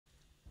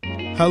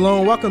Hello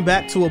and welcome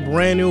back to a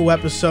brand new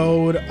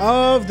episode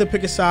of the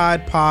Pick a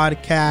Side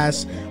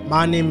podcast.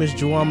 My name is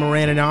Joel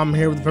Moran and I'm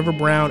here with River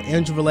Brown,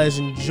 Andrew Velez,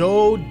 and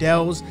Joe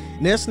Dehls.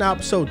 And this is now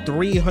episode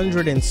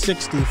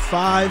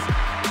 365.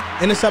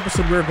 In this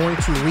episode, we're going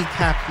to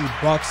recap the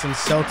Bucks and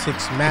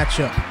Celtics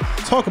matchup,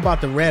 talk about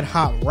the red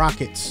hot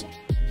Rockets,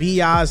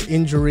 B.I.'s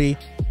injury,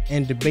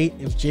 and debate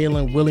if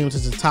Jalen Williams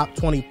is a top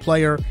 20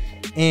 player,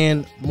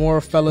 and more.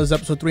 Fellas,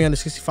 episode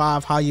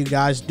 365. How you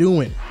guys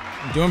doing?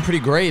 I'm doing pretty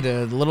great.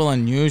 A little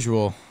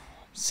unusual.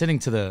 Sitting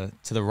to the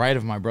right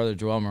of my brother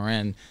Joel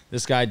Moran.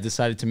 This guy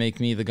decided to make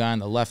me the guy on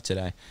the left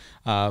today.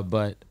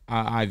 But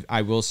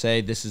I will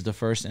say this is the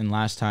first and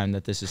last time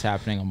that this is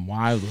happening. I'm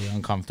wildly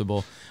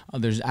uncomfortable.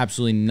 There's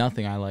absolutely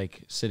nothing I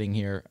like sitting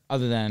here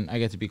other than I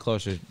get to be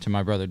closer to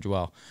my brother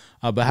Joel.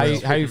 But how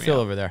you feel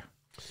over there?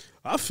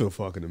 I feel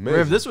fucking amazing.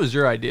 Riv, this was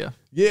your idea.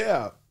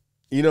 Yeah.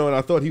 You know, and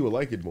I thought he would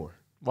like it more.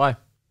 Why?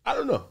 I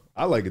don't know.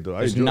 I like it, though.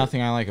 There's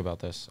nothing I like about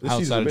this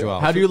outside of Joel.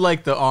 How do you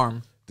like the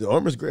arm? The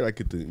arm is great. I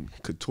get to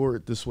contour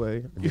it this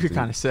way. You could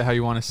kind of sit how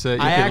you want to sit.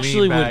 You I could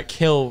actually lean back. would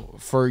kill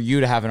for you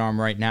to have an arm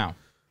right now.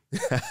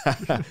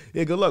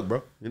 Yeah, good luck,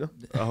 bro. You know,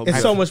 I hope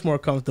It's so much more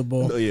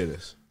comfortable. No, yeah, it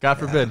is. God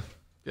forbid.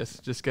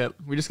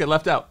 We just get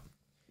left out.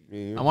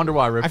 Yeah. I wonder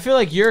why, Riv. I feel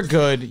like you're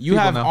good. You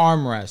People have know.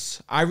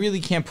 armrests. I really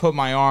can't put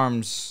my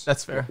arms.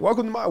 That's fair.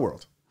 Welcome to my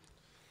world.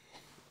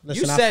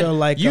 Listen, You I said feel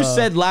like you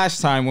said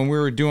last time when we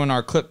were doing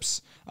our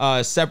clips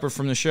separate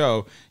from the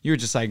show, you were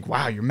just like,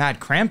 "Wow, you're mad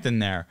cramped in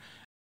there."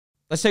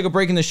 Let's take a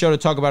break in the show to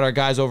talk about our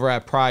guys over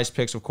at Prize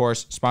Picks, of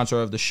course,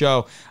 sponsor of the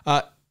show.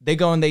 They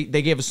go and they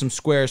gave us some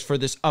squares for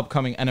this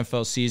upcoming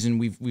NFL season.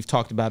 We've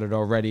talked about it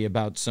already,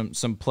 about some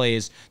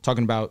plays,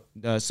 talking about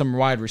some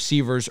wide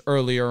receivers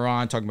earlier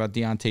on, talking about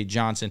Deontay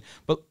Johnson.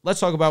 But let's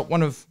talk about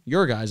one of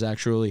your guys,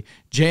 actually,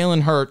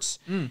 Jalen Hurts.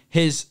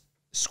 His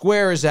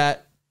square is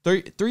at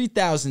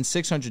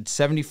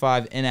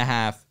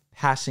 3,675.5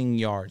 passing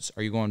yards.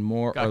 Are you going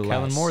more Got or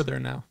Kellen less? Moore there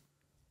now.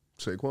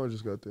 Saquon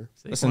just got there.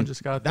 Saquon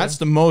just got there. That's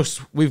the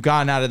most we've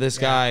gotten out of this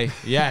guy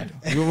yet.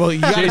 Well, you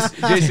gotta,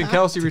 Jason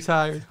Kelsey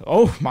retired.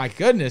 oh my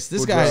goodness, this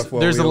We'll guy. draft one.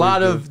 There's we a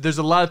lot always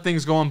of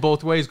things going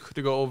both ways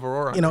to go over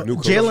or you know, New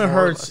coach. Jalen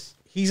Hurts,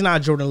 he's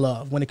not Jordan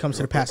Love when it comes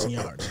to the passing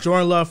yards.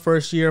 Jordan Love,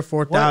 first year,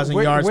 4,000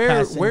 yards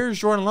passing, Where's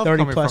Jordan Love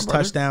 30 coming plus from,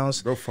 brother?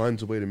 touchdowns. Bro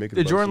finds a way to make it.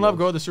 Did about Jordan Love yards.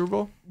 go to the Super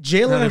Bowl?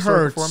 Jalen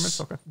historic performance?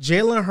 Hurts, Okay.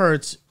 Jalen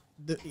Hurts,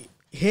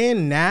 he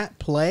and Nat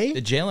play.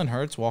 Did Jalen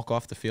Hurts walk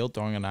off the field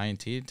throwing an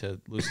INT to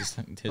lose his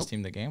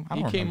team the game? I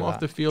He don't came remember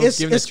off that. the field. It's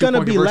giving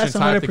gonna be less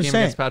than 100%.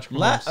 against Patrick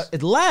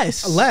Mahomes.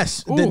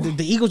 Less.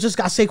 The Eagles just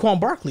got Saquon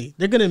Barkley.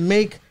 They're going to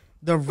make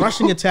the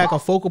rushing attack a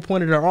focal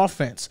point of their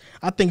offense.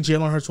 I think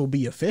Jalen Hurts will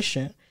be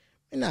efficient.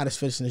 Not as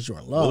efficient as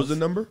Jordan Love. What was the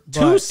number?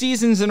 Two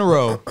seasons in a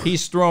row,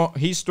 he's thrown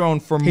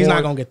for more. He's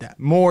not gonna get that.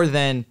 More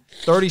than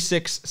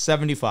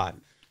 36.75.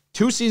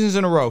 2 seasons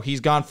in a row,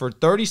 he's gone for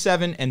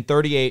 37 and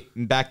 38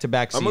 in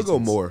back-to-back I'm seasons.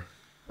 going to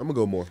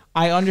go more.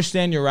 I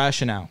understand your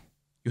rationale.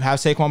 You have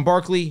Saquon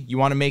Barkley. You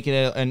want to make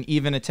it an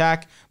even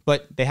attack,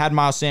 but they had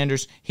Miles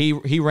Sanders. He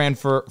ran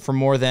for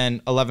more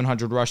than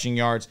 1,100 rushing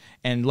yards.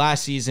 And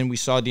last season, we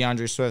saw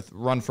DeAndre Swift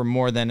run for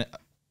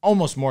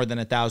almost more than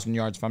 1,000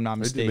 yards, if I'm not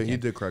mistaken. He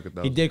did crack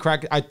 1,000. He did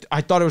crack. I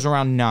thought it was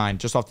around 9,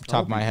 just off the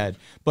top of my head.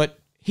 But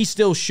he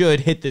still should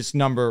hit this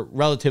number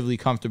relatively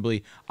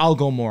comfortably. I'll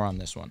go more on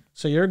this one.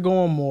 So you're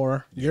going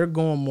more. I'm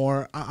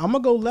going to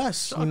go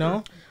less, you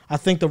know. I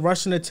think the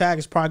rushing attack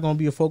is probably going to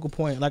be a focal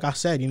point. Like I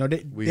said, you know, they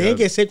didn't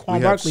get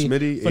Saquon Barkley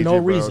Smitty, for AJ no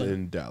Brown reason.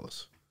 in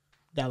Dallas.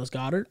 Dallas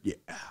Goddard. Yeah.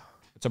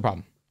 It's a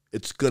problem.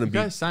 It's going to You be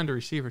guys signed a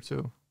receiver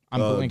too. I'm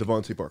blinking.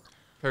 Devontae Parker.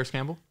 Paris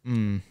Campbell.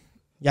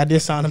 Y'all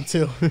did sign him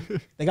too.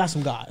 They got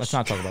some guys. Let's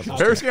not talk about that.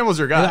 Paris Campbell's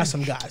your They guy. got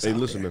some guys. Hey, out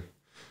listen, there. man.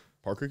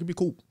 Parker could be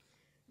cool.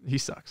 He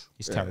sucks.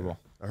 He's terrible.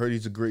 I heard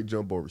he's a great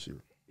jump ball receiver.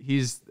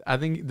 He's, I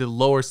think, the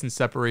lowest in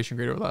separation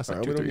grade over the last All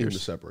like right, we 2-3 don't need him to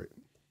years. separate.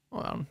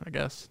 Well, I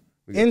guess.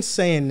 In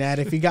saying that,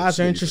 if you guys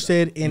are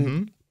interested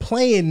in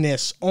playing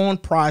this on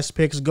Prize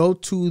Picks, go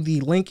to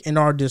the link in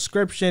our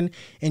description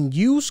and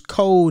use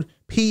code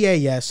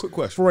PAS Quick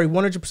question. for a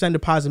 100%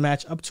 deposit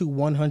match up to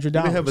 $100. Do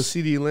they have a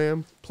CD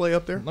Lamb play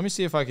up there? Let me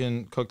see if I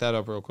can cook that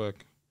up real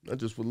quick. I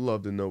just would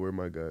love to know where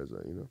my guys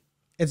are, you know.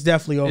 It's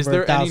definitely over Is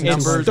there any 1,000.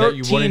 numbers that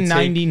you wouldn't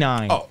take?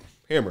 $13.99. Oh,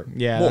 hammer.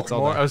 Yeah, more. that's all.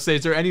 More, I would say,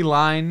 is there any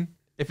line?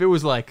 If it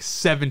was like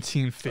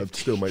 17.50, I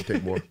still might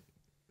take more.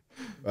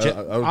 I don't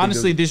think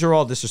Honestly, these are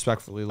all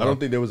disrespectfully I low. don't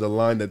think there was a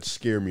line that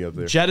scared me up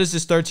there. Jettas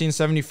is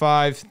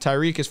 $13.75.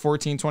 Tyreek is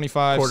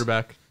 $14.25.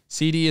 quarterback.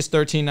 CD is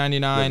Doesn't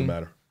 $13.99.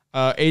 matter.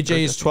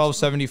 AJ is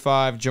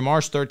 $12.75.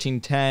 Jamar's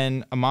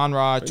 $13.10.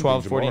 Amon-Ra Jamar has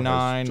Joe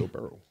 $12.49.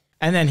 Burrow.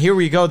 And then here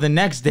we go the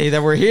next day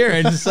that we're here,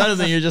 and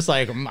suddenly you're just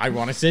like, I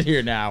want to sit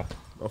here now.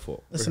 My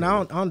fault. Listen,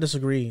 I don't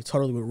disagree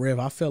totally with Riv.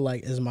 I feel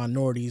like as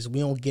minorities,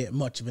 we don't get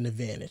much of an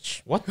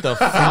advantage. What the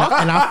fuck?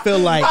 And I feel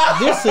like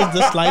this is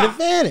the slight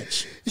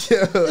advantage.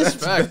 Yeah, that's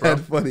fact,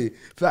 bad funny.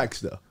 Facts,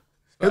 though.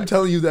 Him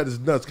telling you that is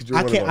nuts because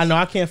you're one of us. I know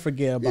I can't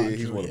forget about Yeah,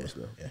 he's Drew. one of us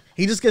now. Yeah.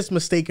 He just gets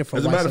mistaken for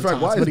As a white matter of fact,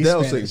 sometimes, why is but he's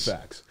Dehls saying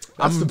Spanish. facts?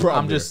 That's the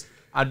problem.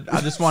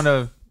 I just want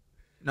to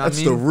Know what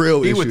That's I mean? the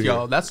real be issue with y'all.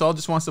 here. That's all.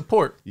 Just want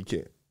support. You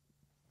can't.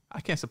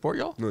 I can't support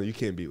y'all. No, you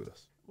can't be with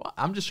us. Well,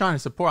 I'm just trying to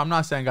support. I'm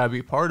not saying I gotta be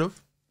a part of.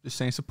 Just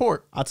saying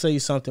support. I'll tell you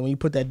something. When you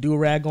put that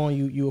do-rag on,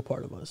 you a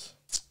part of us.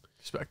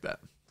 Respect that.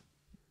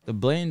 The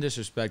blatant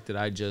disrespect that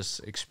I just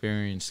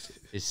experienced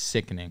is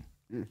sickening.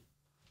 Wow.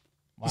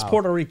 He's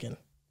Puerto Rican.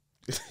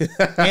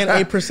 And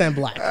 8%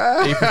 black.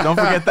 Don't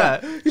forget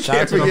that. You Shout out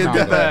can't to the forget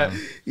Congo, that.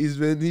 man.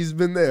 He's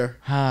been there.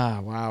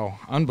 Ah, wow.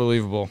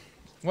 Unbelievable.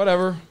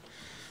 Whatever.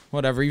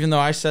 Even though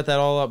I set that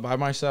all up by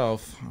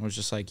myself, I was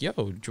just like, yo,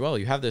 Joel,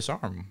 you have this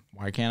arm.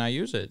 Why can't I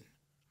use it?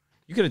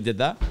 You could have did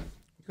that. You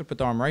could have put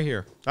the arm right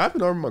here. I have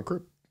an arm in my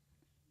crib.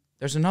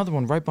 There's another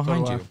one right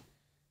behind I you.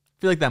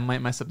 feel like that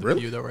might mess up the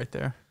Really? view, though, right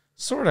there.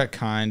 Sort of,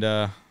 kind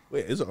of.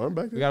 Wait, is an arm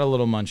back We there? got a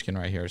little munchkin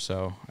right here,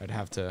 so I'd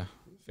have to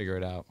figure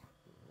it out.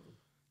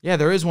 Yeah,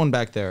 there is one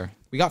back there.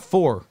 We got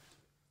 4.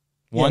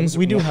 One's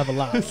We do have a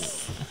lot.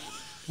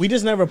 We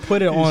just never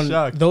put it on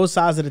shocked. those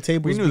sides of the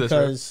tables knew this, right?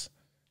 because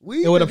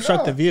We it would did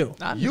obstruct the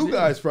not. view. You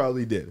guys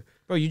probably did.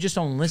 Bro, you just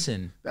don't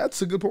listen.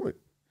 That's a good point.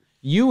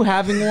 You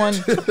having one,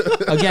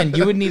 again,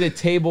 you would need a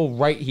table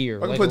right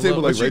here. I can put a table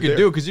little- like What you right could there.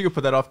 do, because you could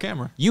put that off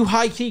camera. You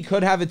high key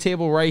could have a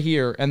table right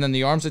here, and then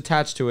the arms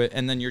attached to it,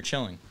 and then you're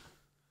chilling.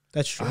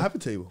 That's true. I have a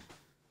table.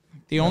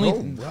 The only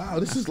Oh, wow,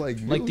 this is like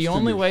like the news to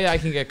only me. way I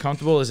can get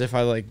comfortable is if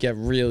I like get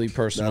really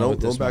personal Nah, with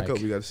this don't back mic.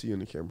 up. We got to see you in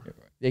the camera.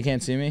 They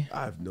can't see me.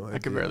 I have no idea.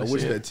 can barely I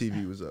wish see that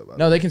TV was up.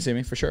 No, they can see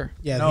me for sure.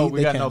 Yeah, No, they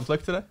we got can. no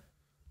flick today.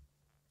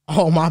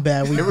 Oh, my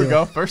bad. Here we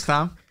go. First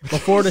time.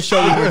 Before the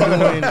show,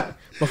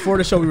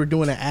 we were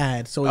doing an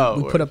ad, so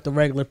we put word. up the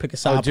regular pick a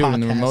side. Oh, dude,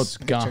 and the podcast remote's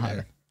picture gone.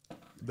 there.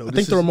 No, I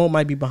think the remote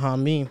might be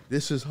behind me.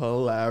 This is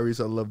hilarious.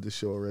 I love this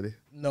show already.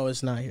 No,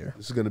 it's not here.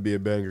 This is gonna be a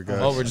banger, guys.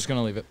 Oh, we're just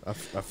gonna leave it. I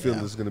feel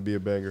this is gonna be a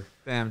banger.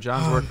 Damn,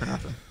 John's work for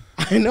nothing.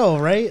 I know,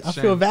 right? I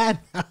feel Shame. bad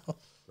now.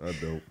 I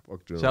don't.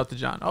 Fuck Joe. Shout out to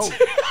John. Oh,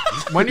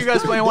 when you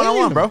guys playing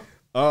 1-on-1, bro?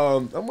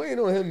 I'm waiting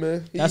on him,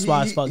 man. That's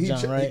why it's fuck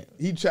John, right?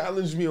 He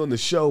challenged me on the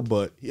show,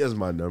 but he has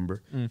my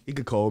number. He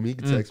could call me. He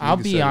could text me. I'll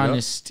he could be set it up.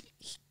 honest.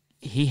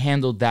 He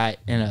handled that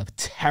in a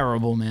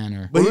terrible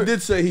manner. But he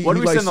did say he. What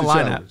do he we likes send the to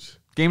line challenge.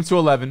 at? Game to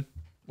 11.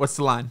 What's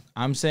the line?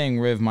 I'm saying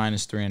Riv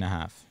minus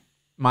 3.5.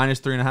 Minus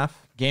 3.5.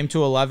 Game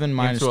to 11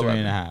 minus to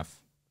 11. 3.5.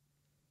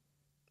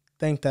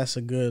 Think that's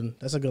a good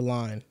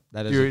line.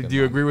 That is. Do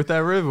you agree with that,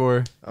 Riv,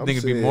 or I'm think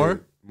it'd be saying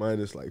more?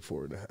 Minus like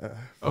 4.5.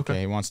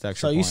 Okay, he wants the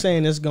extra. So you point.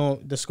 saying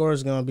the score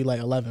is gonna be like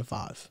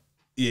 11-5?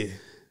 Yeah,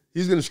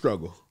 he's gonna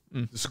struggle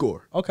to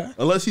score Okay.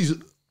 unless he's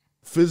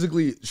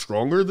physically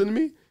stronger than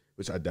me,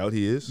 which I doubt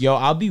he is. Yo,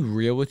 I'll be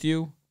real with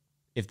you.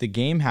 If the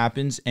game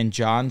happens and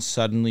John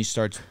suddenly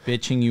starts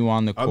bitching you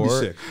on the I'll be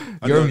court, sick.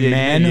 I your know-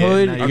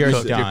 manhood, yeah, you're I'd be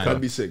sick. done.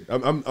 I'd be sick.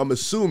 I'm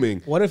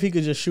assuming What if he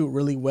could just shoot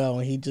really well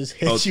and he just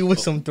hits you with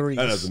some threes?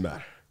 that doesn't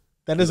matter.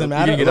 That doesn't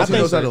matter. Unless, I he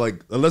knows think, how to,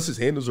 like, unless his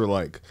handles are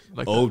like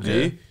Like OG,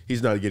 that, yeah.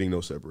 he's not getting no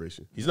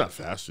separation. He's not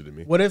faster than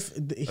me. what if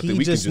think he we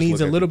can just just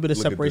needs a look at little the- bit of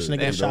look at the separation to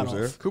get a shot numbers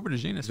there. off? Cooper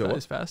DeJean So what?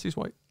 is fast. He's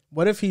white.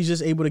 What if he's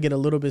just able to get a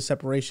little bit of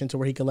separation to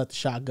where he can let the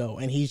shot go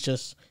and he's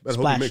just But I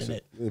hope he makes splashing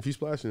it? If he's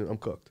splashing it, I'm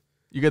cooked.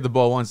 You get the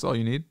ball once, all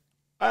you need.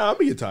 I'm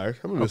gonna get tired.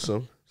 I'm gonna miss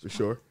some for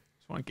sure.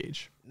 Just want to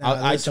gauge. Nah,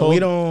 I listen, we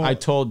don't.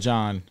 told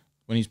John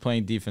when he's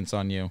playing defense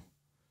on you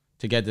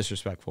to get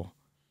disrespectful,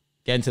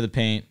 get into the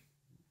paint,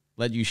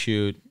 let you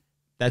shoot.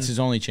 That's his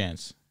only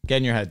chance. Get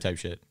in your head type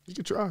shit. You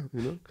could try.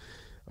 You know,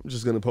 I'm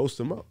just gonna post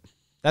him up.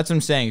 That's what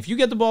I'm saying. If you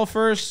get the ball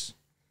first,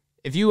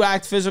 if you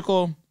act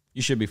physical,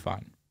 you should be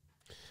fine.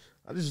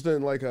 I just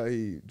didn't like how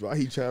he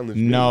challenged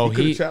me. No, he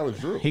could have challenged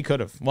Drew. He could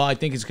have. Well, I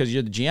think it's because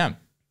you're the GM.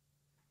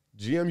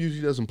 GM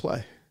usually doesn't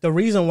play. The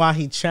reason why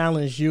he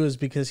challenged you is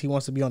because he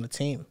wants to be on the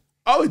team.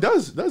 Oh, he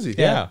does he?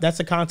 Yeah. That's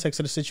the context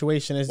of the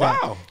situation. Is Wow.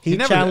 that he He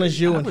never- challenged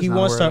you I and was he not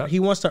wants aware to of that. he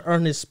wants to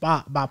earn his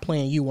spot by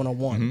playing you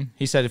 1-on-1.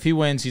 He said if he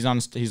wins, he's on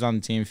the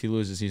team. If he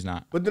loses, he's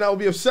not. But then I would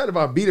be upset if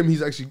I beat him.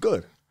 He's actually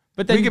good.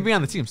 But We then, could be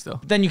on the team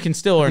still. then you can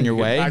still earn your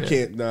way. I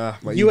can't. Nah.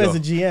 My You ego. as a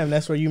GM,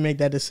 that's where you make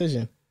that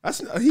decision.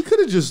 He could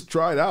have just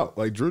tried out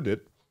like Drew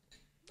did.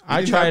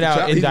 I didn't tried have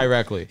to out he-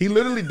 indirectly. He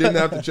literally didn't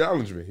have to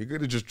challenge me. He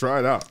could have just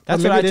tried out.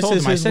 That's Or what I maybe this told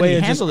is him. I his said way he of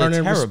just handled it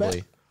earning terribly.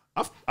 respect.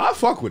 I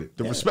fuck with it.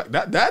 The respect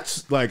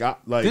that's like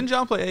Didn't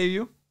John play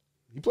AAU?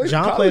 he played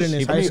John in played college. in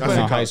his I mean, high school. I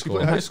said High college. He school.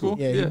 played in High high school?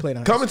 school. Yeah, he Yeah. played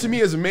on Coming to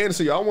me as a man and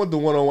say, I want the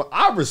 1-on-1.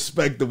 I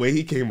respect the way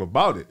he came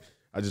about it.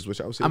 I just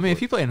wish I was here. I mean, for if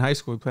he it. played in high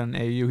school, he played in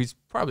AAU, he's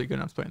probably good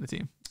enough to play in the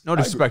team. No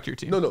disrespect to your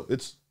team. No,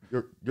 it's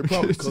you're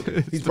probably cooking.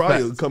 it's He's the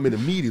probably facts. come in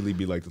immediately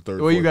be like the third.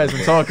 The way you fourth guys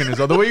been player. talking is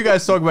all. The way you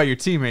guys talk about your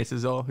teammates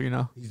is all,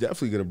 He's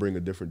definitely gonna bring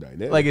a different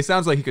dynamic. Like, it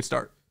sounds like he could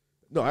start.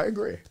 No, I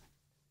agree.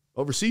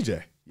 Over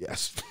CJ,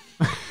 yes,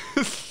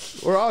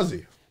 or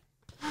Ozzy,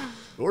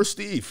 or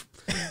Steve.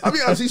 I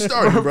mean, honest, he's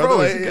starting, Bro,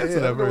 brother. he gets to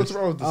that I don't know what's verse.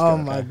 wrong with this Oh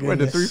guy. my Went to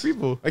goodness. 3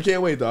 people. I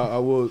can't wait though. I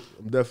will.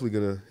 I'm definitely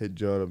gonna hit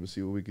John up and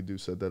see what we can do.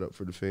 Set that up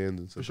for the fans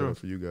and set sure. that up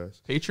for you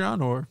guys.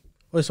 Patreon or?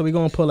 Wait, so we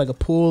gonna put like a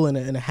pool and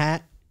a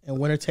hat and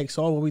winner takes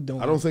all? What we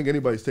doing? I don't think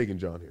anybody's taking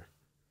John here.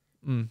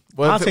 I'll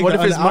What take if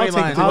the his under- money I'll take-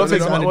 line? I'll What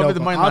take if the the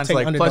underdog. money I'll line's take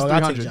like plus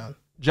underdog. I'll take 300? John.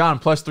 John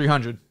plus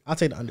 300. I'll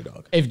take the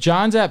underdog. If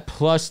John's at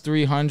plus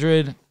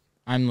 300,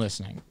 I'm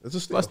listening. That's a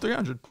steal. Plus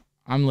 300.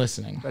 I'm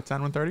listening. Bet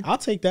 10, 130. I'll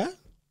take that.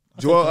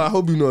 Joel, I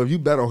hope you know if you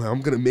bet on him,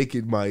 I'm gonna make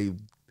it my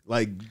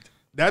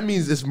that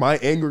means it's my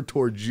anger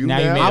towards you Now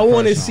you now. made it I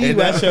want to personal. see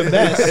you at your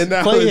best. And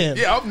now Play it's- him.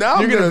 Yeah, now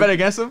You're I'm going to bet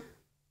against him?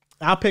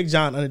 I'll pick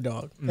John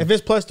underdog. If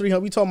it's plus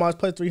 300, we talking about it's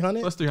plus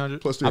 300. Plus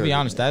 300. plus I'll be 300.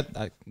 honest,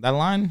 that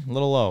line, a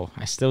little low.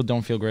 I still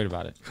don't feel great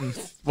about it.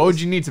 What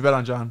would you need to bet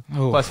on John?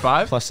 Ooh, Plus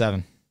 5? Plus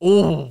 7.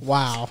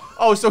 Wow.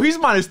 Oh, so he's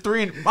minus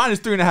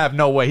 3.5.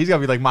 No way. He's got to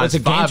be like minus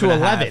It's a game to 5.5.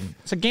 11.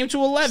 It's a game to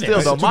 11.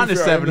 Still, though, To be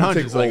minus fair, I'm gonna 700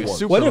 take is like a 0-1.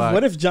 super high.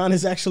 What if John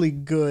is actually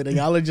good and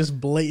y'all are just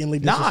blatantly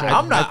Nah,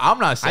 disrespecting? I'm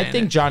not saying I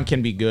think John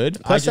can be good.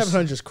 Plus I just-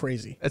 700 is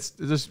crazy. it's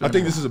just, I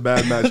think this is a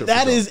bad matchup.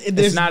 That for is, John.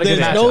 there's, not a good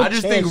there's matchup. no I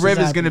just think chance Riv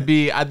this is going to happening.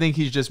 be, I think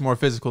he's just more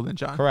physical than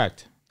John.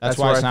 Correct. That's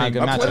why why it's I not a think,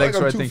 good I'm I matchup. playing think, so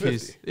I like think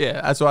 250. he's,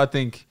 yeah, that's why I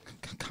think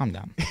Calm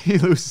down. he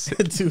loses.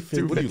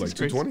 250. What are you like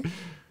 220?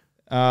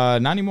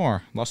 Not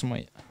anymore. Lost some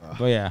weight.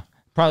 But yeah,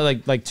 probably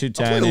like I'm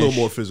 210. playing a little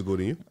more physical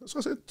than you. That's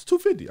what I said. It's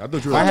 250. I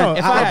thought you were. I had- know.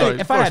 if I I thought-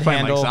 had, if I had playing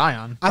handle, like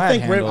Zion. I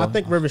think Riv. I handle-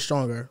 think Riv is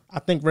stronger. I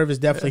think Riv is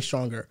definitely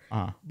stronger.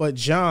 But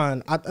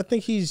John, I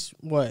think he's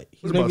what?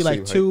 He's What maybe about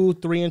like same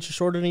 2-3 inches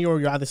shorter than you, or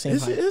you're the same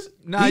height.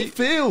 Nah, he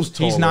feels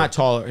taller. he's not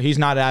taller. He's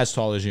not as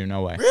tall as you.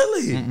 No way.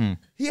 Really?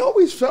 He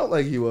always felt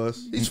like he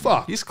was. He's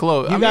fucked. He's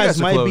close. You guys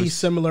might be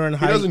similar in He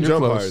height. doesn't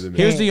jump close. higher than me.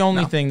 Here's the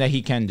only thing that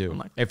he can do.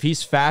 like- If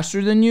he's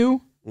faster than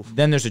you,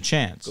 then there's a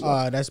chance.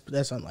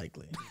 That's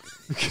unlikely.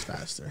 He's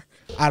faster.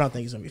 I don't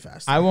think he's gonna be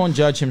faster. I won't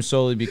judge him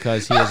solely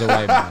because he is a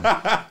white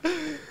man.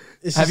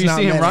 It's Have just you not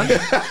seen him many.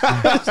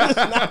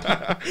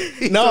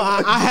 run? No,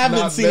 I haven't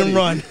Not seen him many.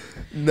 run.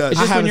 Nuts. It's just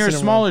when haven't you're a seen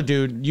him smaller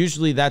dude,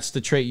 usually that's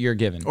the trait you're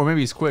given. Or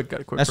maybe he's quick.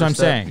 Got a quick That's what I'm first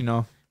step, saying. You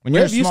know, When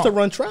you're Riv used small, to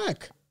run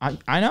track.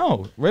 I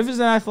know. Riv is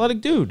an athletic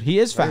dude. He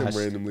is I am fast.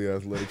 randomly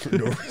athletic for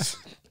no reason.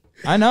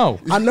 I know.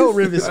 I know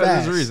Riv is there's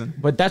fast. a reason.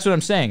 But that's what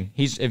I'm saying.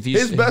 His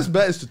His best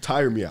bet is to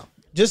tire me out.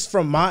 Just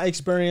from my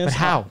experience. But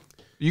how?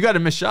 You got to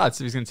miss shots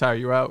if he's going to tire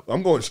you out.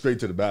 I'm going straight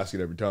to the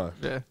basket every time.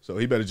 Yeah. So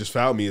he better just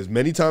foul me as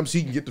many times as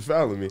he can get the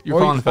foul on me. You're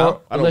calling the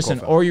foul? I don't Listen,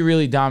 call foul. or you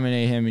really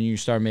dominate him and you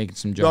start making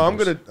some No,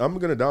 jumpers. I'm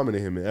gonna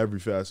dominate him in every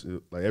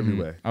facet, like every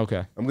way.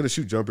 Okay. I'm gonna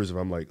shoot jumpers if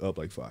I'm like up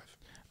like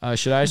 5.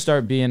 Should I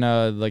start being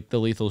like the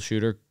lethal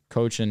shooter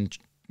coach and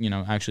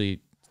actually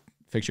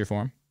fix your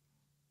form?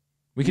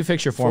 We can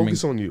fix your form.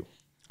 Focus on you.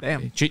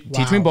 Damn.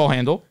 Teach me ball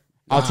handle.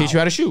 I'll teach you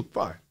how to shoot.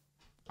 Fine.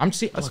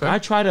 Look, I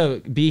try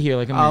to be here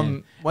like a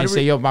man when and are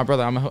say, we- "Yo, my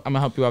brother, I'm gonna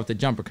help you out with the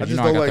jumper because I you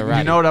just know I don't got the like- ratty."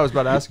 You know what I was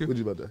about to ask you? What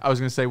you about that? I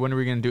was going to say, when are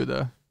we going to do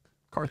the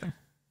car thing?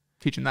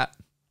 Teaching that.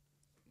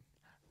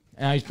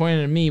 And he's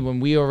pointing at me when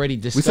we already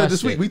We discussed said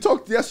this week. it. We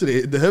talked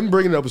yesterday. Him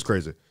bringing it up was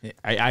crazy.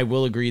 I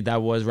will agree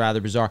that was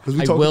rather bizarre. we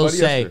I talked will about it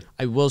say,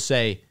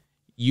 yesterday.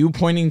 you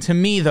pointing to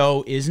me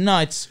though is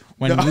nuts.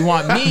 When you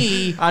want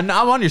me, I'm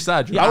on your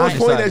side, Drew. I was I'm on your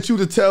pointing side. at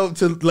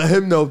you to let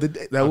him know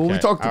that what we Okay,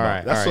 talked all about.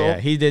 right, That's all. all. Right,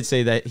 yeah. He did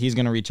say that he's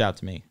gonna reach out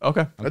to me.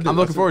 Okay. did, I'm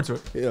looking I forward did.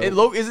 to it.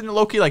 Yeah. Isn't it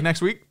low-key like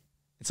next week?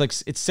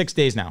 It's 6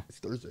 days now. It's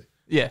Thursday.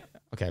 Yeah.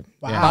 Okay.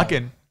 Wow. Yeah. Lock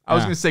in. I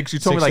was Yeah. going to say, because you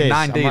told me 6 like days,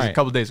 9 I'm days a right.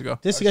 couple days ago.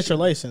 Just to get your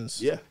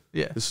license. Yeah.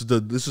 Yeah. This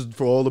is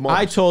for all the I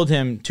marbles. told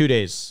him 2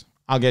 days.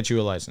 I'll get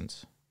you a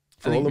license.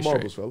 For I all think the we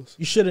marbles, should. fellas.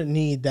 You shouldn't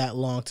need that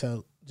long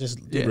to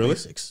just do Yeah. Really?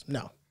 basics.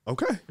 No.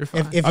 Okay. You're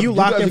fine. If You you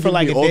lock guys in are for giving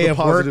like me a all day the of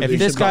work, positive If you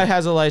this should guy go.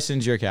 has a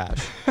license, you're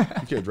cash. You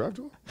can't drive,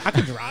 Joel? I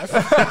could drive.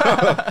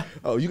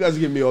 Oh, you guys are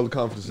giving me all the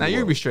confidence. Now in the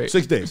you're gonna be world. straight.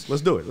 6 days.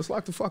 Let's do it. Let's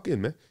lock the fuck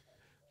in, man.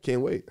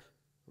 Can't wait.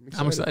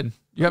 I'm excited.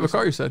 You have a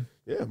car, you said?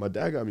 Yeah, my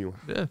dad got me one.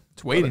 Yeah.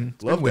 It's waiting.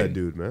 It's Love been that waiting.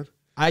 dude, man.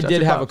 I Shut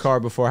did your have a pops. car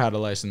before I had a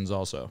license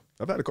also.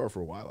 I've had a car for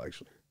a while,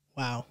 actually.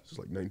 Wow. Since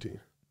like 19.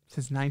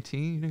 Since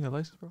 19, you didn't get a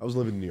license, bro? I was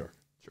living in New York.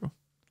 True.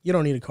 You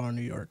don't need a car in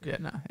New York. Yeah,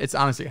 nah. It's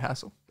honestly a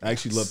hassle. I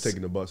actually love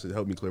taking the bus. It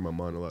helped me clear my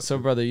mind a lot. So,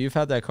 brother, you've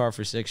had that car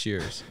for 6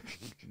 years.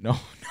 No.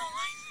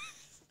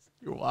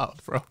 You're wild,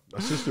 bro. My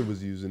sister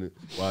was using it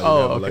while I Oh,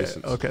 didn't have a okay.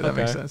 license. Okay, that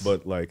makes Okay. sense.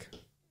 But like,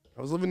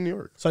 I was living in New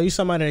York. So you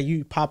somebody that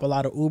you pop a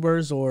lot of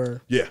Ubers,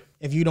 or Yeah.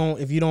 if you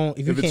If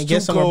it's can't get too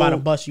somewhere by the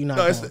cold- bus, you're not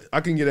No, going.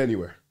 I can get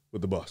anywhere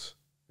with the bus.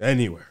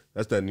 Anywhere.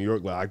 That's that New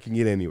York. Like, I can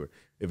get anywhere.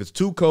 If it's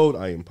too cold,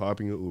 I am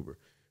popping an Uber. If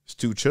it's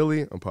too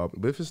chilly, I'm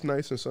popping. But if it's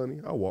nice and sunny,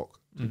 I'll walk.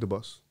 Take the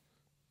bus.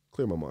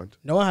 Clear my mind.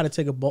 Knowing how to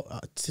take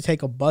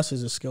a bus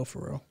is a skill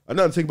for real. I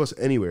know how to take a bus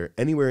anywhere,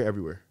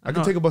 everywhere. I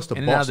can take a bus to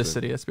in Boston. and out of the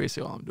city. That's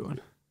basically all I'm doing.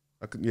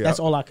 I could, yeah, That's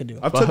all I could do.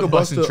 I've took a Bus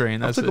bus and to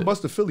train, I that's took a it. bus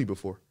to Philly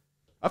before.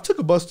 I've took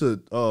a bus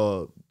to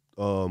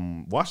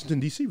Washington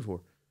D.C.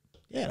 before.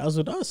 Yeah, that was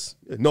with us.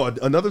 Yeah, no,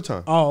 another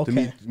time. Oh, To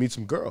okay. meet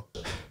some girl.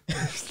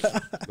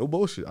 No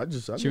bullshit. I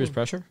She was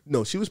pressure?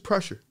 No, she was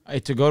pressure. Hey,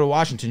 to go to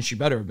Washington, she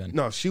better have been.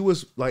 No, she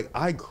was like,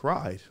 I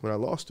cried when I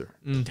lost her.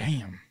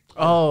 Damn.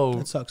 Oh,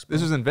 That sucks, bro.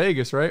 This was in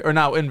Vegas, right? Or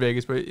not in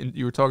Vegas, but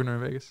you were talking to her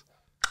in Vegas.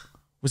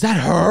 Was that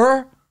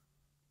her?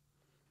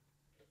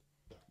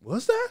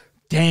 Was that?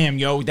 Damn,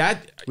 yo,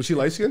 that. Was she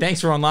light skinned?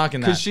 Thanks for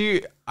unlocking that.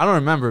 Because I don't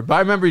remember, but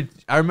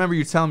I remember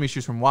you telling me she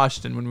was from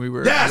Washington when we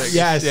were. Yes!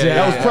 Yes, Yeah, yeah.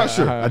 That was yeah.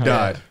 pressure. I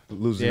died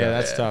losing Yeah, that.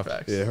 that's tough.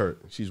 facts. Yeah, it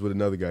hurt. She's with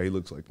another guy. He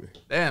looks like me.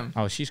 Damn.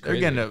 Oh, she's They're crazy.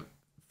 getting a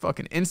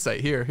fucking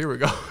insight here. Here we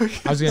go.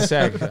 I was gonna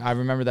say I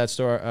remember that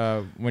story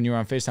when you were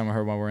on FaceTime with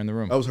her while we were in the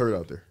room. I was hurt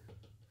out there,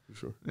 for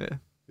sure. Yeah.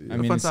 I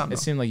mean, it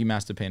seemed like you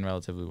mastered pain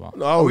relatively well.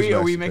 No, Are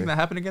we making that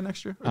happen again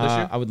next year or this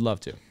year? I would love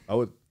to. I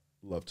would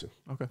love to.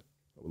 Okay.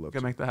 I would love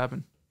Gotta to. make that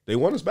happen. They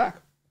want us back.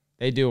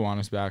 They do want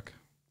us back.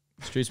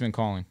 Street's been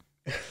calling.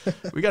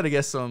 We got to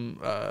get some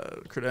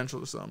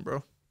credentials or something,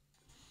 bro.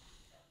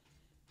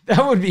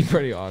 That would be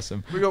pretty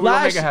awesome. We'll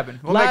make it happen.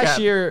 Last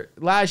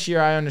year,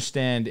 I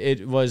understand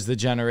it was the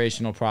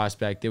generational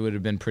prospect. It would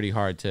have been pretty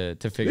hard to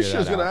figure This that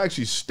year's out. gonna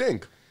actually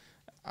stink.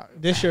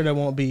 This year there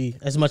won't be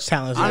as much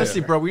talent. As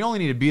Honestly, bro, we only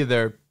need to be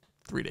there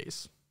 3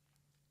 days.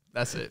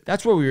 That's it.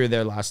 That's where we were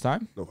there last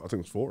time. No, I think it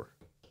was 4.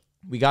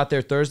 We got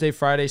there Thursday,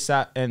 Friday,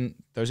 Saturday,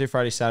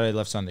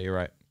 left Sunday. You're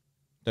right.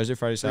 Thursday,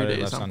 Friday, 3 Saturday,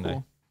 days. left I'm Sunday.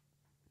 cool.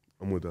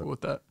 I'm with that. Cool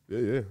with that.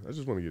 Yeah. I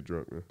just want to get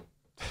drunk, man.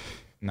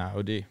 Nah,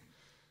 OD.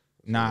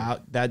 Nah,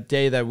 that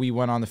day that we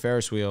went on the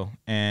Ferris wheel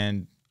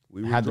and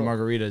We were had the drunk.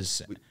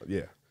 margaritas,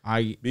 Yeah.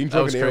 I Being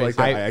drunk was in the air like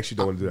crazy. that, I actually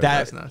don't want to do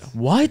that. that That's nice.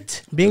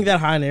 what? Being that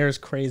high in the air is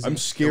crazy. I'm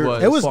scared.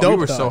 was. It was Fuck, dope, We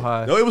were though. so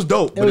high. No, it was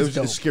dope. But was it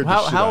dope. scared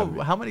the shit out of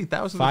me. How many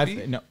thousand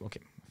feet?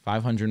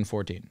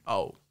 514.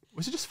 Oh,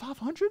 was it just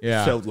 500?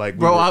 Yeah. Felt like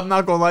Bro, we were, I'm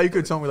not gonna lie. You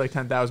could tell me like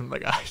 10,000.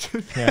 Like, I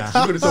Yeah.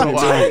 you could've told me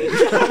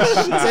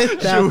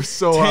She was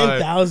so high.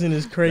 10,000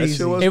 is crazy.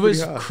 shit was- It was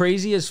pretty high.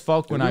 crazy as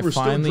fuck when we I were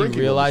still finally drinking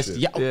all realized. this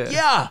Yeah, shit.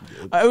 yeah.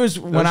 I was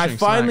when I shitting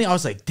finally. snacks. I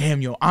was like,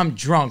 "Damn, yo, I'm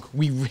drunk."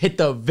 We hit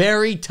the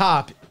very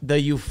top. The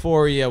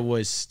euphoria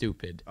was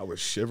stupid. I was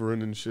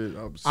shivering and shit.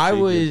 I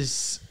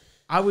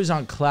shaking. was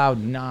on cloud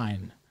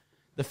 9.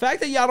 The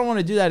fact that y'all don't want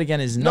to do that again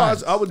is No,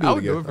 nuts. I would do I it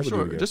would again. do it for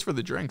sure. Just for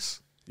the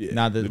drinks. Yeah.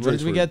 Now, the what drinks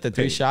did we were get? The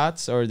 3 pain.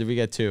 shots, or did we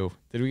get 2?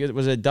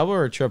 Was it a double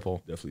or a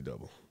triple? Definitely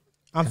double.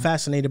 I'm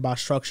fascinated by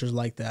structures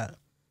like that.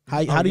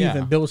 How do you yeah.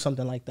 even build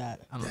something like that?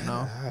 I don't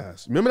know.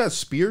 Yes. Remember that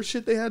spear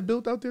shit they had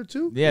built out there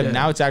too? Yeah, Yeah.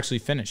 now it's actually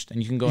finished,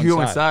 and you can go You inside.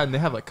 go inside and they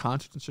have like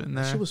concerts and shit in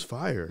That there. shit was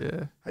fire.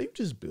 Yeah. How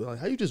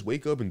you just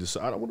wake up and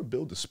decide I want to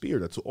build the spear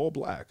that's all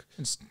black?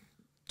 It's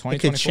It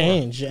could 2024.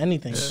 change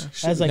anything.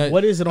 That's No, like,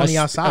 what is it on a the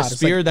s- outside? A It's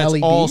spear like that's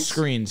LEDs? all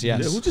screens.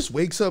 Yes. Yeah, who just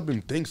wakes up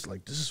and thinks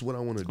like this is what I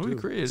want to Who do?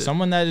 created it?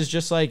 Someone that is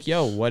just like,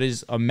 yo, what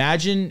is?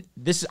 Imagine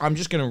this. I'm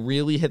just gonna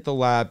really hit the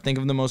lab. Think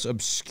of the most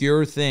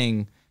obscure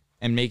thing,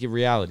 and make it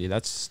reality.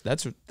 That's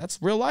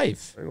real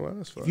life. I ain't gonna lie,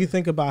 that's fire. If you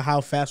think about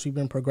how fast we've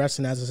been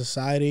progressing as a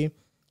society,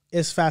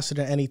 it's faster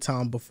than any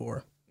time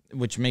before.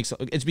 Which makes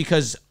it's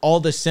because all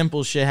the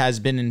simple shit has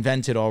been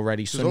invented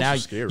already. So also now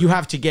scary. you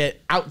have to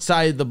get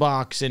outside the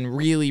box and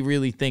really,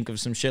 really think of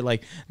some shit.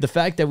 Like the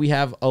fact that we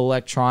have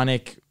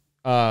electronic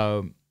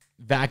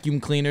vacuum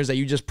cleaners that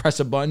you just press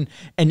a button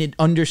and it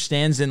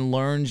understands and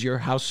learns your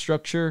house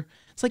structure.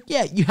 It's like,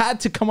 yeah, you had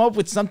to come up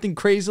with something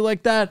crazy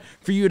like that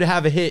for you to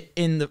have a hit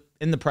in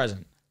the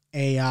present.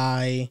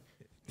 AI.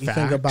 You think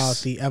Facts. about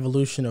the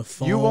evolution of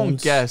phones. You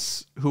won't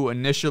guess who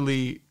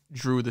initially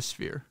drew the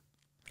sphere.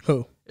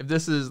 Who? If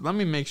this is, let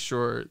me make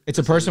sure. It's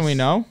a this person is- we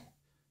know.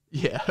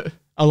 Yeah.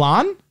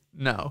 Alon?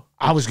 No.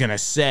 I was gonna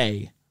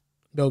say.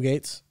 Bill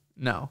Gates.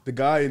 No. The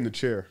guy in the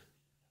chair.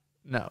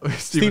 No.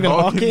 Stephen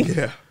Hawking.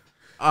 Yeah.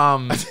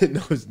 I didn't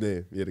know his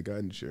name. Yeah, the guy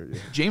in the chair. Yeah.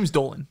 James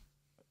Dolan.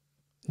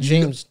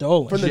 James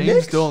Dolan. For the James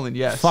Knicks? Dolan,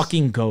 yes.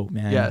 Fucking goat,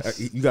 man. Yes.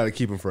 You got to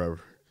keep him forever.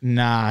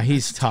 Nah,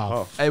 he's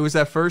tough. It was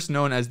at first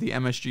known as the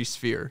MSG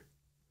Sphere,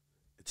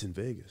 It's in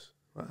Vegas.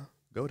 Wow.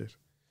 Goated.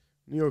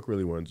 New York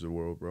really runs the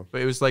world, bro.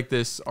 but it was like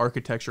this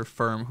architecture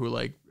firm who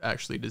like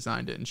actually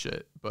designed it and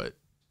shit. But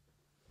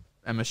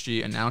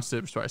MSG announced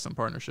it was probably some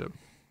partnership.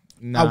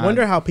 Nah. I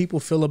wonder how people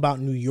feel about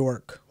New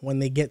York when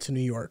they get to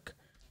New York.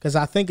 Because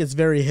I think it's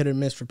very hit or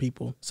miss for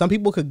people. Some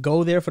people could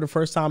go there for the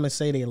first time and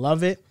say they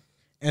love it.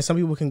 And some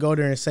people can go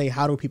there and say,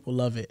 how do people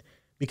love it?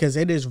 Because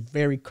it is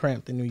very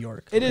cramped in New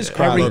York. It is Yeah.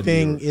 crowded.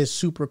 Everything is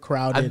super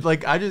crowded.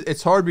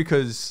 It's hard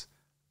because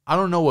I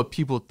don't know what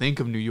people think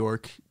of New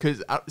York.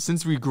 Because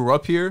since we grew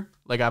up here,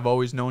 like I've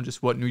always known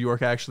just what New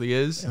York actually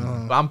is.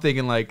 But I'm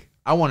thinking like,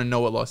 I want to know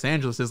what Los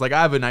Angeles is. Like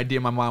I have an idea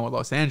in my mind what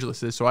Los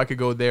Angeles is, so I could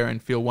go there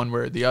and feel one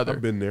way or the other.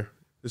 I've been there.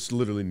 It's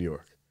literally New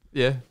York.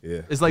 Yeah.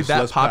 Yeah. It's like It's that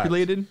less packed.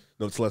 populated.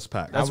 No, it's less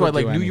packed. That's I why, would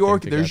like do New anything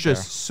York, to there's get there.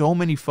 just so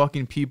many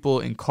fucking people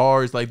in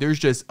cars. Like, there's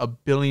just a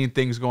billion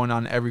things going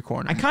on in every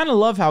corner. I kind of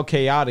love how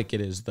chaotic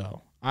it is,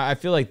 though. I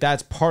feel like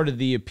that's part of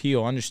the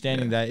appeal,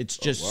 understanding that it's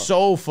just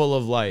so full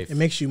of life. it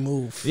makes you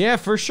move. Yeah,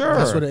 for sure.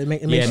 That's what it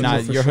makes Yeah, you nah,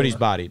 move for your hoodie's sure.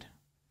 bodied.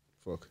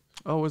 Fuck.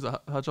 Oh, was it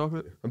hot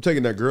chocolate? I'm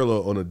taking that girl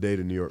on a date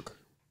in New York.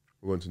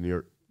 We're going to New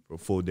York for a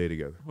full day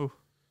together. Who?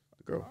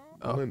 The girl.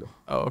 Orlando.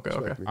 Oh, okay,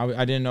 okay. Respect me.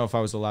 I didn't know if I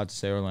was allowed to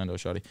say Orlando,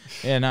 shorty.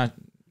 Yeah, not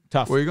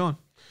tough. Where you going?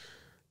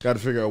 Got to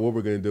figure out what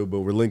we're gonna do, but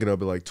we're linking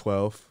up at like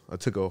 12. I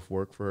took off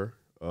work for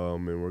her,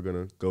 and we're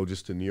gonna go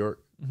just to New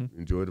York,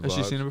 enjoy the Has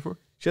she vibes. seen it before?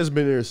 She hasn't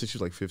been there since she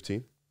was like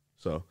 15,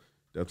 so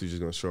definitely just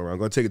gonna show her around. I'm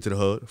gonna take it to the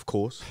hood, of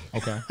course.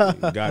 Okay.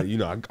 Got you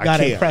know, I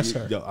Gotta can't impress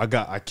her. Yo,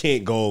 I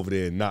can't go over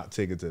there and not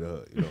take it to the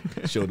hood. You know,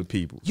 show the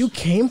people. You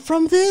came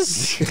from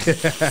this?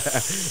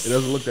 It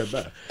doesn't look that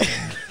bad.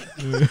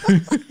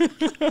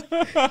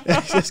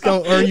 It's just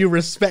gonna earn you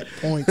respect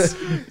points.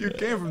 You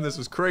came from this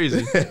was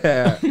crazy.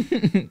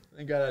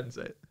 Thank God I didn't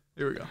say it.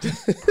 Here we go.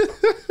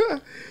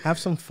 Have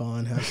some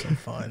fun. Have some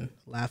fun.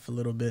 Laugh a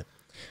little bit.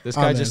 This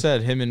guy just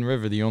said him and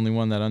Riv are the only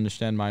one that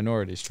understand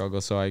minority struggle.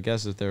 So I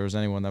guess if there was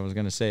anyone that was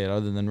going to say it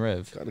other than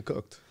Riv. Kind of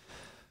cooked.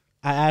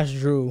 I asked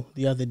Drew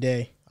the other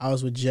day. I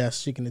was with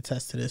Jess. She can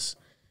attest to this.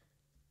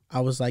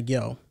 I was like,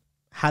 yo,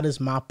 how does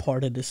my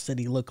part of the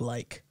city look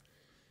like?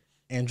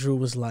 And Drew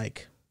was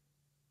like,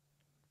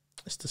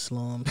 it's the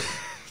slums.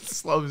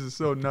 Slums is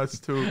so nuts,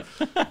 too.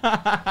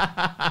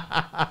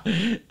 I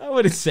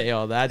wouldn't say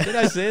all that. Did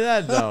I say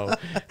that? No.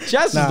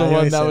 Jess is the you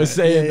one ain't that say was that.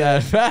 saying Yeah,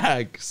 that.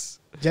 Facts.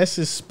 Jess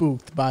is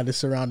spooked by the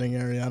surrounding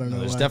area. I don't know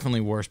There's why.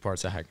 definitely worse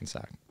parts of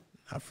Hackensack.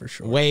 Not for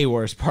sure. Way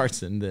worse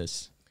parts than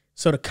this.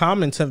 So the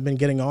comments have been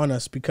getting on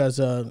us because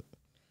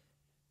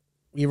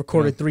we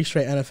recorded 3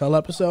 straight NFL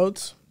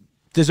episodes.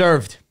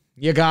 Deserved.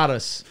 You got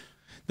us.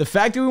 The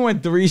fact that we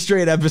went 3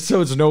 straight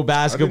episodes, no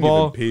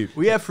basketball. I didn't even peep.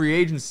 We have free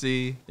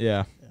agency.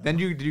 Yeah. Then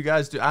did you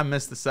guys do? I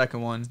missed the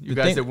second one. You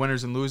guys did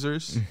winners and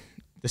losers.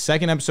 The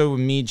second episode with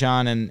me,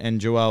 John, and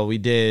Joel, we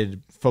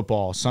did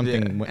football.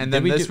 Something. Yeah. And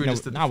then we this we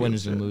just did the not field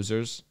winners and shit.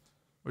 losers.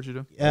 What'd you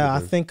do? Yeah, I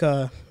think,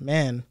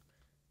 man,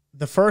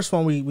 the first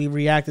one we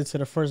reacted to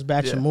the first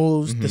batch of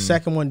moves. The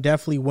second one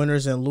definitely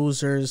winners and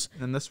losers.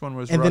 And this one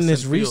was. And Russ then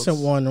this and recent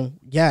Fields. one,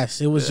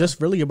 yes, it was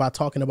just really about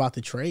talking about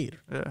the trade,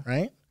 Yeah.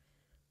 right?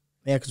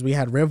 Yeah, because we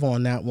had Riv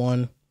on that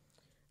one.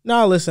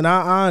 No, listen,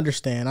 I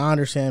understand. I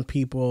understand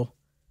people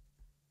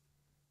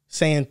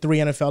saying 3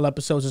 NFL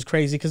episodes is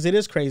crazy because it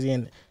is crazy.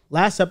 And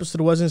last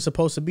episode wasn't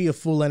supposed to be a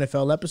full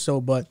NFL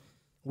episode, but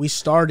we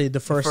started the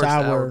first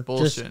hour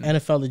just bullshitting.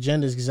 NFL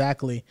agendas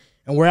exactly.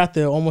 And we're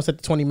almost at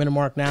the 20-minute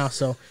mark now,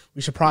 so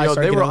we should probably start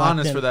They getting were locked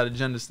honest in. for that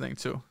agendas thing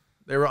too.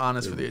 They were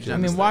honest for the agendas. I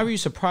mean, why thing. were you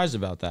surprised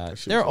about that?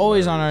 shit's They're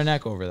always on our hilarious.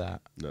 neck over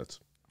that. Nuts.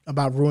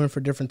 About rooting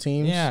for different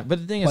teams. Yeah, but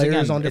the thing is, Players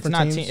again, on it's different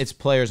not teams? it's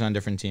players on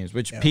different teams,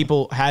 which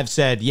people have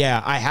said,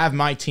 yeah, I have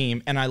my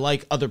team and I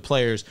like other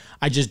players.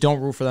 I just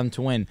don't root for them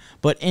to win.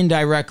 But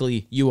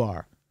indirectly, you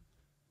are.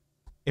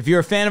 If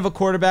you're a fan of a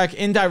quarterback,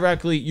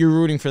 indirectly, you're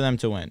rooting for them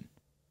to win.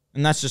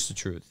 And that's just the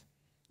truth.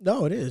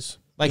 No, it is.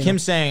 Like him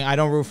saying, I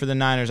don't root for the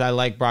Niners, I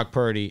like Brock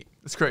Purdy.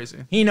 It's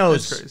crazy. He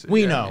knows. It's crazy.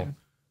 We Yeah, know. I mean-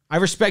 I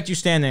respect you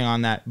standing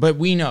on that, but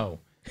we know.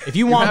 If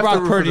you want have to Brock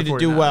root for Purdy the to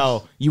do 49ers.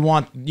 well, you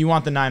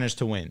want the Niners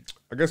to win.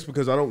 I guess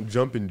because I don't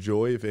jump in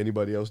joy if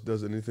anybody else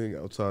does anything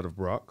outside of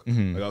Brock.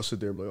 Mm-hmm. Like I'll sit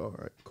there and be like, all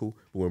right, cool.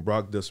 But when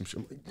Brock does some shit,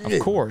 I'm like, Of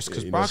course,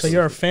 because you know, Brock's So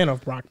you're a fan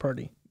of Brock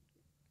Purdy.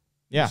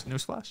 yeah.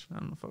 Newsflash. I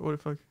don't know. What the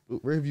fuck?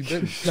 where have you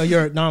been?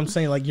 No, I'm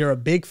saying like you're a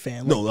big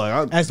fan. No, Like,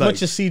 like as like,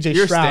 much as CJ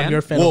You're a Stroud, stan? you're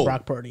a fan Whoa. of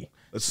Brock Purdy.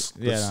 let's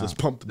Yeah.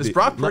 pump the Does bit.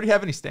 Brock Purdy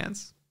have any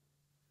stands?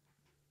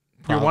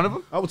 You're one of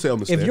them. I would say I'm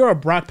a If stan. you're a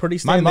Brock Purdy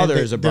stan, My mother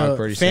then is a Brock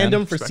Purdy stan.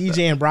 fandom for Respect CJ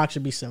that. and Brock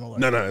should be similar.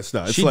 no, it's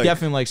not. It's She like,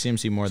 definitely likes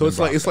CMC more so than it's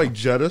Brock. like it's like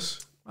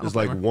Jettis is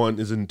like blame her. one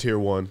is in tier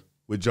 1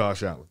 with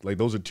Josh Allen. Like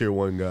those are tier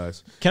 1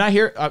 guys. Can I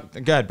hear? Go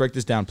ahead, break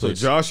this down, So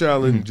please. Josh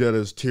Allen,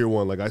 Jettis tier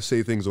 1. Like I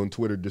say things on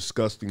Twitter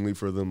disgustingly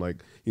for them. Like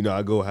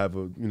I go have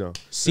a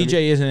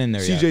CJ isn't in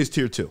there yet. CJ's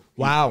tier 2.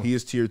 Wow. He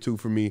is tier 2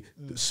 for me.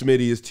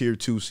 Smitty is tier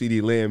 2. CD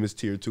Lamb is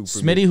tier 2 for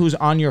me. Smitty, who's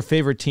on your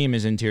favorite team,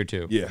 is in tier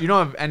 2. Yeah. You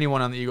don't have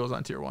anyone on the Eagles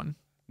on tier 1.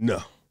 No.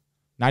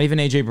 Not even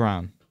AJ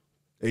Brown.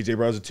 AJ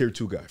Brown's a tier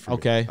 2 guy for me.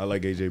 Okay. I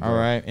like AJ Brown. All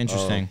right,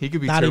 interesting. He could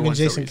be Not tier even 1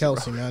 so Jason easy,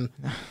 Kelsey, bro. man.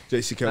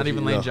 JC Kelsey. Not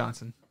even Lane no.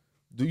 Johnson.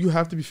 Do you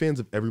have to be fans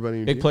of everybody in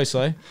your Big team? play,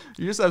 Slay.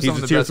 You just have He's some a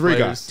of the tier best 3 guy.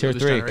 players. Tier of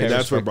this 3, generation. okay. And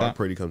that's where respect Brock that.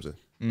 Purdy comes in.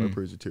 Brock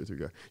Purdy's a tier 3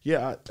 guy.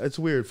 Yeah, it's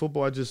weird.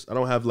 Football, I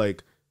don't have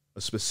like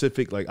a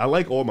specific, like I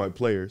like all my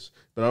players,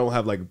 but I don't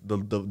have like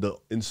the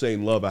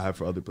insane love I have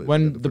for other players.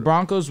 When the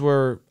Broncos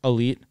were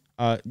elite,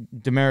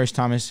 Demaryius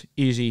Thomas,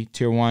 easy,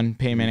 tier 1.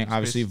 Peyton Manning,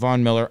 obviously.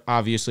 Von Miller,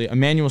 obviously.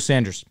 Emmanuel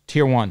Sanders,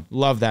 tier 1.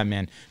 Love that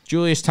man.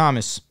 Julius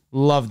Thomas,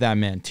 love that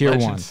man. Tier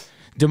Legend. 1.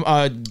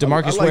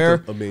 DeMarcus I like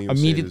Ware, Emmanuel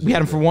immediate. Sanders, We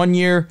had him for 1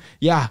 year.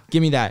 Yeah,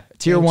 give me that.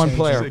 Tier Game 1 changer.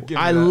 player. Give me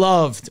I that.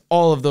 loved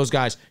all of those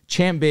guys.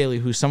 Champ Bailey,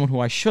 who's someone who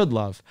I should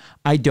love.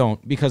 I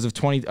don't because of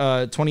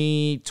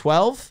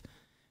 2012,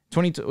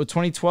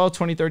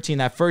 2013,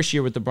 that first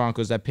year with the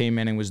Broncos that Peyton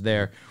Manning was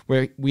there,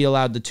 where we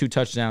allowed the 2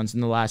 touchdowns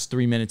in the last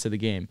 3 minutes of the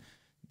game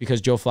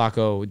because Joe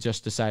Flacco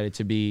just decided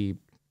to be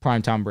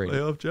prime Tom Brady.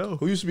 Playoff Joe.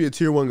 Who used to be a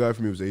tier 1 guy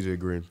for me was AJ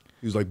Green.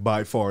 He was like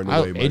by far in the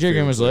way. my AJ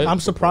Green was favorite. lit. I'm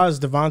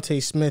surprised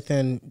Devontae Smith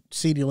and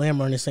CeeDee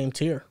Lamb are in the same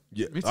tier.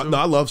 Yeah, Me I, too. no,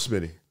 I love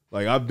Smitty.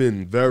 Like I've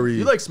been very.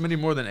 You like Smitty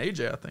more than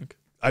AJ, I think.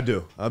 I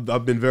do.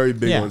 I've been very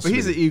big Yeah. on. But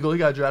he's an Smitty. Eagle. He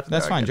got drafted.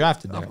 That's there. I fine, get it.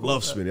 drafted there. I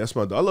love Smitty. That's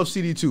my. I love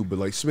CD too, but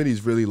like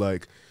Smitty's really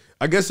like.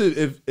 I guess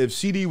if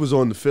CD was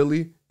on the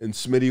Philly and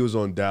Smitty was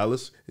on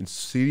Dallas and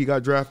CD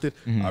got drafted,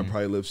 I'd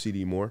probably love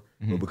CD more.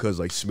 But because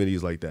like Smitty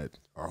is like that,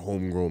 our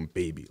homegrown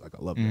baby. Like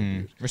I love that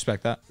dude.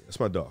 Respect that. That's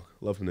my dog.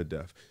 Love him to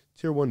death.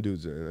 Tier 1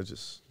 dudes, and that's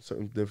just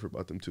something different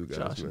about them two guys.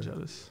 Josh and man.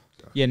 Jettis.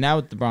 Yeah, now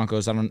with the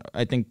Broncos,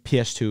 I think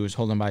PS2 is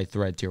holding by a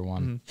thread tier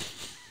 1.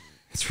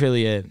 That's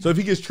really it. So if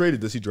he gets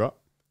traded, does he drop?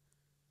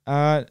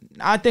 I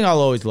think I'll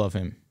always love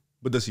him.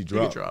 But does he He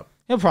drop? could drop.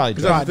 He'll probably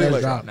That's drop. the thing,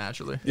 Does like, drop.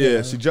 Naturally.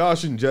 Yeah, see,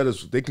 Josh and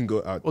Jettas, they can go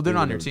out. Well, they're they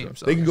not on will your never team, drop.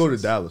 so they that can makes go to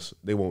sense. Dallas.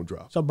 They won't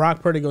drop. So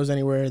Brock Purdy goes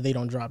anywhere, they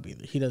don't drop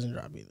either. He doesn't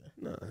drop either.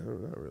 No,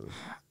 not really.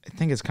 I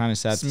think it's kind of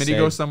sad to Smitty say.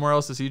 goes somewhere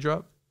else. Does he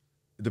drop?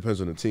 It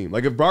depends on the team.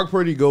 Like if Brock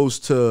Purdy goes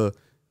to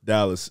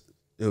Dallas,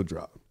 he'll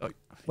drop.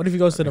 What if he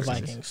goes to the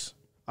Vikings?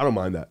 I don't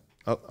mind that.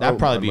 That'd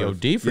probably be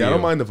OD for Yeah, I you.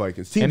 don't mind the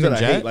Vikings. Teams Him that and I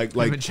Jet? hate,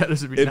 like Him and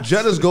Jettas would be if nuts.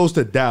 Jettas goes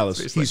to Dallas,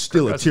 He's he's like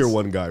still a Kirk tier Cousins.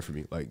 1 guy for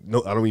me. Like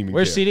no, I don't even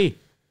Where's care. CD?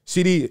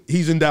 CD,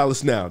 he's in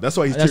Dallas now. That's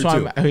why he's That's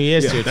tier why 2. he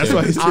is tier That's 2.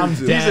 why he's tier I'm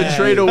 2. dead. He's a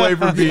trade away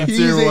from being He's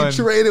tier a 1.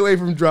 trade away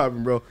from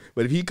dropping, bro.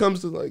 But if he comes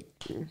to like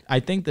I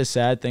think the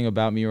sad thing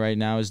about me right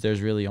now is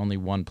there's really only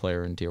one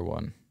player in tier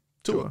 1.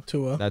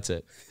 Tua, That's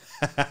it.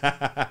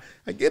 I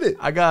get it.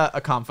 I got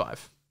a comp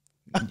 5.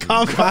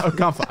 Comp five. A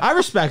comp 5. I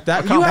respect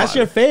that. That's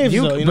your faves,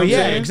 You, though. You know but what yeah,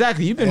 I'm saying?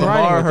 exactly. You've been Lamar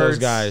riding with Hurts, those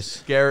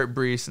guys. Garrett,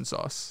 Brees, and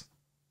Sauce.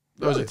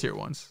 Those Really? are tier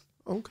 1s.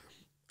 Okay.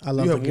 I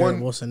love You the have Garrett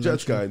one Wilson.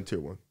 Jets mention. guy in tier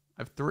 1.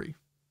 I have 3.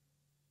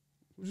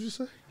 What did you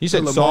say? He said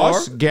Lamar,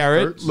 Sauce,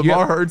 Garrett, Hurts.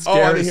 Lamar Hurts, Oh, I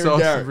Garrett, didn't hear Sauce,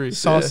 Garrett. and Brees.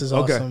 Sauce is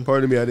Okay, awesome.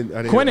 pardon me. I didn't.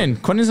 Quinnen.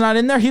 Quinnen's not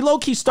in there. He low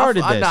key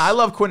started this. I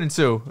love Quinnen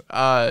too.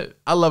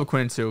 I love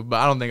Quinnen too, but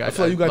I don't think I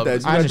feel like you got love that.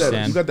 his- I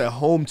understand. You got that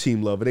home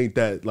team love. It ain't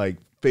that like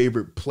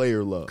favorite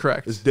player love.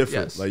 Correct. It's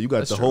different. Yes, Like you got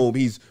that's the true. home.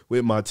 He's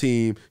with my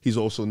team. He's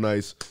also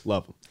nice.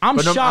 Love him. I'm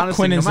But no, shocked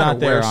honestly, Quinnen's no matter not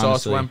there. where Sauce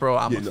Honestly, went, bro,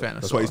 I'm Yeah, a no, fan of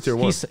that's Sauce. why he's tier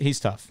 1. he's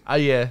tough.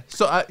 Yeah.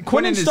 So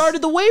Quinnen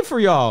started the way for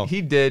y'all.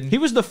 He did. He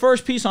was the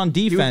first piece on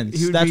He would- defense.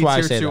 he would That's be why I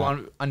tier say 2,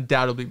 that.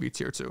 undoubtedly be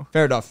tier 2.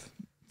 Fair enough.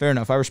 Fair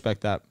enough. I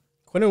respect that.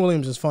 Quentin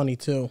Williams is funny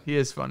too. He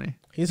is funny.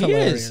 He's He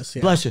hilarious. is.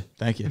 Yeah. Bless you.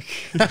 Thank you.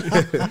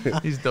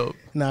 He's dope.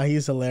 Nah,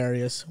 he's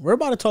hilarious. We're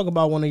about to talk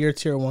about one of your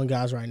tier 1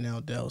 guys right now,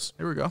 Dehls.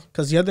 Here we go.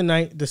 Because the other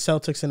night, the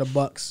Celtics and the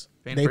Bucks,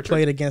 Payne they Pritchard?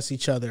 played against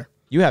each other.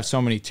 You have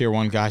so many tier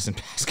 1 guys in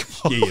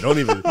basketball. Yeah,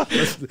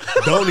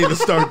 don't even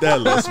start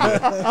that list,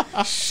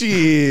 man.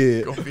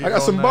 Shit, Gonna be I got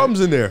all some night. bums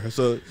in there.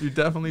 So You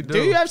definitely do.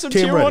 Do you have some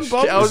Cam tier 1 Reddish.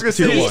 bumps? I was gonna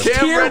say Tier one.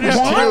 Cam Tier Reddish,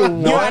 one?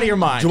 tier You're out of your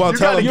mind. Jamal You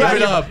gotta Taylor, give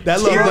it up.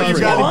 That love Tier one, different.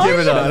 you gotta give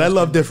it up. Nah, that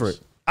love different.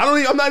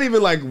 I'm not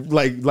even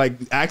like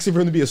asking for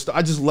him to be a star.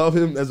 I just love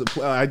him as a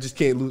player. I just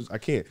can't lose. I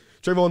can't.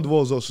 Trayvon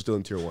DeVoe is also still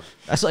in tier 1.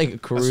 That's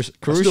like Caruso. still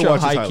Caruso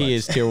watch his high key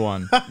highlights. is tier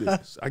 1.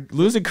 Yes,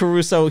 Losing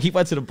Caruso, he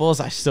went to the Bulls.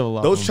 I still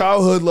love those him.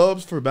 childhood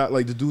loves for back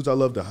like the dudes I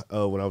loved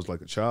when I was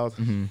like a child.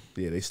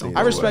 Yeah, they stay.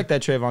 I respect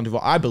that Trayvon DeVoe.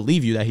 I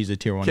believe you that he's a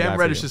tier 1 guy. Cam for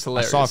Reddish you. is I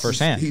hilarious. saw it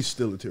firsthand. He's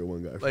still a tier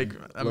 1 guy. for Like, me.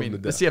 I Love him mean, to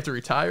does death. he have to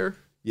retire?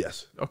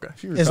 Yes. Okay.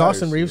 If he Is retires,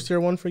 Austin Reeves tier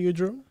 1 for you,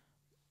 Drew?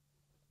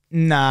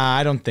 Nah,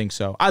 I don't think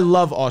so. I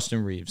love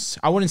Austin Reeves.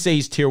 I wouldn't say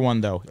he's tier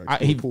 1 though.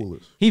 Jordan Poole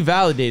is. He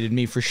validated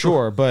me for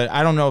sure, but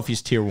I don't know if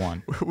he's tier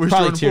 1. Where's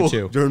Probably Jordan tier Poole?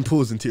 2. Jordan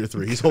Poole's in tier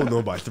 3. He's holding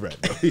on by thread.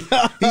 Bro. He's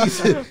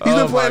been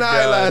Oh playing my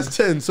high God. last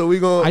 10, so we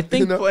going. I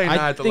think Playing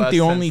I at the think last the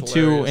 10's only two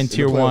hilarious. in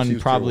tier In the playoffs, 1 he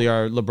was probably tier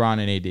are LeBron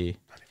and AD.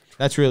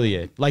 That's really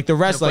it. Like the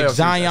rest, In the like playoffs, he was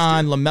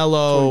Zion,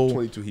 LaMelo,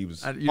 22. He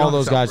was. You all don't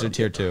those guys are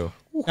celebrate. tier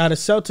 2. Now the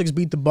Celtics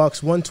beat the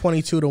Bucks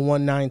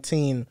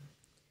 122-119.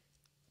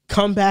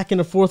 Come back in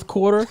the fourth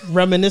quarter,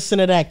 reminiscent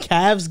of that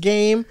Cavs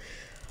game.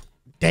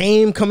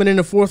 Dame coming in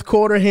the fourth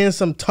quarter, hitting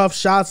some tough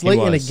shots late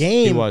in the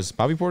game. He was.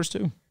 Bobby Portis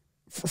too.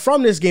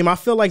 From this game, I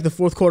feel like the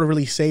fourth quarter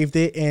really saved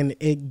it, and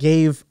it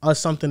gave us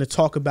something to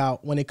talk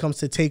about when it comes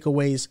to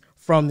takeaways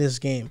from this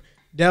game.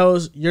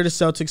 Dehls, you're the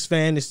Celtics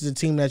fan. This is a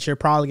team that you're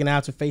probably going to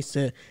have to face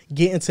to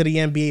get into the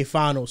NBA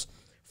Finals.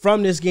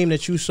 From this game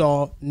that you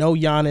saw, no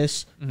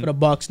Giannis for the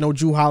Bucks, no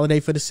Jrue Holiday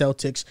for the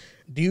Celtics.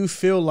 Do you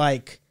feel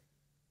like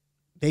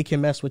they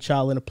can mess with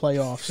y'all in the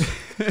playoffs?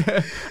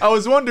 I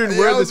was wondering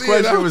where this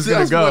question was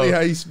going to Funny go. how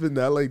you spin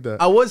that. I like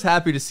that. I was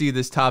happy to see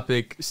this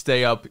topic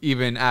stay up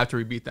even after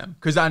we beat them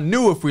because I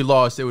knew if we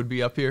lost it would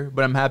be up here.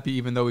 But I'm happy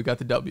even though we got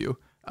the W.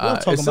 We're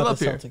talking it's still about up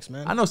the here. Celtics,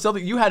 man. I know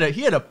Celtics.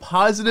 He had a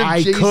positive.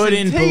 I Jason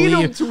couldn't Tatum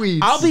believe. tweets.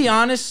 I'll be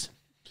honest.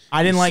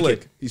 I didn't like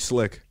Slick. it. He's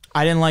slick.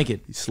 I didn't like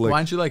it. He's slick. Why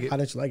didn't you like How it?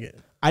 did you like it?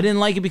 I didn't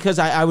like it because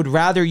I would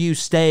rather you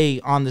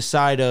stay on the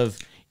side of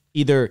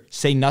either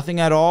say nothing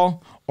at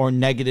all or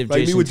negative. Like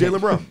Jason me with Tatum.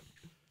 Jalen Brown.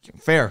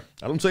 Fair.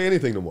 I don't say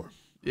anything no more.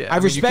 Yeah, I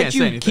mean, respect can't say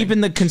you anything.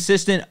 keeping the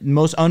consistent,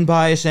 most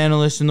unbiased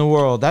analyst in the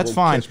world. That's Won't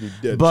fine. catch me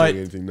dead But saying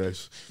anything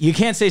nice. you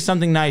can't say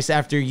something nice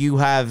after you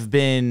have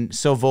been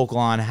so vocal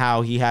on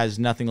how he has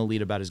nothing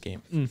elite about his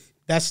game.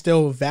 That's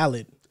still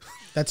valid.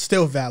 That's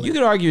still valid. You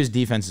could argue his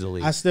defense is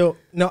elite.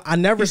 I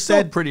never He's still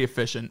said. pretty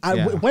efficient.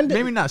 Yeah. When did,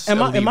 Maybe not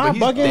Am I elite, but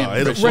he's bugging?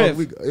 damn efficient.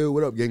 Rev,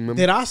 What up, gang member?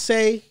 did I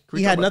say he talk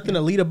had about nothing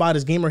elite about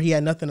his game or he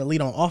had nothing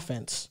elite on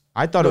offense?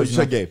 I thought No, it you was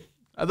said game.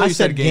 I thought you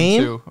said said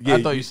game? game too. Yeah,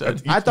 I thought you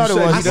said. I thought it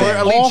said- was. I Or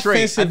said elite trait. I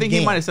offensive think he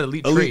game. might have said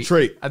elite Elite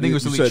trait. I think it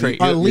was You elite said trait.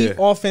 Yeah, Elite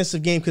yeah.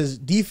 offensive game because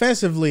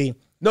defensively,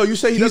 No, you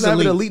say he He's doesn't have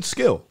an elite. elite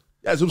skill.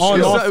 Yeah, it was On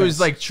skill. offense. It was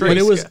like trait. When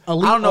it was I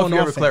elite don't know if on you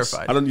ever offense.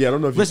 clarified. I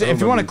don't know if Listen, I don't if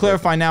you know want to if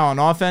clarify now on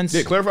offense,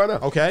 Yeah, clarify now.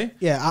 okay.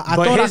 yeah, I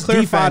But thought I his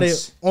clarified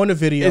defense it on the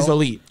video. is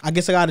elite. I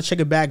guess I got to check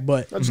it back,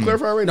 but Just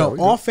clarify right no,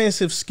 now.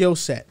 offensive skill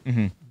set.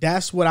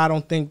 That's what I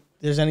don't think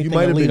there's You anything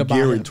might have elite been about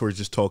gearing him. towards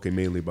just talking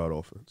mainly about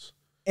offense.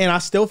 And I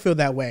still feel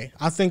that way.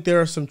 I think there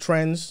are some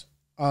trends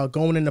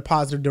going in a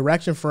positive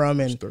direction for him,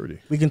 and 30.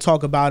 we can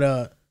talk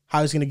about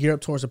how he's going to gear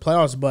up towards the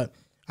playoffs. But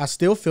I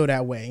still feel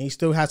that way. He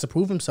still has to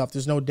prove himself.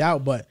 There's no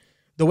doubt. But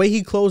the way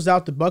he closed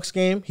out the Bucks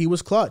game, he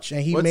was clutch,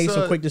 and he made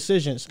some quick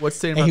decisions.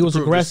 And he was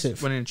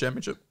aggressive. Winning a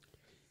championship.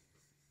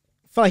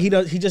 I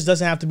feel like he just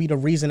doesn't have to be the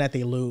reason that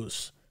they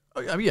lose.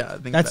 I mean, yeah, I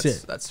think that's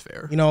it. That's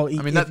fair. You know,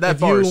 I mean, that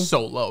bar is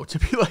so low to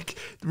be like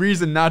the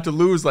reason not to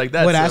lose like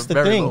that. Well, that's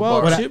the thing.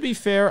 Well, to be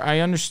fair, I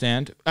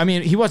understand. I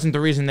mean, he wasn't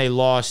the reason they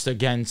lost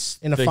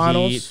against in the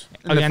finals. Heat.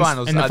 In the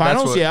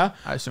finals, yeah.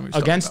 I assume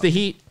against the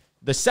Heat,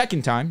 the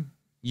second time,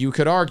 you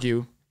could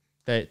argue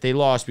that they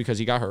lost because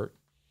he got hurt,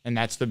 and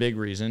that's the big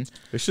reason.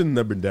 They shouldn't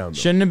have been down. Though.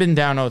 Shouldn't have been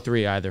down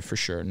 0-3 either, for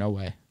sure. No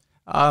way.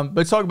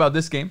 But talk about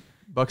this game.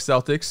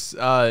 Bucks-Celtics,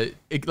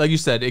 like you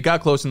said, it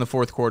got close in the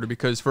fourth quarter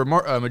because for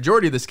a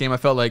majority of this game, I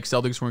felt like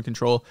Celtics were in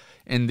control.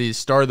 In the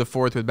start of the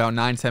fourth with about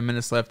 9-10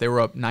 minutes left, they were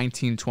up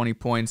 19, 20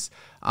 points.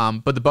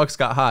 But the Bucks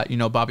got hot. You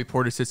know, Bobby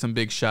Portis hit some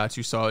big shots.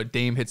 You saw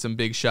Dame hit some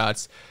big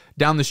shots.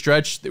 Down the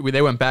stretch,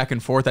 they went back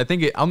and forth. I don't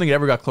think it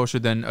ever got closer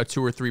than a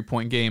 2 or 3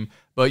 point game.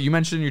 But you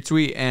mentioned in your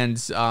tweet, and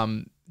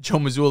Joe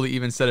Mazzulla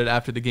even said it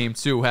after the game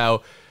too,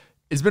 how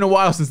it's been a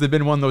while since they've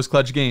been one of those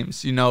clutch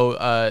games. You know,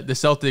 the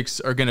Celtics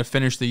are going to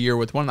finish the year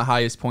with one of the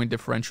highest point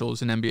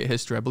differentials in NBA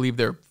history. I believe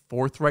they're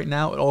fourth right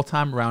now at all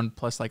time, around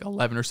plus like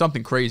 11 or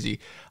something crazy.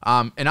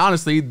 And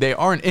honestly, they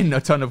aren't in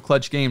a ton of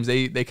clutch games.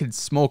 They could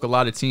smoke a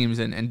lot of teams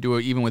and do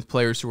it even with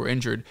players who were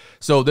injured.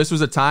 So this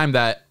was a time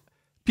that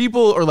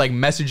people are like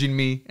messaging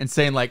me and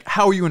saying like,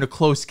 how are you in a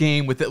close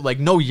game with it? Like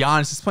no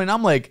Giannis is playing.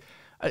 I'm like,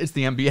 it's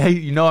the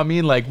NBA. You know what I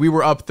mean? Like we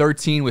were up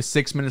 13 with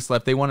 6 minutes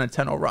left. They won a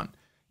 10-0 run.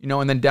 You know,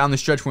 and then down the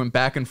stretch went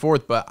back and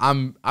forth. But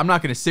I'm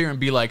not going to sit here and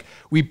be like,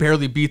 we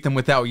barely beat them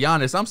without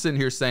Giannis. I'm sitting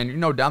here saying, you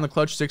know, down the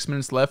clutch, 6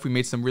 minutes left. We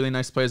made some really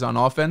nice plays on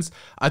offense.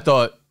 I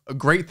thought a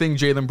great thing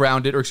Jaylen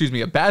Brown did, or excuse me,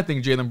 a bad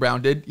thing Jaylen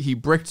Brown did. He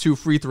bricked 2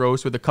 free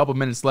throws with a couple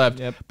minutes left,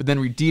 but then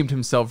redeemed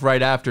himself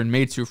right after and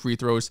made 2 free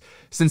throws.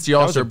 Since the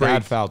All-Star break,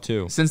 bad foul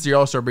too. Since the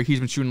All-Star break, he's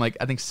been shooting like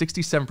I think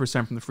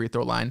 67% from the free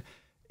throw line.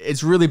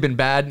 It's really been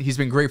bad. He's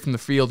been great from the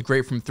field,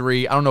 great from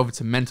 3. I don't know if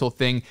it's a mental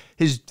thing.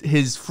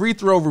 His free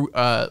throw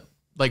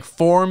like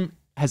form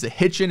has a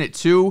hitch in it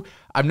too.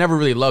 I've never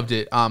really loved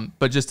it.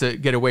 But just to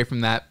get away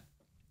from that,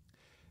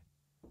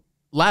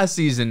 last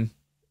season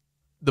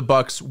the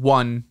Bucks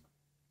won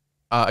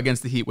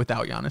against the Heat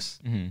without Giannis,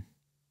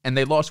 and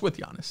they lost with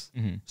Giannis.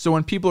 So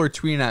when people are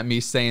tweeting at me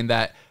saying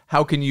that,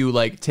 how can you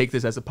like take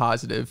this as a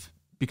positive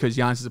because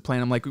Giannis is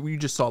playing? I'm like, we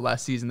just saw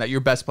last season that your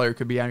best player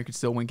could be out and you could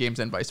still win games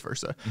and vice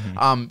versa.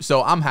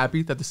 So I'm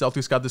happy that the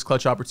Celtics got this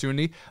clutch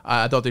opportunity.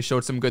 I thought they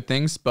showed some good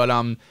things, but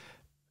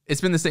it's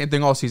been the same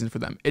thing all season for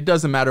them. It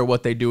doesn't matter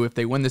what they do. If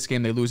they win this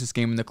game, they lose this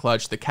game in the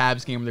clutch. The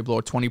Cavs game, they blow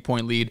a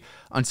 20-point lead.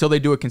 Until they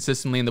do it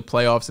consistently in the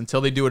playoffs, until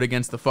they do it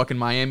against the fucking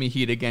Miami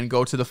Heat again,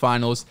 go to the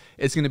finals,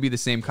 it's going to be the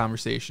same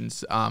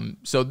conversations.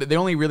 So they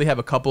only really have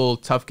a couple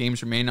tough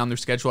games remaining on their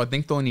schedule. I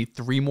think they only need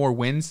 3 more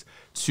wins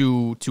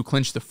to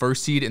clinch the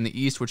first seed in the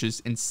East, which is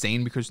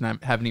insane because we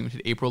haven't even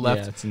hit April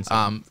left. Yeah, it's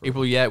insane.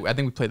 April, yeah. I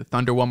think we play the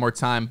Thunder one more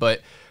time,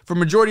 but for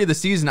majority of the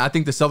season, I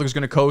think the Celtics are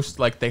going to coast.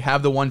 Like they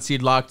have the 1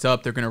 seed locked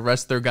up. They're going to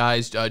rest their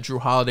guys. Drew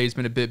Holiday's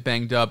been a bit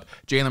banged up.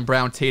 Jaylen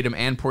Brown, Tatum,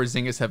 and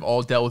Porzingis have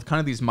all dealt with kind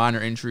of these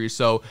minor injuries.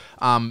 So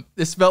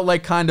this felt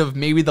like kind of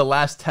maybe the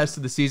last test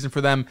of the season for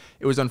them.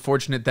 It was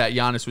unfortunate that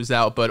Giannis was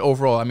out, but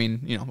overall, I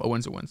mean, you know, a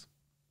win's a win.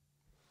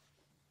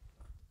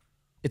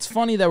 It's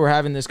funny that we're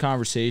having this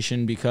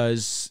conversation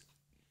because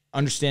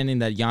understanding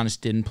that Giannis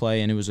didn't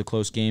play and it was a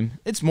close game,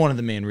 it's one of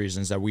the main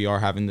reasons that we are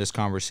having this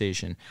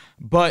conversation.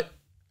 But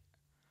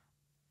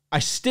I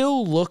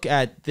still look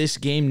at this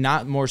game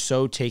not more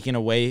so taking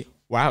away,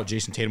 wow,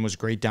 Jason Tatum was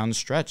great down the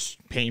stretch.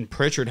 Payne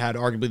Pritchard had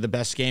arguably the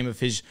best game of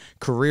his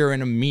career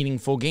in a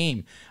meaningful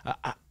game.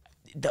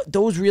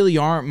 Those really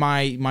aren't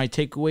my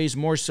takeaways,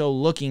 more so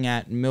looking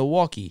at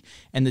Milwaukee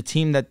and the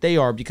team that they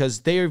are,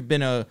 because they have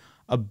been a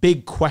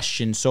big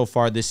question so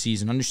far this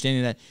season,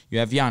 understanding that you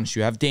have Giannis,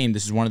 you have Dame.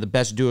 This is one of the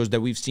best duos that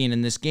we've seen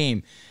in this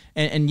game.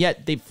 And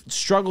yet they've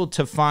struggled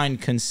to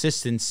find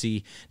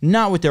consistency,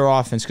 not with their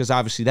offense, because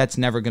obviously that's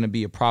never going to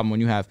be a problem when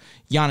you have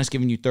Giannis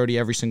giving you 30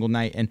 every single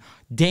night. And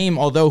Dame,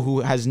 although who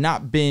has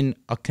not been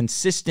a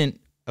consistent,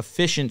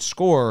 efficient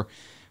scorer,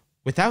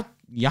 without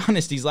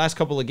Giannis these last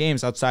couple of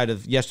games outside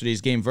of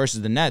yesterday's game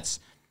versus the Nets,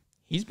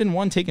 he's been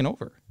one taking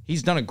over.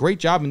 He's done a great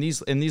job in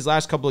these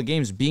last couple of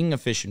games being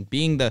efficient,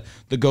 being the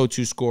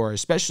go-to scorer,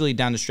 especially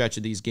down the stretch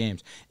of these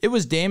games. It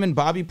was Dame and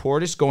Bobby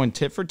Portis going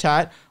tit for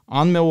tat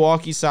on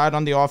Milwaukee's side,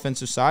 on the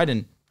offensive side,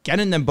 and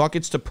getting them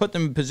buckets to put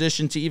them in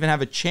position to even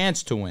have a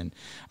chance to win.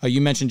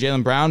 You mentioned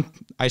Jaylen Brown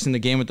icing the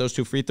game with those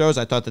 2 free throws.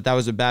 I thought that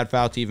was a bad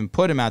foul to even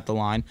put him at the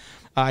line.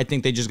 I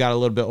think they just got a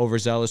little bit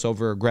overzealous,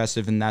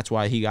 over-aggressive, and that's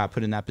why he got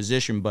put in that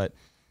position. But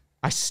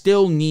I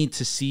still need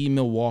to see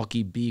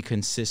Milwaukee be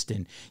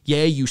consistent.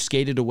 Yeah, you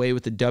skated away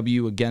with the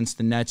W against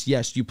the Nets.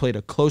 Yes, you played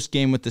a close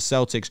game with the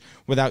Celtics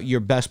without your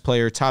best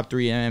player, top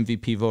 3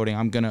 MVP voting,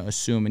 I'm going to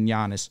assume, in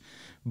Giannis.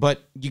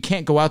 but you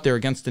can't go out there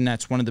against the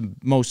Nets, one of the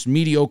most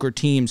mediocre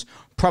teams,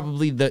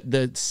 probably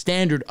the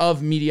standard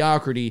of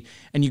mediocrity,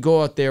 and you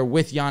go out there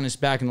with Giannis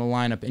back in the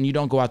lineup, and you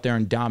don't go out there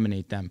and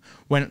dominate them.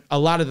 When a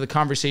lot of the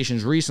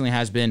conversations recently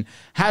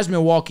has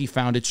Milwaukee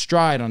found its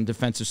stride on the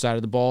defensive side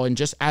of the ball, and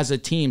just as a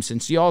team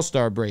since the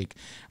All-Star break,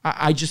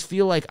 I just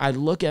feel like I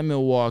look at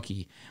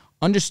Milwaukee,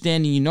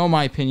 understanding, you know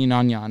my opinion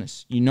on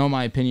Giannis, you know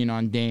my opinion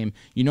on Dame,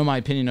 you know my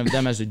opinion of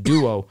them as a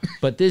duo,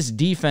 but this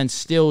defense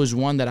still is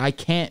one that I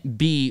can't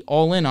be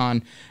all in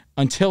on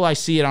until I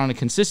see it on a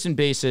consistent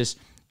basis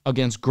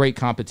against great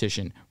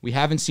competition. We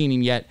haven't seen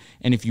him yet,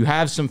 and if you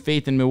have some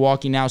faith in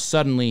Milwaukee now,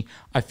 suddenly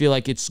I feel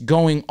like it's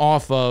going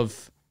off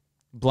of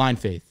blind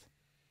faith.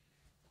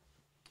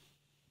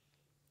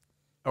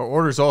 Our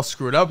order's all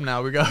screwed up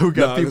now. We got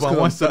people on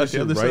one side,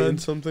 the other side.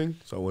 Something,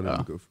 so I wanted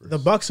to go first. The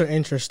Bucks are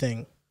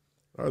interesting.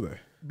 Are they?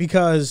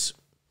 Because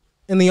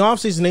in the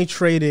offseason, they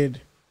traded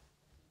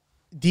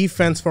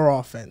defense for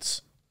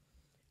offense.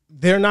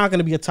 They're not going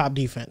to be a top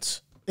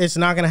defense. It's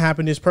not going to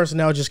happen. This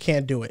personnel just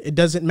can't do it. It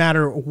doesn't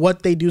matter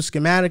what they do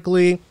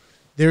schematically.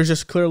 There's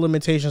just clear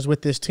limitations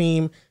with this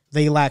team.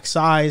 They lack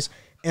size.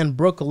 And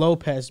Brook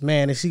Lopez,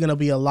 man, is he going to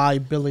be a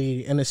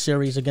liability in a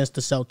series against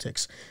the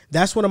Celtics?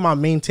 That's one of my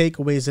main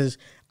takeaways is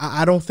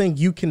I don't think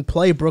you can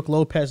play Brook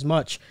Lopez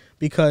much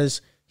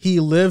because he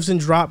lives in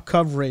drop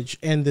coverage,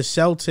 and the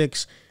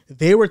Celtics,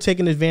 they were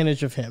taking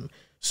advantage of him.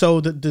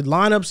 So the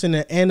lineups in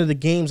the end of the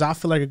games, I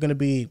feel like are going to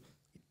be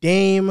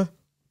Dame,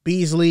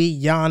 Beasley,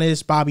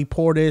 Giannis, Bobby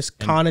Portis,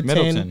 Connaughton.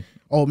 Middleton.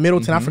 Oh,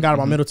 Middleton. I forgot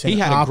about Middleton. He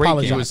had a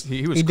great game.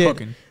 He was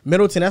cooking.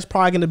 Middleton, that's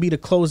probably going to be the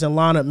closing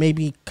lineup.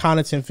 Maybe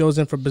Connaughton fills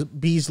in for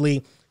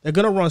Beasley. They're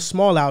going to run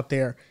small out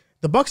there.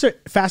 The Bucks are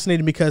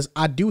fascinating because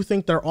I do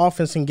think their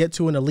offense can get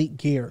to an elite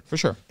gear. For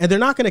sure. And they're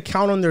not going to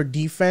count on their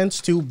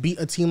defense to beat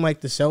a team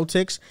like the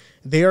Celtics.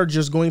 They are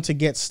just going to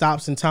get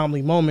stops in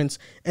timely moments.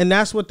 And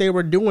that's what they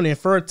were doing. And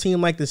for a team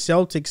like the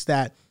Celtics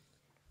that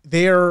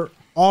their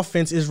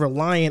offense is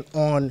reliant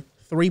on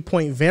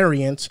three-point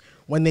variance,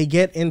 when they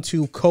get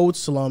into cold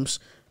slumps,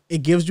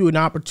 it gives you an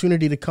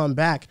opportunity to come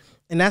back.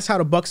 And that's how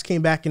the Bucks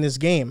came back in this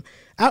game.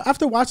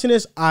 After watching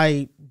this,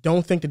 I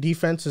don't think the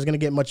defense is going to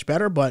get much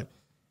better, but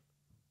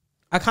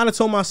I kind of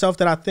told myself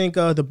that I think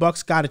the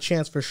Bucks got a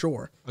chance for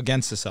sure.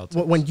 Against the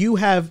Celtics. When you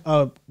have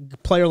a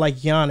player like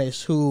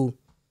Giannis, who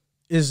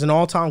is an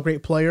all-time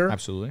great player.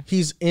 Absolutely.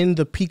 He's in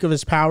the peak of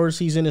his powers.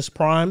 He's in his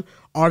prime,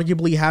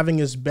 arguably having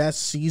his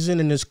best season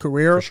in his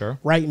career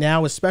right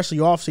now, especially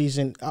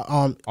offseason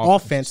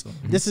offense.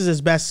 Mm-hmm. This is his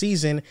best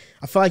season.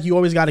 I feel like you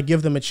always got to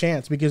give them a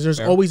chance because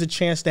there's always a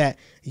chance that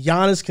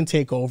Giannis can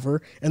take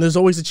over, and there's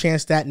always a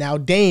chance that now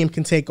Dame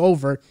can take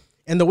over.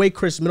 And the way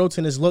Chris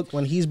Middleton has looked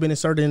when he's been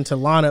inserted into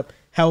lineup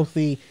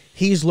healthy,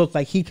 he's looked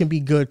like he can be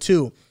good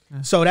too.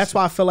 So that's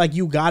why I feel like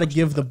you got to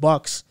give the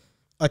Bucks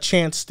a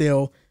chance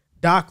still.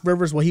 Doc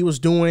Rivers, what he was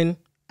doing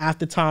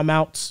after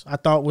timeouts, I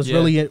thought was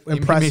really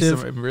impressive.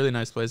 He made some really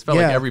nice plays. It felt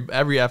like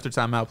every after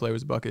timeout play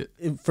was a bucket.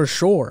 For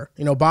sure.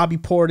 You know, Bobby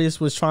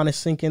Portis was trying to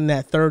sink in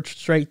that third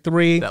straight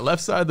three. That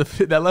left side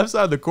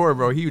of the court,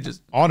 bro, he was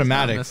just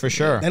automatic for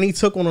sure. And he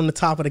took one on the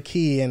top of the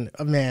key, and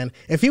man,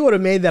 if he would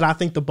have made that, I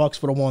think the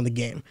Bucks would have won the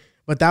game.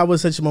 But that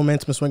was such a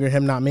momentum swinger,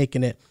 him not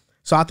making it.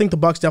 So I think the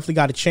Bucks definitely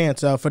got a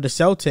chance. For the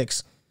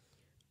Celtics,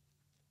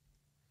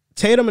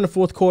 Tatum in the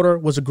fourth quarter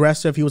was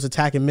aggressive. He was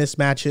attacking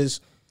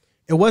mismatches.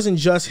 It wasn't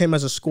just him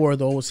as a scorer,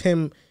 though. It was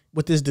him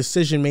with his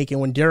decision-making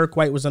when Derek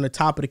White was on the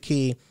top of the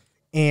key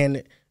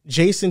and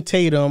Jason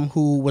Tatum,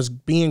 who was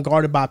being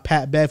guarded by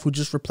Pat Bev, who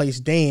just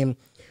replaced Dame,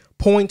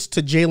 points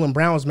to Jaylen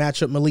Brown's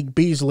matchup, Malik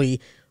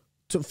Beasley,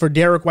 for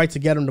Derek White to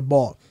get him the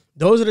ball.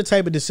 Those are the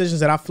type of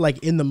decisions that I feel like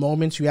in the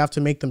moments you have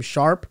to make them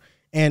sharp,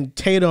 and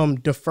Tatum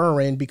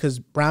deferring because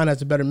Brown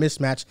has a better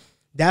mismatch.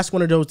 That's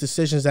one of those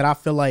decisions that I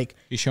feel like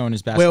he's showing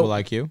his basketball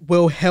IQ.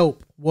 Will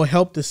help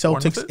the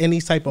Celtics in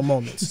these type of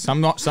moments.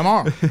 Some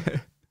are. Was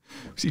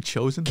he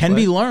chosen? Can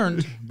be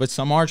learned, but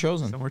some are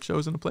chosen. Some are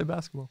chosen to play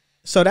basketball.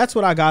 So that's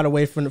what I got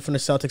away from the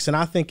Celtics. And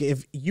I think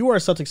if you are a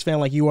Celtics fan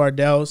like you are,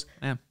 Dehls,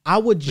 I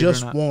would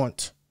just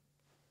want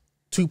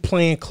to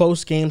play in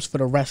close games for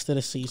the rest of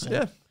the season.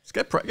 Yeah, just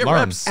get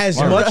reps.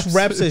 Much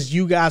reps as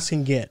you guys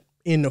can get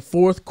in the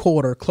fourth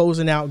quarter,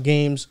 closing out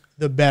games,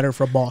 the better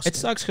for Boston. It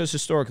sucks because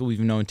historically we've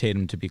known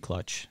Tatum to be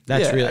clutch.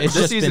 That's really it's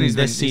just been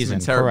this season.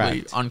 He's been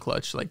terribly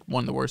unclutch, like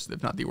one of the worst,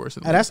 if not the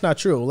worst. That's not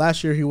true.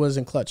 Last year he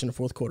wasn't clutch in the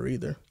fourth quarter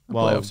either.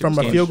 Well, from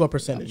a field goal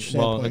percentage.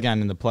 Well, again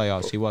in the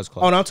playoffs he was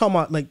clutch. Oh, no, I'm talking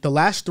about like the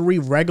last three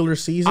regular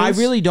seasons. I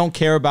really don't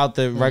care about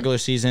the regular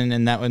season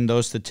and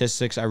those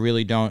statistics. I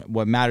really don't.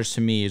 What matters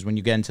to me is when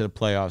you get into the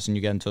playoffs and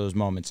you get into those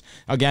moments.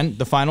 Again,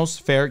 the finals,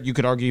 fair. You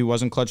could argue he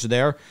wasn't clutch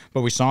there,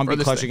 but we saw him be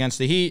clutch against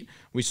the Heat.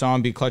 We saw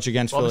him be clutch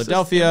against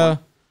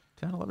Philadelphia.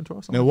 10, 11,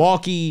 12, something.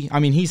 Milwaukee.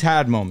 I mean, he's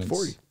had moments.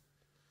 40.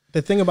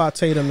 The thing about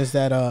Tatum is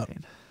that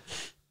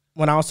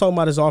when I was talking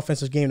about his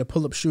offensive game, the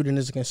pull-up shooting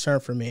is a concern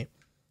for me.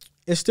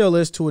 It still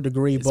is to a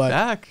degree, but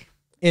back.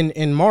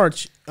 In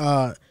March,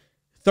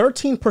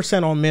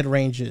 13% on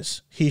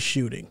mid-ranges he's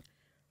shooting.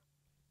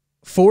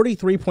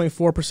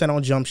 43.4%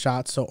 on jump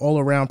shots, so all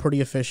around pretty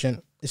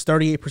efficient. is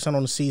 38%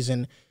 on the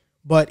season,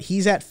 but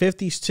he's at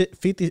 56.2%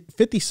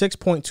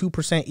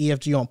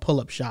 EFG on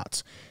pull-up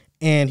shots,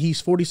 and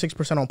he's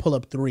 46% on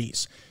pull-up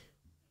threes.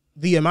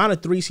 The amount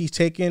of threes he's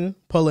taken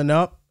pulling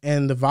up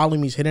and the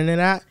volume he's hitting it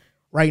at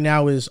right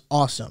now is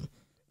awesome.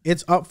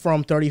 It's up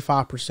from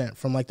 35%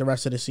 from like the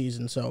rest of the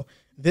season. So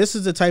this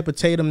is the type of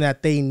Tatum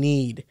that they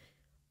need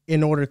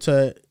in order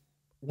to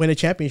win a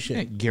championship.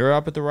 Yeah, gear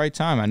up at the right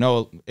time. I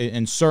know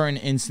in certain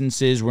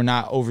instances we're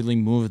not overly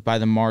moved by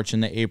the March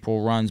and the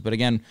April runs, but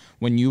again,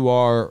 when you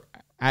are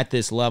at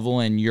this level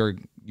and you're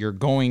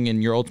going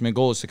and your ultimate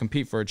goal is to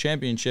compete for a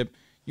championship,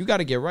 you got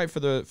to get right for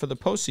the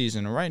postseason.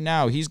 And right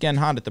now, he's getting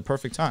hot at the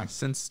perfect time.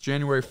 Since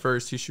January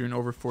 1st, he's shooting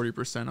over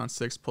 40% on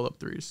 6 pull-up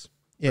threes.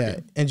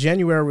 Yeah, and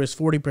January was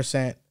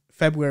 40%,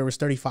 February was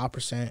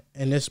 35%,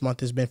 and this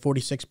month has been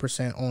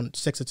 46% on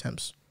 6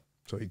 attempts.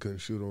 So he couldn't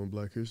shoot on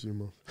Black History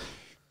Month.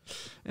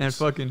 And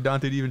fucking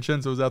Dante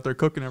DiVincenzo was out there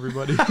cooking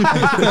everybody.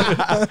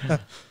 The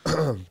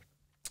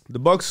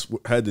Bucks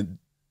had the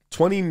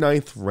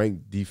 29th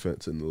ranked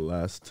defense in the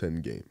last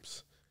 10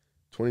 games.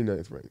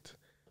 29th ranked.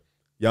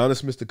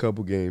 Giannis missed a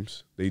couple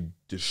games. They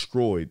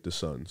destroyed the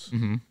Suns.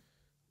 Mm-hmm.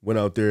 Went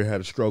out there,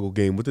 had a struggle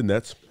game with the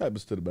Nets.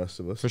 Happens to the best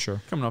of us. For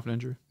sure. Coming off an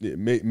injury. It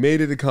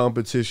made it a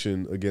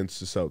competition against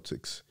the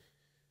Celtics.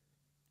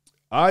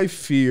 I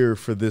fear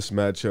for this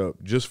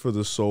matchup just for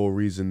the sole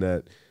reason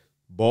that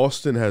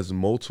Boston has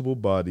multiple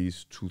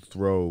bodies to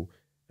throw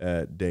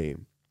at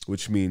Dame,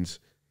 which means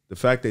the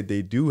fact that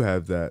they do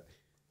have that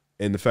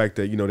and the fact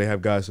that, they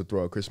have guys to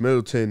throw out. Chris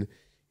Middleton,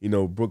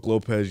 Brook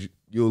Lopez,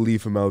 you'll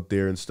leave him out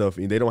there and stuff.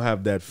 And they don't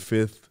have that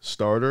fifth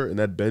starter, and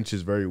that bench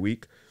is very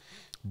weak.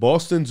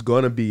 Boston's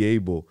going to be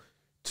able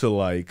to,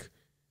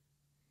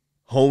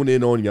 hone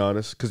in on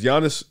Giannis. Because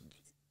Giannis,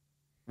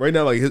 right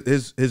now,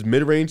 his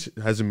mid-range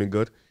hasn't been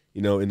good.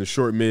 In the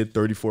short mid,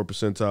 34th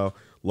percentile.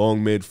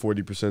 Long mid,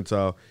 40th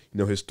percentile.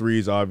 His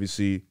threes,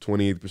 obviously,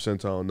 28th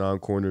percentile on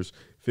non-corners,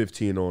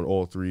 15 on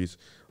all threes.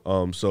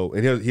 And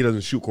he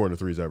doesn't shoot corner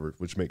threes ever,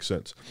 which makes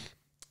sense.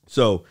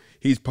 So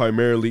he's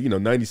primarily,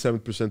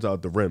 97th percentile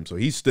at the rim. So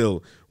he's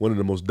still one of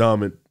the most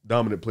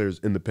dominant players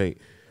in the paint.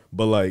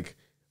 But,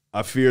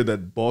 I fear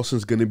that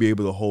Boston's going to be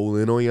able to hold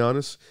in on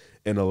Giannis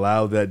and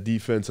allow that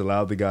defense,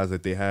 allow the guys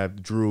that they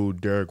have, Drew,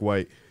 Derek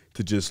White,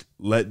 to just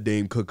let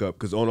Dame cook up.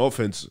 Because on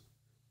offense,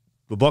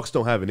 the Bucks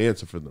don't have an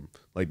answer for them.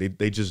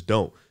 They just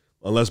don't.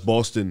 Unless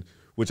Boston,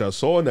 which I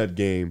saw in that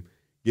game,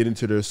 get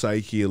into their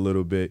psyche a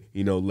little bit,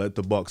 let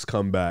the Bucks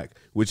come back,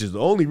 which is the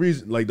only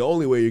reason, the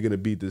only way you're going to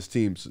beat this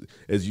team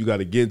is you got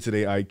to get into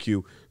their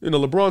IQ.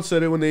 LeBron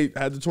said it when they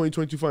had the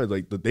 2022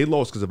 finals, they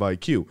lost because of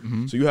IQ.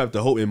 Mm-hmm. So you have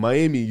to hope, and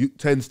Miami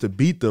tends to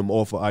beat them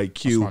off of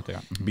IQ,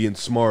 Mm-hmm. being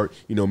smart,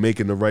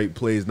 making the right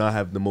plays, not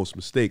having the most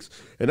mistakes.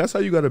 And that's how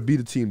you got to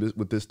beat a team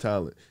with this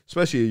talent,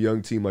 especially a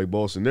young team like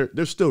Boston.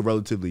 They're still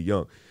relatively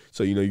young.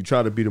 So, you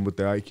try to beat them with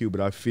their IQ, but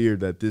I fear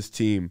that this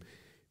team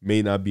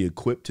may not be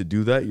equipped to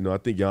do that. I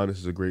think Giannis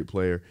is a great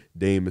player.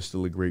 Dame is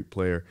still a great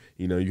player.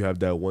 You have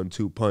that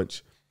 1-2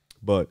 punch.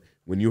 But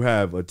when you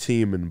have a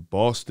team in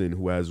Boston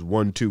who has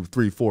 1, 2,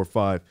 3, 4,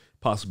 5,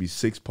 possibly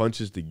 6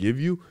 punches to give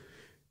you,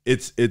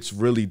 it's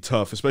really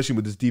tough, especially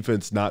with this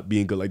defense not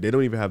being good. They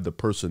don't even have the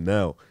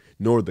personnel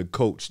nor the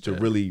coach to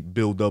really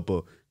build up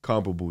a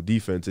comparable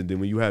defense. And then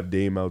when you have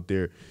Dame out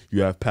there,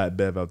 you have Pat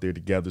Bev out there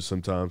together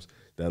sometimes.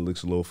 That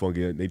looks a little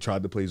funky. They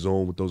tried to play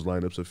zone with those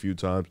lineups a few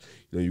times.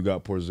 You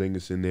got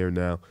Porzingis in there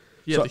now.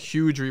 He had a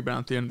huge rebound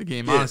at the end of the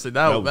game. Yeah, honestly,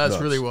 that's nuts.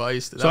 Really well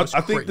iced. So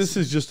I think this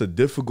is just a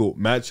difficult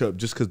matchup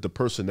just because the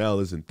personnel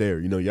isn't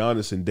there.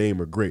 Giannis and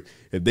Dame are great.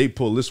 If they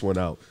pull this one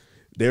out,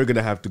 they're going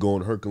to have to go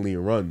on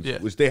Herculean runs,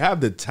 which they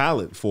have the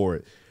talent for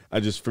it. I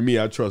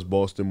trust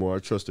Boston more. I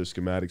trust their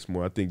schematics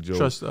more. I think Joe.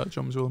 Trust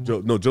Joe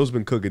Mazzulla more. Joe's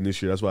been cooking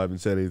this year. That's why I haven't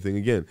said anything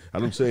again. I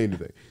don't say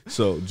anything.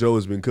 So Joe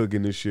has been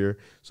cooking this year.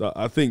 So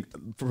I think,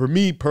 for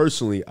me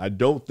personally, I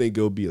don't think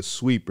it'll be a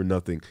sweep or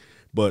nothing.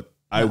 But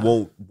I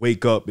won't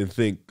wake up and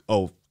think,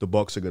 oh, the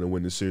Bucks are going to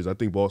win this series. I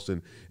think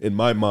Boston, in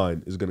my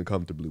mind, is going to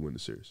comfortably win the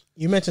series.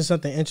 You mentioned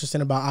something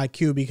interesting about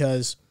IQ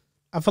because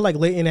I feel like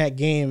late in that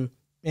game,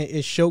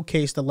 it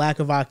showcased the lack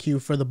of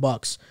IQ for the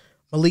Bucks.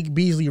 Malik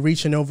Beasley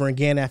reaching over and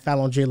getting that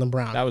foul on Jaylen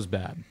Brown. That was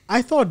bad.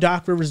 I thought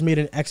Doc Rivers made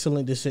an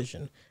excellent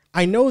decision.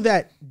 I know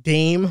that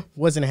Dame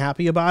wasn't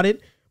happy about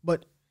it,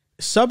 but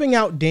subbing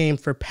out Dame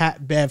for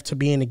Pat Bev to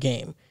be in the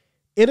game,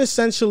 it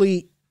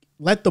essentially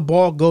let the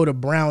ball go to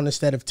Brown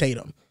instead of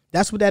Tatum.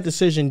 That's what that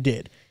decision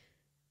did.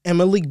 And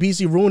Malik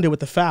Beasley ruined it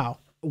with the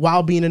foul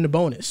while being in the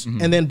bonus.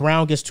 Mm-hmm. And then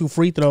Brown gets 2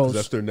 free throws.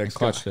 That's their next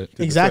clutch hit.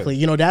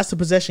 Exactly. That's the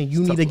possession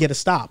you need to get a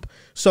stop.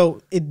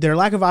 So their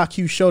lack of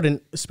IQ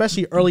showed,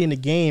 especially early in the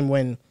game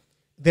when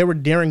they were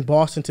daring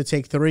Boston to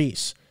take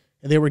threes.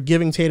 They were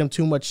giving Tatum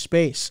too much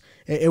space.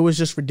 It was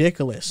just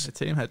ridiculous.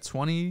 Tatum had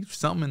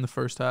 20-something in the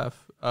first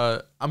half.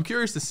 I'm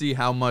curious to see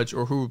how much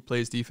or who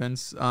plays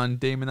defense on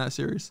Dame in that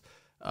series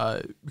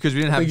because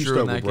we didn't have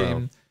Drew in that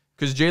game.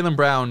 Because Jaylen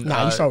Brown...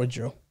 you start with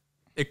Drew.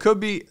 It could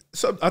be.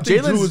 I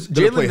think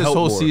Jalen this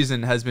whole more.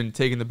 season has been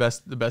taking the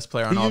best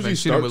player on offense,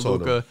 shooting with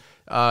Luka.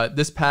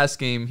 This past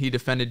game, he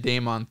defended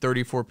Dame on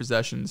 34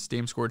 possessions.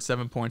 Dame scored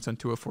 7 points on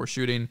 2 of 4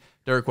 shooting.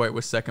 Derek White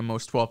was second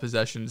most, 12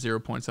 possessions, 0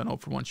 points on 0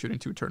 for 1 shooting,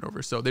 2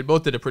 turnovers. So they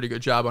both did a pretty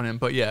good job on him.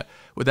 But yeah,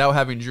 without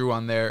having Drew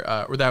on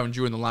there, without having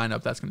Drew in the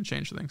lineup, that's going to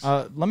change things.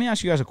 Let me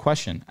ask you guys a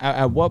question.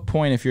 At what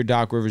point, if you're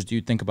Doc Rivers, do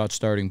you think about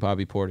starting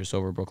Bobby Portis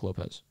over Brook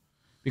Lopez?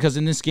 Because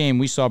in this game,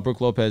 we saw Brook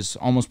Lopez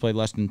almost played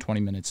less than 20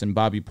 minutes, and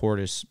Bobby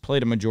Portis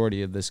played a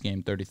majority of this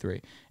game, 33.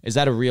 Is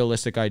that a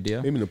realistic idea?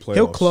 Maybe in the playoffs.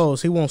 He'll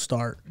close. He won't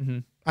start. Mm-hmm.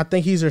 I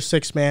think he's their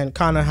sixth man,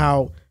 kind of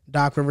how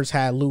Doc Rivers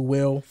had Lou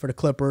Will for the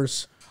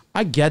Clippers.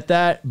 I get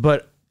that,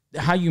 but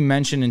how you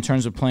mentioned in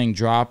terms of playing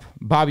drop,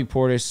 Bobby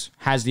Portis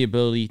has the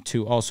ability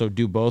to also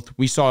do both.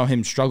 We saw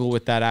him struggle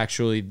with that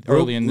actually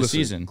early in the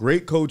season.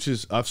 Great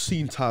coaches. I've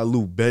seen Ty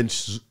Lue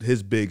bench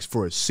his bigs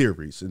for a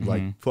series and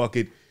like, fuck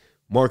it.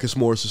 Marcus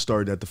Morris is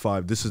starting at the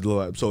 5. This is the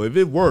lineup. So if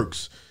it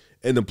works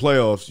in the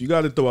playoffs, you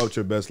got to throw out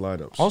your best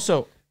lineups.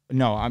 Also,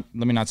 no,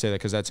 let me not say that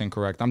because that's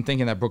incorrect. I'm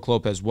thinking that Brook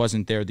Lopez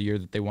wasn't there the year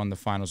that they won the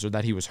finals or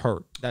that he was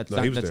hurt.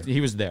 He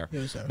was there.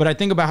 But I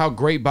think about how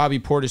great Bobby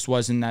Portis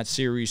was in that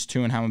series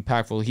too and how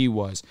impactful he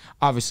was.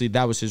 Obviously,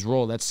 that was his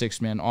role, that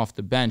sixth man off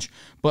the bench.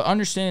 But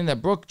understanding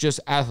that Brook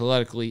just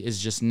athletically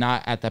is just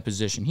not at that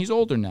position. He's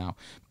older now.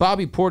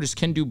 Bobby Portis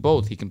can do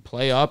both. He can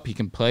play up. He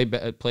can play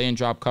and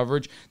drop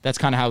coverage. That's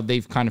kind of how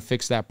they've kind of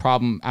fixed that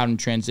problem out in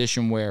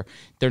transition where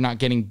they're not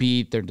getting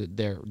beat.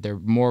 They're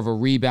more of a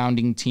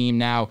rebounding team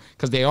now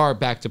because they are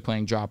back to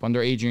playing drop.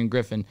 Under Adrian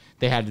Griffin,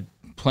 they had to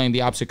playing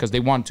the opposite because they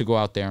wanted to go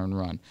out there and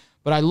run.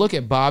 But I look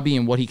at Bobby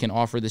and what he can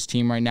offer this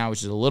team right now,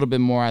 which is a little bit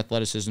more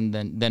athleticism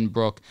than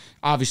Brook.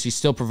 Obviously,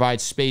 still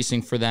provides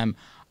spacing for them.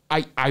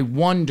 I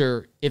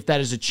wonder if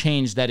that is a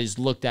change that is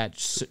looked at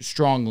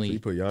strongly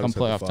come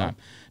playoff time.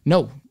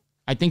 No,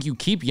 I think you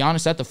keep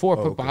Giannis at the 4,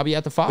 put Bobby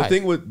at the 5. The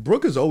thing with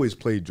Brook has always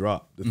played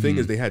drop. The thing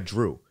is they had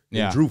Drew.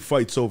 And Drew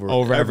fights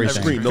over every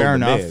screen. Fair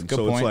enough. Man. Good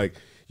so point. It's like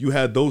you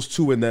had those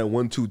two in that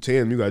 1-2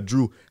 tandem. You got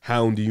Drew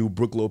hounding you,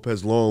 Brook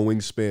Lopez long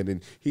wingspan,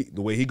 and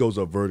the way he goes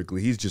up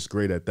vertically, he's just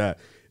great at that.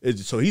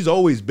 So he's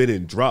always been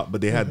in drop,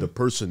 but they had the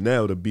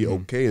personnel to be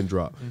okay in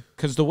drop.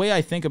 Because the way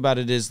I think about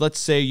it is, let's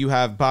say you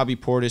have Bobby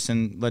Portis,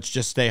 and let's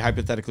just say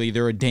hypothetically,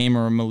 either a Dame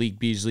or a Malik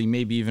Beasley,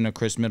 maybe even a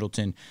Chris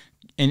Middleton.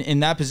 In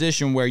that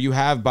position where you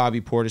have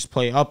Bobby Portis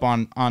play up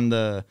on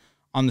the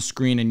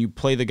screen and you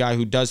play the guy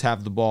who does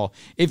have the ball.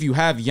 If you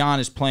have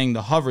Giannis playing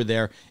the hover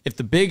there, if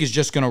the big is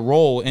just going to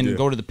roll and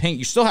go to the paint,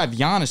 you still have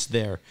Giannis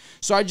there.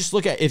 So I just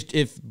look at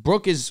if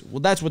Brook is,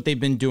 well, that's what they've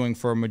been doing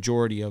for a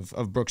majority of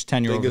Brook's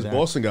tenure over there.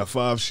 Boston got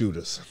 5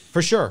 shooters.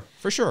 For sure.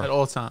 At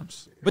all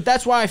times. But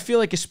that's why I feel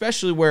like,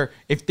 especially where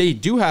if they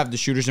do have the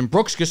shooters and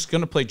Brook's just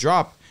going to play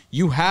drop,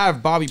 you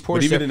have Bobby Portis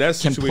but even in that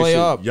can situation, play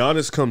up.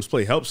 Giannis comes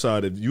play help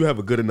side. If you have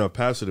a good enough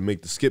passer to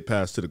make the skip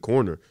pass to the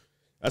corner,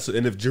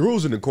 and if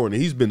Giroux's in the corner,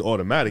 he's been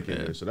automatic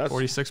in there. So that's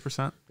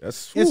 46%.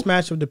 It's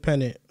matchup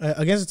dependent.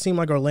 Against a team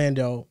like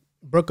Orlando,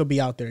 Brook will be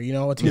out there. You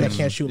know, a team that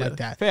can't shoot like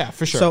that. Yeah,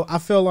 for sure. So I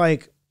feel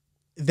like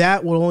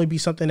that will only be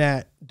something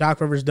that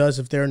Doc Rivers does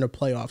if they're in the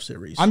playoff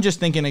series. I'm just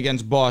thinking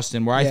against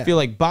Boston, where I feel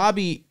like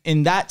Bobby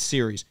in that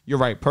series. You're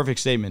right, perfect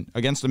statement.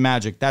 Against the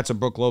Magic, that's a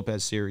Brook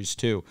Lopez series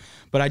too.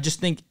 But I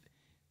just think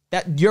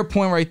that your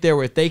point right there,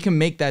 where if they can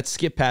make that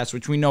skip pass,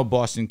 which we know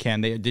Boston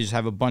can, they just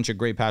have a bunch of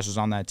great passers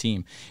on that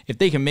team. If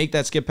they can make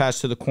that skip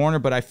pass to the corner,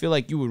 but I feel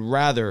like you would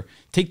rather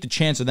take the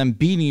chance of them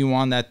beating you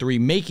on that 3,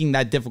 making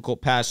that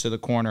difficult pass to the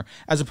corner,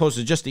 as opposed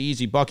to just the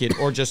easy bucket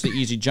or just the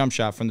easy jump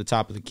shot from the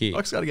top of the key.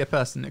 Bucks got to get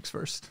past the Knicks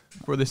first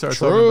before they start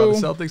talking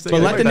about the Celtics.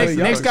 But let the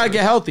Knicks got to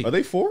get healthy. Are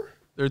they 4?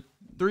 They're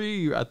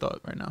 3, I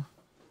thought, right now.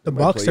 The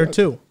Bucks are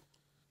 2.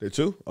 They're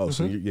 2? Oh,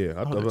 so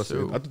I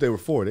thought they were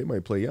 4. They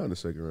might play out in the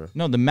second round.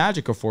 No, the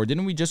Magic are 4.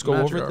 Didn't we just go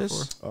over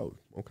this? 4.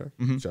 Oh, okay.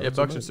 Yeah,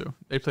 Bucks are 2.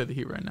 They play the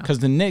Heat right now. Because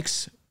the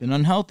Knicks been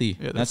unhealtly.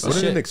 Yeah, that's what the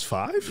are shit. the Knicks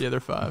 5? Yeah, they're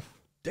 5.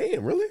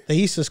 Damn, really? The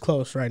East is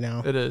close right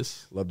now. It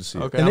is. Love to see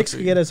it. Okay, the Knicks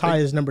can get as high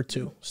as number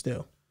 2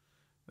 still.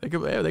 They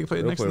could play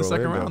the Knicks in the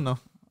second round, though.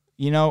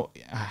 You know,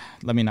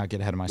 let me not get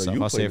ahead of myself.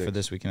 I'll say it for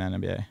this week in the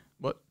NBA.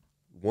 What?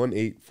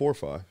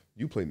 1-8-4-5.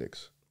 You play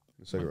Knicks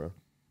in the second round.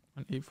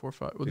 1-8-4-5.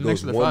 Well, the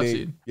Knicks are the 5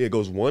 seed. Yeah, it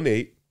goes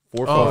 1-8.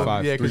 4, oh,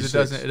 5, yeah, because it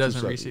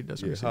doesn't 2, reseed.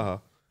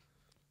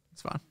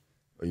 It's fine.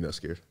 Are you not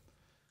scared?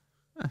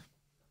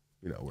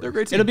 You're not worried. They're a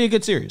great team. It'll be a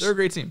good series. They're a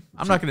great team.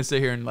 I'm not going to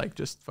sit here and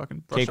just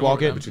fucking brush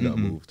cakewalk it. But you're not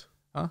moved.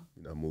 Huh?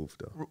 You're not moved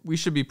though. We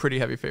should be pretty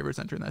heavy favorites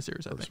entering that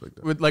series. I think. Respect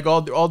that. With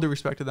all due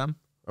respect to them.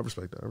 I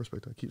respect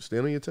that. Keep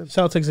standing on your 10.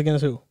 Celtics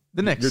against who?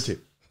 The Knicks. Your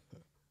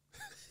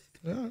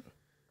team.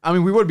 I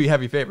mean, we would be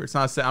heavy favorites.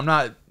 I'm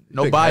not.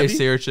 No bias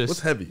heavy? here. It's just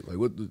what's heavy? Like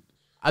what?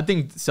 I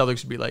think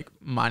Celtics would be like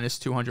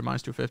 -200,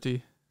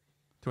 -250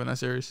 to win that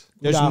series.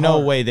 There's no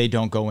way they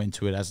don't go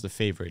into it as the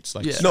favorites.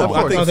 Like, no,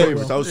 I think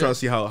favorites. Will. I was trying to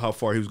see how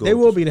far he was going. They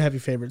will be the heavy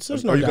favorites.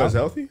 There's no Are doubt. you guys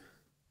healthy?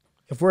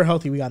 If we're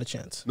healthy, we got a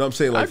chance. No, I'm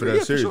saying like for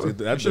that series. Sure.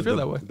 That should feel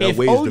that way. That if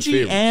weighs OG the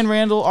favorites. and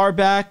Randall are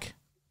back,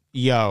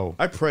 Yo,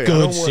 I pray. Good I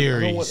don't want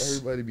series.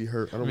 everybody to be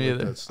hurt. I don't Me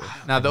want either. that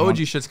stuff. Now the OG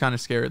shit's kind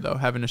of scary though.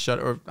 Having to shut,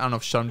 or I don't know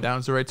if shut him down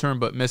is the right term,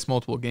 but miss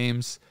multiple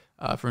games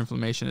for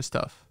inflammation is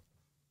tough.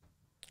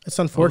 It's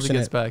Hopefully he unfortunate.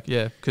 gets back,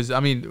 yeah. Because I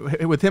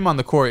mean, with him on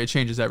the court, it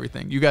changes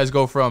everything. You guys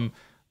go from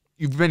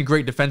you've been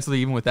great defensively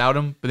even without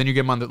him, but then you get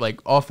him on the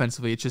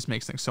offensively, it just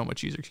makes things so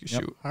much easier to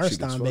shoot.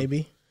 Hartenstein,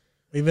 baby.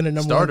 Even the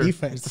number Starter, one he's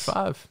defense. the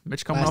 5.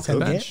 Mitch coming Last off the 10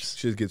 bench. games.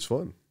 Shit gets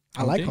fun.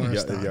 I like Okay.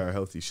 Hartenstein. Yeah,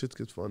 healthy. Shit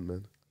gets fun,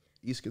 man.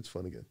 East gets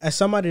fun again. As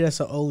somebody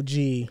that's an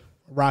OG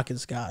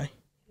Rockets guy,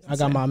 I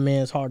got my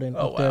man's Harden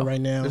up there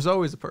right now. There's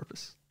always a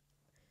purpose.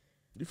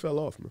 You fell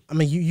off, man. I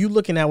mean, you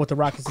looking at what the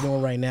Rockets are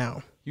doing right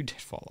now. You did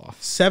fall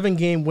off.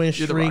 7-game win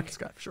You're the streak, Rockets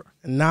guy for sure.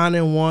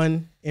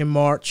 9-1 in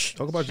March.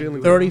 Talk about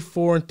Jalen.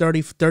 34 and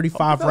 35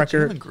 What about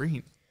record. Jalen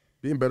Green.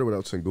 Being better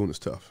without Sengun is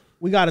tough.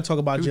 We got to talk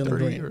about Dude, Jalen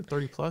 30 Green. or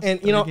 30 plus.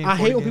 And, you know, 30 I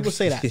hate when people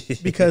say that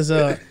because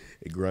It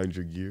grinds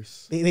your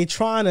gears. they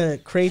trying to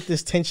create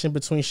this tension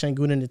between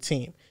Şengün and the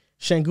team.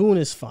 Şengün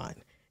is fine.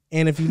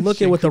 And if you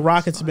look at what the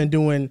Rockets have been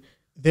doing,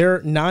 they're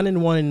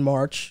 9-1 in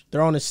March.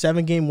 They're on a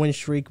 7-game win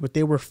streak, but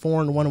they were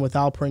 4-1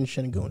 without Alperen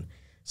Şengün.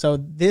 So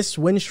this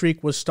win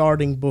streak was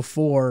starting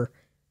before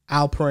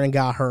Alperen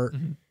got hurt.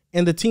 Mm-hmm.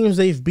 And the teams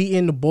they've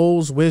beaten, the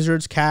Bulls,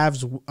 Wizards,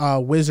 Cavs,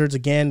 Wizards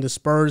again, the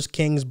Spurs,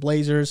 Kings,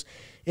 Blazers,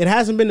 it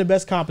hasn't been the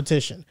best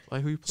competition.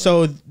 Like who you play?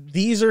 So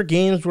these are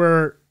games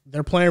where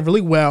they're playing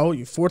really well.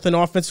 You're 4th in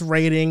offensive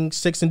rating,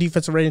 6th in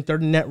defensive rating,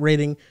 3rd in net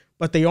rating,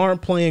 but they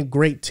aren't playing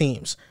great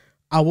teams.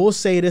 I will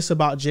say this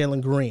about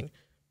Jalen Green.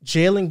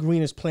 Jalen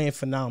Green is playing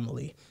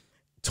phenomenally.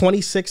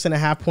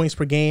 26.5 points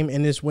per game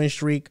in this win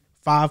streak,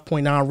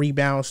 5.9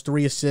 rebounds,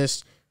 3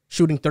 assists,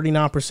 shooting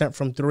 39%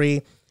 from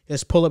 3.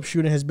 His pull-up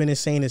shooting has been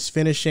insane. His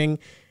finishing.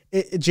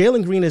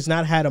 Jalen Green has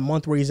not had a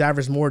month where he's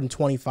averaged more than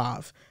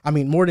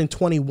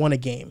 21 a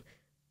game.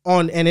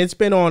 And it's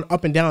been on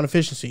up and down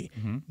efficiency.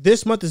 Mm-hmm.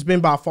 This month has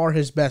been by far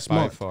his best By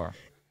month. far.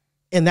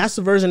 And that's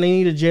the version they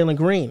needed Jalen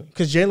Green,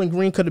 because Jalen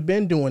Green could have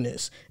been doing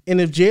this.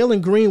 And if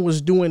Jalen Green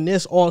was doing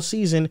this all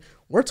season,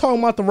 we're talking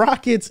about the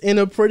Rockets in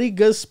a pretty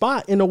good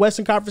spot in the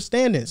Western Conference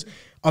standings.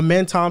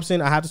 Amen Thompson,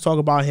 I have to talk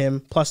about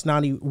him, plus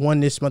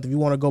 91 this month. If you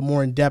want to go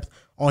more in depth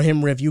on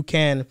him, Riv, you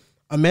can.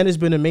 Amen has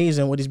been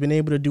amazing what he's been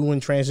able to do in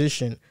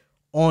transition,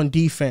 on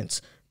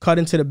defense, cut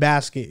into the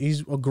basket.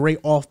 He's a great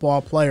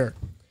off-ball player.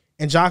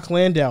 And Jock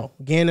Landale,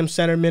 getting him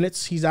center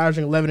minutes. He's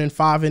averaging 11 and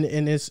 5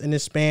 in this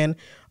span.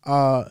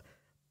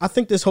 I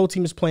think this whole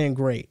team is playing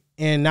great.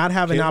 And not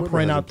having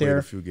Alperen out there.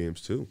 A few games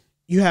too.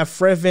 You have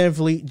Fred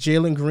VanVleet,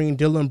 Jalen Green,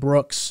 Dylan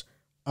Brooks,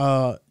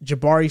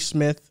 Jabari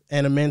Smith,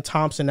 and Amen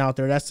Thompson out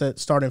there. That's the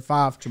starting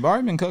 5.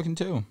 Jabari been cooking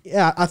too.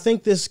 Yeah, I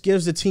think this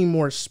gives the team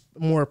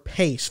more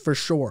pace for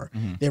sure.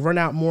 Mm-hmm. They run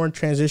out more in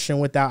transition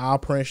without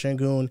Alperen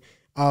Şengün,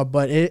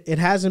 but it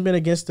hasn't been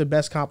against the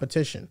best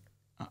competition.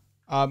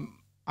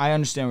 I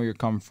understand where you're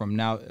coming from.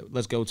 Now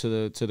let's go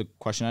to the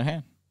question at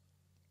hand.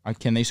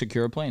 Can they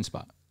secure a playing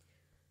spot?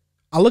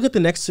 I look at the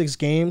next 6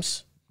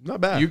 games.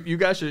 Not bad. You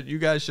guys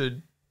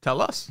should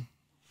tell us,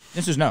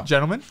 This is no.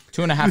 gentlemen.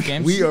 2.5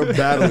 games. We are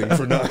battling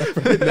for not.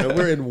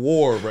 We're in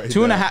war right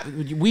now.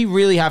 2.5. We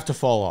really have to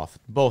fall off,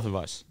 both of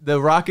us.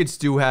 The Rockets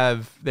they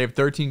have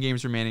 13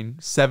 games remaining.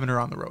 7 are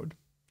on the road.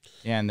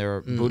 Yeah, and they're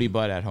booty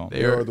butt at home.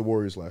 They are the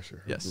Warriors last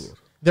year. Yes.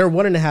 They're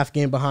 1.5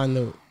 game behind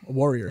the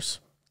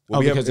Warriors.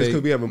 Well, because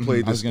we haven't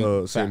played I was this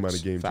gonna- same amount facts,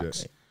 of games facts.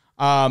 yet.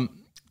 I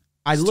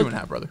It's look.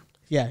 2.5, brother.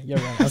 Yeah, you're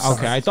right. I'm sorry.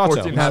 Okay, I thought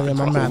so. 14.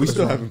 My math We was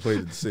still wrong. haven't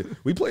played the same.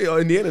 We play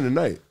Indiana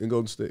tonight in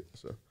Golden State.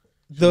 So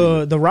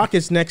The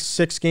Rockets' next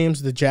 6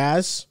 games, the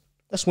Jazz,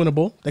 that's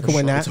winnable. They can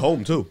win that. it's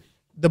home too.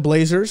 The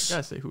Blazers,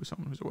 Gotta say who's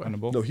away.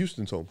 Winnable. No,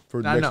 Houston's home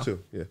for the I next know.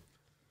 2. Yeah.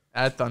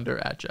 At Thunder,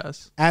 at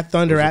Jazz. at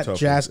Thunder, Those are at tough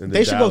Jazz. ones. And They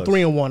then should go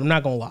Dallas. 3-1. I'm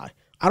not going to lie.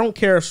 I don't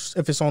care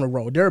if it's on the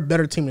road. They're a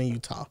better team than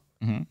Utah.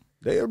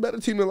 They are a better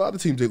team than a lot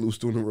of teams they lose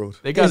to on the road.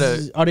 They got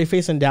a Are they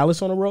facing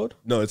Dallas on the road?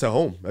 No, it's at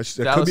home. That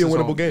could Dallas be a is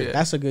winnable home, game. yeah.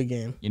 That's a good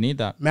game. You need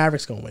that.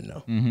 Mavericks going to win,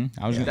 though. You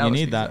Dallas need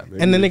needs that.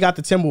 that. And then they got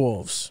the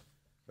Timberwolves.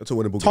 That's a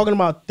winnable game. Talking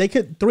about they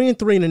could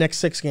 3-3 in the next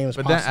 6 games.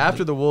 But then possibly.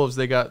 after the Wolves,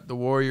 they got the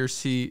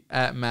Warriors, Heat,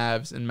 at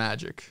Mavs, and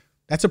Magic.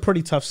 That's a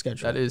pretty tough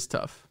schedule. That is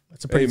tough.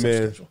 That's a Hey pretty tough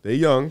man, schedule. they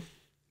young.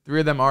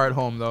 3 of them are at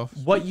home, though.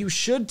 What you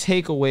should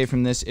take away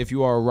from this, if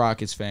you are a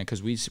Rockets fan,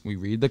 because we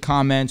read the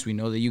comments, we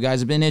know that you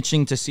guys have been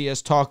itching to see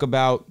us talk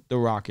about the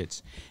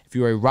Rockets. If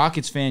you're a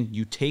Rockets fan,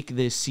 you take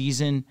this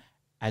season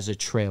as a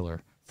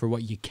trailer for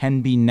what you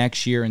can be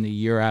next year and the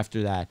year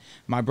after that.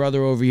 My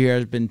brother over here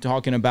has been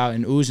talking about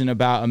and oozing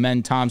about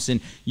Amen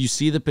Thompson. You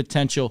see the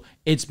potential.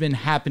 It's been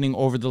happening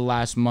over the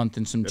last month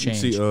and some You change.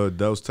 see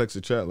Dehls text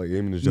the chat like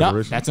aiming his No,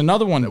 generation. that's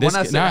another one. When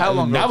I said how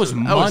long that ago? was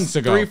months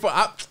ago. 3, 4.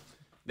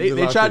 They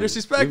locked tried to in.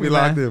 disrespect We me,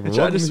 locked man. in. They tried to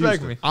Welcome to disrespect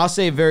Houston. me. I'll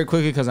say it very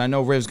quickly because I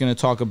know Riv's going to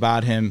talk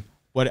about him.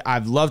 What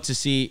I'd love to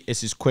see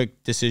is his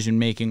quick decision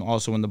making.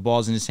 Also, when the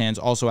ball's in his hands,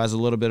 also has a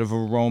little bit of a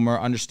roamer,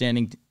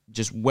 understanding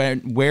just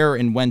where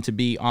and when to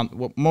be on,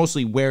 well,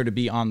 mostly where to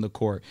be on the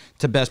court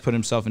to best put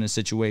himself in a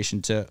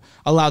situation to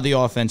allow the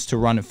offense to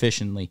run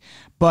efficiently.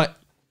 But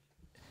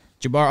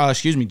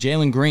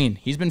Jalen Green,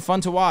 he's been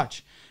fun to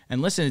watch.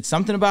 And listen, it's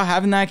something about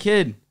having that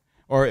kid.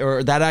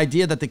 Or that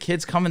idea that the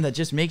kid's coming that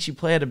just makes you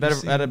play at a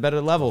better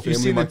level. You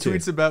seen the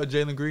tweets about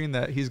Jalen Green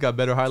that he's got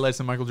better highlights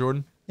than Michael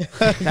Jordan?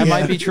 That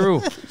might be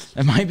true.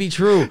 That might be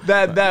true.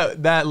 That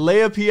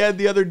layup he had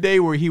the other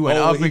day where he went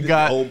up and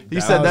got. He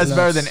said that's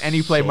better than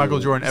any play Michael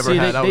Jordan ever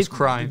had. I was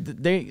crying.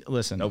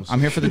 Listen. I'm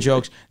here for the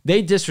jokes.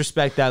 They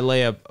disrespect that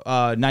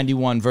layup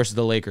 91 versus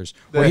the Lakers,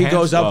 where he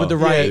goes up with the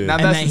right and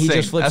then he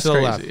just flips to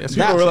the left. People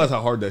don't realize how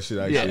hard that shit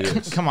actually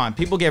is. Come on,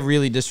 people get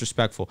really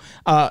disrespectful.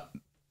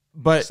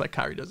 But it's like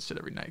Kyrie does this shit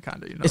every night,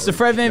 kind of. You know, it's the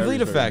Fred VanVleet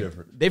effect.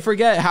 They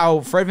forget how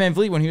Fred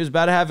VanVleet, when he was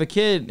about to have a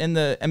kid in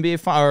the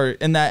NBA or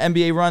in that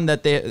NBA run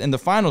that they in the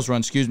finals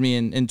run, in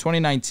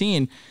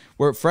 2019,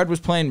 where Fred was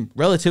playing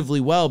relatively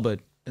well,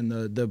 but in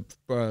the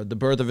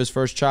birth of his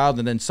first child,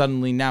 and then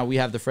suddenly now we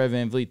have the Fred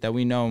VanVleet that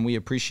we know and we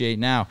appreciate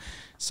now.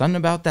 Something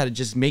about that, it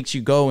just makes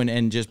you go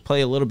and just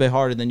play a little bit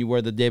harder than you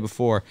were the day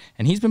before.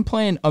 And he's been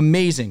playing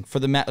amazing for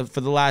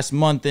the last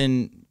month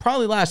and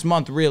probably last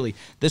month, really.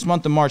 This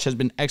month of March has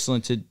been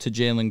excellent to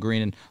Jalen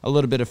Green and a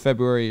little bit of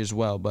February as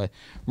well. But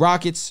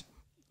Rockets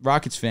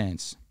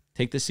fans,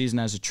 take this season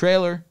as a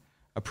trailer.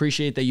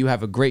 Appreciate that you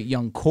have a great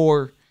young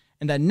core.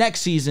 And that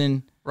next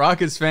season,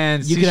 Rockets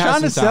fans, he's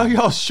trying to sell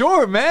y'all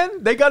short,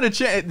 man. They got a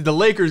chance. The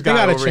Lakers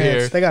got over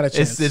here. They got a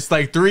chance. It's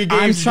like 3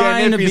 games. I'm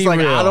trying to be like,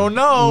 real. I don't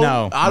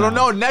know. I don't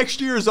know. Next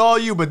year is all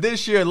you, but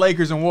this year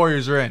Lakers and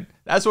Warriors are in.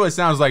 That's what it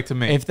sounds like to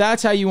me. If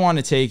that's how you want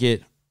to take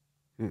it,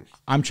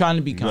 I'm trying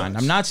to be kind.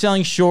 I'm not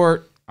selling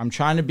short. I'm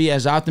trying to be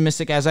as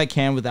optimistic as I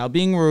can without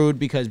being rude,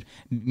 because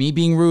me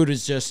being rude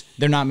is just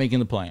they're not making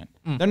the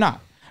play-in. They're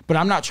not. But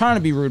I'm not trying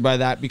to be rude by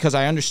that, because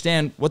I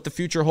understand what the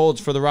future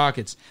holds for the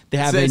Rockets. They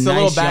have a nice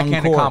little young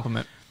backhanded core.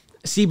 compliment.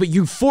 See, but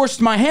you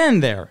forced my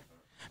hand there,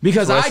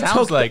 because I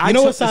took. Like. You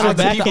know what sounded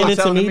backhanded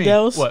to me,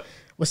 Dehls?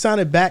 What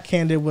sounded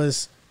backhanded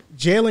was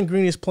Jalen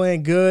Green is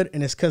playing good,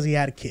 and it's because he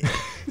had a kid.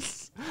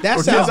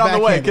 That's kids on the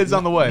way. Kids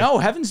on the way. No,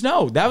 heavens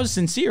no. That was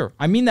sincere.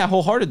 I mean that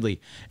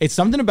wholeheartedly. It's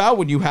something about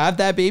when you have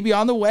that baby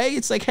on the way,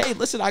 it's like, hey,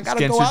 listen, I got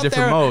to go out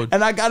there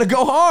and I got to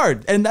go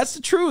hard. And that's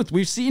the truth.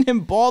 We've seen him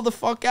ball the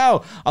fuck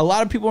out. A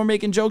lot of people are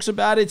making jokes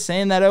about it,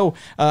 saying that,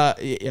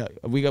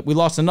 we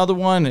lost another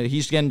one.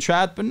 He's getting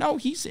trapped. But no,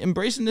 he's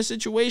embracing the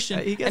situation.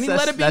 And he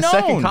let it be known. That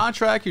second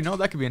contract,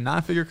 that could be a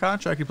 9-figure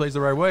contract. He plays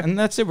the right way. And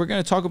that's it. We're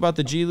going to talk about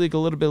the G League a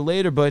little bit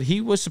later, but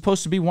he was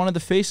supposed to be one of the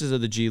faces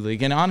of the G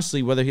League. And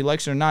honestly, whether he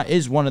likes it or not,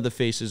 is one of the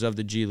faces of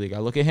the G League. I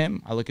look at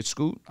him. I look at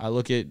Scoot. I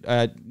look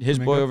at his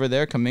boy over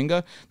there,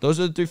 Kaminga. Those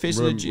are the 3 faces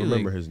of the G League.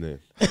 Remember his name.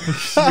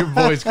 Your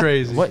boy's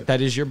crazy. What? That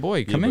is your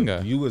boy,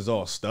 Kaminga. You was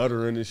all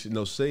stuttering and shit.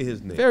 No, say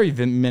his name. Very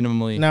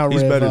minimally. Now,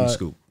 he's better than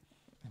Scoot.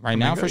 Right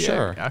now, for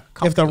sure.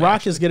 If the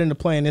Rockets get into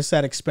playing, it's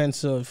at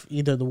expense of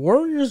either the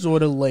Warriors or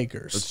the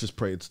Lakers. Let's just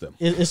pray it's them.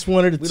 It's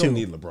one of the two. We don't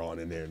need LeBron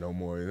in there no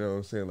more. You know what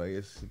I'm saying?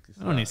 Like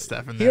I don't need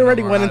Steph in there. He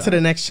already went into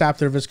the next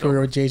chapter of his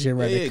career with JJ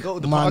Redick. Yeah, go.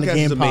 The podcast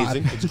is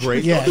amazing. It's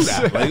great. Yes.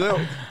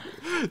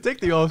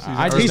 Take the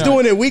offseason. He's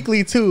doing it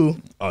weekly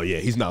too. Oh yeah,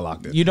 he's not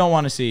locked in. You don't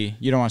want to see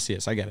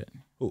us. I get it.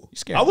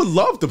 I would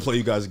love to play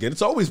you guys again.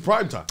 It's always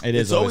prime time.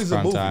 It's always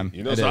prime time.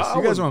 You know, it so is.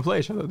 You guys want to play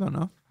each other? Don't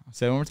know.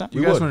 Say it one more time.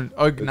 You guys want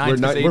to?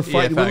 9, 10, 8, we're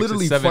fighting. We're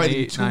literally 7, fighting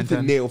 8, tooth 9, 10.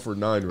 and nail for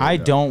 9 right now. I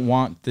don't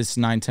want this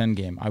 9-10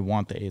 game. I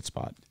want the 8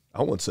 spot.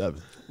 I want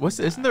 7.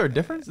 Isn't there a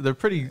difference? They're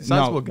pretty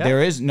sizable No, gap.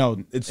 there is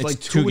no. It's like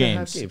two 2 and a half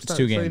games. games. It's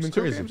 2 games. It's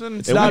not even crazy.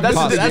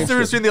 That's the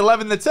difference between the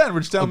 11 and the 10,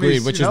 which tell me.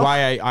 Agreed, which is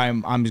why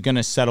I'm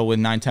gonna settle with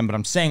 9-10. But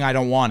I'm saying I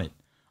don't want it.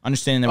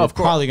 Understanding that we're Of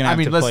course. probably gonna have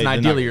to play. Listen, the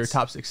ideally, Nuggets. your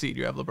top 6 seed,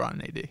 you have LeBron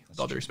and AD. With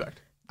all due respect.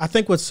 I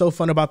think what's so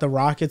fun about the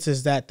Rockets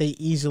is that they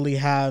easily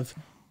have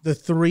the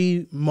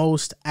 3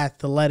 most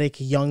athletic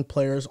young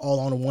players all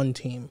on one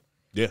team.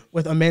 Yeah.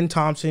 With Amen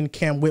Thompson,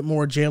 Cam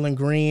Whitmore, Jalen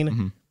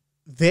Green,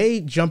 they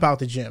jump out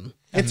the gym.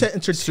 It's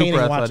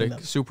entertaining watching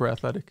them. Super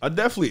athletic. I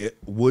definitely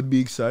would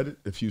be excited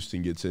if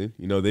Houston gets in.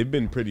 They've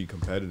been pretty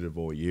competitive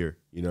all year.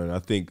 And I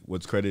think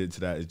what's credited to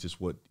that is just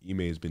what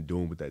Ime has been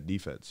doing with that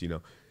defense.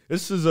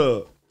 This is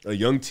a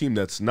young team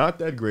that's not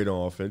that great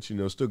on offense.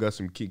 Still got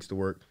some kinks to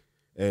work.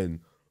 And,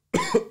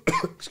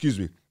 excuse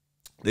me,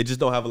 they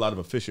just don't have a lot of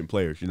efficient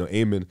players.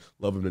 Amon,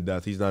 love him to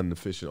death. He's not an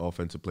efficient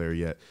offensive player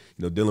yet.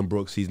 Dylan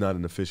Brooks, he's not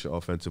an efficient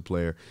offensive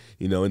player.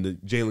 And the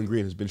Jalen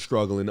Green has been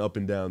struggling up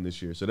and down this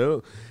year.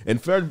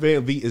 And Fred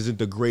VanVleet isn't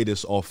the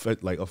greatest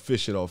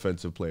efficient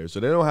offensive player.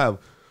 So they don't have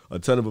a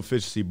ton of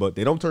efficiency, but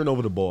they don't turn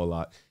over the ball a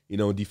lot.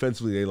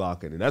 Defensively they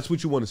lock in. And that's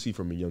what you want to see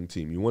from a young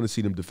team. You want to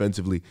see them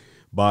defensively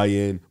buy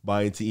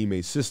into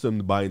Ime's system,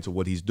 buy into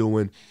what he's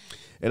doing.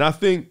 And I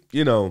think,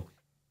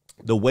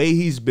 the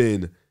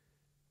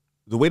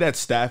way that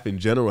staff in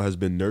general has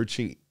been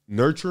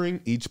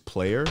nurturing each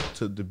player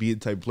to be the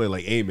type of player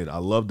like Amon. I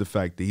love the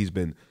fact that he's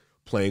been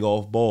playing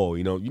off ball.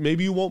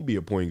 Maybe you won't be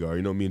a point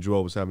guard. Me and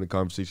Joel was having a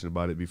conversation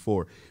about it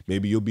before.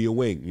 Maybe you'll be a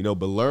wing,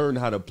 but learn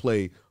how to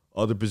play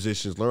other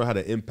positions, learn how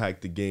to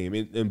impact the game.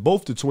 And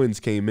both the twins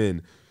came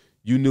in,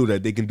 you knew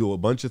that they can do a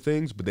bunch of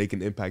things, but they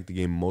can impact the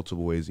game in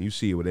multiple ways. And you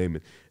see it with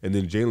Amon. And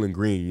then Jalen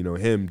Green,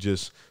 him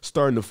just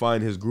starting to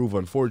find his groove.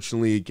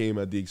 Unfortunately, it came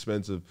at the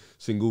expense of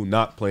Sengun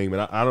not playing.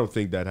 But I don't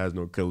think that has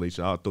no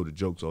correlation. I'll throw the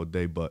jokes all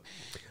day. But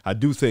I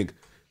do think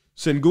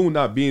Sengun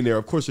not being there,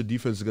 of course, their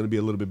defense is going to be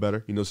a little bit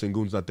better.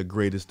 Sengun's not the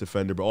greatest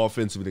defender, but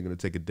offensively, they're going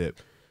to take a dip.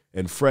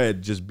 And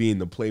Fred just being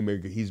the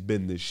playmaker he's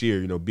been this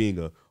year, being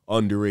a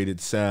underrated,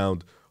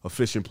 sound,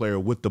 efficient player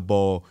with the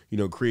ball,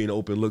 creating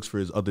open looks for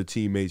his other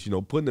teammates,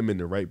 putting them in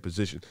the right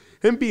position.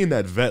 Him being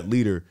that vet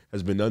leader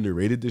has been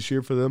underrated this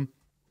year for them.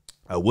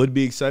 I would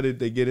be excited if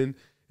they get in.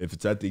 If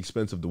it's at the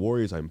expense of the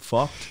Warriors, I'm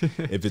fucked.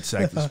 If it's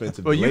at the expense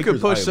of the Lakers, you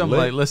could push something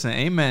like, listen,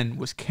 Amen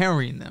was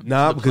carrying them.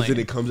 Nah, because then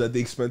it comes at the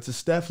expense of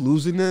Steph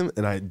losing them,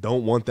 and I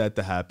don't want that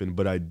to happen.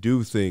 But I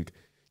do think,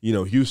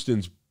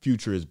 Houston's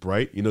future is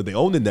bright. They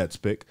own the Nets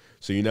pick,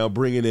 so you're now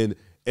bringing in,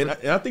 and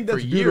I think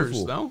that's beautiful.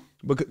 Years, though.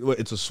 Because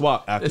it's a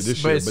swap after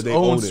this year, but they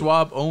own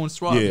own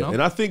swap. Yeah, no?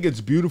 And I think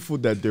it's beautiful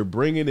that they're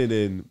bringing it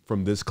in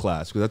from this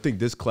class, because I think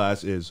this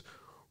class is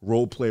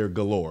role player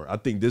galore. I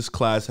think this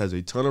class has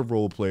a ton of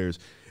role players,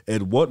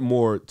 and what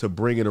more to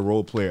bring in a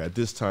role player at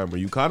this time where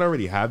you kind of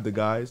already have the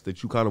guys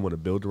that you kind of want to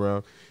build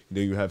around.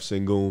 You have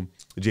Sengun.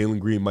 Jalen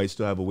Green might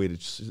still have a way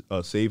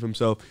to save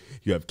himself.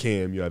 You have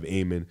Cam. You have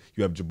Amon.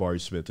 You have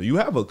Jabari Smith. So you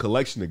have a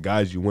collection of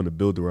guys you want to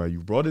build around.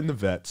 You've brought in the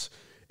vets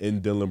in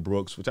Dylan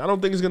Brooks, which I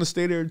don't think is going to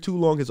stay there too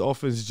long. His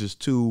offense is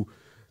just too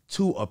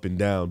up and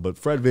down. But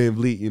Fred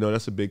VanVleet,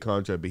 that's a big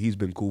contract, but he's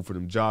been cool for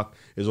them. Jock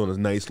is on a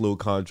nice little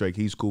contract.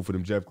 He's cool for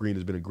them. Jeff Green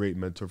has been a great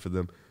mentor for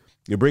them.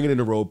 You're bringing in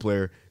a role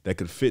player that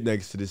could fit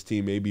next to this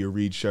team, maybe a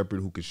Reed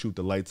Shepherd who could shoot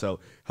the lights out,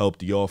 help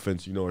the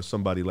offense, or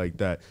somebody like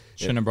that.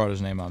 Shouldn't have brought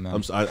his name out,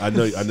 man. I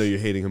know you're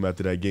hating him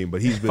after that game,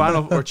 but he's been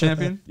Final or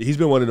champion. He's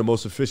been one of the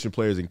most efficient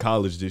players in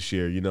college this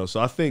year, So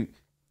I think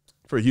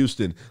for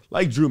Houston,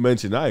 like Drew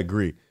mentioned, I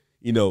agree.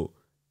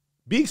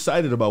 Be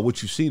excited about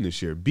what you've seen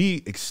this year.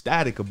 Be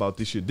ecstatic about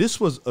this year. This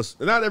was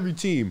not every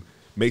team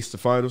makes the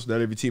finals. Not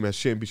every team has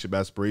championship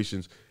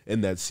aspirations in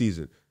that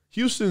season.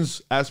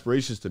 Houston's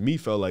aspirations to me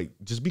felt like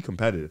just be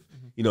competitive.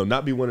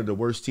 Not be one of the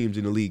worst teams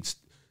in the league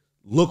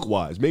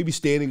look-wise. Maybe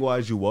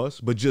standing-wise you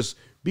was, but just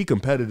be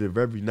competitive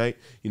every night.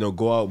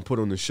 Go out and put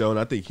on the show. And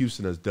I think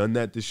Houston has done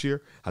that this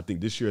year. I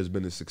think this year has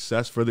been a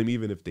success for them,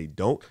 even if they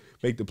don't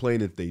make the play.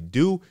 And if they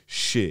do,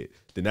 shit,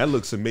 then that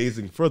looks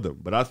amazing for them.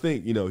 But I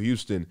think,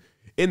 Houston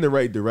in the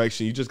right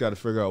direction. You just got to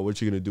figure out what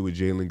you're going to do with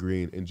Jalen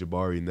Green and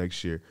Jabari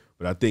next year.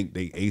 But I think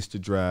they aced the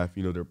draft.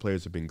 Their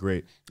players have been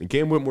great. And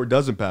Cam Whitmore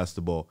doesn't pass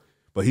the ball.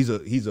 But he's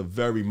a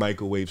very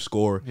microwave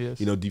scorer. Yes.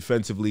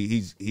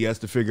 Defensively, he has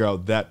to figure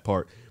out that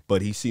part.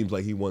 But he seems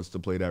like he wants to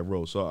play that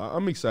role. So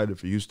I'm excited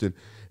for Houston,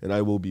 and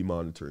I will be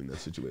monitoring that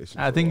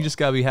situation. I think you just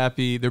got to be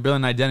happy. They're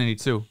building identity,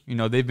 too.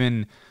 They've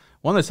been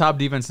one of the top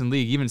defense in the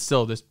league, even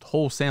still, this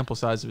whole sample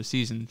size of a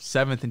season,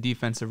 7th in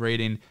defensive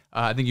rating.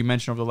 I think you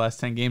mentioned over the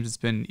last 10 games, it's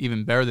been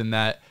even better than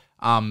that.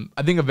 I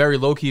think a very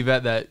low-key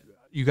vet that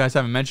you guys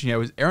haven't mentioned yet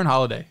was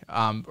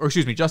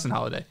Justin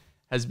Holiday.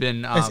 Has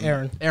been It's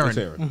Aaron. It's Aaron.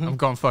 Mm-hmm. I'm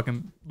going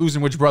fucking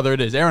losing which brother it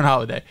is. Aaron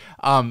Holiday.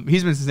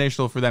 He's been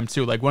sensational for them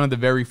too. Like one of the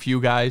very few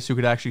guys who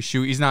could actually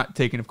shoot. He's not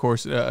taking, of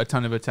course, a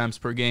ton of attempts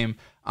per game.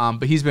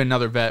 But he's been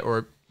another vet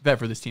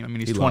for this team. I mean,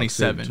 he's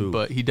 27,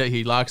 but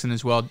he locks in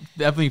as well.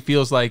 Definitely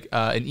feels like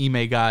an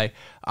Ime guy.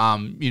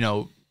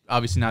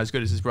 Obviously not as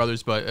good as his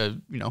brothers, but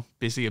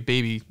basically a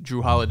baby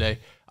Drew Holiday.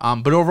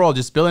 But overall,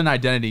 just building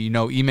identity.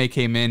 Ime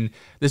came in.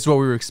 This is what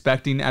we were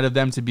expecting out of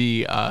them to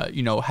be,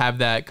 have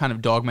that kind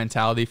of dog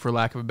mentality, for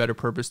lack of a better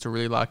purpose, to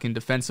really lock in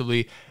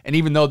defensively. And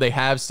even though they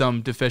have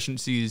some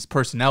deficiencies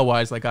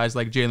personnel-wise, like guys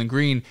like Jalen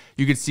Green,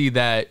 you could see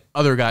that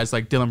other guys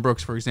like Dylan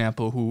Brooks, for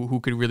example, who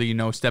could really,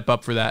 step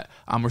up for that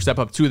or step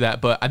up to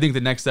that. But I think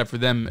the next step for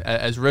them,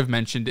 as Riv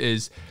mentioned,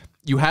 is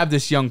you have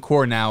this young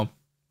core now.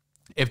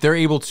 If they're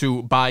able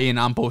to buy in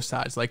on both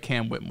sides, like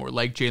Cam Whitmore,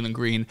 like Jalen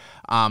Green,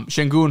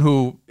 Sengun,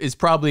 who is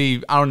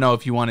probably, I don't know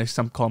if you want to,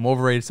 some call him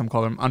overrated, some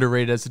call him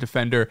underrated as a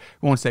defender.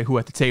 We won't say who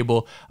at the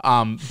table.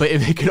 But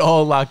if they could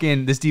all lock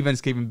in, this defense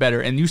get even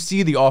better. And you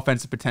see the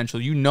offensive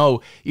potential. Even though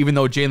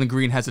Jalen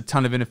Green has a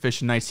ton of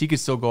inefficient nights, he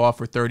could still go off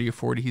for 30 or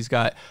 40. He's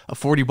got a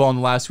 40 ball in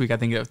the last week. I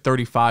think a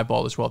 35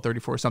 ball as well,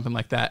 34, something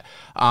like that.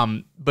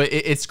 But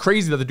it's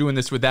crazy that they're doing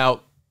this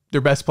without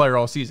their best player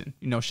all season.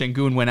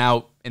 Sengun went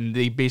out and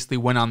they basically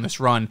went on this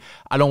run.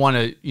 I don't want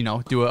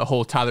to, do a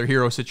whole Tyler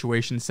Hero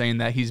situation saying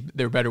that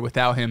they're better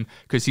without him,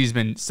 because he's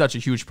been such a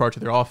huge part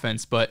of their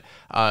offense. But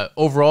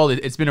overall,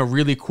 it's been a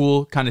really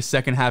cool kind of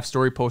second half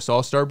story post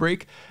All-Star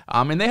break.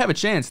 And they have a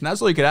chance, and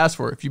that's all you could ask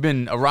for. If you've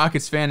been a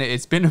Rockets fan,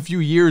 it's been a few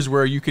years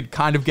where you could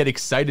kind of get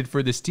excited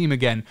for this team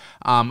again.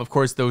 Of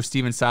course, those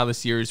Steven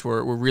Silas years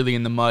were really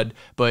in the mud,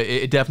 but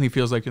it definitely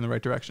feels like you're in the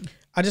right direction.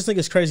 I just think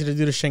it's crazy to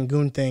do the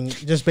Sengun thing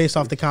just based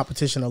off the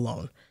competition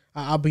alone.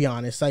 I'll be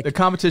honest. Like, the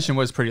competition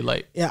was pretty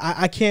light. Yeah,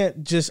 I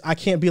can't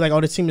be like, oh,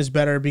 the team is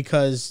better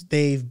because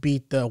they've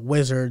beat the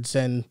Wizards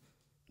and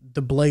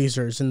the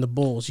Blazers and the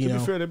Bulls. To be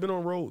fair, they've been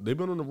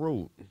on the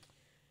road.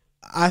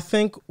 I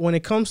think when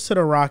it comes to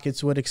the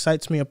Rockets, what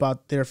excites me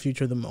about their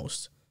future the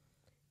most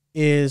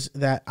is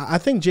that I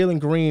think Jalen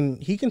Green,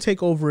 he can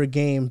take over a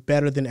game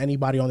better than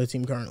anybody on the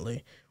team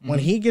currently. When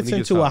he gets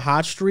into a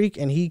hot streak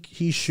and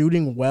he's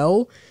shooting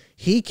well,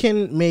 he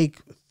can make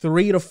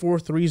 3 to 4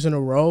 threes in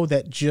a row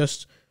that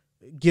just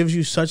gives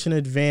you such an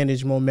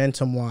advantage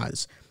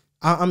momentum-wise.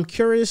 I'm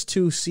curious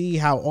to see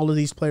how all of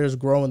these players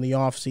grow in the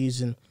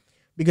offseason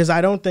because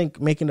I don't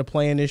think making the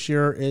play-in this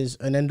year is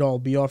an end-all,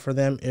 be-all for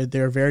them.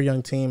 They're a very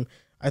young team.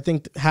 I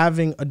think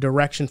having a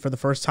direction for the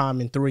first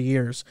time in 3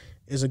 years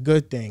is a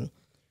good thing.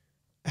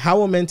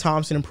 How Amen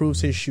Thompson improves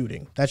his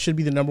shooting. That should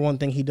be the number one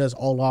thing he does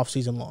all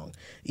offseason long.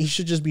 He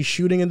should just be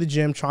shooting in the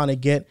gym, trying to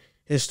get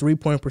his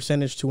three-point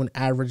percentage to an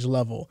average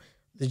level.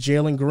 The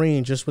Jalen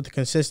Green, just with the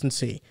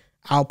consistency.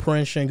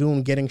 Alperen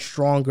Şengün getting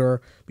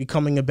stronger,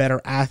 becoming a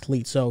better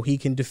athlete so he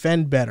can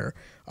defend better.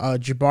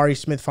 Jabari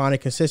Smith finding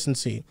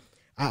consistency.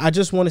 I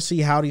just want to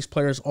see how these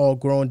players all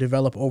grow and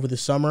develop over the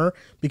summer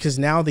because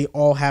now they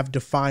all have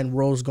defined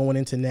roles going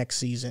into next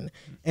season.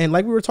 And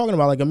like we were talking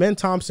about, like Amen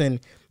Thompson,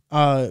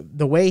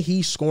 the way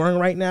he's scoring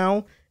right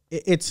now,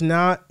 it's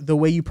not the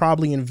way you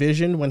probably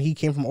envisioned when he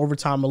came from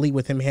overtime elite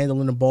with him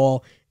handling the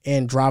ball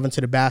and driving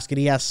to the basket.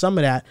 He has some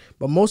of that,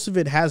 but most of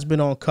it has been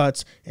on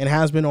cuts and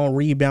has been on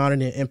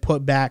rebounding and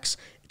putbacks,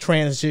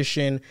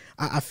 transition.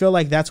 I feel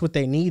like that's what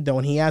they need, though,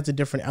 and he adds a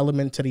different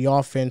element to the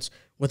offense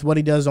with what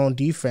he does on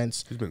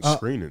defense. He's been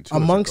screening, too.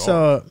 Amongst,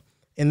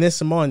 in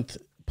this month,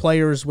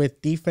 players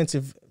with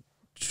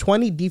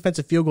 20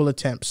 defensive field goal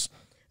attempts,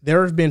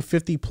 there have been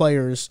 50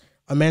 players.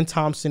 Amen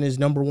Thompson is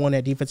number one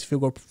at defensive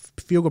field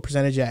goal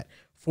percentage at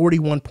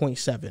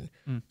 41.7.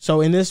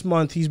 So in this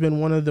month, he's been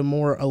one of the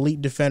more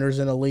elite defenders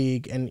in the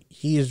league, and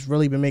he has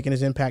really been making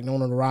his impact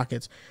known on the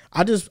Rockets.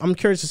 I'm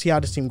curious to see how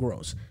this team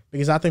grows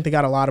because I think they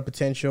got a lot of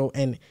potential.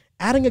 And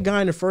adding a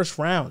guy in the first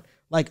round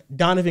like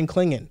Donovan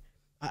Clingan,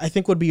 I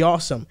think would be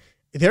awesome.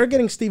 They're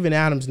getting Steven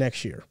Adams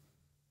next year.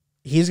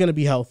 He's going to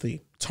be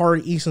healthy.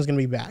 Tari Eason's going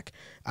to be back.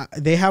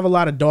 They have a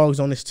lot of dogs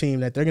on this team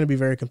that they're going to be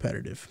very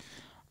competitive.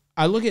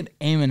 I look at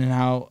Amen and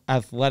how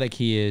athletic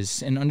he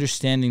is and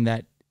understanding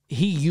that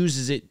he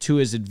uses it to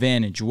his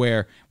advantage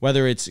where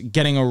whether it's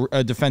getting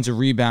a defensive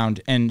rebound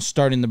and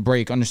starting the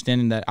break,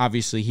 understanding that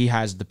obviously he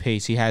has the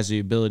pace, he has the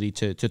ability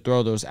to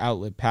throw those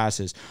outlet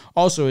passes.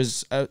 Also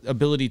his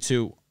ability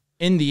to,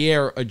 in the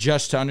air,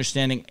 adjust to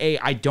understanding,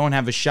 I don't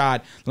have a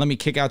shot. Let me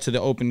kick out to the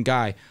open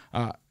guy.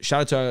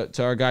 Shout out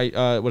to our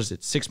guy, what is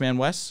it, Six Man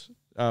West?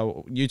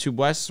 YouTube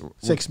West?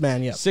 Six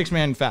Man, yeah. Six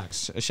Man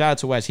Facts. Shout out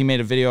to West. He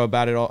made a video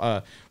about it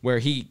all, where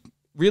he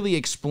really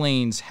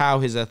explains how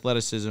his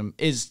athleticism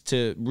is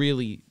to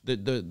really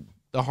the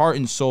heart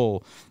and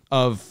soul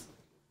of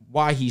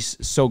why he's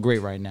so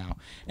great right now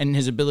and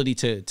his ability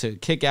to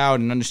kick out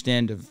and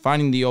understand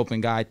finding the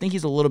open guy. I think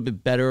he's a little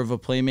bit better of a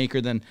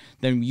playmaker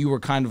than you were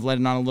kind of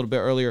letting on a little bit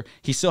earlier.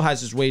 He still has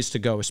his ways to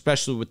go,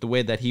 especially with the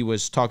way that he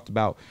was talked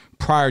about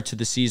prior to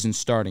the season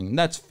starting. And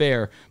that's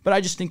fair, but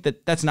I just think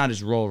that that's not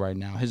his role right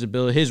now.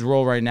 His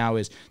role right now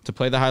is to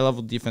play the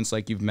high-level defense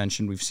like you've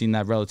mentioned. We've seen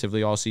that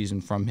relatively all season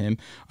from him,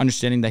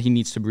 understanding that he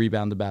needs to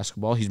rebound the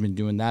basketball. He's been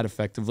doing that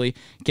effectively.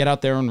 Get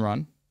out there and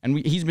run. And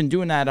he's been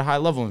doing that at a high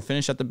level and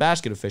finish at the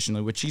basket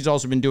efficiently, which he's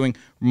also been doing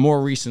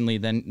more recently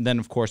than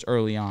of course,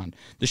 early on.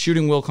 The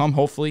shooting will come,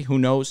 hopefully. Who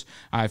knows?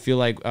 I feel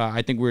like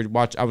I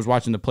was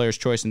watching the Player's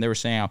Choice, and they were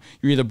saying how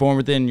you're either born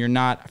with it and you're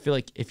not. I feel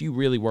like if you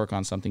really work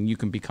on something, you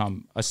can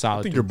become a solid.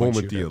 I think you're born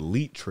with shooter. the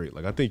elite trait.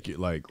 Like I think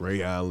like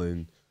Ray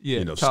Allen,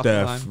 top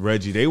Steph, line.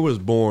 Reggie, they was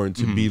born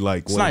to be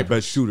like one of the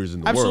best shooters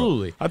in the world.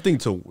 Absolutely. I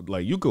think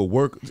you could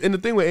work. And the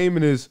thing with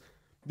Amen is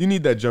you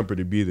need that jumper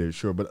to be there,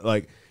 sure, but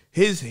like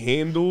his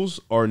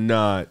handles are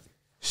not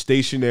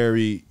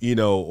stationary,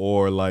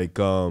 or like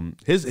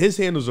his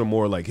handles are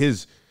more like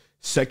his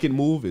second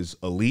move is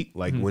elite.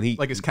 Like when he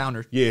like his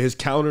counter. Yeah, his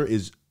counter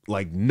is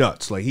like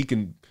nuts. Like he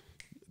can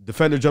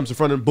defender jumps in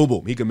front of him, boom,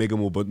 boom, he can make a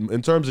move. But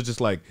in terms of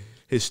just like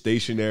his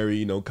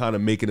stationary, kind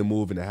of making a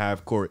move in the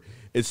half court,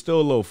 it's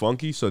still a little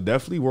funky. So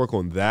definitely work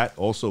on that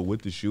also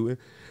with the shooting.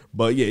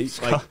 But yeah,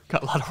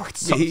 Got a lot of work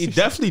to yeah, he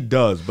definitely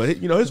does. But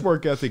his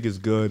work ethic is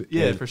good.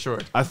 Yeah, And for sure.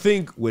 I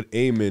think with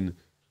Amen,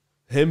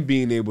 him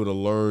being able to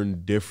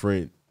learn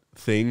different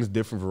things,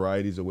 different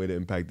varieties of way to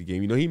impact the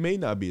game. He may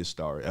not be a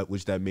star, at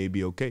which that may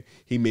be okay.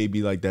 He may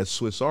be like that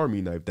Swiss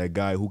Army knife, that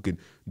guy who can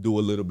do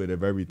a little bit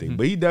of everything.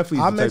 But he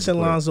definitely. I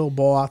mentioned Lonzo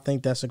Ball. I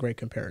think that's a great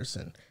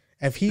comparison.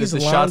 If he's the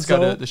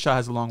Lonzo, the shot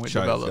has a long way to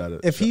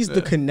develop. if he's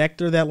the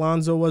connector that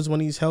Lonzo was when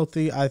he's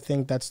healthy, I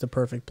think that's the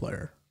perfect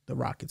player the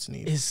Rockets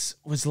need.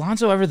 Was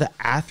Lonzo ever the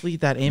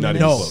athlete that Amen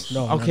Not is?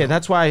 even No. Okay,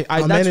 that's why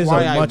I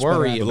much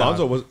worry better about.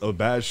 Lonzo was a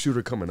bad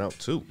shooter coming out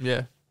too.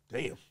 Yeah.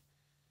 Damn.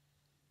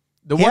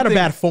 He had a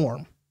bad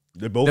form,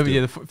 They both.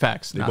 Yeah, did.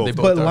 facts. Nah, both they did.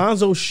 both but are.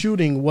 Lonzo's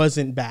shooting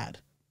wasn't bad.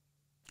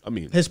 I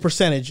mean, His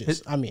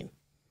percentages,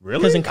 really?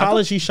 because in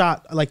college he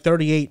shot like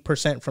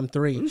 38% from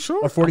three,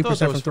 sure? or 40%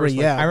 from was three. first,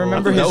 Yeah, I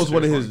remember that his- was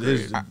one of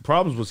his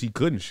problems was he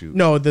couldn't shoot.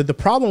 No, the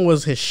problem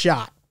was his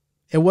shot.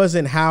 It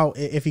wasn't how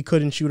if he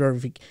couldn't shoot or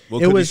if he.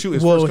 Well, it could he was shoot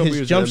his first couple his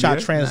years jump in shot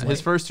NBA? translated.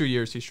 His first 2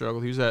 years he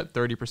struggled. He was at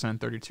 30%,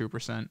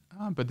 32%.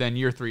 But then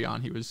year 3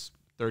 on, he was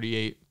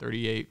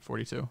 38,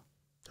 42.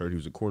 Heard he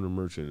was a corner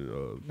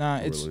merchant. Nah,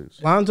 New it's- Orleans.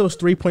 Lonzo's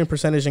 3-point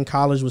percentage in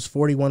college was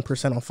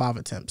 41% on 5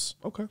 attempts.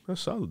 Okay,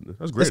 that's solid.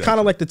 That's great. It's kind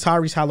of like the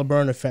Tyrese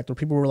Halliburton effect, where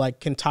people were like,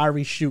 "Can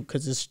Tyrese shoot?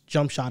 Because his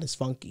jump shot is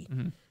funky."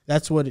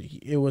 That's what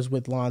it was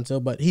with Lonzo,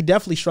 but he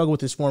definitely struggled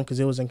with his form because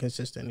it was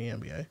inconsistent in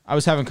the NBA. I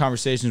was having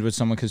conversations with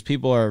someone because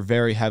people are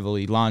very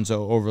heavily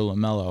Lonzo over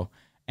LaMelo,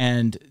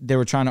 and they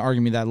were trying to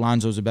argue me that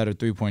Lonzo's a better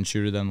 3-point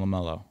shooter than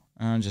LaMelo.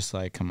 And I'm just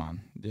like, come on,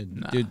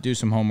 do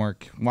some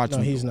homework,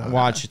 he's not.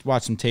 watch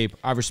some tape.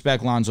 I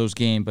respect Lonzo's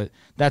game, but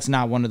that's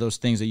not one of those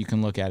things that you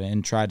can look at it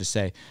and try to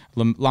say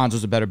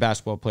Lonzo's a better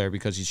basketball player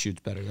because he shoots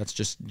better. That's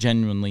just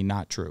genuinely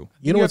not true.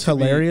 You know what's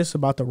hilarious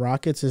about the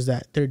Rockets is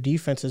that their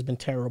defense has been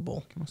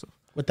terrible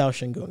without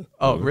Şengün.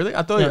 Oh, really?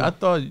 I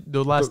thought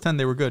the last 10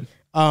 they were good.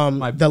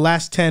 The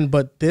last 10,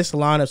 but this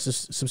lineup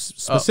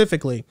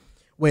specifically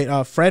with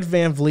Fred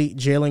VanVleet,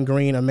 Jalen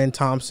Green, Amen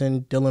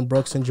Thompson, Dylan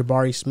Brooks, and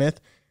Jabari Smith.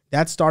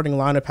 That starting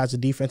lineup has a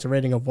defensive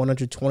rating of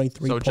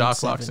 123.7. So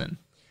Jock locks in.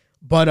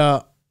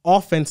 But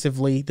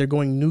offensively, they're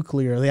going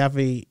nuclear. They have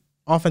a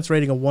offense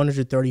rating of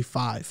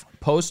 135.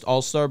 Post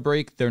All-Star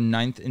break, they're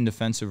 9th in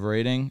defensive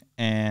rating,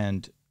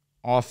 and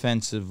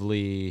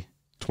offensively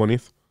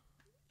 20th.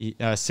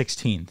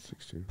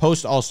 16th.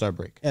 Post All-Star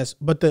break. Yes,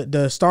 but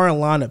the starting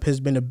lineup has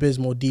been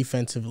abysmal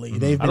defensively.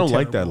 They've been I don't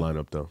like that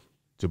terrible. lineup though.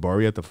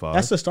 Jabari at the 5.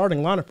 That's the starting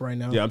lineup right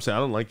now. Yeah, I'm saying I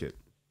don't like it.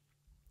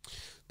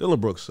 Dylan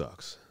Brooks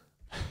sucks.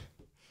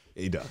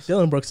 He does.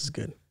 Dylan Brooks is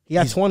good. He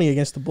got 20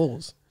 against the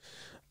Bulls,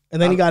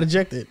 and then he got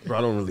ejected. Bro,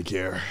 I don't really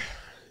care.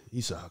 He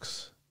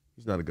sucks.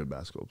 He's not a good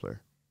basketball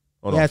player.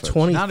 On He had offense.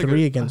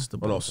 23 against the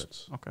On Bulls.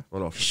 offense. Okay.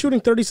 On He's offense.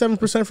 shooting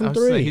 37% I from was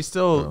saying, three. he's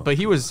still, but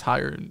he was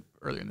higher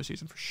earlier in the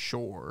season for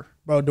sure.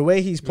 Bro, the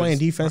way he's playing was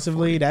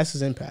defensively, that's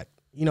his impact.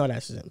 You know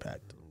that's his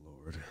impact.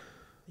 Lord.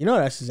 You know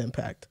that's his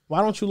impact.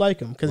 Why don't you like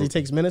him? Because he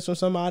takes minutes from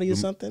somebody or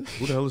something?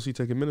 Who the hell is he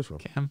taking minutes from?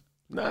 Cam.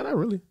 Nah, not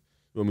really.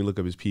 You want me to look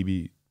up his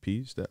PBP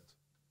stats?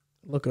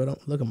 Look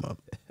him up.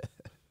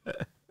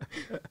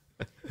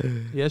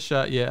 Yeah,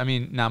 shot. Yeah, I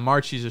mean, now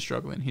March he's just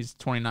struggling. He's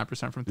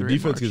 29% from The three.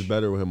 defense gets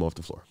better with him off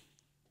the floor.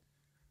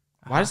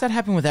 Why does that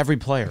happen with every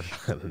player?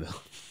 I don't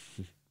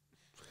know.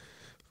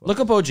 Look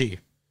up OG.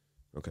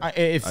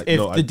 Okay. If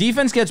no, the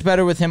defense gets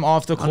better with him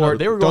off the court,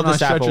 They were throw going the on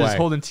sap stretches away.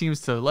 holding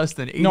teams to less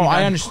than 80. No,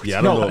 I understand. Yeah,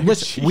 I don't no, know.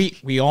 listen,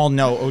 we all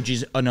know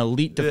OG's an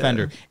elite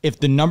defender. If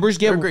the numbers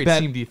They're get a great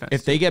better, team defense,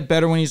 if they get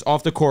better when he's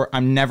off the court,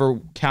 I'm never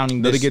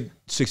counting No, this. they get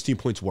 16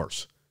 points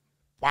worse.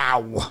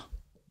 Wow.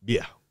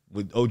 Yeah,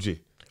 with OG.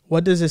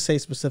 What does it say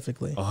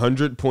specifically?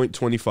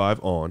 100.25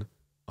 on,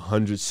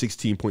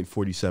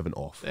 116.47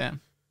 off.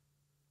 Damn.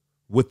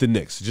 With the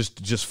Knicks,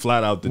 just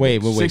flat out the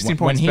Wait. Knicks. 16 when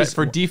points he's-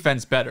 for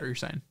defense better, you're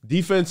saying?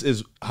 Defense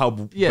is how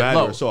bad.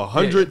 low. So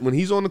 100 when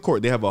he's on the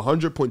court, they have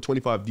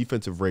 100.25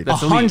 defensive rating.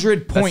 That's elite.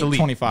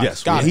 100.25.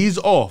 Yes, Got when it. he's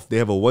off, they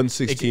have a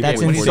 116.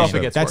 That's when he's off, it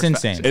insane. gets That's worse.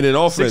 insane. And in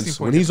offense,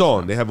 16 when points he's is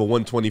on, fine. they have a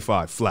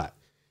 125 flat.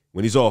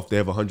 When he's off, they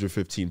have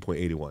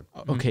 115.81.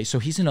 Okay, so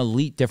he's an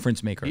elite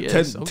difference maker. He 10,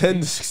 is. Okay.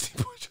 10 to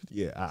 16 points.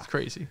 Yeah. It's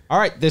crazy. All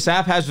right, this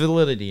app has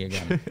validity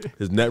again.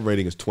 His net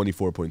rating is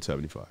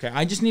 24.75. Okay,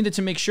 I just needed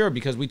to make sure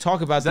because we talk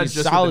about that these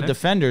just with solid the Knicks?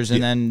 defenders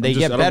and then they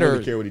get I better. don't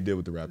really care what he did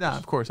with the Raptors. Nah,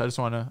 of course. I just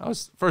want to. I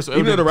was first. it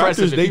Even though would've the been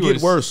impressive Raptors, if they he get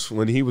was- worse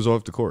when he was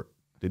off the court.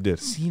 They did.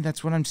 See,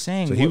 that's what I'm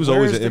saying. So he was Where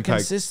always is an the impact.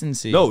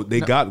 consistency. No, they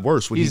got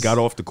worse when he He's- got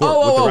off the court Oh,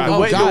 with the oh,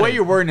 Raptors. oh, got the way it.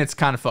 you're wording it's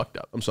kind of fucked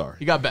up. I'm sorry.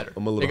 He got better.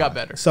 I'm a little They got high.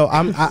 better. So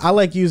I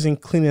like using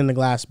cleaning the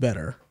glass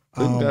better.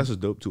 Clinton Glass is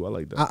dope too. I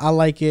like that. I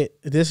like it.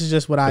 This is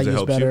just what I Does it use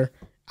help you? better.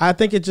 I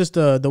think it's just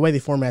the way they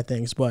format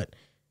things, but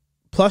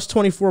plus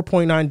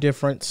 24.9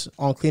 difference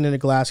on cleaning the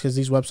glass because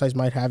these websites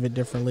might have it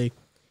differently.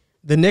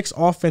 The Knicks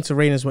offensive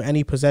ratings with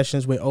any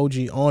possessions with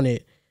OG on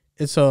it,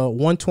 it's a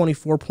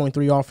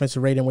 124.3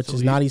 offensive rating, which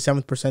is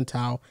 97th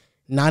percentile,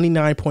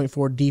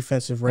 99.4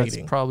 defensive That's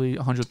rating, probably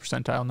 100th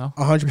percentile now.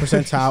 100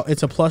 percentile.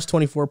 It's a plus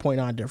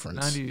 24.9 difference.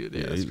 90. Yeah,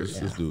 yeah, that's crazy.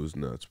 this dude is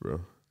nuts,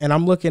 bro. And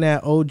I'm looking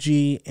at OG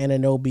and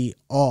Anunoby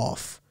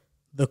off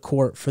the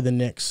court for the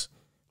Knicks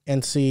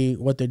and see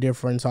what the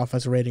difference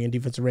offensive rating and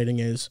defensive rating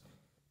is.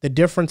 The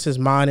difference is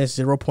minus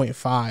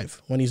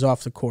 0.5 when he's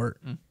off the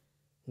court.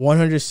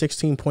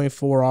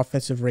 116.4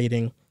 offensive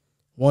rating,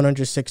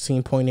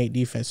 116.8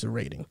 defensive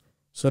rating.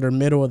 So they're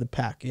middle of the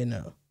pack in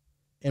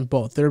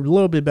both. They're a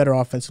little bit better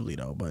offensively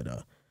though, but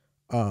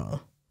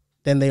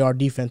than they are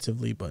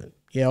defensively. But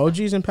yeah,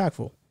 OG's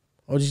impactful.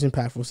 OG's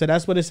impactful. So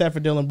that's what it said for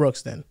Dylan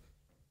Brooks then.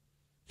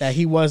 That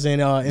he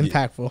wasn't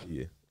impactful.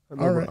 Yeah. I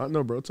know, All bro. right. I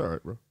know, bro. It's all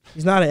right, bro.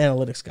 He's not an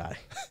analytics guy.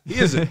 He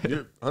isn't.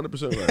 You're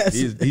 100% right.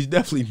 He's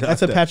definitely not.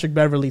 That's a that. Patrick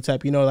Beverly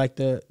type. You know, like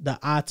the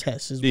eye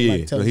test is what Yeah,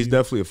 like tells no, he's you.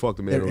 definitely a fuck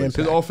the man. their His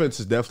impact. offense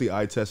is definitely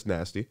eye test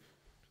nasty.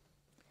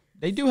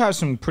 They do have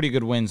some pretty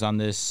good wins on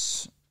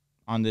this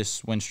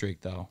win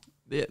streak, though.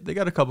 Yeah, they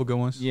got a couple good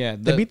ones. Yeah,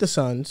 They beat the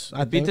Suns.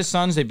 I beat think. the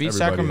Suns. They beat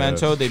Everybody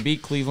Sacramento. has. They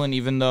beat Cleveland,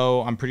 even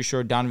though I'm pretty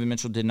sure Donovan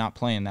Mitchell did not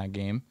play in that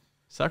game.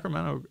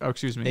 Sacramento. Oh,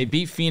 excuse me. They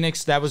beat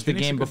Phoenix. That was the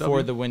Phoenix game a good before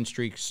W? the win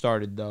streak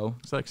started, though.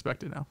 Is that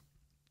expected now?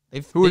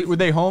 They Were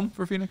they home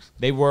for Phoenix?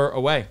 they were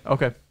away.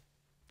 Okay,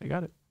 they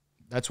got it.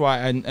 That's why,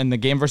 and the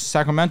game versus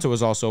Sacramento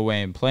was also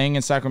weighing. Playing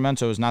in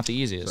Sacramento is not the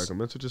easiest.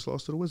 Sacramento just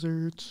lost to the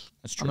Wizards.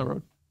 That's true. On the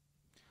road.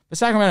 But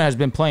Sacramento has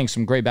been playing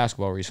some great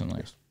basketball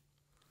recently.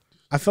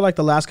 I feel like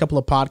the last couple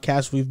of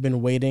podcasts we've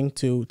been waiting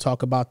to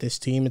talk about this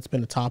team. It's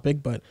been a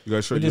topic, but You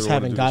guys sure we you just don't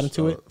wanna haven't do gotten this,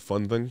 to it.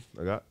 Fun thing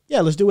I got.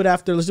 Yeah, let's do it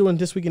after. Let's do it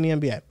this week in the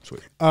NBA.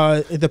 Sweet.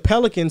 The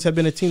Pelicans have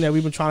been a team that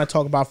we've been trying to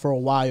talk about for a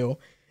while.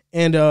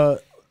 And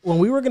when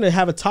we were going to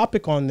have a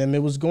topic on them,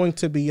 it was going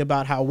to be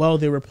about how well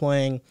they were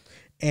playing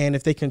and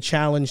if they can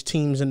challenge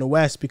teams in the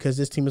West because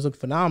this team has looked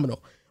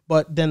phenomenal.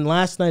 But then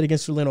last night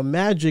against the Orlando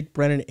Magic,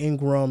 Brandon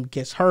Ingram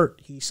gets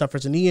hurt. He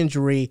suffers a knee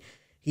injury.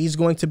 He's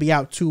going to be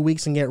out 2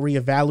 weeks and get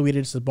reevaluated.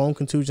 It's a bone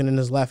contusion in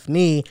his left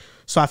knee.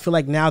 So I feel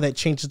like now that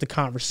changes the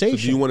conversation.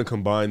 So do you want to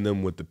combine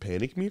them with the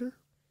panic meter?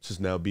 Just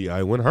now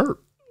B.I. went hurt.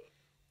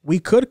 We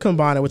could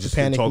combine it with Just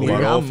the panic talk meter.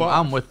 about all I'm,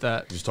 five. I'm with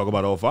that. Just talk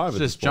about all five.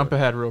 Just jump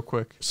ahead real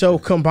quick. So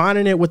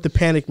combining it with the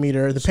panic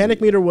meter. The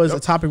panic meter was a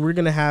topic we were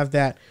going to have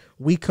that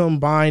we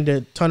combined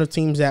a ton of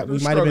teams that we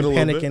might have been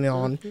panicking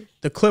on.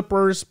 The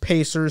Clippers,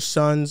 Pacers,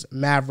 Suns,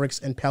 Mavericks,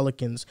 and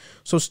Pelicans.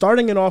 So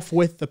starting it off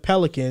with the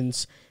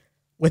Pelicans,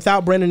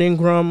 without Brandon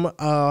Ingram,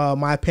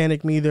 my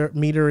panic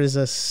meter is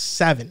a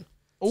 7.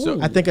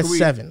 So I think a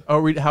 7. How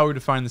are we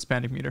define this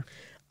panic meter?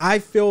 I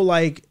feel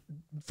like,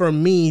 for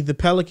me, the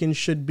Pelicans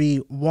should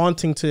be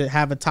wanting to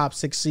have a top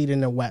 6 seed in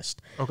the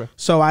West. Okay.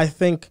 So I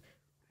think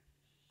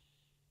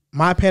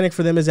my panic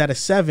for them is at a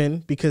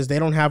 7 because they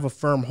don't have a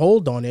firm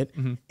hold on it.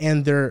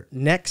 And their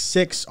next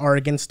 6 are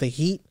against the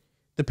Heat,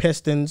 the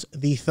Pistons,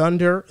 the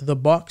Thunder, the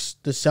Bucks,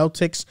 the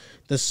Celtics,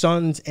 the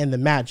Suns, and the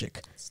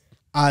Magic.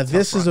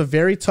 This is a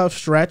very tough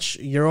stretch.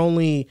 You're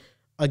only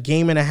a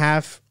game and a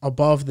half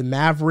above the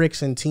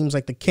Mavericks and teams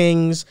like the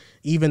Kings,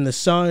 even the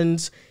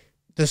Suns.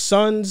 The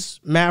Suns,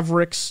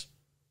 Mavericks,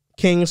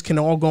 Kings can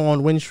all go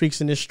on win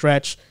streaks in this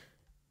stretch.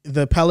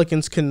 The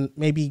Pelicans can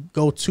maybe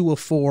go 2 or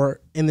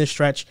 4 in this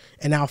stretch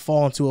and now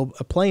fall into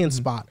a play-in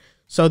spot.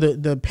 So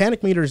the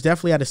panic meter is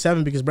definitely at a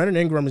 7 because Brandon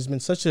Ingram has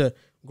been such a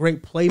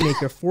great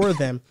playmaker for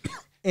them.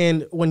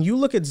 And when you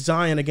look at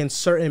Zion against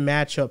certain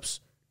matchups,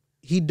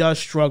 he does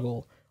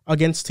struggle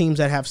against teams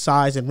that have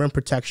size and rim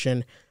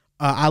protection.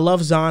 I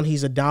love Zion.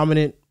 He's a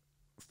dominant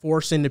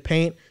force in the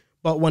paint.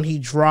 But when he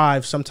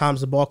drives,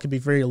 sometimes the ball can be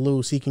very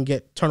loose. He can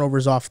get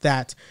turnovers off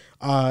that.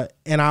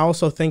 And I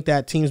also think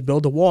that teams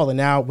build a wall. And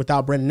now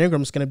without Brandon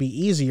Ingram, it's going to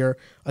be easier.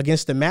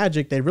 Against the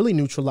Magic, they really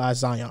neutralize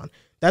Zion.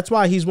 That's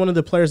why he's one of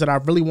the players that I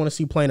really want to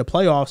see play in the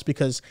playoffs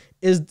because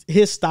is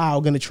his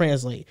style going to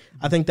translate?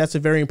 I think that's a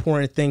very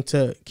important thing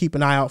to keep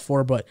an eye out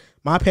for. But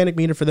my panic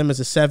meter for them is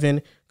a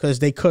 7 because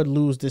they could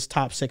lose this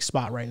top 6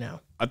 spot right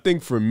now. I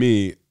think for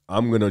me,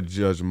 I'm going to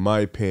judge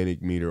my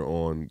panic meter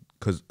on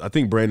because I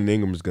think Brandon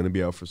Ingram is going to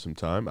be out for some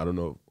time. I don't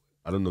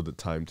know the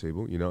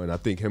timetable, and I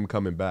think him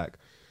coming back,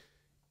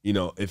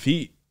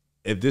 if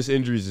this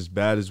injury is as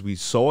bad as we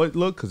saw it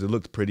look, because it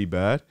looked pretty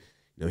bad,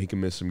 he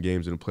can miss some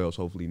games in the playoffs,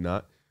 hopefully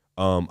not.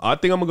 I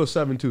think I'm going to go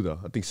 7 too, though.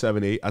 I think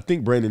 7, 8. I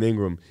think Brandon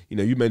Ingram,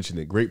 you mentioned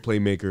it, great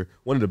playmaker,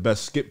 one of the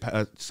best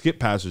skip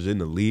passers in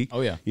the league.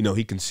 Oh, yeah.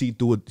 He can see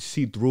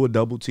through a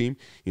double team.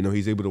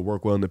 He's able to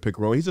work well in the pick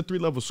and roll. He's a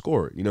 3-level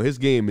scorer. His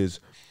game is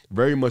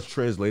very much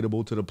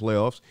translatable to the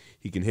playoffs.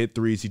 He can hit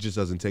threes. He just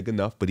doesn't take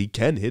enough, but he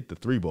can hit the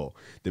 3 ball.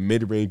 The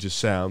mid-range is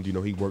sound.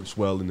 He works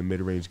well in the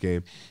mid-range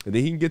game. And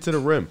then he can get to the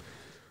rim.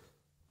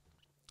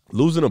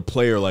 Losing a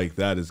player like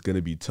that is going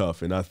to be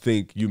tough. And I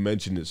think you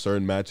mentioned that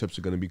certain matchups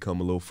are going to become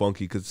a little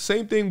funky because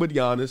same thing with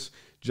Giannis,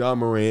 John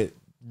Morant,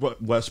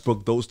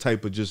 Westbrook, those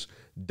type of just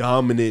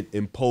dominant,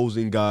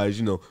 imposing guys,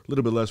 a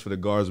little bit less for the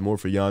guards, more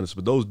for Giannis,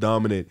 but those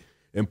dominant,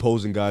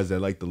 imposing guys that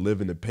like to live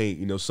in the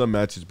paint, some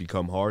matches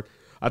become hard.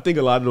 I think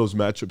a lot of those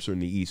matchups are in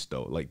the East,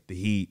 though, like the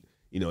Heat,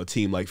 a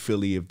team like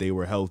Philly, if they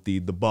were healthy,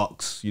 the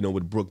Bucks,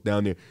 with Brook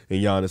down there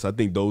and Giannis. I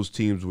think those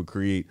teams would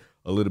create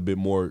a little bit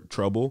more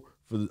trouble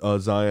for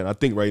Zion. I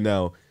think right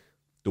now,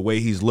 the way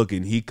he's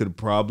looking, he could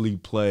probably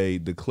play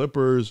the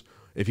Clippers.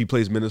 If he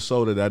plays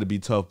Minnesota, that'd be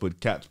tough, but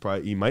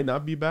he might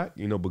not be back,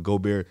 but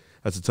Gobert,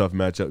 that's a tough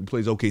matchup. He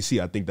plays OKC.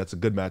 I think that's a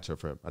good matchup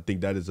for him. I think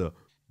that is a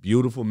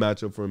beautiful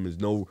matchup for him. There's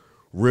no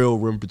real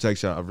rim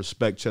protection. I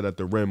respect Chet at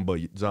the rim,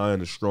 but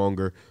Zion is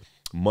stronger,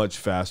 much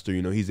faster.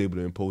 He's able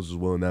to impose his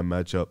will in that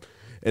matchup.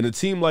 And a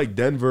team like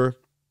Denver,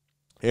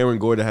 Aaron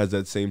Gordon has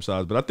that same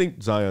size, but I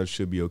think Zion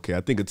should be okay.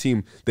 I think a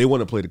team, they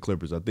want to play the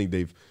Clippers. I think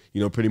they've,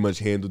 pretty much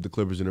handled the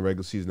Clippers in the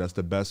regular season. That's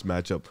the best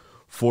matchup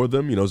for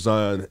them.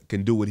 Zion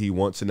can do what he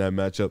wants in that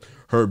matchup.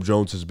 Herb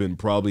Jones has been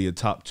probably a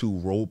top 2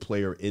 role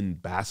player in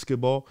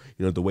basketball.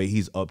 The way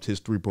he's upped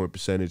his 3-point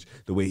percentage,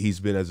 the way he's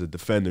been as a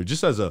defender,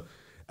 just as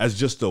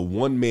just a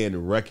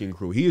one-man wrecking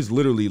crew. He is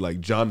literally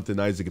like Jonathan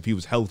Isaac if he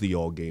was healthy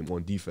all game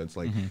on defense.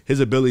 Like his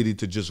ability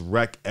to just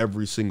wreck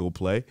every single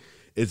play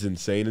is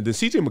insane. And then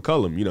CJ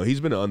McCollum,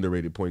 he's been an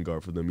underrated point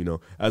guard for them.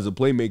 As a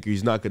playmaker,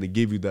 he's not going to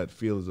give you that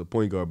feel as a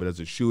point guard, but as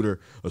a shooter,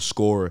 a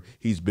scorer,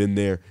 he's been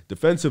there.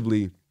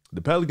 Defensively,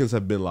 the Pelicans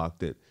have been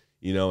locked in.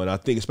 You know, and I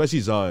think especially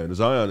Zion.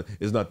 Zion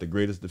is not the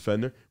greatest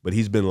defender, but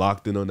he's been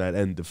locked in on that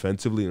end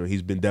defensively. You know,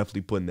 he's been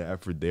definitely putting the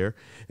effort there,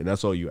 and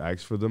that's all you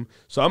ask for them.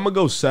 So I'm going to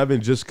go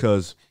 7 just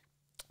because,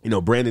 you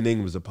know, Brandon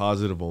Ingram is a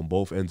positive on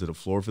both ends of the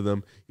floor for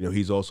them. You know,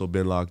 he's also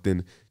been locked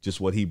in,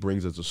 just what he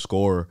brings as a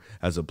scorer,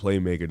 as a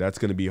playmaker. That's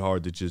going to be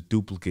hard to just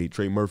duplicate.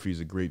 Trey Murphy is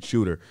a great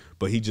shooter,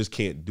 but he just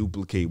can't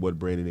duplicate what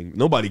Brandon Ingram –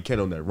 nobody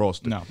can on that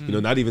roster. No. You know,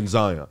 not even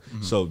Zion.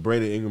 So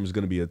Brandon Ingram is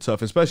going to be a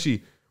tough –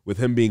 especially – with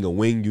him being a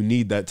wing, you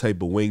need that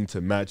type of wing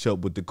to match up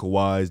with the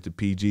Kawhis, the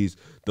PGs,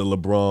 the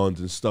LeBrons,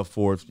 and stuff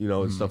forth, you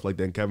know, and stuff like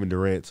that, and Kevin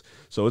Durant's.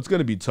 So it's going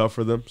to be tough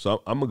for them.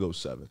 So I'm going to go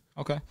 7.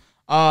 Okay.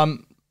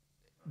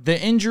 The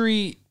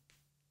injury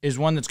is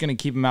one that's going to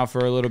keep him out for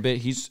a little bit.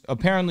 He's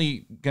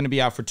apparently going to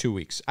be out for 2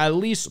 weeks, at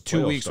least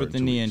 2 weeks with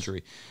the knee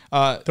injury.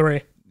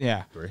 3.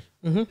 Yeah.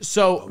 3.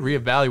 So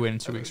reevaluate in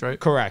 2 weeks, right?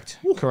 Correct.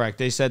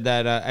 They said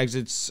that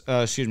is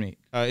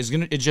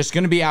just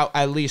going to be out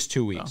at least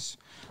 2 weeks.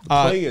 The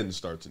play-in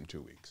starts in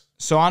 2 weeks.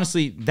 So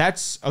honestly,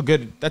 that's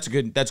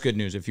good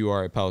news if you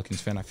are a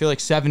Pelicans fan. I feel like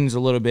 7 is a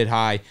little bit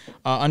high.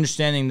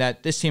 Understanding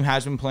that this team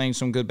has been playing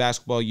some good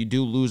basketball, you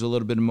do lose a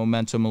little bit of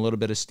momentum, a little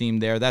bit of steam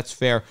there. That's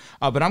fair.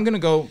 But I'm gonna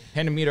go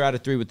pentameter out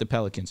of 3 with the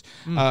Pelicans.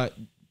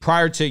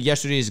 Prior to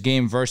yesterday's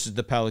game versus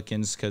the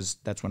Pelicans, because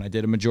that's when I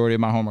did a majority of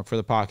my homework for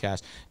the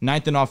podcast,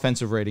 9th in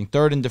offensive rating,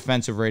 3rd in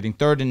defensive rating,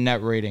 3rd in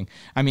net rating.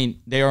 I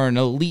mean, they are an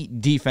elite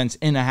defense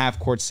in a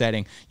half-court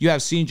setting. You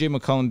have C.J.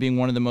 McCollum being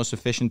one of the most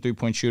efficient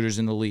three-point shooters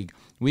in the league.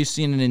 We've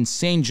seen an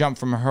insane jump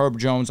from Herb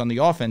Jones on the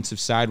offensive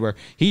side where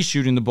he's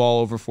shooting the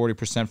ball over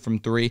 40% from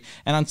 3.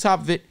 And on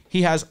top of it,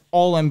 he has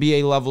all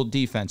NBA level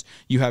defense.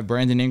 You have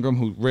Brandon Ingram,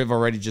 who Riv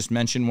already just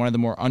mentioned, one of the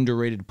more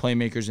underrated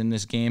playmakers in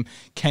this game,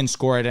 can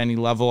score at any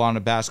level on a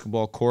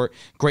basketball court.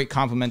 Great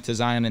compliment to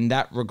Zion in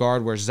that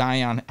regard, where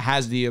Zion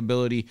has the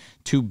ability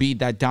to be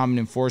that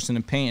dominant force in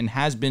the paint and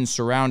has been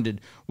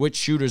surrounded with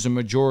shooters a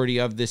majority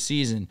of this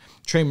season.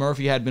 Trey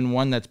Murphy had been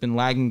one that's been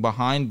lagging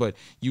behind, but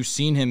you've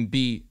seen him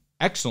be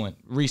excellent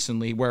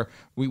recently, where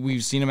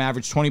we've seen him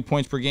average 20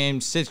 points per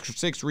game,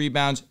 six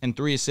rebounds, and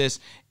 3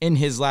 assists in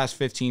his last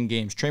 15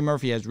 games. Trey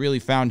Murphy has really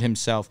found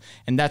himself,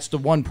 and that's the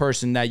one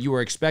person that you were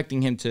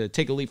expecting him to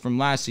take a leap from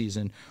last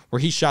season, where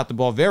he shot the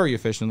ball very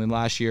efficiently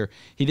last year.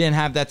 He didn't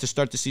have that to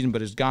start the season, but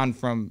has gone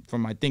from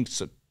I think,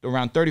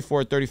 around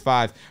 34,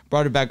 35,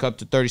 brought it back up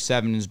to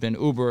 37, and has been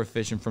uber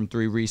efficient from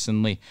 3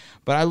 recently.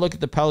 But I look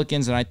at the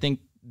Pelicans, and I think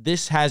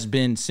this has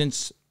been,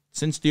 since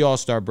the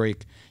All-Star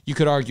break, you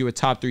could argue a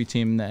top 3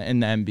 team in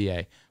the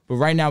NBA. But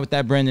right now with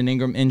that Brandon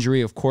Ingram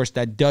injury, of course,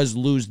 that does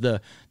lose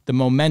the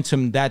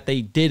momentum that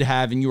they did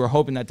have, and you were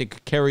hoping that they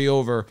could carry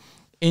over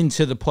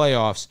into the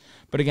playoffs.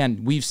 But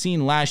again, we've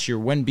seen last year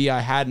when B.I.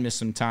 had missed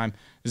some time,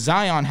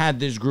 Zion had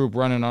this group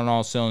running on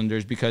all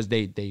cylinders because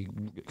they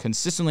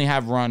consistently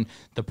have run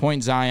the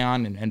point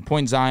Zion, and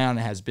point Zion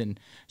has been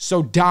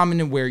so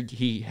dominant where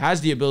he has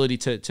the ability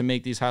to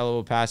make these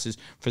high-level passes,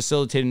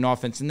 facilitate an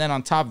offense, and then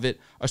on top of it,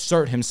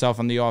 assert himself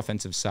on the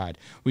offensive side.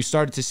 We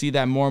started to see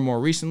that more and more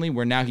recently,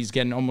 where now he's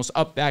getting almost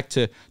up back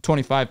to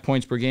 25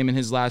 points per game in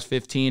his last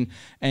 15,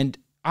 and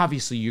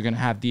obviously you're going to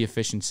have the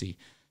efficiency.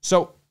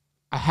 So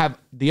I have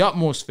the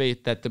utmost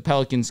faith that the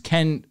Pelicans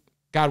can,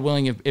 God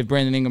willing, if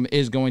Brandon Ingram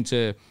is going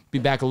to be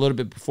back a little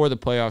bit before the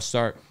playoffs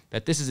start,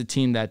 that this is a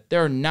team that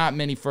there are not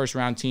many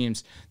first-round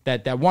teams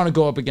that want to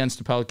go up against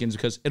the Pelicans,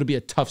 because it'll be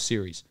a tough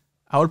series.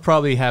 I would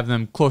probably have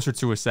them closer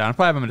to a 7. I'd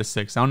probably have them at a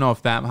 6. I don't know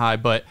if that high,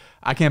 but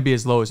I can't be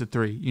as low as a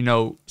 3. You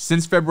know,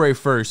 since February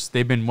 1st,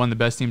 they've been one of the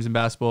best teams in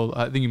basketball.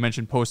 I think you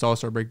mentioned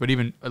post-All-Star break, but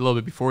even a little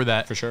bit before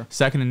that. For sure.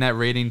 2nd in net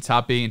rating,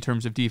 top 8 in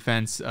terms of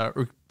defense,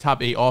 or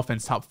top 8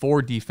 offense, top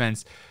 4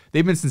 defense.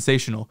 They've been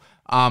sensational.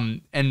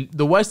 And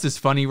the West is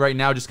funny right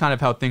now, just kind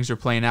of how things are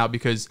playing out,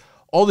 because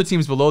all the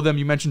teams below them,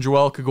 you mentioned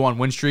Joel, could go on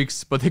win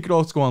streaks, but they could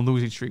also go on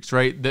losing streaks,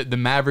 right? The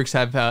Mavericks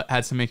have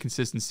had some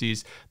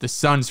inconsistencies. The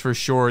Suns, for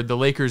sure. The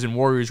Lakers and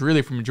Warriors,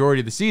 really, for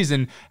majority of the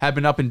season, have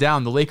been up and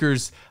down. The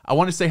Lakers, I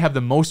want to say, have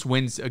the most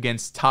wins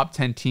against top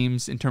 10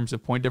 teams in terms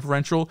of point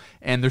differential,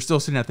 and they're still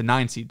sitting at the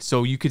 9 seed.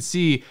 So you could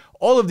see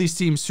all of these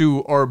teams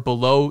who are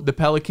below the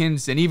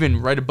Pelicans, and even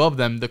right above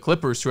them, the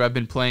Clippers, who have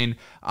been playing,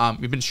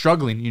 we've been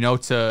struggling,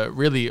 to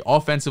really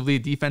offensively,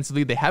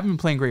 defensively. They haven't been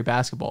playing great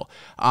basketball.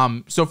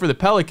 So for the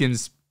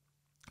Pelicans,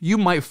 you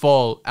might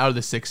fall out of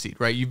the 6th seed,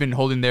 right? You've been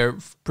holding there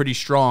pretty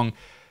strong,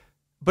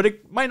 but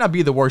it might not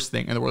be the worst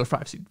thing in the world.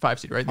 5 seed,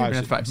 right? They've been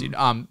at 5 seed.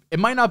 It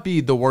might not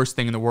be the worst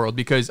thing in the world,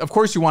 because of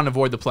course you want to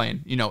avoid the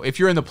play-in. If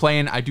you're in the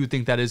play-in, I do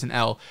think that is an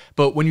L.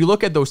 But when you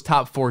look at those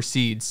top 4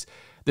 seeds,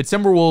 the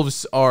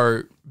Timberwolves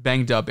are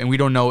banged up, and we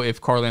don't know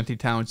if Karl Anthony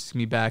Towns is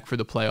going to be back for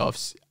the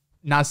playoffs.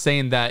 Not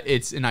saying that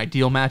it's an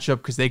ideal matchup,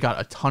 because they got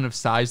a ton of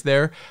size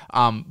there,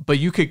 but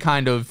you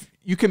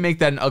can make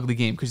that an ugly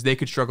game, because they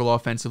could struggle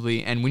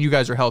offensively, and when you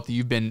guys are healthy,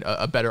 you've been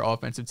a better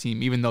offensive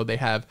team, even though they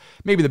have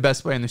maybe the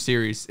best player in the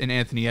series in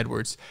Anthony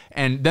Edwards.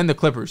 And then the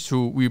Clippers,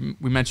 who we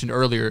mentioned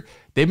earlier,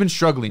 they've been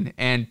struggling,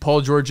 and Paul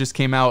George just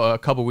came out a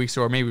couple weeks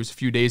ago, or maybe it was a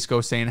few days ago,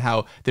 saying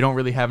how they don't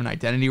really have an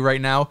identity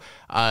right now.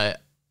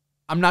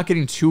 I'm not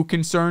getting too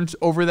concerned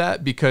over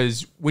that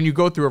because when you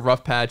go through a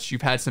rough patch,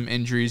 you've had some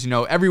injuries.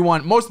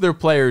 Most of their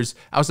players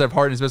outside of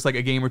Harden is just like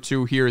a game or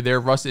two here or there.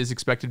 Russ is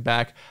expected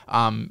back,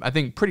 I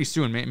think, pretty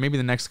soon, maybe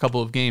the next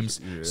couple of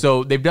games. Yeah.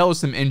 So they've dealt with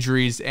some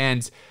injuries,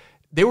 and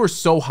they were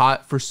so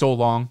hot for so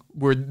long.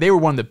 Where they were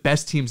one of the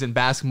best teams in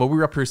basketball. We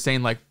were up here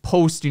saying like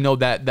post,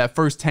 that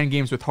first 10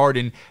 games with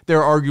Harden,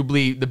 they're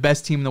arguably the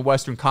best team in the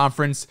Western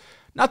Conference.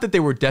 Not that they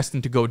were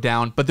destined to go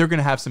down, but they're going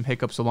to have some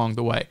hiccups along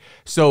the way.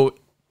 So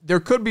there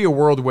could be a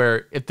world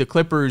where if the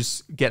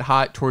Clippers get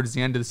hot towards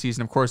the end of the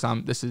season, of course,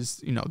 this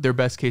is their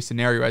best case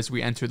scenario as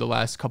we enter the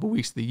last couple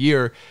weeks of the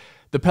year.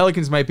 The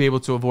Pelicans might be able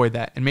to avoid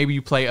that. And maybe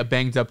you play a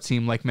banged up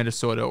team like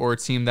Minnesota or a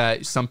team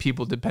that some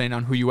people, depending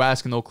on who you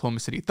ask in the Oklahoma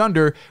City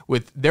Thunder,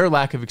 with their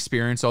lack of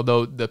experience,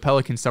 although the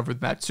Pelicans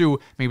suffered that too,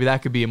 maybe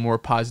that could be a more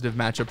positive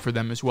matchup for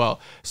them as well.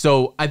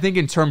 So I think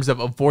in terms of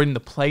avoiding the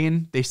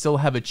play-in, they still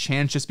have a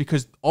chance just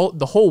because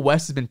the whole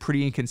West has been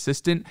pretty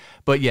inconsistent.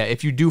 But yeah,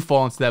 if you do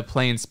fall into that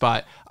play-in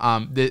spot,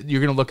 you're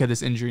going to look at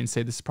this injury and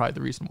say this is probably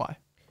the reason why.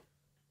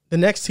 The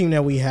next team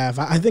that we have,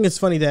 I think it's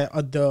funny that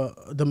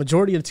the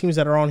majority of the teams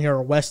that are on here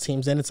are West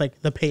teams, and it's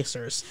like the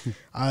Pacers.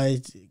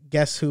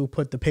 Guess who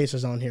put the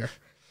Pacers on here?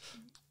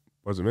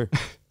 Wasn't me.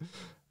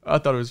 I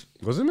thought it was.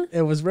 Wasn't me?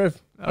 It was Riv.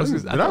 I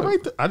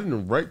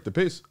didn't write the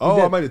Pacers.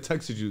 Oh, I might have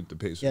texted you the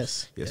Pacers.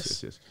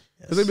 Yes.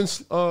 Because they've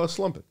been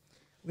slumping.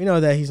 We know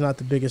that he's not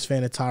the biggest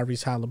fan of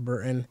Tyrese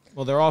Halliburton.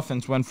 Well, their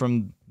offense went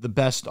from the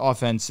best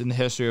offense in the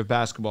history of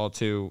basketball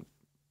to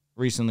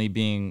recently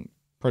being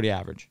pretty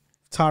average.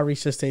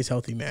 Tyrese just stays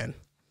healthy, man.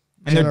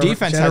 And their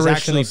defense has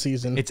actually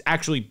season. It's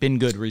actually been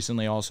good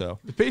recently also.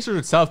 The Pacers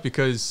itself,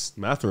 because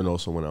Mathurin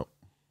also went out.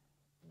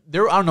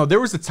 There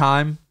was a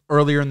time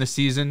earlier in the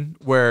season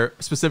where,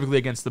 specifically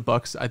against the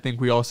Bucks, I think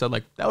we all said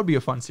like that would be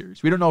a fun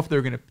series. We don't know if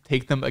they're going to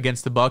take them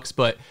against the Bucks,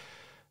 but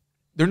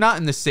they're not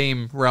in the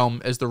same realm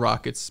as the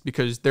Rockets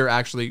because they're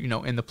actually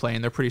in the play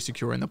and they're pretty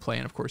secure in the play.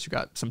 And of course, you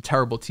got some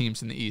terrible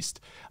teams in the East,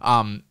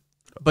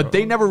 but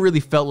they never really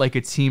felt like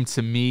a team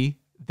to me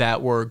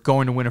that were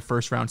going to win a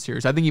first-round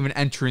series. I think even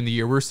entering the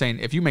year, we're saying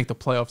if you make the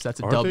playoffs,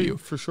 that's a W. They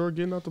for sure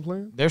getting out the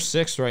play? They're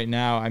sixth right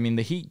now. I mean,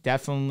 the Heat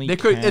definitely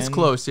could. It's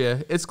close,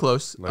 yeah. It's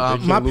close.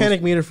 My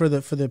panic meter for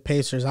the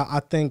Pacers,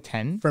 I think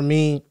 10 for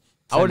me,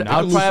 I would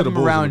probably have them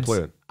around.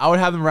 I would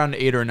have them around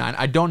 8 or 9.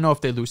 I don't know if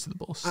they lose to the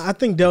Bulls. I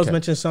think Dehls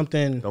mentioned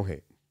something. Don't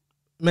hate.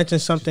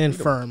 Mentioned something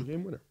firm.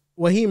 Game winner.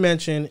 What he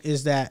mentioned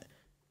is that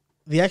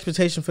the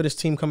expectation for this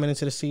team coming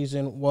into the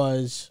season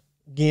was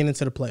getting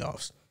into the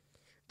playoffs.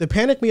 The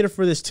panic meter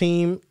for this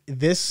team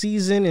this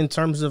season in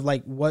terms of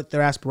like what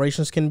their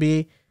aspirations can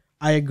be,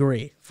 I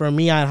agree. For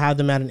me, I'd have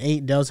them at an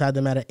 8. Dehls had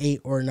them at an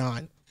 8 or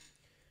 9.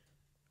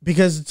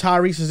 Because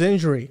Tyrese's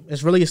injury.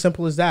 It's really as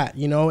simple as that,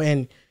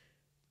 and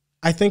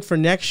I think for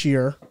next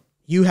year,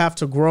 you have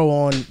to grow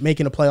on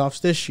making the playoffs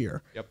this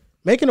year. Yep.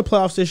 Making the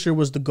playoffs this year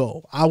was the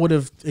goal. I would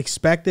have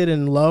expected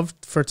and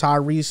loved for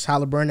Tyrese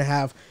Halliburton to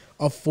have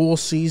a full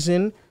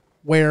season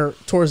where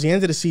towards the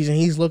end of the season,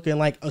 he's looking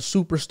like a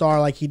superstar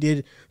like he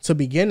did to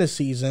begin the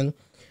season.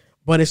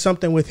 But it's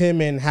something with him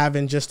and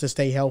having just to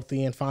stay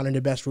healthy and finding the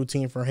best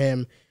routine for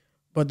him.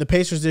 But the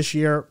Pacers this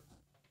year,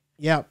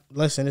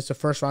 listen, it's a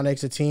first-round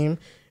exit team.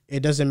 It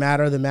doesn't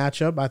matter the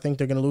matchup. I think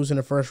they're going to lose in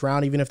the first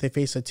round, even if they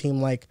face a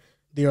team like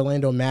the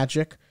Orlando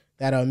Magic,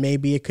 that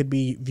maybe it could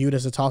be viewed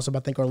as a toss-up. I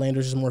think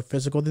Orlando's just more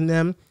physical than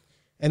them.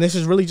 And this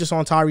is really just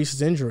on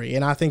Tyrese's injury.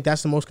 And I think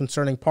that's the most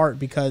concerning part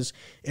because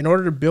in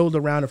order to build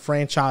around a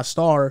franchise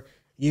star,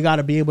 you got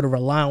to be able to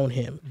rely on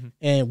him. Mm-hmm.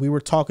 And we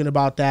were talking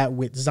about that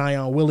with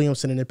Zion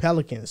Williamson and the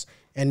Pelicans.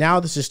 And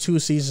now this is 2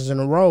 seasons in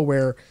a row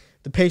where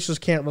the Pacers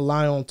can't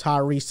rely on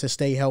Tyrese to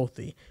stay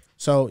healthy.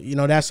 So,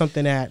 that's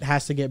something that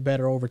has to get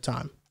better over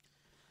time.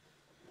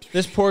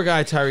 This poor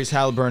guy, Tyrese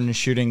Halliburton, is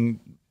shooting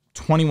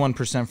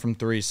 21% from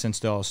threes since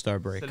the All-Star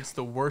break. It's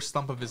the worst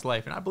stump of his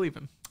life, and I believe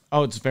him.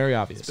 Oh, it's very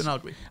obvious. It's been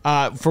ugly.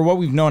 For what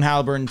we've known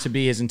Halliburton to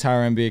be his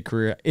entire NBA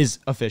career is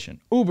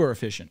efficient, uber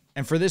efficient.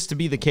 And for this to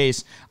be the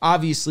case,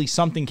 obviously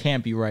something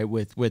can't be right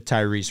with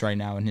Tyrese right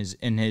now in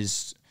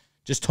his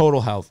just total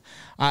health.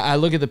 I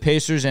look at the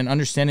Pacers and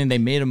understanding they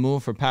made a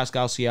move for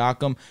Pascal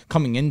Siakam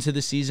coming into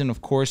the season.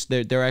 Of course,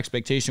 their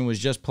expectation was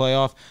just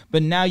playoff.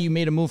 But now you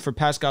made a move for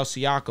Pascal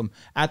Siakam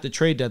at the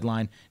trade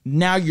deadline.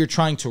 Now you're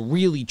trying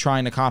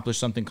and accomplish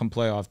something come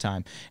playoff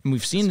time. And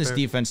we've seen this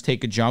defense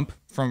take a jump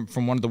from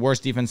one of the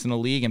worst defense in the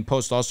league and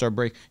post All-Star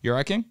break. You're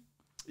wrecking?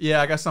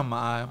 Yeah, I got something in my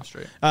eye. I'm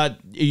straight.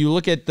 You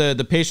look at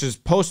the Pacers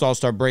post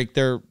All-Star break,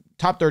 they're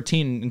top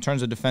 13 in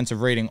terms of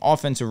defensive rating,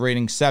 offensive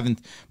rating 7th,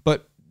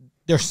 but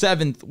they're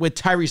 7th with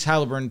Tyrese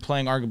Halliburton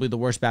playing arguably the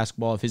worst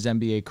basketball of his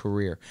NBA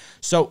career.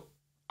 So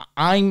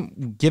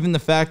I'm given the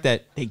fact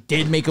that they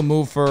did make a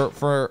move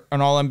for an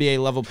All-NBA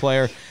level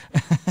player.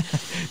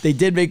 They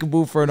did make a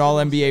move for an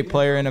All-NBA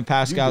player in a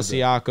Pascal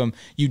Siakam.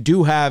 You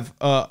do have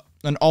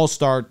an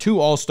All-Star, 2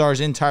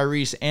 All-Stars in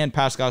Tyrese and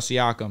Pascal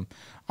Siakam.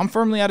 I'm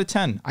firmly at a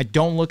 10. I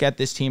don't look at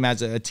this team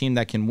as a team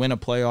that can win a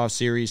playoff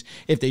series.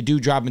 If they do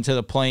drop into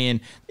the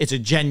play-in, it's a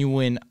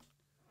genuine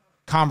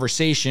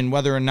conversation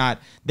whether or not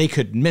they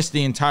could miss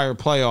the entire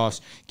playoffs,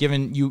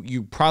 given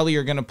you probably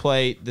are going to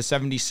play the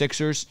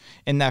 76ers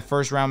in that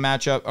first round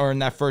matchup or in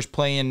that first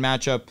play-in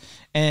matchup.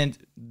 And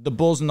the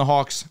Bulls and the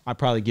Hawks, I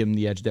probably give them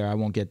the edge there. I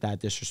won't get that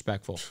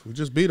disrespectful. We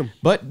just beat them.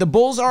 But the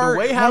Bulls are The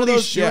way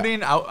Hallie's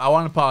shooting, I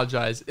want to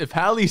apologize. If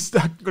Hallie's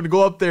going to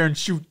go up there and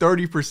shoot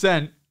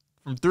 30%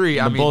 from three,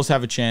 The Bulls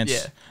have a chance.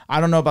 Yeah. I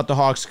don't know about the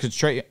Hawks because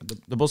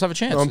the Bulls have a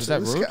chance. Is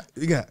that rude?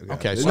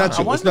 Okay, it's so not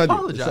I you. wanted It's to not you.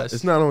 apologize.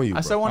 It's not on you.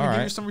 I said I Bro. want to give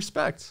Alright. you some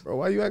respect. Bro,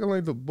 why you acting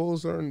like the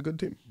Bulls are a good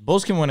team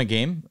Bulls can win a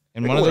game.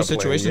 In They one can of win those a play-in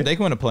situations, game. they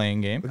can win a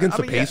playing game. against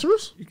I mean, the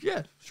Pacers?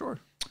 Yeah, sure. Bulls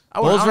I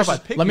don't know if versus,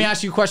 I'd pick let me you.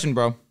 ask you a question,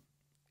 bro.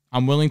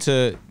 I'm willing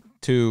to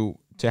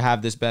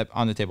have this bet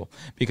on the table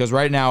because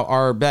right now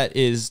our bet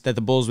is that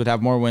the Bulls would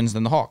have more wins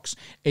than the Hawks.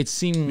 It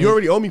seems You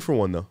already owe me for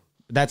one though.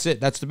 that's it.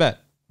 That's the bet.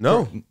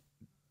 No,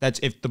 That's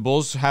if the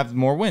Bulls have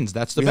more wins.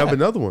 That's the we bet. have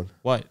another one.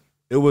 What?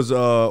 It was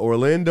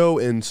Orlando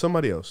and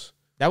somebody else.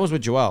 That was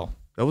with Joel.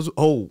 That was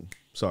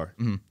sorry.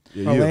 Yeah,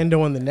 you.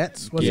 Orlando and the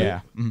Nets. Was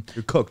Yeah. it?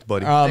 You're cooked,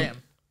 buddy. Damn.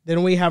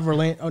 Didn't we have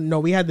Orlando? Oh, no,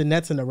 we had the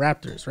Nets and the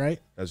Raptors, right?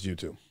 That's you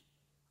too.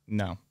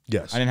 No.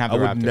 Yes, I didn't have the I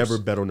would Raptors. never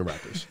bet on the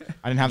Raptors.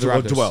 I didn't have the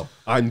Joel, Raptors. Joel,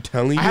 I'm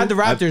telling you, I had the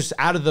Raptors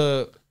out of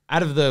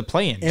the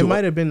play-in. It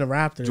might have been the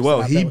Raptors. Joel,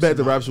 that I he was bet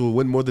the somebody. Raptors would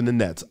win more than the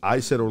Nets. I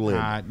said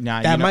Orlando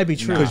That might be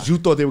true. because you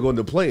thought they were going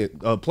to playoff.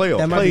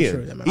 That might be play-in.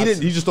 true. That might He be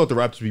didn't. He just thought the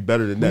Raptors would be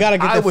better than that. gotta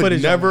get I the would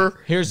footage on never.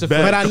 Here's the bet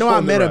footage. But I know I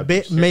on the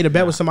Raptors. made a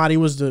bet with somebody. It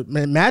was the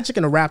Magic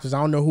and the Raptors. I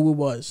don't know who it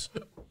was.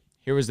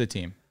 Here was the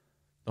team.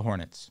 The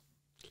Hornets.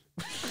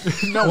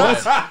 No, what?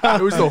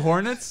 It was the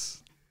Hornets?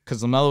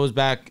 Because LaMelo was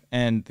back,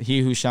 and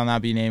he who shall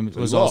not be named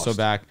was lost. also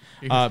back.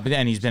 But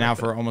then he's been out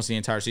for almost the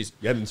entire season.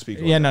 Yeah, I didn't speak.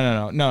 On Yeah,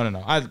 that.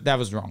 no. That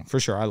was wrong for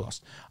sure. I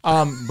lost.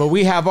 But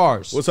we have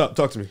ours. What's up?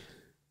 Talk to me.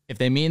 If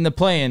they meet in the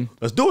play-in,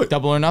 Let's do it.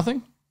 double or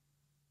nothing.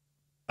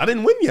 I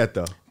didn't win yet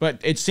though. But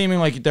it's seeming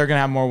like they're gonna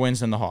have more wins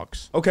than the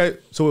Hawks. Okay,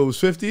 so it was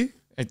 50,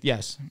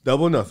 Yes.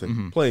 double or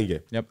nothing, playing game.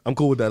 Yep. I'm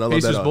cool with that. I love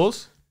Pacers that.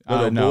 Bulls?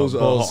 No, Bulls,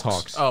 Hawks.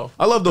 Hawks. Oh.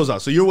 I love those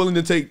odds. So you're willing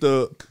to take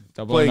the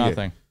Double or playing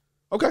nothing. game?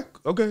 Okay,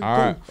 All cool.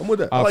 right. I'm with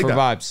that. I like for that.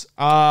 vibes.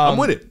 I'm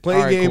with it. Playing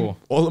all right, game, cool.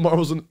 all the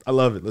marbles. I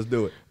love it. Let's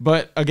do it.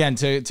 But again,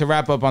 to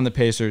wrap up on the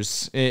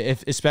Pacers,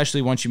 if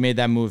especially once you made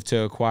that move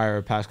to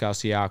acquire Pascal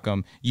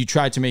Siakam, you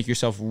tried to make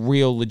yourself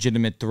real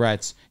legitimate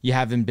threats. You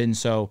haven't been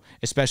so,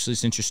 especially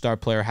since your star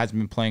player hasn't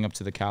been playing up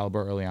to the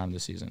caliber early on in the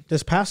season.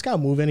 Does Pascal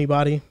move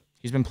anybody?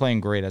 He's been playing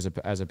great as a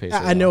Pacer.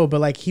 I know,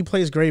 but like he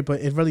plays great,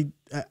 but it really,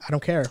 I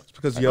don't care.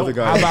 Because the other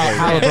guy. How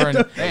about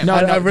Halliburton? No,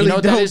 I really you know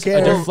what that don't is? care.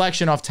 A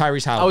deflection off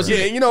Tyrese Halliburton.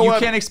 Yeah, you know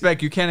what? You can't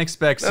expect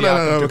Siakam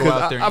No, to go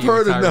because out there and I've eat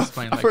heard with Tyrese enough.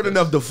 playing I've like heard this.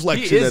 enough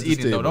deflection. He is at this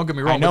eating, though. table. Don't get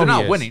me I wrong, know but they're he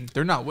not is. winning.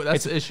 They're not.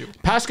 That's the issue.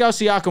 Pascal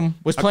Siakam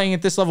was playing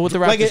at this level with the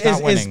Raptors, Like, not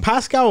is winning.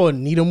 Pascal a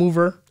needle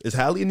mover? Is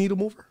Hallie a needle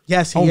mover?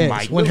 Yes, he Oh is.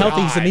 my When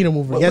healthy, he's a God. needle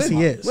mover. Yes,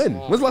 he is. When?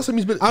 When's the last time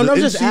he's been? I'm in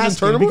just season asking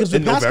tournament? because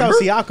with In Pascal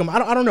November? Siakam,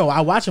 I don't know.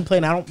 I watch him play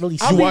and I don't really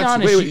see. I'll be watch-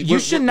 honest. wait, you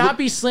what- should not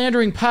be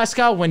slandering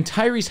Pascal when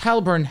Tyrese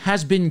Halliburton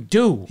has been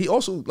due. He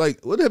also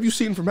what have you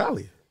seen from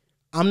Hallie?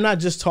 I'm not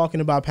just talking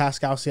about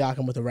Pascal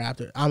Siakam with the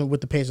Raptors. I'm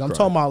with the Pacers. I'm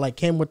talking about like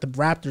him with the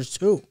Raptors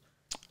too.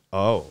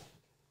 Oh,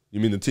 you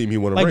mean the team he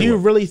won a Like, do ring you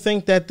with? really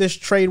think that this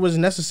trade was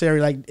necessary?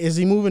 Like, is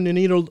he moving the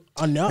needle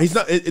enough? He's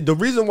not. The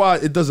reason why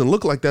it doesn't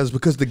look like that is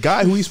because the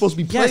guy who he's supposed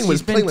to be playing Yes, with he's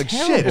is playing been like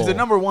terrible. shit. If the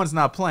number one's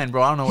not playing,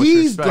 bro, I don't know what to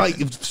He's expect. like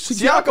if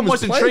Siakam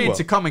wasn't playing trained well.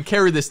 to come and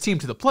carry this team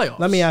to the playoffs.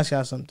 Let me ask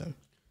y'all something.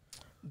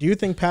 Do you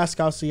think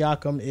Pascal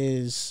Siakam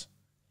is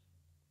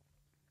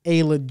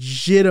a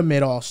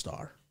legitimate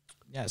All-Star? I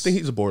Yes. think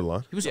he's a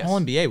borderline. He was Yes. All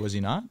NBA, was he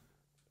not?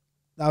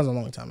 That was a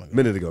long time ago.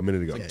 Minute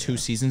ago. 2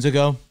 seasons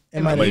ago. It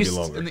In might the, have- be East,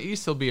 longer. in the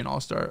East, he'll be an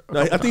all-star.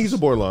 No, I think he's a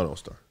borderline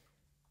all-star.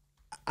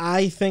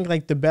 I think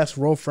like the best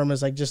role for him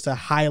is like just a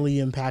highly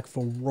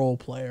impactful role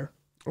player.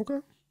 Okay.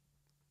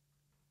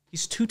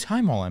 He's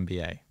 2-time All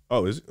NBA.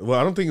 Oh, is well?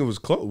 I don't think it was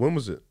close. When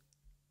was it?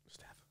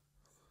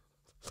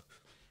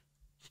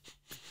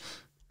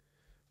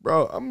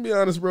 Bro, I'm gonna be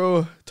honest,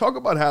 bro. Talk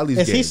about Hallie's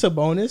Is game. he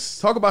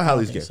Sabonis? Talk about I don't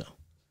Hallie's think game. so.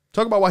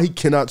 Talk about why he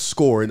cannot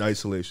score in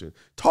isolation.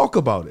 Talk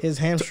about it. His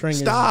hamstring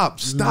Stop.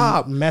 is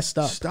Stop. messed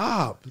up.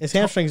 Stop. His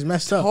hamstring's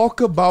messed up. Talk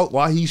about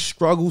why he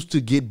struggles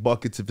to get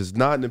buckets if it's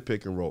not in the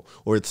pick and roll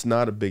or it's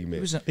not a big man. He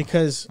was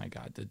Because my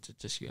God,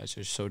 just you guys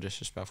are so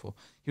disrespectful.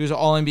 He was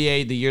All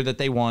NBA the year that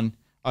they won,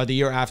 the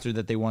year after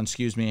that they won,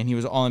 excuse me, and he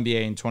was All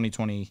NBA in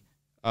 2020,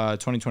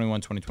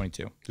 2021,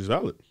 2022. He's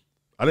valid.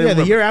 I yeah, didn't the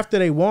remember. year after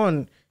they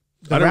won,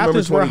 the I didn't remember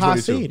Raptors were a hot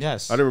 2022. seed.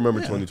 Yes. I didn't remember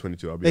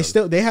 2022. I'll be They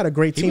honest. they had a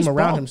great He team was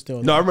around bomb. him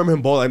still. No, I remember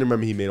him ball. I didn't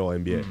remember he made All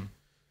NBA.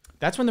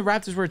 That's when the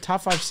Raptors were a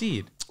top 5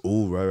 seed.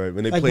 Ooh, right.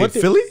 When they Like, played what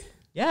did- Philly?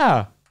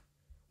 Yeah.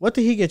 What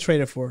did he get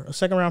traded for? A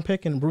second round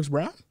pick and Bruce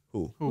Brown?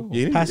 Who?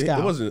 Yeah,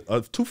 Pascal. It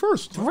wasn't 2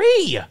 firsts.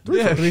 3. Yeah,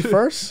 3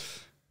 first?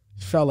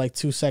 Felt like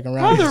 2 second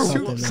rounds or Brother,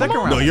 something. man. second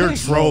round. No, you're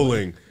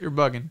trolling. You're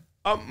bugging.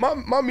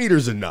 My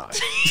meter's a 9.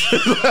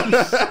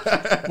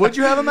 What'd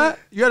you have him at?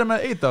 You had him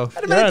at 8, though.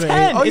 They're at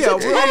 10. Oh, It's yeah, a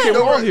we're 10. all here.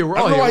 We're all here. We're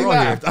I all don't know why he here. We're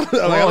all laughed.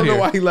 here. I don't know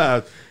why he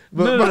laughed.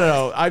 But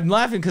No. I'm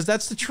laughing because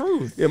that's the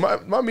truth. Yeah,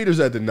 my meter's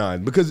at the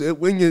 9 because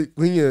when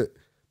you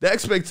the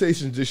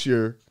expectations this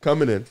year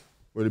coming in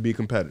were to be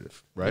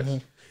competitive, right?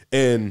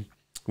 And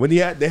when they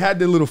had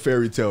their little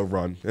fairy tale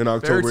run in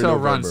October and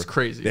November. Run's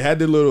crazy. They had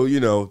their little,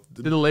 Did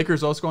the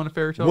Lakers also go on a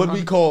fairy tale what run?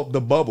 we call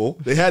the bubble.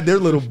 They had their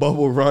little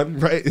bubble run,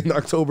 right, in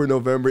October,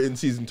 November,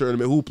 in-season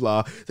tournament,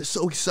 hoopla. They're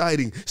so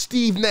exciting.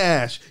 Steve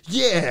Nash,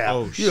 yeah.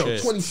 Oh, shit.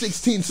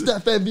 2016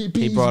 Steph MVP,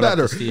 He he's brought up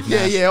better. the Steve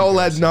Yeah, Nash all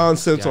that comparison.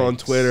 nonsense on Yikes.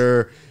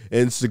 Twitter,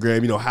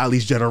 Instagram.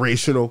 Hallie's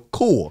generational.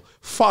 Cool,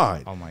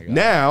 fine. Oh, my God.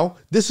 Now,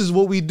 this is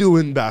what we do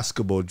in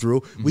basketball,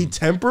 Drew. We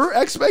temper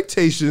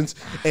expectations,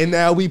 and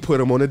now we put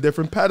them on a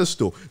different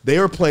pedestal. They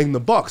are playing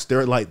the Bucks.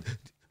 They're like,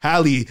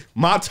 Hallie,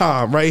 my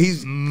time, right?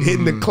 He's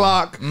hitting the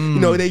clock.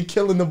 They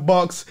killing the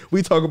Bucks.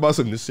 We talk about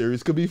something. This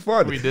series could be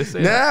fun. We did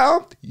say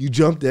now, you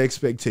jump the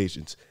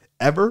expectations.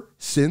 Ever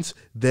since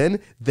then,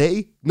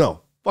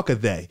 fuck a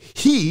they.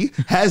 He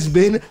has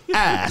been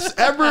ass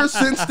ever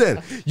since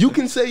then. You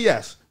can say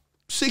yes.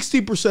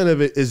 60%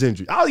 of it is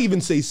injury. I'll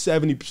even say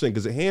 70%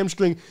 because a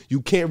hamstring,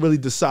 you can't really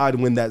decide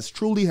when that's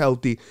truly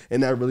healthy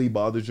and that really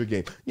bothers your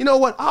game. You know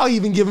what? I'll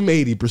even give him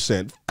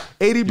 80%.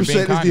 80% is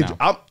the injury.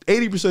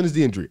 80% is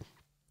the injury.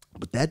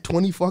 But that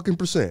 20 fucking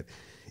percent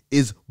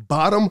is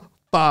bottom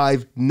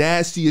 5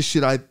 nastiest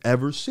shit I've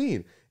ever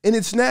seen. And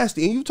it's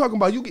nasty. And you talking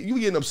about you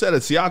getting upset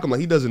at Siakam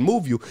like he doesn't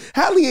move you.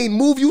 Hallie ain't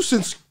moved you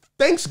since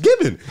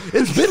Thanksgiving.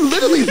 It's been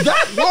literally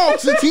that long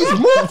since he's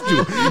moved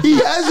you. He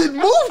hasn't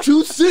moved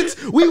you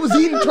since we was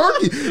eating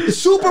turkey. The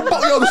Super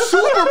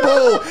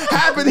Bowl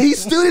happened. He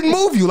still didn't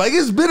move you. Like,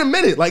 it's been a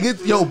minute. Like,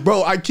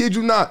 bro, I kid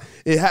you not.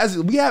 It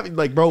hasn't. We haven't,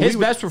 like, bro. His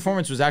best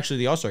performance was actually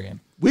the All-Star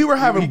game. We were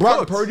having Brock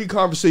cooked. Purdy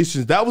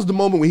conversations. That was the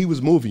moment when he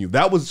was moving you.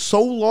 That was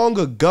so long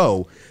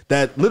ago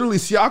that literally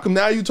Siakam,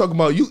 now you talking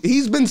about,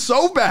 he's been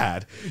so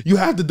bad. You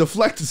have to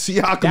deflect to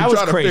Siakam, That was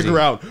try to crazy. figure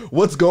out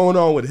what's going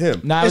on with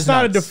him. Nah, it It's was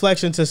not a nuts.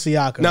 deflection to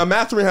Siakam. Now,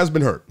 Mathurin has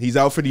been hurt. He's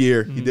out for the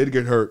year. He did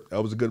get hurt.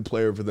 That was a good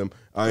player for them.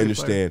 I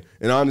understand.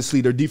 And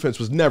honestly, their defense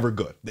was never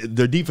good.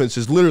 Their defense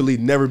has literally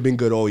never been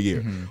good all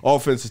year.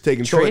 Offense is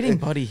taking Trading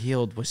Buddy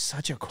Hield was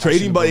such a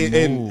Trading Buddy,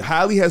 questionable and move.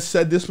 Hallie has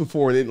said this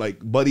before,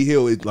 and Buddy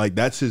Hield,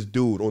 that's his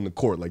dude on the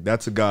court. Like,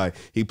 that's a guy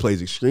he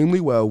plays extremely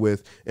well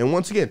with. And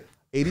once again,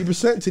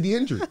 80% to the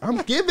injury. I'm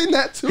giving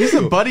that to He's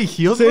you. a Buddy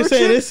Hield So you're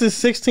saying merchant? this is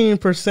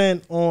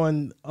 16%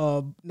 on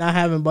not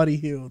having Buddy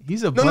Hield.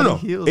 He's a No. Buddy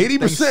Hield 80%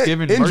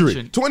 Thanksgiving injury.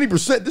 merchant.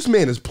 20%. This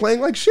man is playing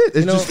like shit.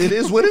 It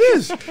is what it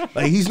is.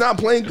 Like, he's not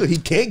playing good. He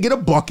can't get a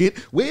bucket.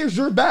 Where's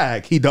your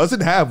bag? He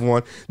doesn't have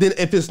one. Then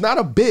if it's not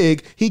a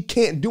big, he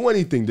can't do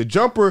anything. The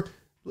jumper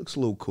looks a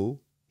little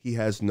cool. He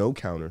has no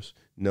counters,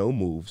 no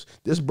moves.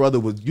 This brother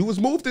was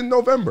moved in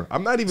November.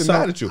 I'm not even So,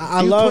 mad at you. I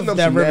He was love putting up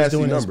that some Rivers nasty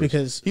doing this numbers.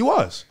 because he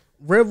was.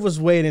 Riv was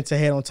waiting to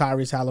hit on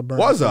Tyrese Halliburton.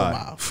 Was for a I?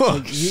 while. Fuck,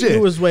 Like, shit. He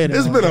was waiting.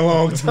 It's on been him. a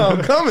long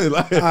time coming.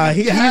 Like,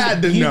 He's had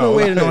to been know.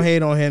 waiting Like, on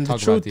hate on him. The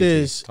Talk about truth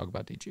DG. Talk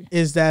about DG.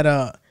 is that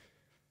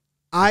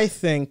I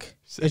think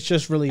it's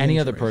just really Any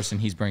other injury. person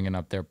he's bringing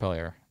up their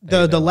player.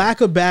 The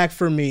lack of back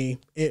for me,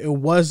 it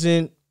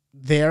wasn't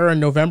there in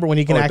November when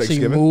he can Oh, actually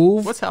Thanksgiving?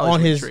 move What's Hallie's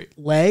on lead his trait?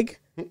 leg.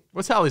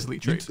 What's Hallie's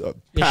lead trait?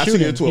 passing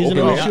shooting. it to He's an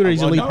an open elite man. shooter.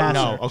 He's an elite no, passer.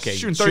 no, okay.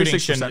 Shooting Shooting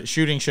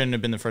 36%. shouldn't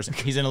have been the first.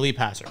 He's an elite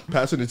passer.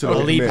 Passing it to the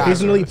Elite open man. passer.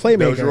 He's an elite That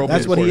was your playmaker. opening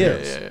That's what he point.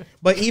 is. Yeah.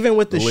 But even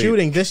with the Elite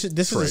shooting, this is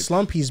a trait.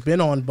 slump he's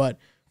been on. But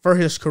for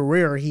his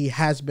career, he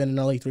has been an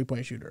elite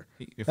 3-point shooter.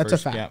 That's a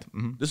fact.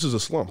 Yeah, This is a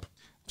slump.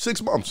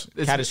 6 months.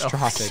 It's-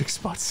 Catastrophic.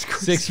 6 months. is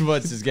crazy. 6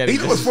 months is getting.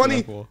 You know what's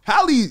funny? disrespectful.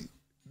 Hallie,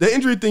 the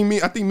injury thing,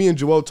 I think me and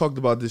Joel talked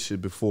about this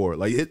shit before.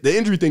 Like, the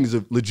injury thing is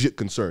a legit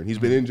concern. He's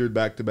been injured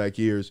back-to-back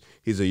years.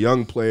 He's a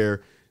young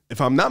player. If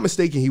I'm not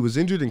mistaken, he was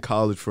injured in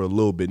college for a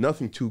little bit.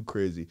 Nothing too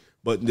crazy.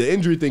 But the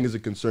injury thing is a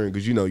concern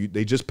because,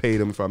 they just paid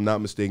him, if I'm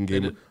not mistaken,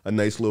 gave him a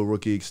nice little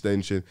rookie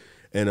extension.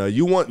 And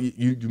you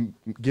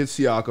get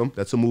Siakam.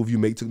 That's a move you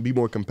make to be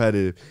more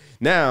competitive.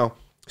 Now,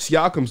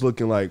 Siakam's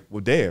looking like,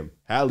 well, damn,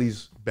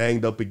 Hallie's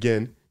banged up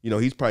again.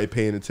 He's probably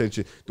paying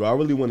attention. Do I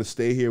really want to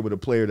stay here with a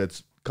player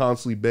that's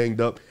constantly banged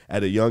up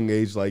at a young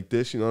age like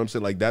this? You know what I'm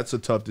saying? Like, that's a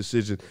tough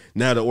decision.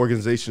 Now the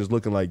organization is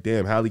looking like,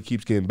 damn, Hallie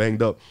keeps getting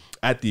banged up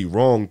at the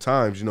wrong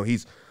times.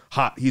 He's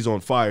hot, he's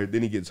on fire,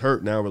 then he gets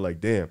hurt. Now we're like,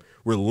 damn,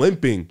 we're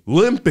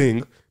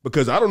limping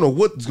because I don't know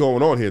what's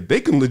going on here. They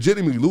can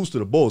legitimately lose to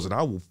the Bulls, and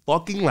I will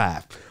fucking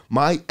laugh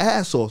my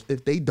ass off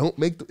if they don't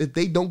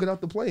get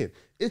out the play-in.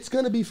 It's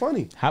gonna be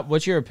funny.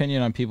 What's your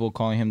opinion on people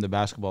calling him the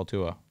basketball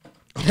Tua?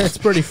 It's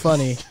pretty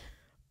funny.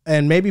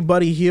 And maybe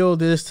Buddy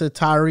Hield is to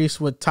Tyrese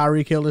what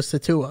Tyreek Hill is to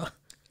Tua.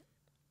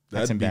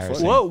 That's That'd be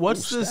embarrassing. funny.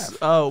 What's this?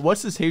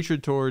 What's this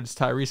hatred towards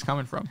Tyrese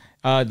coming from?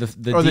 The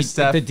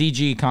Steph.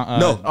 DG. The DG?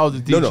 No.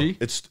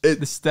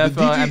 The Steph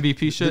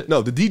MVP shit?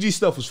 No, the DG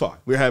stuff was fine.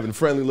 We were having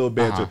friendly little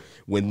banter.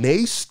 When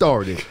they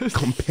started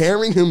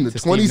comparing him to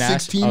Steve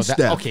 2016 Nash?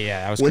 Steph, Okay,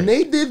 yeah, that was when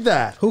crazy. they did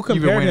that, Who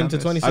compared win him on to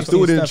this. 2016? I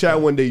threw it in the Steph?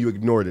 chat one day. You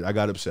ignored it. I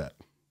got upset.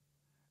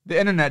 The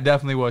internet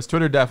definitely was.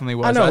 Twitter definitely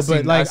was. I know,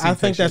 seen but I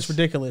think that's pictures.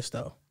 ridiculous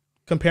though.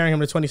 Comparing him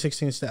to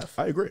 2016 Steph.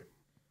 I agree.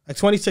 Like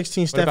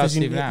 2016 Steph about is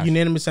Steve Nash?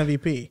 unanimous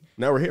MVP.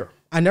 Now we're here.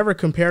 I never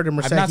compared him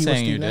or I'm said not he was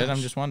saying you Steve did. Nash.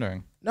 I'm just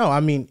wondering. No,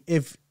 I mean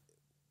if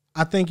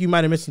I think you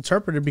might have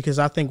misinterpreted because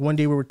I think one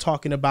day we were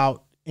talking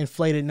about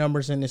inflated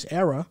numbers in this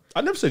era.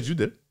 I never said you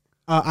did.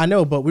 I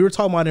know, but we were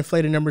talking about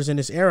inflated numbers in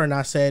this era, and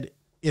I said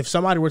if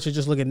somebody were to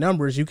just look at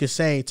numbers, you could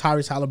say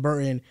Tyrese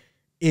Halliburton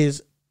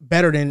is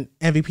better than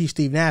MVP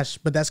Steve Nash,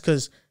 but that's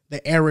because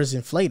the era is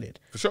inflated.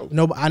 For sure.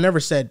 No, I never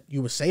said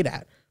you would say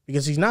that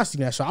because he's not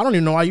Steve Nash. So I don't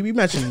even know why you be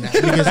mentioning that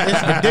because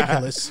it's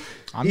ridiculous.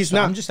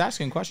 I'm just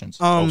asking questions.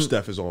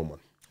 Steph is on one.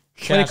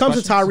 When it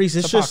comes to Tyrese,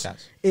 it's a just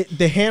podcast.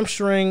 the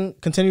hamstring.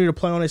 Continue to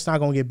play on it. It's not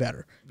going to get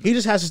better. He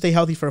just has to stay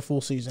healthy for a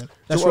full season.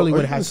 That's really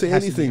what it has. Say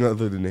anything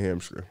other than the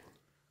hamstring.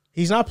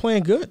 He's not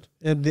playing good.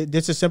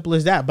 It's as simple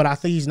as that. But I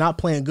think he's not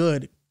playing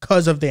good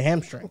because of the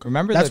hamstring.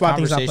 Remember That's the why I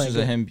think he's not conversations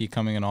playing of good. him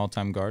becoming an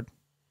all-time guard?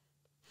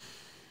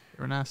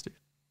 They were nasty.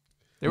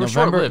 They were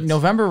short-lived.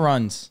 November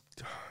runs.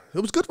 It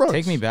was good runs.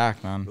 Take me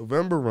back, man.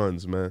 November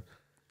runs, man.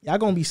 Y'all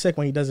going to be sick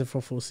when he does it for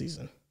a full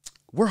season.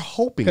 We're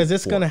hoping Because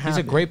it's going to happen.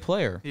 He's a great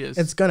player. He is.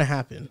 It's going to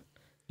happen.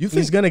 You think,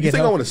 he's gonna get you think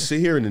I healthy. want to sit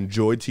here and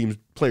enjoy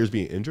players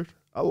being injured?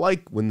 I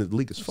like when the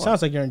league is fun.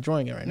 Sounds like you're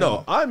enjoying it right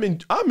now.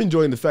 No, I'm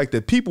enjoying the fact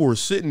that people were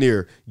sitting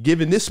there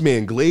giving this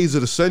man glaze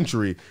of the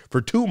century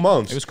for 2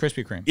 months. It was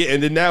Krispy Kreme. Yeah,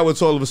 and then now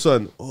it's all of a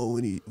sudden,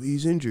 and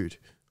he's injured.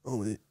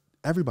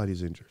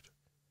 Everybody's injured.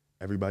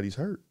 Everybody's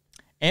hurt.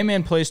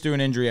 Ant-Man plays through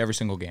an injury every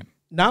single game.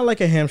 Not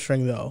like a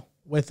hamstring, though.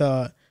 With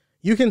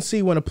you can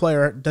see when a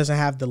player doesn't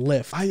have the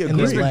lift. I in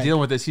agree. his He's been leg.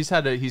 dealing with this.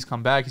 He's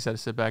come back. He's had to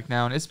sit back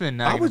down. It's been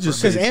nagging would him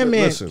just for a Because say- minute.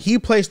 Ant-Man, Listen. he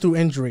plays through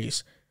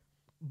injuries.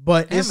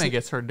 But Ant-Man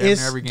gets hurt damn near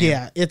every game.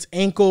 Yeah, it's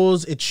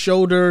ankles, it's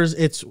shoulders,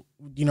 it's,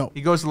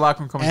 He goes to the locker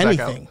room, comes back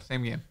Anything. out.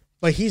 Same game.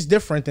 but he's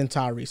different than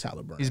Tyrese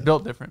Halliburton. He's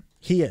built different.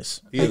 He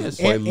is. He is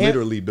Ant- quite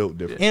literally built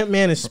different.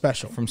 Ant-Man is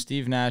special. From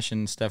Steve Nash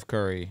and Steph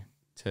Curry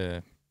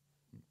to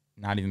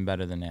not even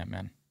better than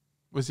Ant-Man.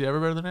 Was he ever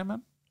better than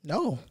Ant-Man?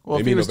 No. Well,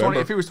 Maybe if he was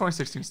November.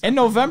 2016, In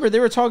November, they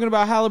were talking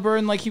about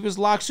Halliburton like he was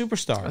locked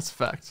superstar. that's a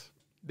fact.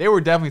 They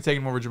were definitely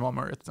taking him over Jamal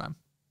Murray at the time.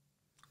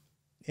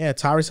 Yeah,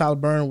 Tyrese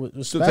Halliburton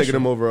was Still special. taking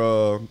him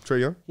over Trey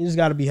Young. He just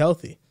got to be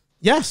healthy.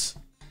 Yes,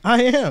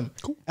 I am.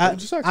 Cool. I,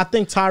 Just asking. I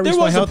think Tyrese There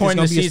when was a healthy is point in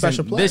going the to be a special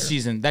season, player. this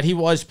season, that he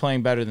was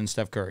playing better than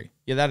Steph Curry.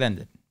 Yeah, that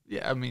ended.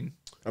 Yeah, I mean,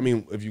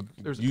 If you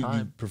There's a you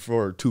time.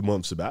 prefer 2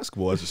 months of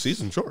basketball as a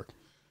season, sure.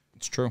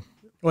 It's true.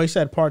 Well, he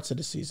said parts of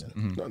the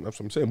season. No, that's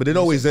what I'm saying. But it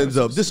always ends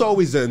up. This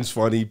always ends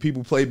funny.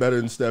 People play better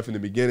than Steph in the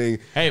beginning.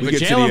 Hey, We but get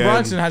to the Jalen end.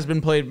 Brunson has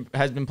been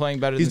playing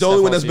better. He's than the only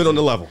Steph one all that's been on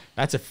the season. level.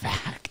 That's a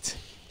fact.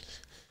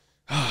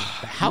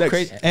 How Next.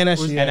 crazy? And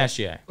SGA. And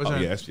SGA. was Oh,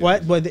 there- yes.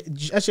 What? But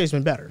SJ's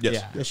been better. Yes.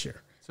 Yeah. This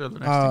year. so the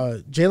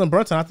next team. Jalen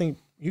Brunson, I think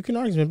you can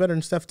argue he's been better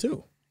than Steph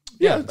too.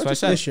 Yeah, that's what I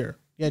said. This year.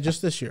 Yeah,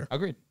 just this year.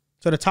 Agreed.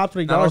 So the top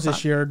three Not all guards time.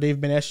 this year, they've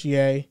been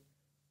SGA,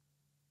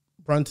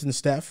 Brunson,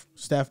 Steph,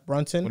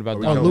 Brunson. What about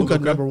we Oh, know Luka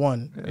Luka? number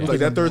one. It's like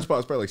that third spot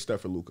is probably like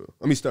Steph or Luka.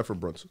 Steph or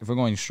Brunson. If we're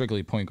going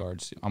strictly point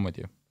guards, I'm with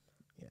you.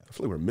 I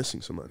feel like we're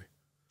missing somebody.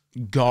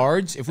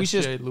 Guards, if we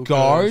SGA, just Luka,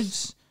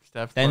 guards,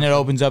 Steph, then it Brunson.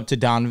 opens up to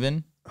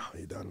Donovan. Oh,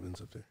 yeah,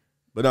 Donovan's up there.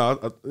 But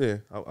no,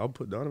 I'll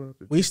put Donovan up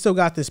there. We still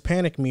got this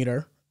panic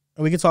meter,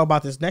 and we can talk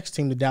about this next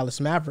team, the Dallas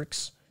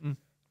Mavericks. Mm.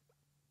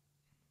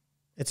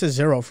 It's a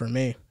 0 for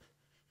me.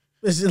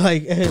 It's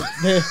like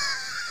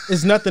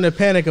there's nothing to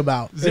panic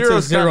about. It's a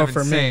Zero's 0 kind of for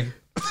insane.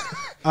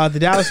 me. The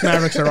Dallas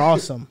Mavericks are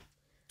awesome.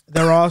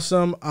 They're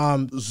awesome.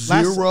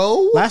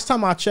 Zero? Last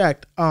time I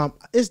checked,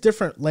 it's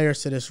different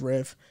layers to this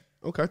riff.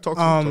 Okay, talk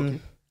to me.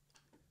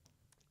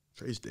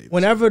 Trace Davis.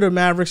 Whenever the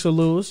Mavericks will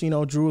lose,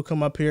 Drew will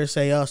come up here and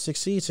say,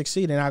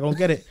 succeed, they're not going to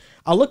get it.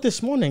 I looked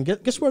this morning.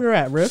 Guess where they're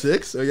at, Riff?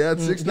 6? Oh, yeah,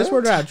 6 Guess now?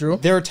 where they're at, Drew?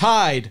 They're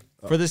tied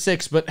for the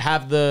 6, but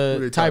have Who are the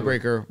they tied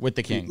with? tiebreaker with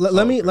the Kings.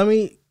 Let me give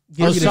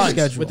you the Suns,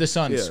 schedule. with the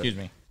Suns, Yeah. excuse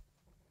me.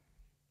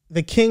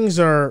 The Kings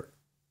are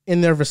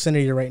in their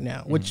vicinity right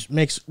now, which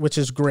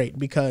is great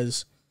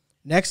because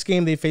next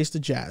game they face the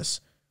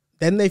Jazz.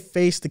 Then they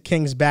face the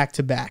Kings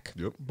back-to-back,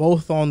 Yep.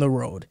 both on the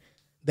road.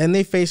 Then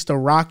they face the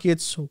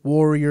Rockets,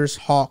 Warriors,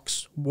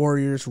 Hawks,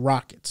 Warriors,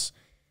 Rockets.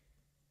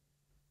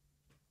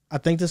 I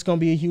think this is going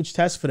to be a huge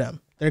test for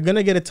them. They're going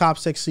to get a top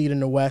 6 seed in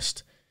the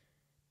West.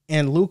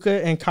 And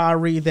Luka and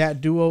Kyrie,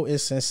 that duo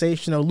is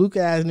sensational.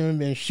 Luka hasn't even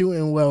been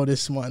shooting well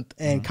this month.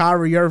 And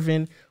Kyrie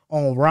Irving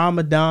on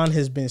Ramadan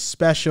has been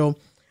special.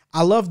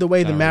 I love the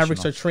way the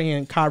Mavericks are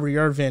treating Kyrie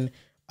Irving.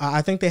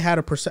 I think they had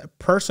a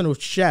personal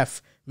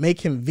chef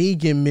make him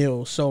vegan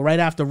meals. So right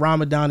after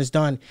Ramadan is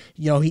done,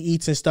 he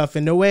eats and stuff.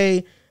 And the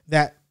way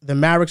that the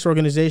Mavericks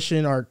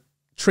organization are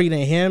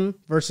treating him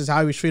versus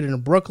how he was treated in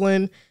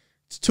Brooklyn,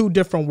 it's two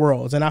different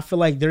worlds. And I feel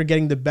like they're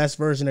getting the best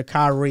version of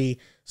Kyrie,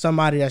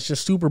 somebody that's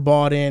just super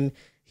bought in.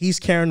 He's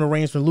carrying the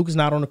reins when Luka's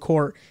not on the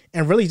court,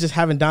 and really just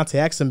having Dante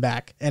Exum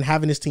back and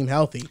having his team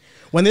healthy.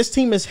 When this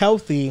team is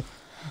healthy,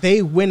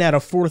 they win at a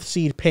 4th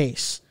seed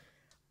pace.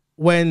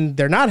 When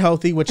they're not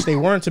healthy, which they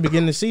weren't to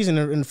begin the season,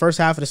 in the first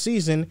half of the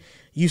season,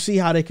 you see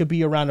how they could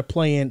be around the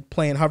playing,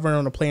 hovering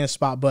on the playing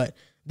spot. But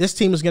this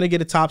team is going to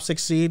get a top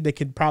 6 seed. They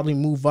could probably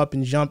move up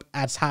and jump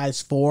as high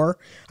as 4.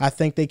 I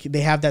think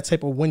they have that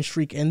type of win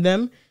streak in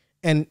them.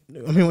 And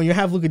when you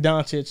have Luka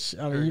Doncic,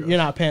 you're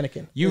not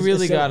panicking. You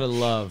really got to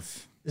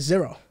love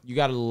 0. You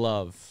got to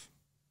love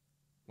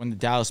when the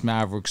Dallas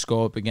Mavericks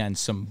go up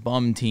against some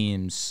bum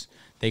teams.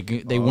 They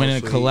win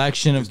a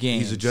collection of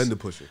games. He's agenda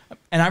pusher.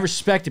 And I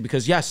respect it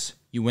because, yes,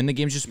 you win the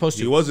games you're supposed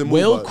to. He wasn't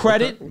Will moved by-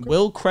 credit okay.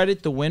 Will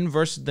credit the win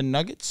versus the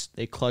Nuggets.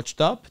 They clutched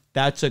up.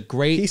 That's a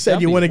great He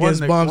said you W. win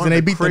against bums and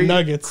they beat the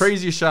Nuggets.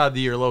 Craziest shot of the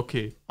year, low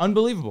key.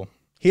 Unbelievable.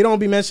 He don't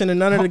be mentioning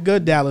none of the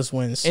good Dallas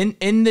wins.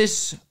 In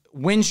this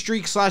win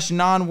streak /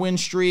 non-win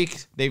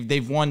streak,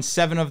 they've won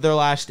 7 of their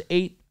last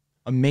 8.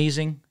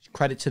 Amazing.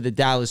 Credit to the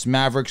Dallas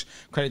Mavericks.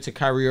 Credit to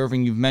Kyrie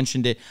Irving. You've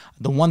mentioned it.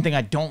 The one thing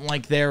I don't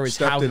like there is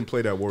Steph how didn't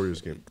play that Warriors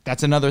game.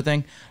 that's another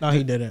thing. No,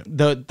 he didn't.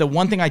 The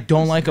one thing I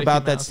don't like Mickey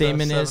about that Mouse,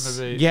 statement 7 is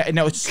of 8. yeah,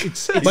 no,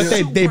 it's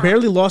But they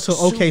barely lost to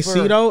OKC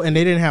super- though, and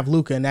they didn't have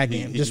Luka in that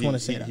game. Just want to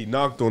say that. He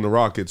knocked on the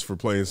Rockets for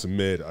playing some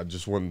mid. I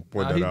just want to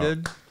point that He out.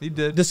 did. He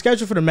did. The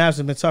schedule for the Mavs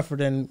has been tougher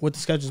than what the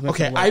schedule's been.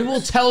 Okay, for the I Lakers.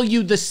 will tell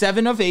you the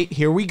 7 of 8.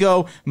 Here we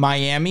go.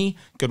 Miami,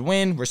 good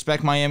win.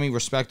 Respect Miami,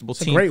 respectable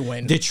team. great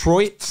win.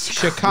 Detroit,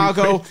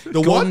 Chicago, The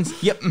Golden,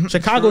 what? Yep. mhm.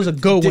 Chicago's a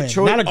good win,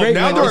 Detroit- not a great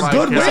now win. they're It's a a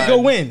good good win. It's a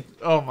good win.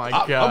 Oh my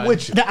god. I'm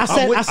with you. I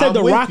said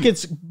the with you.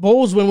 Rockets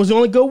Bulls win was the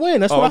only good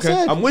win. That's Oh, what okay. I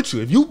said. I'm with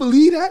you. If you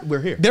believe that,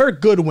 we're here. They're a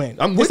good win.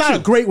 I'm It's with not you. a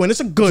great win. It's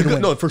a good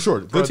win. No, for sure.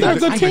 Good They're a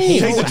team. good team.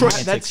 Take Detroit.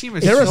 That team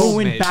is They're a so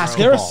win mid, bro.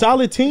 basketball. They're a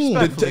solid team.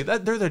 Respectfully,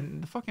 they're the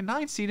fucking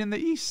 9th seed in the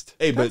East.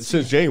 Hey, but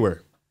since January,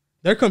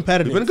 They're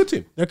competitive. they've been a good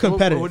team. They're What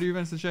competitive. do you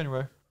been since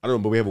January? I don't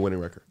know, but we have a winning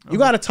record. You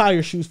got to tie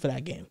your shoes for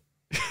that game.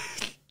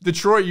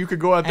 Detroit, you could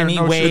go out there. No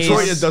Anyways, shit.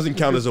 Detroit doesn't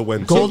count as a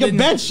win. So your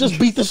bench just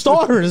beat the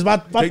starters by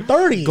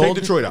 30. Take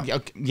Detroit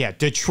out. Yeah,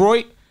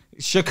 Detroit,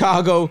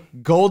 Chicago,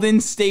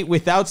 Golden State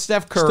without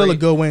Steph Curry. Still a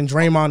good win.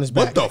 Draymond is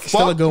back. What the fuck?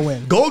 Still a good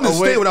win. Golden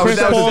State without Chris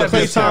Steph Paul, is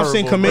Klay a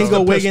Thompson, terrible, bro. Kamingo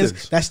The Wiggins.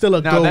 Pistons. That's still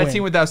a No, good that win.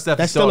 team without Steph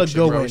That's is still a dog shit,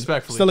 good bro, win.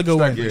 respectfully. Still a good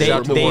win. Yeah, They Shout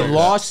out to Moran.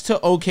 lost to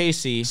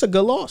OKC. It's a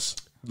good loss.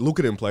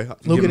 Luka didn't play.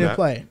 Luka didn't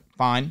play.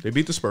 Fine. They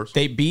beat the Spurs.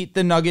 They beat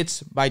the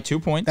Nuggets by 2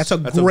 points. That's a a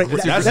great.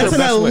 great- That's that's an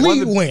their best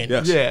elite win. win.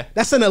 Yes. Yeah.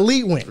 That's an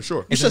elite win. For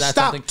sure. You should Isn't that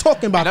stop something?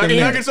 talking about them.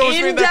 Nuggets almost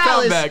in made that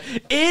Dallas,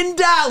 comeback. in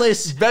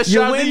Dallas, Best you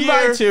shot of win the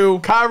by year. 2.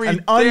 Kyrie,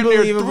 an damn near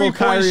unbelievable 3-point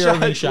Kyrie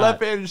Irving shot.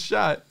 left-handed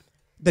shot.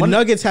 The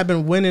Nuggets have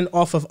been winning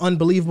off of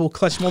unbelievable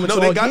clutch moments. No,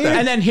 they all got year.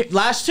 that. And then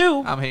last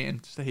 2, I'm hating.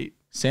 Just a hate.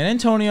 San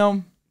Antonio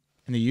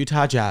and the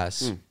Utah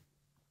Jazz.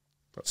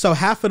 So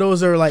half of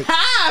those are like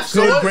Half.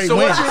 good, great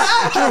wins.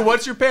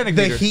 What's your panic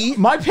The meter? Heat,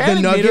 My the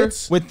panic meter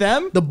Nuggets, with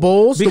them, the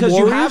Bulls, because the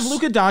you Warriors. have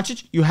Luka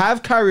Doncic, you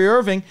have Kyrie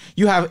Irving,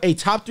 you have a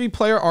top 3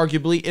 player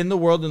arguably in the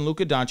world in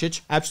Luka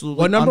Doncic. Absolutely,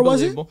 What number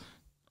was it? unbelievable.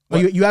 Oh,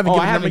 you haven't Oh, given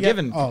I a haven't number yet?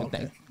 given. Oh,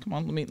 okay. Come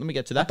on, let me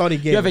get to that. thought he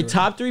gave You have a it already.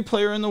 top 3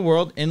 player in the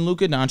world in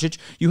Luka Doncic.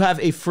 You have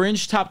a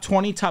fringe top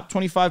 20, top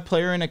 25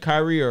 player in a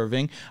Kyrie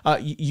Irving.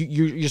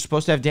 You're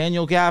supposed to have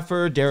Daniel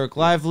Gafford, Derek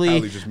Lively.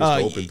 Ali just missed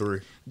the open 3.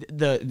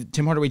 The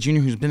Tim Hardaway Jr.,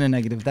 who's been a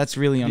negative. That's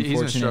really He's been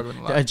unfortunate. struggling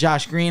a lot.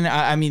 Josh Green.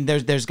 I mean,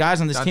 there's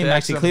guys on this Dante team.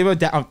 Maxi Exum.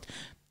 Kleber,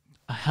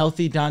 a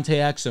healthy Dante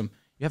Exum.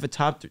 You have a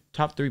top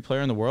 3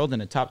 player in the world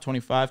and a top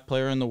 25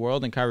 player in the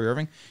world in Kyrie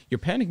Irving. Your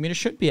panic meter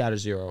should be out of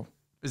 0.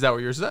 Is that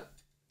what yours is at?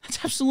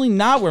 That's absolutely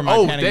not where my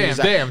Oh, panic damn, meter is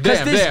at. damn, Because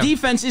damn, this damn.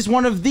 defense is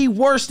one of the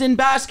worst in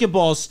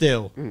basketball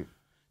still.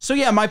 So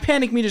yeah, my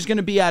panic meter is going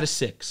to be out of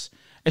 6,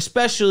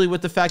 especially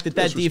with the fact that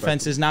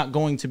defense is not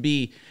going to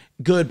be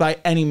good by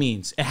any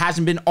means. It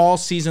hasn't been all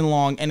season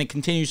long, and it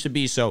continues to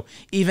be so.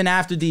 Even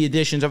after the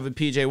additions of a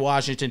PJ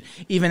Washington,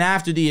 even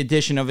after the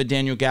addition of a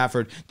Daniel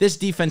Gafford, this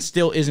defense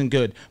still isn't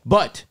good.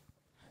 But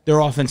their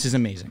offense is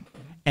amazing.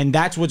 And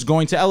that's what's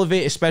going to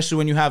elevate, especially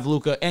when you have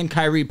Luka and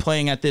Kyrie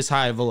playing at this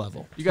high of a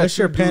level. You got What's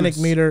your two panic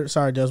dudes- meter?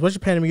 Sorry, Dehls. What's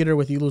your panic meter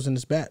with you losing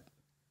this bet?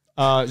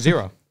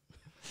 0.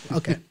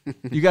 Okay.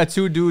 You got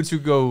 2 dudes who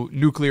go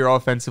nuclear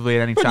offensively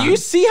at any But time. you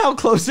see how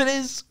close it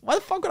is? Why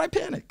the fuck would I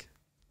panic?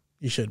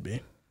 You should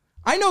be.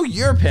 I know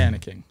you're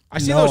panicking. I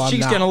see No, those I'm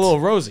cheeks not. getting a little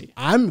rosy.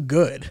 I'm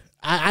good.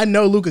 I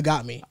know Luka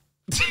got me.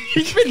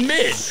 He's been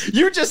mid.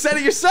 You just said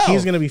it yourself.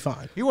 He's gonna be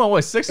fine. You won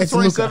what? 6 of It's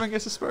 27 Luka.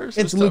 against the Spurs.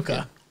 It's That's tough.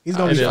 Luka. He's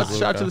gonna It be is. fine.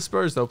 Shout out to the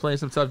Spurs though, playing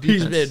some tough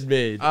He's defense. been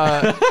mid.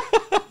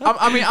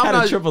 I mean, I'm Had a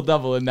not. triple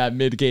double in that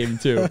mid game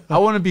too. I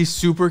want to be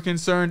super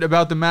concerned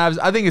about the Mavs.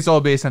 I think it's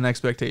all based on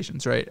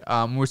expectations, right?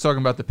 We're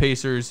talking about the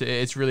Pacers.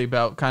 It's really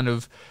about kind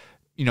of,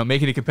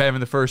 making it competitive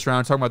in the first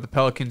round. Talking about the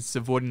Pelicans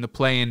avoiding the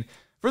play-in.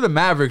 For the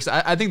Mavericks,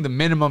 I think the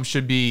minimum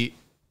should be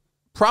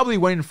probably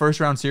winning the first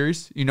round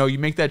series. You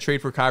make that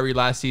trade for Kyrie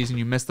last season.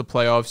 You miss the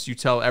playoffs. You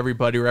tell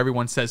everybody, or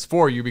everyone says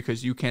for you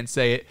because you can't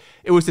say it.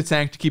 It was the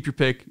tank to keep your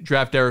pick,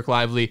 draft Derek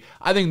Lively.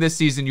 I think this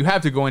season you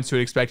have to go into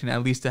it expecting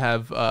at least to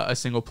have a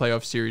single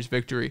playoff series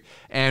victory.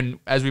 And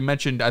as we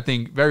mentioned, I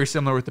think very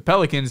similar with the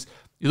Pelicans.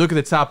 You look at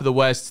the top of the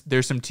West,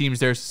 there's some teams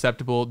there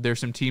susceptible. There's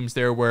some teams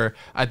there where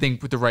I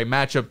think with the right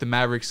matchup, the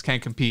Mavericks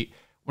can compete.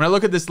 When I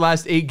look at this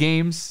last 8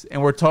 games and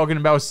we're talking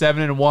about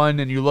 7-1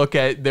 and you look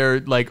at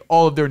their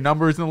all of their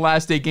numbers in the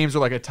last 8 games are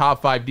like a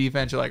top 5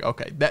 defense, you're like,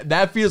 okay,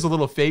 that feels a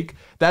little fake.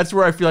 That's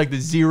where I feel like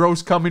the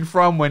zero's coming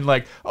from when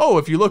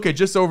if you look at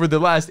just over the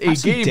last 8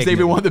 games, they've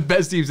been one of the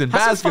best teams in Have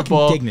some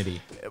basketball. fucking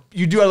dignity.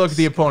 you do look at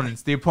the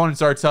opponents. The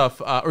opponents are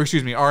tough,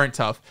 aren't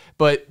tough.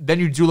 But then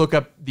you do look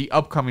up the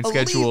upcoming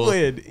schedule.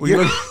 When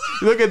you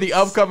look at the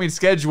upcoming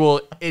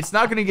schedule, it's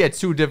not going to get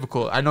too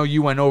difficult. I know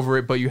you went over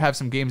it, but you have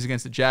some games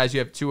against the Jazz. You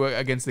have 2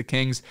 against the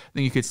Kings.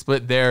 Then you could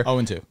split there.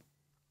 0-2.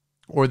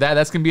 Or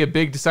that's going to be a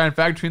big deciding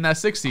factor between that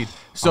 6 seed.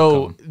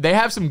 So they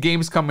have some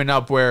games coming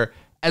up where,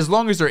 as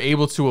long as they're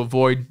able to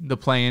avoid the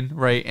play-in,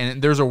 right?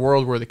 And there's a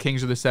world where the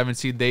Kings are the 7th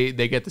seed, they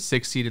get the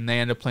 6th seed, and they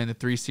end up playing the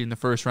 3 seed in the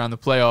first round of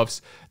the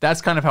playoffs.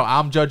 That's kind of how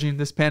I'm judging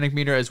this panic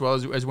meter, as well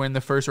as winning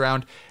the first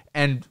round.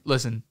 And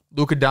listen,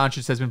 Luka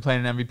Doncic has been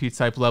playing an MVP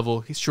type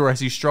level. He's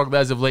struggled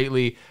as of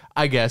lately,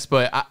 I guess,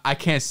 but I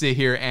can't sit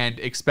here and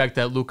expect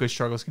that Luka's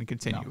struggles can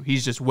continue. No.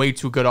 He's just way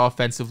too good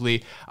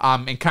offensively.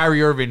 And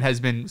Kyrie Irving has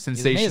been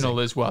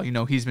sensational as well.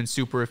 He's been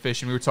super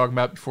efficient. We were talking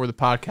about before the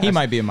podcast. He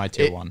might be in my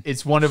tier 1.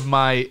 It's one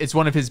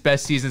of his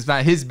best seasons,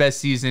 not his best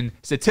season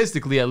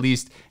statistically at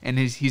least, and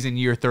he's in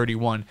year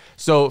 31.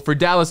 So for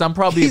Dallas, I'm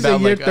probably he's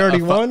about in year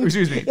 31.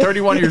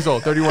 31 years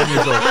old. 31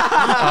 years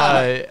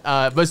old.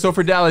 But so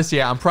for Dallas,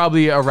 I'm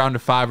probably around a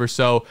 5 or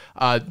so.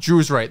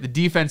 Drew's right. The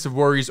defensive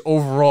worries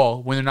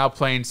overall when they're not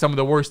playing some of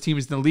the worst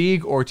teams in the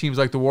league or teams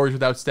like the Warriors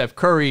without Steph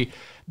Curry,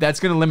 that's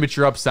going to limit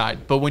your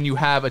upside. But when you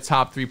have a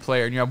top 3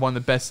 player and you have one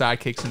of the best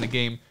sidekicks in the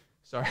game,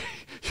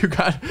 you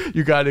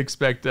got to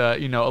expect a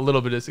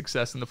little bit of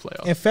success in the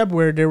playoffs. In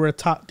February, they were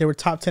top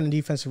 10 in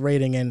defensive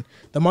rating, and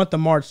the month of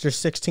March, they're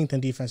 16th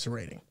in defensive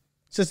rating.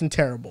 It's just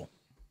terrible.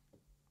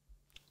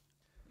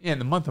 Yeah, in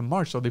the month of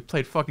March, though, they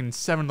played fucking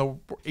 7 of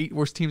the 8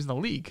 worst teams in the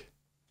league.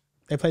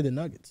 They played the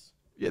Nuggets.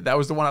 Yeah, that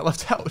was the one I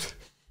left out.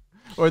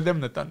 Or them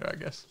and the Thunder, I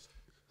guess.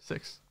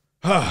 6.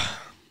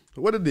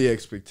 What are the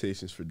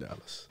expectations for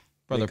Dallas?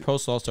 Brother,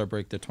 post All-Star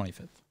break, the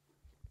 25th.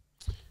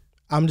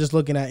 I'm just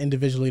looking at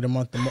individually the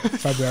month of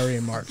February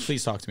and March.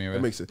 Please talk to me, right?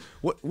 That makes sense.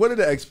 What are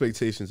the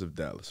expectations of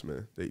Dallas,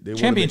 man? They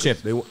championship.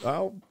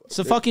 It's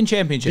a fucking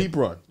championship. Deep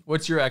run.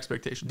 What's your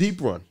expectation?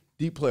 Deep run.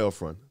 Deep playoff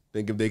run.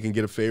 Think if they can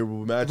get a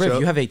favorable matchup. Riv,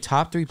 you have a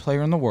top 3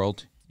 player in the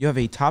world. You have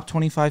a top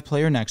 25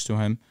 player next to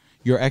him.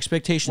 Your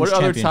expectations What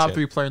other championship. top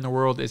 3 player in the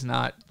world is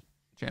not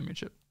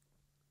championship?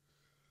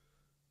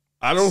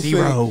 I don't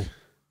 0. think.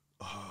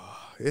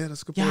 Yeah,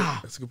 that's a good point. Yeah.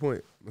 That's a good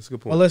point.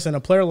 Well, listen,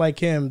 a player like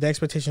him, the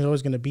expectation is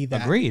always going to be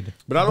that. Agreed.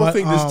 But I don't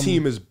think this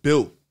team is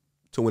built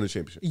to win a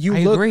championship. I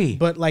agree.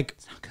 But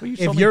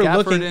if you're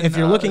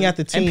looking at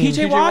the team, and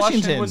PJ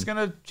Washington was going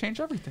to change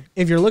everything.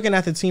 If you're looking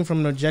at the team from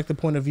an objective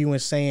point of view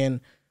and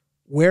saying,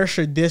 where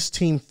should this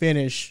team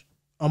finish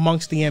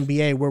amongst the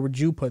NBA? Where would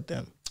you put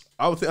them?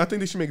 I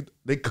think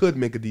they could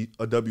make a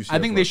WCF. I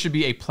think they should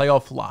be a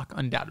playoff lock,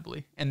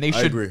 undoubtedly, and they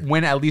should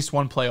win at least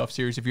one playoff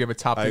series if you have a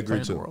top 3 player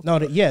in the world. No,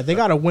 they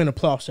got to win a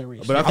playoff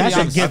series. But I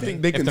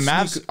think they can. If the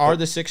Mavs are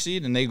the 6th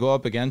seed and they go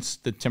up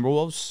against the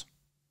Timberwolves,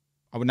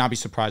 I would not be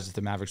surprised if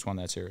the Mavericks won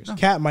that series.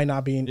 Cat might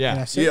not be in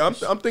that series.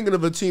 Yeah, I'm thinking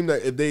of a team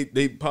that if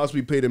they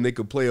possibly played them, they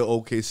could play a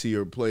OKC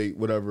or play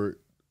whatever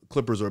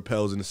Clippers or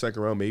Pels in the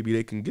second round. Maybe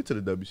they can get to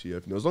the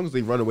WCF. As long as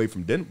they run away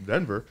from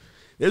Denver.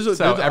 That's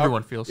how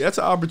everyone feels. That's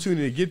an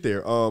opportunity to get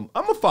there. I'm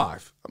a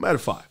 5. I'm at a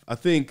 5. I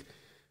think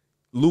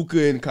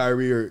Luka and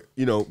Kyrie are,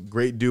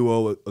 great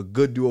duo, a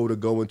good duo to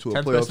go into a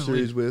playoff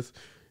series with.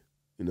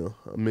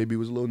 Maybe it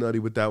was a little nutty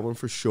with that one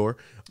for sure.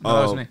 No,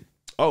 that was me.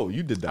 Oh,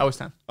 you did that. I was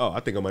 10. Oh,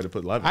 I think I might have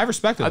put 11. I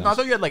respected them. I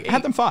thought you had 8. I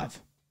had them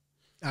 5.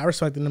 I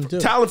respected them too.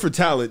 Talent for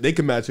talent, they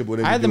can match up with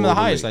any I had them duo the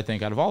highest, league. I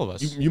think, out of all of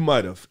us. You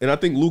might have. And I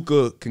think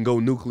Luka can go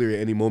nuclear at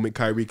any moment.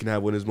 Kyrie can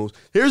have one of his most.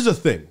 Here's the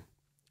thing.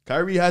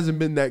 Kyrie hasn't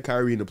been that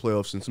Kyrie in the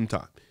playoffs in some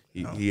time.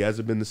 He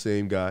hasn't been the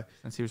same guy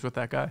since he was with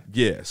that guy.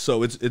 Yeah,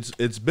 so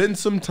it's been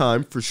some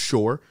time for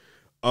sure.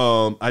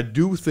 I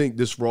do think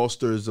this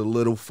roster is a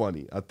little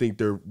funny. I think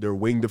their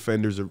wing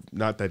defenders are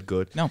not that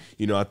good. No,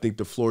 I think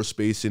the floor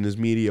spacing is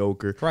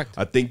mediocre. Correct.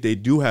 I think they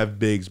do have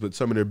bigs, but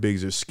some of their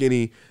bigs are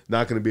skinny.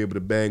 Not going to be able to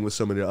bang with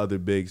some of the other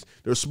bigs.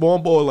 Their small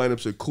ball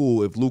lineups are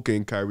cool if Luka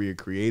and Kyrie are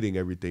creating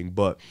everything,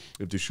 but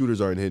if the shooters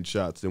aren't hitting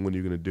shots, then what are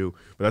you going to do?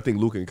 But I think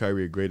Luka and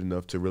Kyrie are great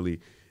enough to really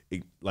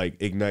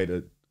ignite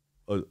a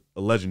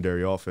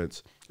legendary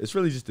offense. It's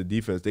really just the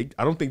defense.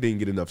 I don't think they can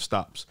get enough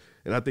stops,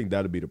 and I think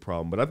that'll be the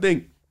problem. But I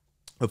think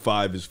a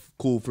 5 is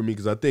cool for me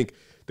because I think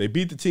they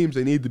beat the teams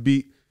they need to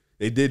beat.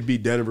 They did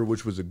beat Denver,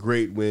 which was a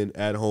great win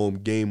at home,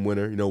 game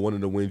winner. One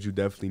of the wins you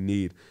definitely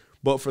need.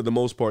 But for the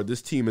most part,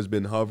 this team has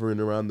been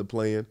hovering around the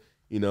play-in,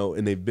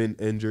 and they've been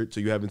injured, so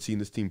you haven't seen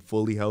this team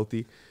fully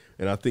healthy.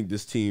 And I think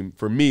this team,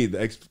 for me,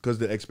 because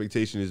the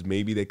expectation is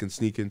maybe they can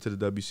sneak into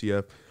the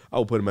WCF, I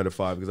will put them at a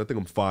 5 because I think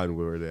I'm fine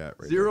where they're at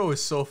right 0 now.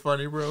 is so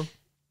funny, bro.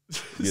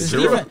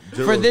 Yeah,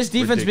 for this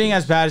defense being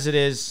as bad as it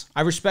is,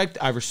 I respect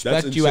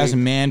you as a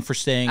man for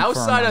staying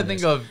outside. I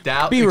think of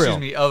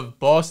Dallas, of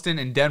Boston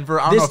and Denver.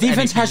 I don't this know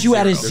defense has you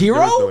at a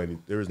 0.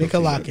 They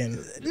can lock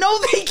in. No,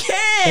 they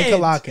can't. They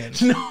can lock in.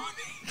 No.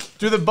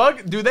 Do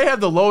they have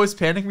the lowest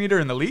panic meter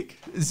in the league?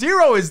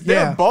 0 is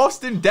there. Yeah.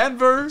 Boston,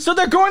 Denver. So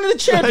they're going to the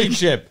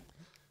championship.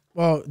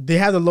 Well, they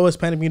have the lowest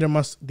panic meter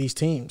amongst these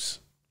teams.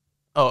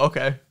 Oh,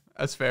 okay.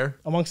 That's fair.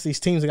 Amongst these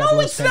teams, they got the No,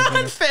 lowest it's panic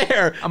not meter.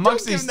 fair.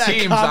 Amongst Don't give these them that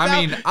teams, cop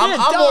I mean, out. I'm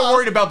Yeah, more duh.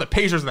 worried about the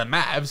Pacers than the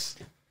Mavs.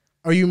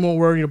 Are you more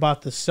worried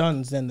about the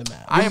Suns than the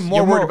Mavs? I am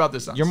more worried about the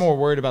Suns. You're more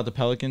worried about the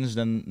Pelicans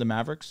than the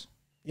Mavericks?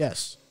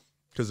 Yes.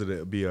 Because of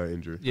the BR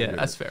injury. Yeah,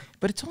 that's fair.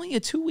 But it's only a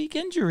 2-week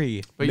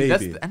injury. But Maybe.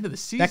 that's the end of the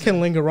season. That can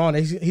linger on.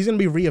 He's going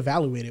to be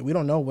reevaluated. We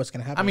don't know what's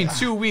going to happen. I mean,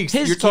 2 weeks.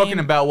 His You're talking game-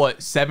 about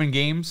what, 7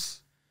 games?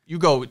 You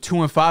go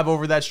 2-5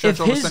 over that stretch.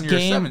 If All of a his sudden, you're a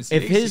game,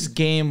 7 if his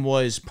game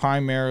was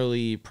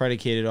primarily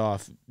predicated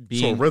off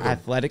being rhythm.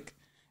 athletic,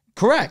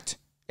 correct.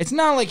 It's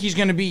not like he's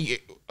going to be.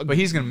 but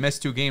he's gonna miss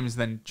 2 games,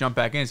 then jump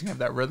back in. He's gonna have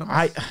that rhythm.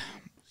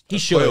 He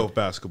should. Playoff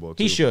basketball,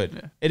 too. He should.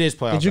 Yeah. It is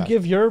playoff. did you basketball.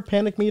 give your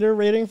panic meter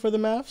rating for the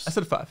Mavs? I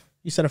said 5.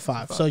 You said a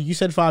 5. So you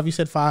said 5. You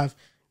said 5.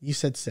 You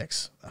said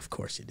 6. Of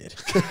course you did.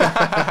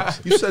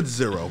 You said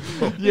 0.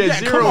 Yeah,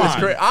 0 come was on.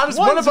 great. Honestly,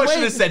 one of us One's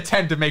should have said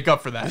 10 to make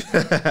up for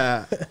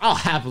that. I'll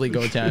happily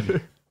go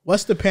 10.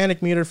 What's the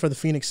panic meter for the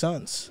Phoenix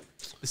Suns?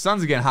 The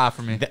Suns are getting hot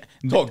for me.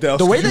 Talk, Dehls.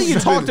 The way that you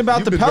You've talked been- about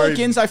you've the been very-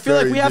 Pelicans, I feel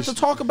like very we have to dis-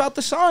 talk about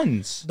the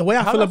Suns. The way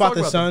I How feel do I about talk the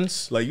about them?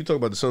 Suns, Like, you talk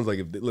about the Suns, like,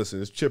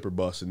 listen, it's chip or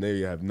bust, and they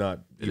have not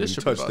even is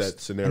chip or touched bust.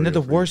 that scenario. And they're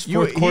the for you. worst You-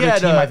 fourth he quarter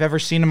had team a- I've ever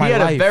seen in my He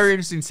had life. a very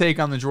interesting take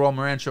on the Joel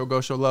Moran show, Go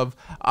Show Love,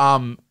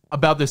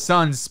 about the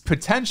Suns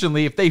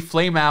potentially, if they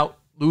flame out,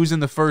 lose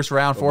in the first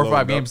round, 4 or blow 5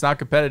 it up. games, not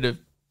competitive,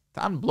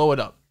 time to blow it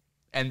up.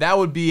 And that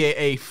would be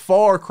a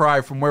far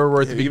cry from where we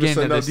were at the Yeah, even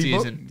beginning of send the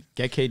out Depot? season.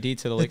 Get KD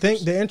to the the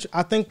Lakers. thing,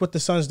 I think what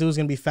the Suns do is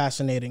going to be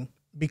fascinating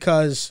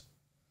because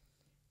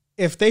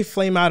if they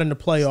flame out in the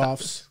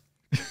playoffs,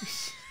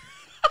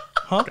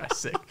 Guy's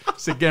sick.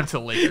 Sick, get him to the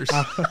Lakers.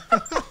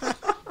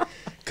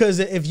 because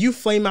if you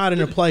flame out in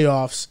the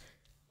playoffs,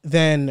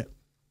 then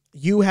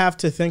you have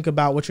to think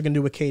about what you're going to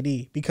do with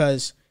KD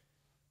because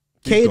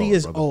KD gone,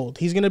 is brother. old.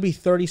 He's going to be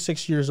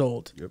 36 years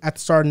old at the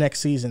start of next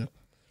season.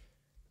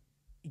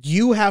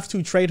 You have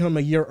to trade him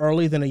a year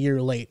early than a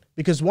year late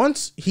because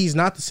once he's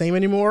not the same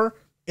anymore,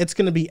 it's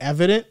going to be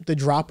evident. The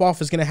drop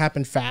off is going to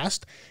happen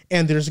fast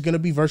and there's going to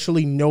be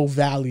virtually no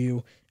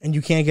value and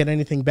you can't get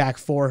anything back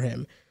for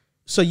him.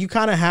 So you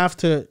kind of have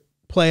to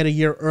play it a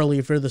year early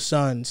if you're the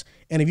Suns.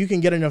 And if you can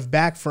get enough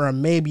back for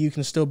him, maybe you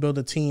can still build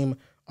a team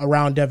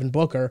around Devin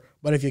Booker.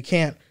 But if you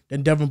can't,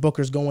 then Devin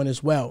Booker's going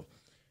as well.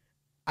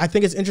 I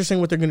think it's interesting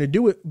what they're going to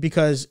do it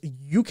because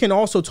you can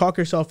also talk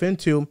yourself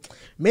into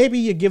maybe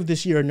you give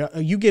this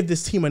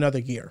team another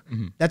year.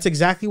 That's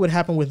exactly what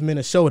happened with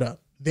Minnesota.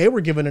 They were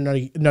given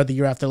another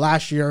year after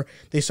last year.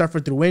 They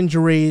suffered through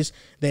injuries.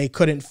 They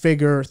couldn't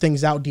figure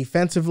things out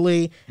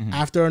defensively.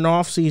 After an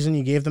offseason,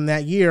 you gave them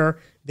that year.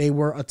 They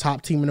were a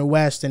top team in the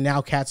West, and now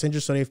Cat's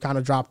injured, so they've kind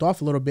of dropped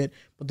off a little bit.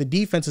 But the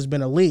defense has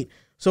been elite.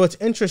 So it's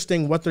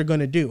interesting what they're going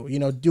to do. You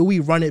know, do we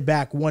run it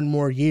back one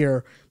more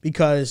year?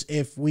 Because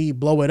if we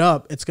blow it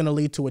up, it's going to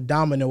lead to a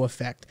domino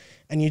effect.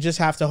 And you just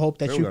have to hope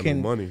that They you don't got no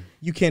can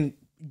money.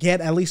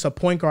 get at least a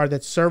point guard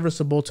that's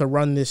serviceable to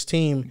run this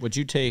team. Would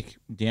you take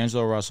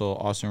D'Angelo Russell,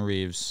 Austin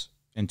Reeves,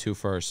 and 2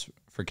 firsts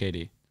for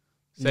KD?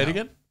 Say it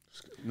again?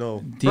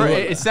 No. Bro,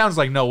 it sounds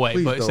like no way,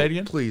 Please but don't. say it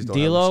again? Please don't.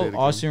 have him say it D'Lo, again.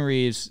 Austin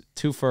Reeves,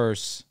 2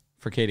 firsts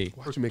for KD.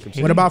 Why'd you make him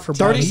say What that? about for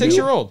Bradley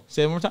 36-year-old.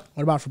 Say it one more time.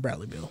 What about for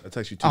Bradley Beal? That's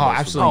actually too Oh, much for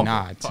absolutely me.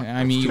 not. fuck.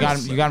 I mean, you got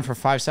him for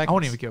 5 seconds. I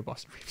won't even give up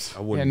Boston Reeves. I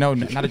Yeah, wouldn't. no,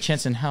 not a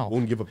chance in hell.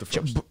 Wouldn't give up the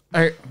first. All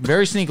right,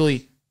 very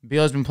sneakily,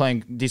 Beal has been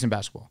playing decent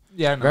basketball.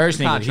 Yeah, no, Very the sneakily.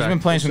 He's contract. been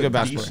playing some Decent. good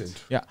basketball.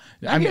 Decent.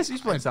 Yeah, I guess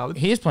he's playing solid.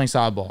 He is playing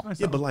solid ball.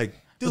 Yeah, but like,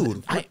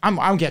 dude,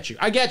 I get you.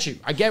 I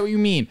get what you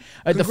mean.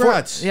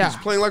 congrats. Yeah, He's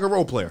playing like a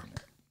role player.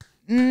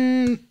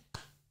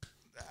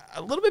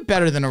 a little bit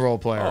better than a role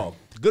player. Oh,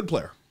 good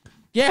player.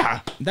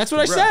 Yeah, that's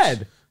what Congrats. I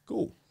said.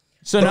 Cool.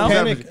 So no,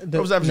 I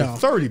was averaging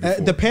 30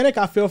 before. The panic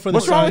I feel for the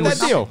what's wrong with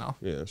Suns, that deal? No.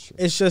 Yeah, that's true.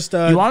 it's just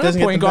You want a doesn't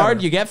get point them guard,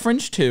 better. you get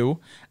fringe 2,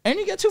 and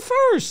you get 2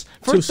 firsts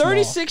for Too small.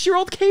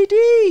 36-year-old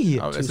KD.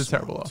 Oh, it's Too a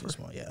terrible small, offer. too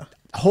small, yeah.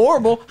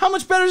 Horrible. How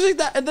much better is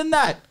it than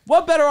that?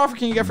 What better offer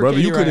can you get for Brother,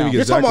 KD you couldn't right even now? get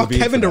You're talking Zach about LaVine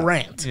Kevin for that.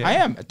 Durant. Yeah. I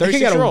am. They can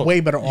get a 36-year-old. way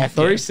better offer.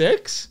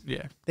 36?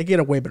 Yeah. They get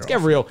a way better Get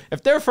offer. real.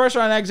 If they're first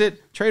round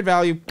exit, trade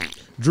value.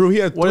 Drew, he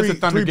had What if three, the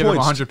Thunder 3 give him points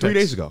 100 3 picks?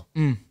 days ago.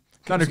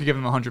 Thunder could give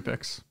him 100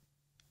 picks.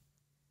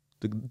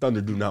 The Thunder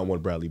do not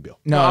want Bradley Beal.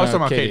 No, I was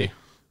talking about KD.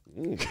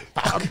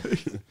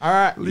 KD. All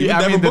right. Yeah,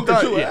 I mean, Booker,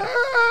 too. yeah.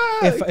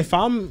 If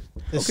I'm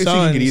the Okay, so you Suns,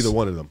 can get either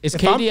one of them. Is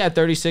If KD at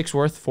 36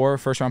 worth 4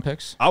 first round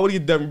picks? I would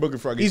get Devin Booker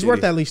for I get he's KD.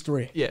 worth at least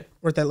 3. Yeah.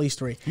 Worth at least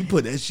 3. You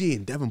put SG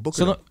and Devin Booker.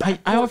 So look, I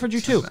offered you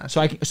 2.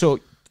 So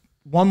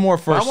one more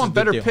But first. I want is the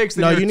better deal. picks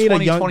than No, your you need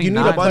a young. You need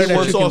a 2029. player that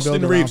wants you can Austin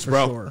build around Reeves, for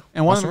bro. sure.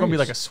 And one of Austin them going to be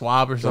Reeves. like a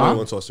swab or Nobody something.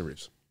 wants Austin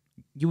Reeves.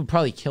 You would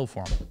probably kill for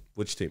him.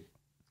 Which team?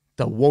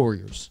 The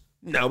Warriors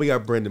Now we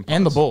got Brandon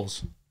and the Potts.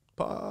 Bulls.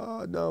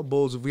 No,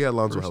 Bulls. If we had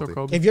Lonzo Russell healthy.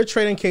 Kobe. If you're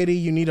trading KD,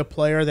 you need a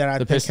player that I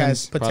The think Pistons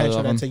has probably potential.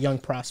 love That's him. a young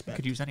prospect.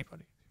 Could use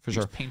anybody. For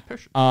sure. Paint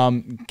Fisher.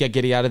 Get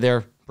Giddy out of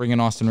there. Bring in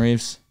Austin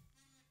Reeves.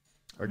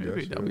 I guess.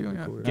 Maybe, Yeah, that'd be-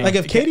 cool, yeah. Like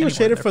if Get KD was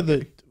anyone traded there for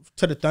for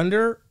to the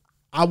Thunder,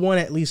 I want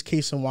at least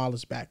Case and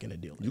Wallace back in the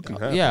deal. You can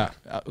have Yeah.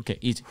 Okay.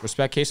 Easy.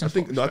 Respect Case. I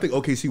think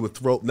OKC would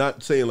throw.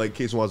 Not saying like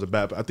Case and Wallace are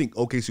bad, but I think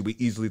OKC would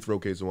easily throw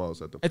Case and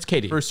Wallace at them. It's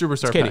KD For a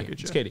superstar it's KD.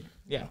 package, It's yeah. KD.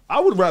 Yeah. I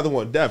would rather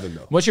want Devin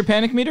though. What's your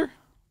panic meter?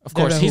 Of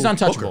course, Devin he's who?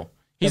 untouchable. Booker.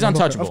 He's Devin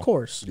Booker, untouchable. of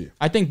course. Yeah.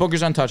 I think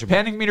Booker's untouchable.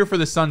 Panic meter for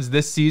the Suns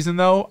this season,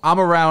 though,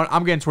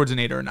 I'm getting towards an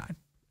 8 or a 9.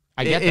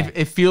 I get that.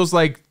 It feels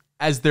like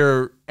as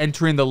they're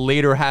entering the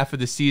later half of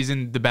the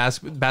season, the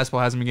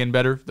basketball hasn't been getting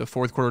better. The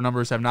fourth quarter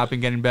numbers have not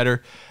been getting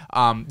better.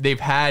 They've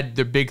had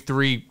their big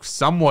three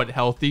somewhat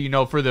healthy. You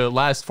know, for the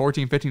last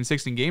 14, 15,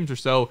 16 games or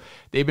so,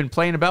 they've been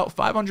playing about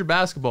 500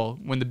 basketball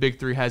when the big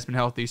three has been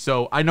healthy.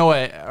 So I know,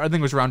 I think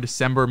it was around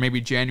December,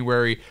 maybe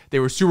January, they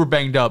were super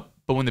banged up.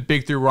 But when the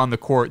big three were on the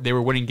court, they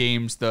were winning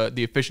games. The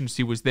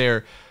efficiency was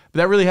there. But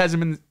that really hasn't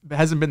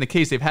been the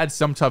case. They've had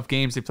some tough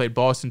games. They played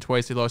Boston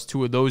twice. They lost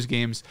 2 of those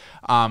games.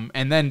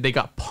 And then they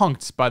got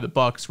punked by the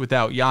Bucks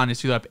without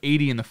Giannis, who got up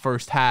 80 in the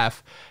first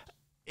half.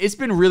 It's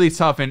been really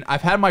tough. And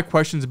I've had my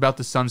questions about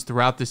the Suns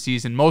throughout the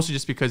season, mostly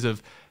just because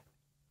of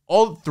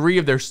all 3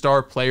 of their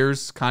star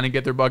players kind of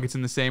get their buckets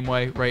in the same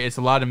way, right? It's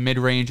a lot of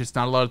mid-range. It's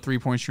not a lot of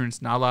three-point shooting.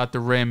 It's not a lot at the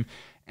rim.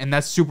 And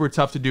that's super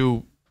tough to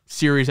do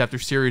series after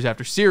series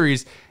after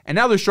series, and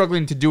now they're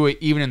struggling to do it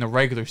even in the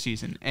regular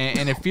season.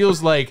 And it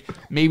feels like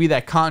maybe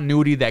that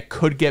continuity that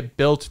could get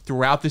built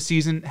throughout the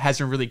season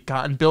hasn't really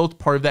gotten built.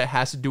 Part of that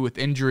has to do with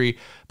injury,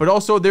 but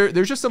also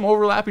there's just some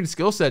overlapping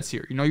skill sets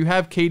here. You know, you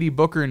have KD,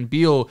 Booker, and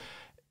Beal.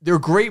 They're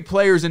great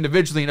players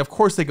individually, and of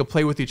course they could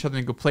play with each other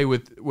and could play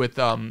with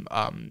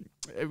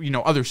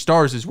other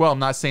stars as well. I'm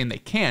not saying they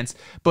can't,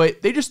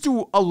 but they just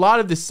do a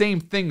lot of the same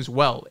things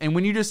well. And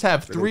when you just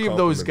have 3 of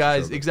those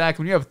guys,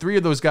 exactly, when you have 3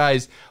 of those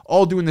guys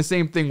all doing the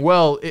same thing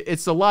well,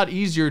 it's a lot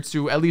easier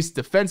to at least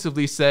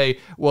defensively say,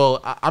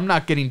 well, I'm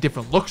not getting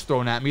different looks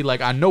thrown at me.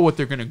 Like, I know what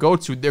they're going to go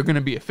to. They're going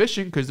to be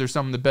efficient because they're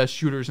some of the best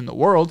shooters in the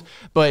world,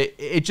 but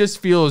it just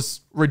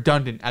feels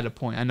redundant at a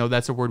point. I know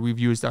that's a word we've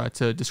used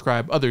to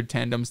describe other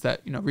tandems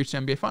that, reached the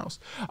NBA Finals.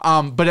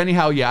 But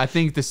anyhow, yeah, I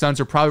think the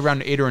Suns are probably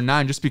around an 8 or a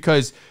 9 just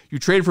because you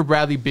traded for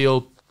Bradley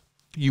Beal.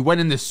 You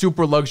went in this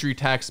super luxury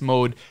tax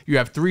mode. You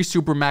have 3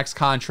 super max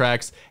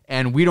contracts,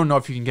 and we don't know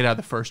if you can get out of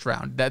the first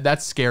round.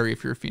 That's scary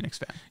if you're a Phoenix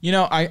fan.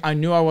 I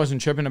knew I wasn't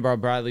tripping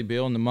about Bradley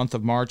Beal. In the month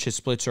of March, his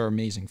splits are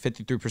amazing.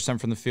 53%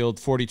 from the field,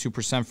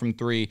 42% from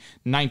 3,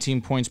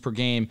 19 points per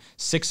game,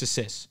 6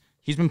 assists.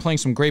 He's been playing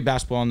some great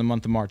basketball in the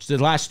month of March. The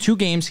last 2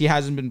 games, he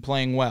hasn't been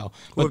playing well,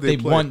 but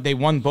they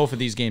won both of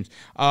these games.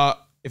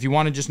 If you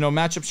want to just know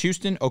matchups,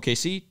 Houston,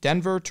 OKC,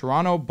 Denver,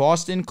 Toronto,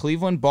 Boston,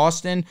 Cleveland,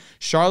 Boston,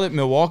 Charlotte,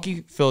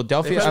 Milwaukee,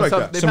 Philadelphia.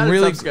 Some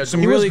really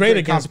great good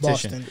against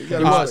competition.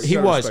 Boston. He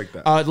was.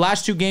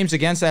 Last 2 games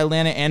against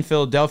Atlanta and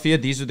Philadelphia,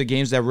 these are the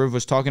games that Riv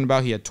was talking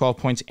about. He had 12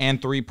 points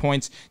and 3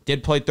 points,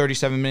 did play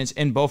 37 minutes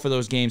in both of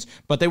those games,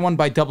 but they won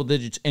by double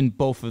digits in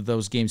both of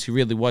those games. He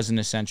really wasn't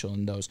essential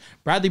in those.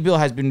 Bradley Beal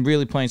has been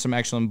really playing some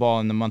excellent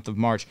ball in the month of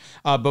March.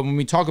 But when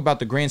we talk about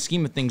the grand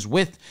scheme of things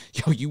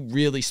you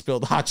really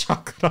spilled hot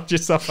chocolate on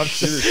yourself. I'm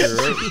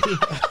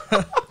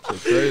Right?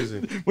 Crazy.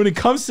 When it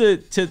comes to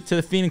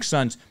the Phoenix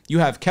Suns, you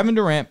have Kevin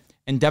Durant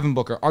and Devin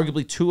Booker,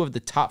 arguably 2 of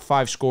the top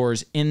 5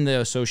 scorers in the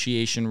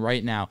association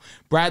right now.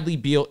 Bradley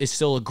Beal is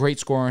still a great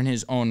scorer in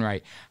his own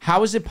right.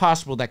 How is it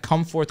possible that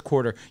come fourth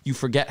quarter, you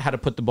forget how to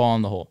put the ball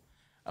in the hole?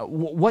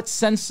 What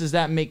sense does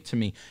that make to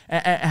me?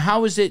 And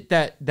how is it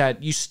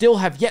that you still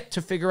have yet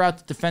to figure out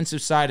the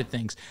defensive side of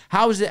things?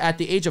 How is it at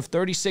the age of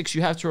 36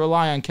 you have to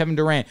rely on Kevin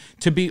Durant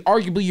to be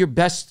arguably your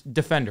best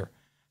defender?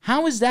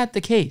 How is that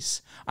the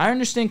case? I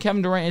understand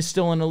Kevin Durant is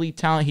still an elite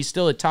talent. He's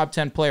still a top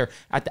 10 player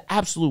at the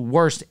absolute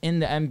worst in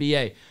the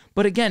NBA.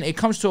 But again, it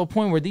comes to a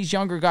point where these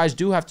younger guys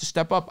do have to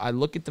step up. I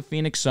look at the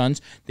Phoenix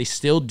Suns. They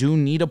still do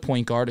need a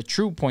point guard, a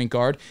true point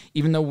guard,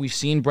 even though we've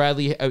seen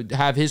Bradley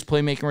have his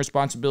playmaking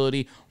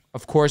responsibility.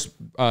 Of course,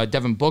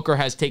 Devin Booker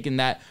has taken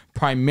that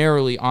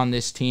primarily on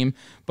this team.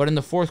 But in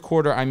the fourth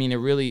quarter, I mean, it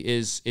really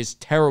is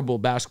terrible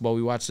basketball.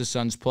 We watch the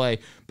Suns play,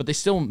 but they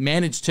still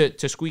managed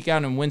to squeak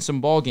out and win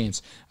some ball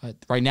games.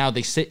 Right now,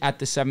 they sit at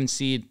the 7th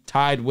seed,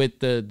 tied with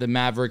the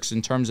Mavericks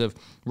in terms of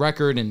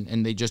record,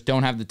 and they just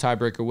don't have the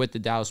tiebreaker with the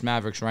Dallas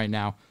Mavericks right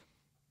now.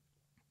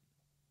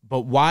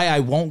 But why I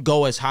won't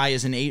go as high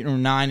as an 8 or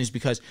 9 is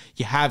because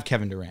you have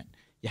Kevin Durant,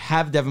 you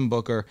have Devin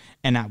Booker,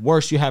 and at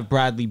worst, you have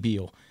Bradley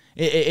Beal.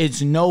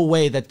 It's no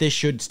way that this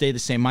should stay the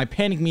same. My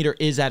panic meter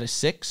is at a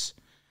 6,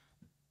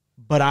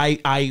 but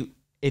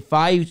if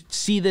I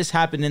see this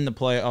happen in the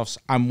playoffs,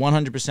 I'm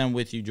 100%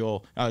 with you,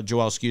 Joel.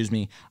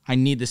 I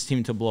need this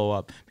team to blow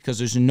up because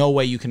there's no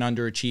way you can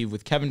underachieve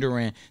with Kevin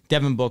Durant,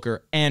 Devin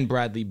Booker, and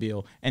Bradley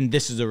Beal, and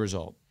this is the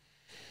result.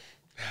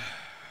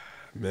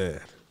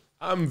 Man,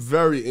 I'm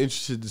very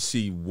interested to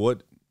see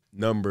what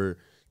number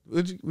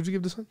would you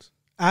give the Suns?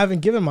 I haven't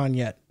given mine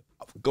yet.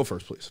 Go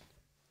first, please.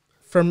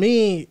 For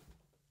me,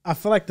 I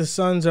feel like the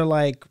Suns are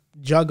like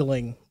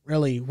juggling,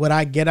 really. What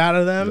I get out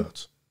of them,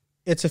 Nuts.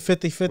 It's a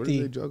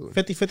 50-50.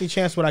 50-50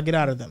 chance what I get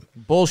out of them.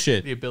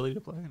 Bullshit. The ability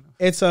to play.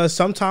 It's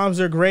sometimes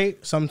they're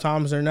great,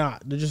 sometimes they're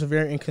not. They're just a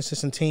very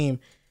inconsistent team.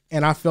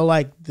 And I feel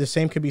like the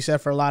same could be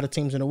said for a lot of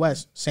teams in the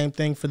West. Same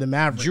thing for the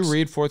Mavericks. Did you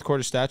read fourth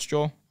quarter stats,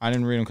 Joel? I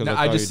didn't read them because No,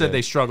 I just said did.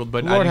 they struggled,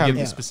 but Lord I didn't give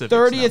have- the specifics.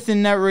 30th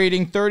in net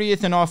rating,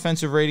 30th in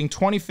offensive rating,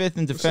 25th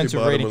in defensive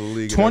bottom of the rating,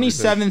 league in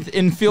 27th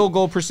in field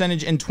goal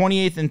percentage, and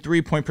 28th in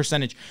three-point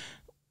percentage.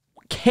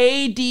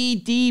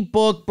 KDD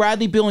Book,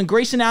 Bradley Beal, and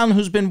Grayson Allen,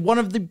 who's been one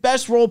of the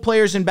best role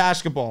players in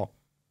basketball.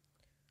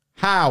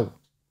 How?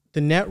 The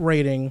net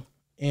rating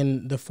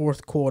in the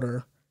fourth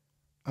quarter,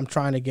 I'm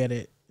trying to get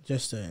it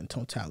just in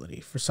totality.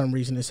 For some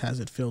reason, this has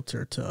it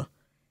filtered to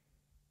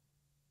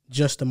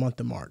just the month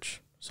of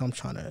March. So I'm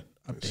trying to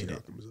update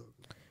it.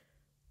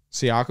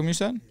 Siakam, you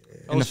said?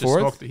 Oh, In the it's just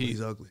fourth? off the Heat.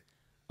 He's ugly.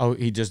 Oh,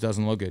 he just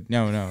doesn't look good.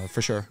 No,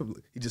 for sure.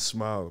 He just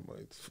smiled. I'm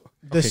like, fuck.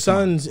 The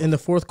Suns in the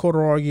fourth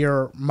quarter all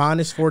year,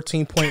 minus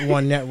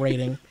 14.1 net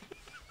rating.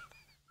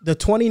 The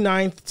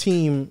 29th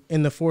team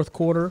in the fourth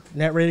quarter,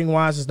 net rating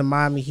wise, is the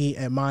Miami Heat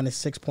at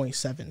minus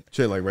 6.7.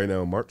 Shit, like right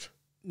now in March.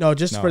 No,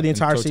 just No, for the in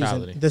entire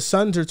totality. season. The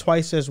Suns are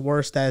twice as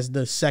worst as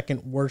the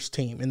second worst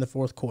team in the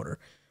fourth quarter.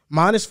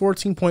 Minus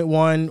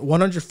 14.1,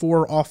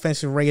 104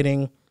 offensive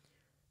rating,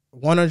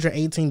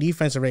 118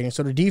 defensive rating.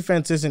 So the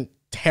defense isn't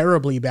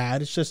terribly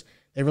bad. It's just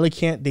they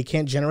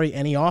can't generate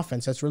any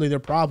offense. That's really their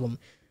problem.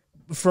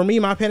 For me,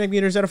 my panic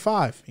meter is at a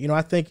 5.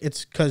 I think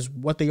it's because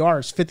what they are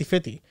is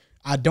 50-50.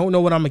 I don't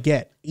know what I'm going to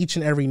get each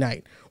and every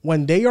night.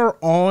 When they are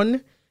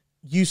on,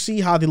 you see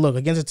how they look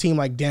against a team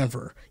like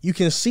Denver. You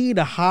can see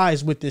the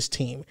highs with this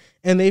team,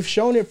 and they've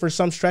shown it for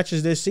some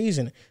stretches this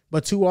season,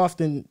 but too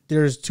often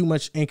there's too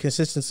much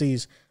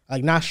inconsistencies,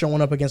 like not showing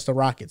up against the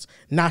Rockets,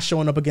 not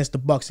showing up against the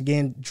Bucks,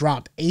 again,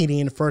 dropped 80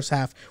 in the first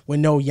half with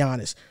no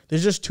Giannis.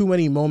 There's just too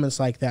many moments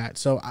like that.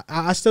 So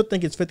I still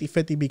think it's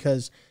 50-50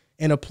 because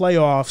in the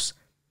playoffs,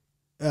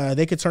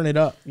 they could turn it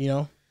up,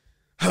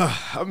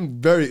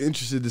 I'm very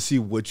interested to see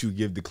what you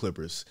give the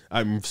Clippers.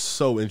 I'm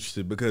so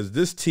interested because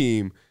this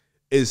team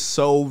is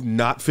so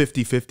not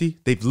 50-50.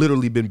 They've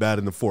literally been bad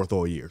in the fourth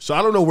all year. So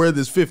I don't know where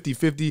this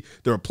 50-50.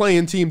 They're a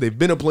playing team. They've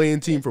been a playing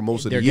team for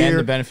most of They're the year. getting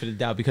the benefit of the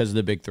doubt because of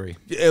the big three.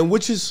 And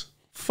which is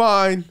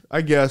fine,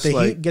 I guess. The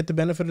Heat get the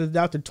benefit of the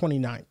doubt. They're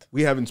 29th.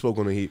 We haven't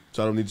spoken on the Heat,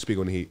 so I don't need to speak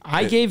on the Heat.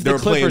 I gave the They're a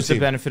playing Clippers the team.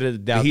 benefit of the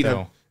doubt, Heat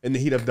though. and the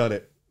Heat have done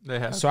it. They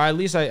have. So at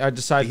least I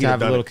decided Heat to have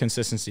have a done little it.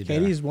 consistency there.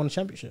 KD's won a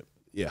championship.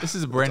 Yeah, This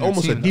is a brand It's new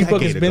almost team. a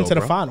D-Book has decade been ago, to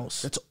the bro.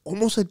 finals. That's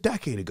almost a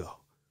decade ago.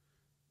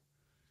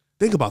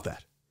 Think about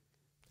that.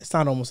 It's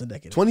not almost a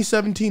decade.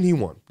 2017, he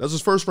won. That was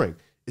his first ring.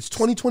 It's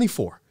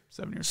 2024.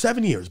 7 years.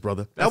 7 years,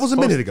 brother. That That's was a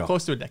close- minute ago.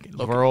 Close to a decade.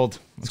 Look, We're old.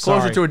 it's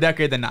closer to a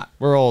decade than not.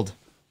 We're old.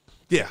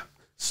 Yeah.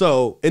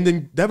 So, and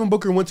then Devin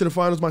Booker went to the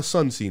finals. My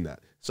son's seen that.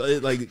 So,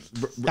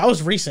 That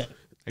was recent.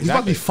 he's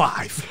about to be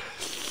 5.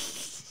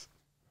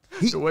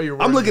 The way you're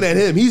I'm wording looking at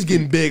him. He's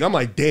getting big. I'm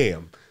like,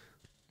 damn.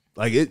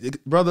 Like,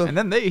 brother. And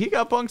then he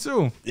got punked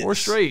too. 4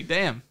 straight.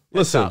 Damn.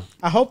 Listen, Top.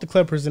 I hope the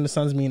Clippers and the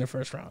Suns meet in the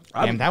first round.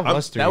 Damn, that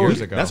was 3 that years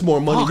was- ago. that's more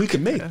money we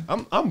can make.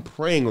 I'm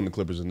praying on the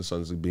Clippers and the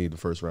Suns to be in the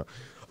first round.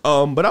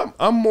 But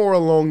I'm more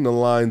along the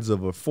lines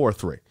of a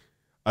 4-3.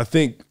 I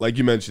think, like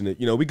you mentioned it,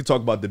 we could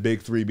talk about the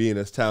big three being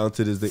as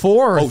talented as they.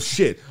 Fourth. Oh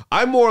shit!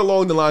 I'm more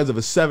along the lines of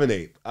a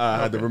 7-8. I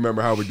had to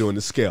remember how we're doing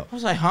the scale. I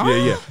was like, huh?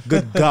 Yeah.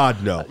 Good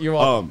God, no. You're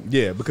welcome.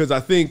 Yeah, because I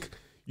think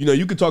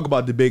you could talk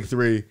about the big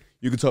three.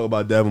 You could talk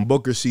about Devin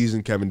Booker's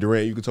season, Kevin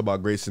Durant. You could talk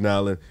about Grayson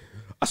Allen.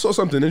 I saw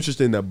something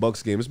interesting in that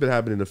Bucks game. It's been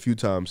happening a few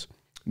times.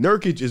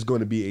 Nurkic is going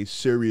to be a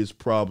serious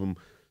problem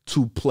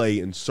to play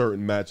in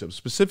certain matchups,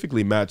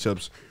 specifically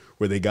matchups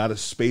where they got a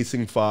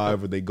spacing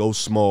 5 or they go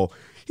small.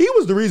 He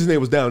was the reason they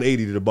was down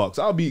 80 to the Bucks.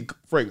 I'll be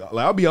frank.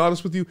 I'll be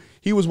honest with you.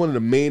 He was one of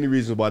the main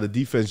reasons why the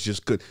defense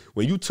just could.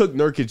 When you took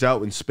Nurkic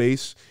out in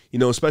space,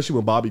 especially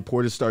when Bobby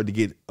Portis started to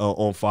get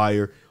on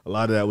fire, a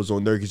lot of that was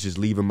on Nurkic. Just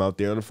leave him out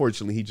there.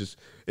 Unfortunately, he just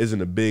isn't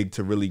a big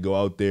to really go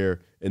out there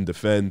and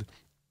defend.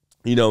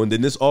 And then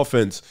this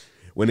offense,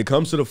 when it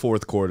comes to the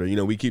fourth quarter,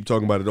 we keep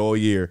talking about it all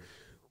year.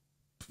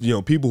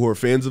 People who are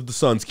fans of the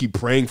Suns keep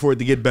praying for it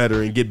to get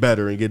better and get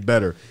better and get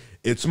better.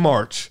 It's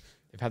March.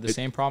 They've had the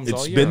same problems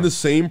all year. It's been the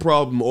same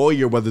problem all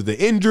year, whether they're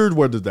injured,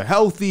 whether they're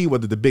healthy,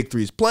 whether the big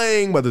three's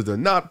playing, whether they're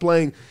not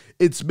playing.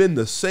 It's been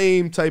the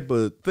same type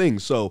of thing.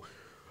 So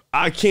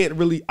I can't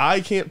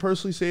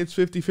personally say it's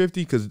 50-50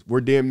 because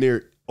we're damn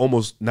near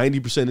almost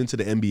 90% into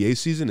the NBA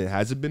season. It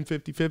hasn't been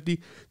 50-50.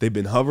 They've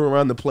been hovering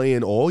around the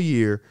play-in all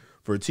year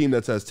for a team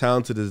that's as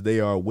talented as they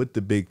are with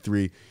the big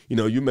three.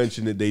 You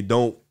mentioned that they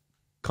don't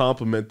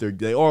complement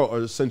they are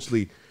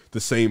essentially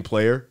the same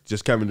player,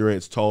 just Kevin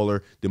Durant's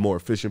taller, the more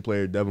efficient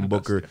player. Devin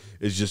Booker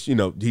is just,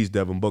 he's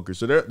Devin Booker.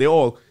 So they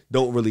all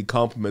don't really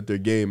complement their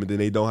game, and then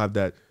they don't have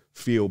that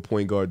field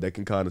point guard that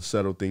can kind of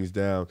settle things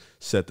down,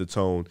 set the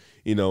tone.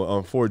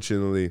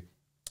 Unfortunately,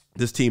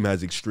 this team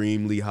has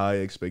extremely high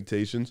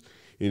expectations.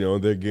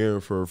 They're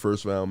gearing for a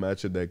first-round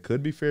matchup that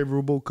could be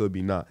favorable, could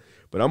be not.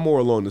 But I'm more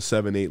along the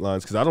 7-8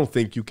 lines because I don't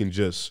think you can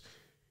just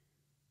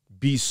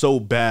be so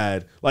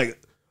bad. Like,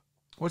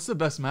 What's the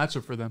best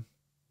matchup for them?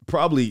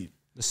 probably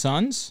The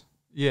Suns?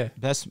 Yeah.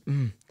 Best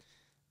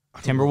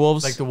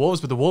Timberwolves? Like the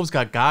Wolves, but the Wolves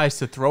got guys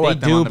to throw They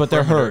at them. do, on the but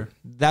they're perimeter. hurt.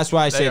 That's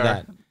why I say are.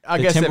 that. I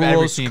The guess if every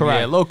Timberwolves, team, correct.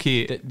 yeah, low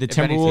key. The if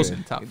anything, Timberwolves, in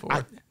the top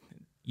 4.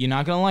 you're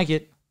not gonna like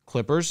it,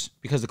 Clippers,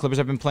 because the Clippers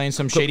have been playing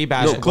some shady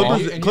basketball.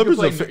 Clippers- And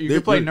Clippers you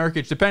could play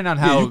Nurkic, depending on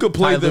how Yeah, you could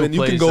play Ty them Lue and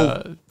you can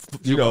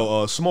plays,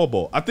 go, small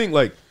ball. I think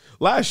like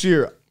last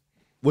year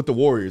with the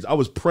Warriors, I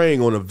was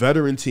praying on a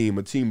veteran team,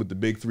 a team with the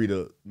big three,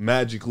 to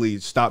magically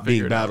stop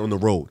being bad on the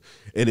road.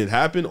 And it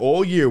happened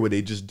all year where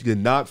they just did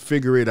not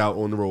figure it out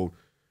on the road.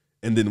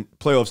 And then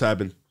playoffs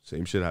happened,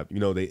 same shit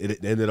happened.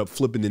 It ended up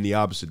flipping in the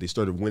opposite. They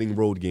started winning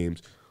road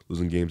games,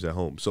 losing games at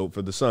home. So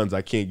for the Suns,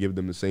 I can't give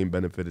them the same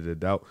benefit of the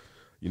doubt.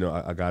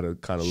 I got to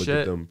kind of look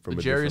at them from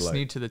a different light.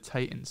 Sneed to the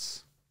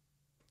Titans.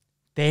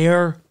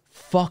 They're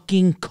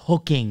fucking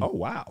cooking. Oh,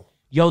 wow.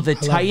 Yo, the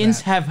Titans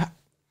that. have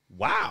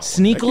Wow.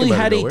 sneakily That came out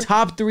had of a nowhere.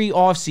 top 3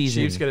 offseason.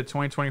 Chiefs get a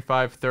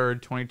 2025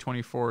 third,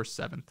 2024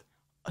 seventh.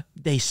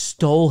 They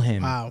stole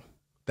him. Wow.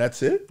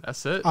 That's it?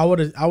 That's it. I would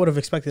have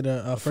expected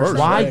a first. First.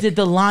 Why pick. did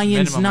the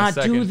Lions Minimum a not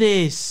do second.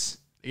 this?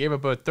 They gave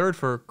up a third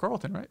for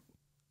Carlton, right?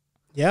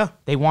 Yeah.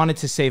 They wanted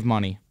to save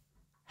money.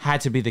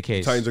 Had to be the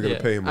case. Titans are going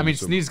to pay him. I mean,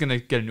 so- Sneed's going to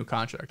get a new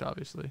contract,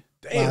 obviously.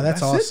 Damn, Wow,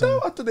 that's it, awesome. though?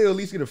 I thought they'd at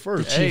least get a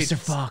first. Hey, Chiefs are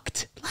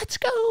fucked. Let's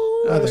go.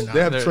 they're not. They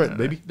have They're- Trent,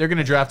 baby. They're going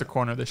to draft a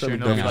corner this year,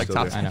 and it'll be like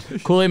top I 10. know.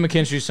 Kool-Aid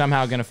McKinstry's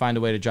somehow going to find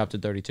a way to drop to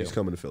 32. He's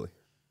coming to Philly.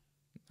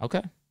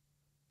 Okay.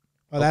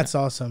 Oh, that's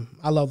awesome.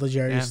 I love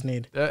L'Jarius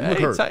Sneed. Look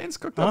Hey, hurt. Titans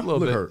cooked up a little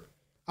Look bit. hurt.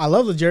 I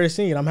love L'Jarius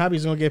Sneed. I'm happy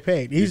he's gonna get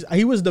paid.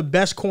 He was the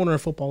best corner in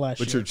football last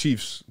But year. your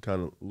Chiefs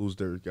kind of lose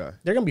their guy.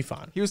 They're gonna be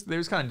fine. They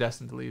was kind of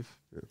destined to leave.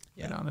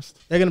 Yeah. To be honest.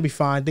 They're gonna be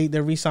fine. They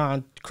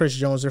re-signed Chris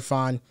Jones. They're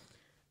fine.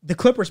 The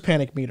Clippers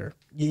panic meter.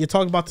 You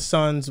talk about the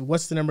Suns.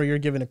 What's the number you're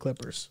giving the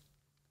Clippers?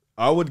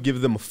 I would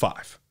give them a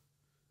 5.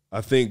 I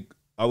think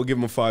I would give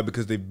them a 5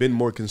 because they've been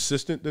more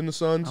consistent than the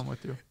Suns. I'm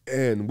with you.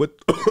 And with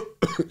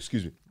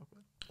excuse me,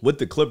 with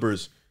the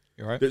Clippers,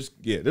 You all right?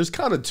 there's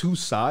kind of two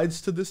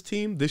sides to this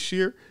team this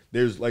year.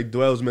 There's, like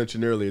Dehls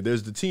mentioned earlier,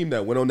 there's the team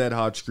that went on that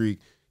hot streak.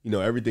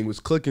 Everything was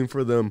clicking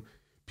for them.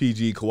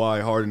 PG,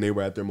 Kawhi, Harden, they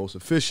were at their most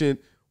efficient.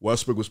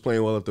 Westbrook was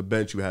playing well at the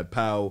bench. You had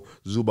Powell,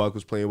 Zubac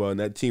was playing well, and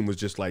that team was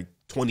just like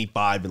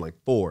 25 and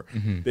 4.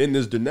 Then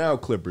there's the now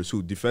Clippers,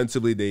 who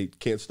defensively they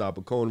can't stop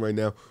a cone right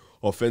now.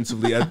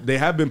 Offensively, they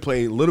have been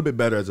playing a little bit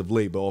better as of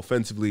late, but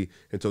offensively,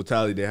 in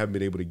totality, they haven't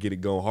been able to get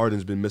it going.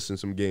 Harden's been missing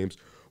some games.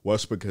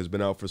 Westbrook has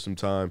been out for some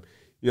time.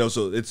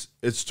 So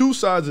it's two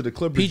sides of the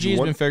Clippers. PG's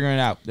been figuring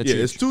it out. That's huge.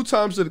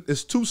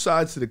 It's two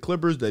sides to the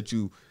Clippers that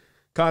you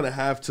kind of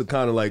have to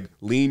kind of like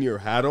lean your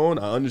hat on.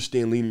 I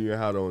understand leaning your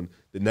hat on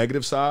the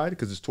negative side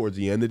because it's towards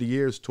the end of the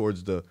year. It's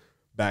towards the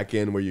back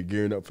end where you're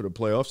gearing up for the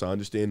playoffs. I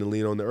understand the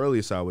lean on the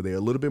earlier side where they're a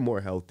little bit more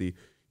healthy,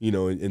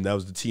 and that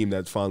was the team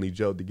that's finally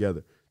gelled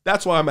together.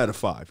 That's why I'm at a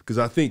 5 because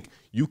I think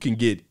you can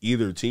get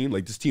either team.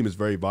 Like this team is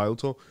very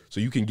volatile, so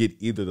you can get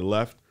either the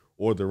left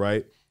or the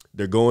right.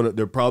 They're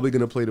probably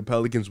going to play the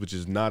Pelicans, which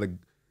is not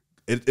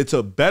it's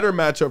a better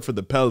matchup for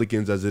the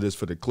Pelicans as it is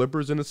for the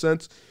Clippers in a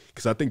sense,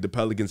 because I think the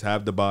Pelicans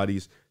have the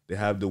bodies, they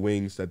have the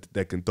wings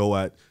that can throw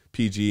at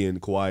PG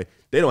and Kawhi.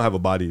 They don't have a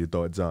body to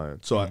throw at Zion.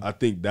 So I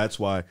think that's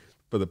why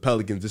for the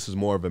Pelicans, this is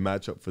more of a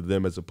matchup for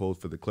them as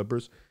opposed for the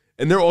Clippers.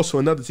 And they're also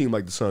another team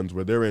like the Suns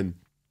where they're in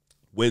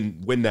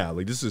win now.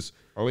 Like this is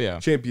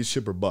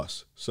championship or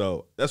bust.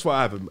 So that's why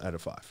I have them at a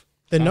 5.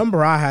 The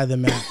number I had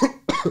them at,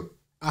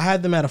 I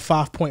had them at a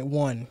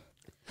 5.1.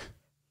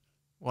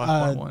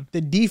 1.1.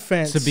 The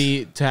defense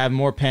to have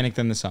more panic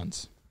than the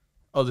Suns.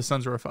 Oh, the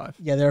Suns are a 5.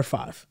 Yeah, they're a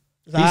 5.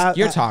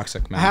 You're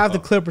toxic, man. I have the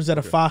Clippers at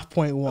a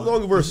 5.1. As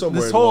long as we're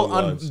somewhere This along whole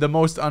the lines. the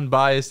most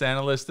unbiased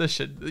analyst. This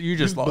shit, you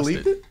just lost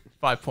believed it?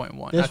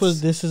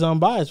 5.1. This is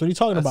unbiased. What are you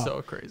talking that's about?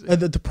 so crazy.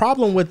 The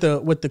problem with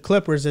the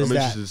Clippers is I'm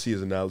that interested to see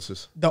his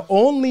analysis. the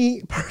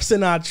only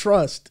person I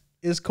trust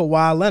is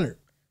Kawhi Leonard.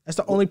 That's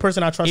the only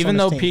person I trust. Even on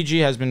though this team. PG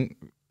has been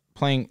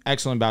playing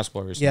excellent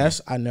basketball recently. Yes,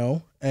 I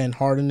know, and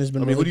Harden has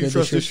been I mean, really who do you good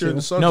trust this year in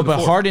the too. Suns? No, or the but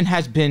fourth? Harden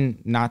has been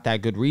not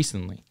that good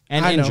recently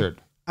and I know.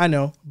 injured. I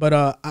know,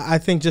 but I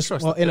think just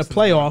Trust in the Pistons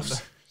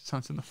playoffs,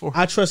 Suns in the 4.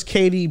 I trust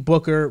KD,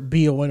 Booker,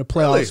 Beal in the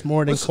playoffs Really?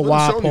 more than What's showing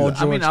Kawhi, you Paul that?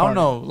 George. I mean, I Harden.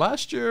 don't know.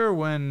 Last year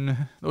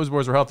when those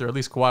boys were healthy, or at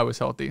least Kawhi was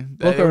healthy,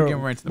 they were Booker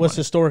getting right to the was money.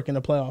 historic in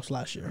the playoffs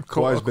last year.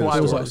 Kawhi's been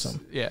Kawhi was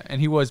awesome. Yeah, and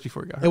he was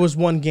before he got hurt. It was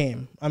one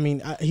game. I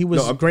mean, he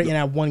was great in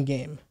that one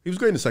game He was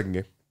great in the second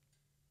game.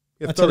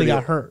 He had until he 30.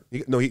 got hurt.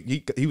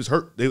 He was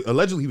hurt.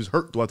 Allegedly, he was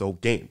hurt throughout the whole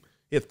game.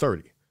 He had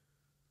 30.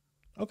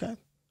 Okay,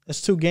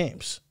 it's 2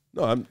 games.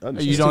 No, I'm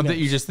you don't.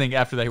 You just think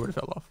after that he would have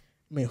fell off.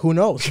 I mean, who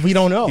knows? We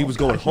don't know. He was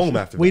going home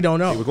after We that. don't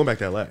know. He was going back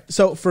to LA.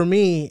 So for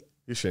me,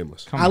 You're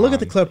shameless. Come I look at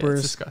the on. It's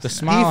Clippers. disgusting. The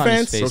smile on his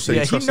Defense- face. Don't say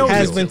Yeah, trust he knows him.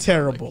 has it. been Like,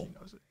 terrible. he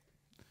knows it.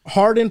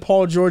 Harden,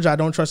 Paul George, I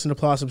don't trust in the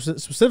playoffs,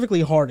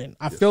 specifically Harden.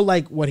 I feel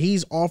like what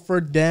he's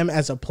offered them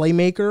as a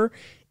playmaker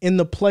in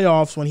the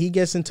playoffs, when he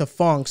gets into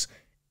funks,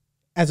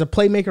 as a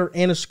playmaker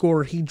and a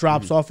scorer, he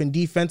drops off. And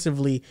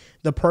defensively,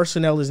 the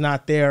personnel is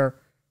not there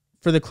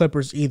for the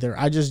Clippers either.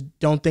 I just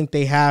don't think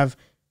they have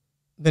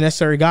the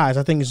necessary guys.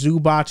 I think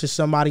Zubac is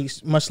somebody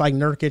much like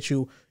Nurkic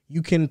who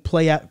You can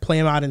play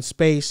him out in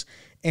space.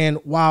 And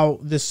while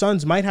the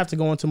Suns might have to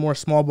go into more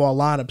small ball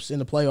lineups in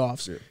the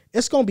playoffs,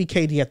 it's going to be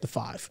KD at the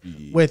 5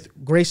 with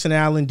Grayson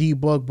Allen, D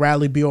Book,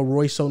 Bradley Beal,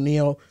 Royce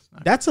O'Neal.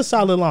 That's a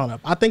solid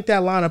lineup. I think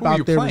that lineup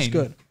out there is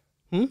good.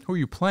 Who are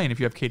you playing if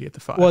you have KD at the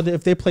 5? Well,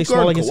 if they play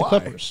small against the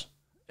Clippers.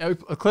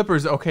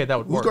 Clippers, okay, that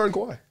would Who's work. guarding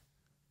Kawhi?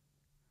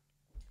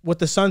 What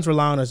the Suns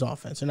rely on is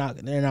offense.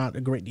 They're not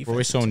a great defense.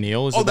 Royce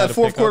O'Neal is that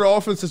fourth quarter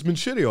offense has been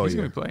shitty all He's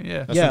year. going to be playing,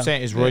 yeah. That's what I'm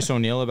saying. Is Royce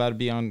O'Neal about to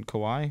be on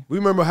Kawhi? We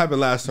remember what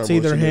happened last time. It's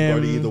either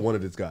him- either one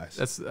of his guys.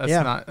 That's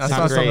Yeah. not Not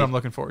something great. I'm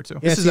looking forward to. Yeah,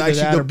 This it's is either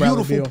that actually or the Bradley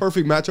beautiful, Beal.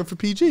 perfect matchup for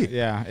PG.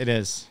 Yeah, it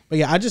is. But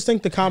yeah, I just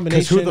think the Because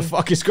combination. who the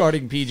fuck is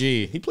guarding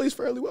PG? He plays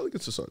fairly well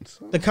against the Suns.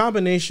 The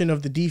combination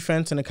of the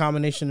defense and the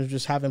combination of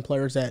just having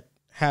players that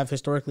have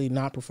historically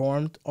not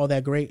performed all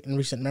that great in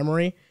recent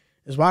memory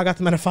is why I got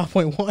them at a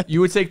 5.1.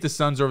 You would take the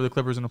Suns over the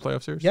Clippers in the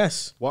playoff series?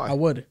 Yes. Why? I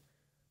would.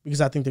 Because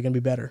I think they're going to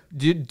be better.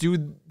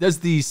 Does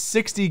the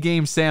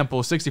 60-game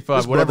sample, 65,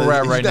 This whatever brother, we're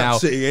at he's right not now,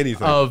 saying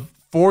anything. of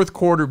fourth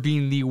quarter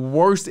being the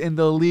worst in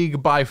the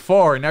league by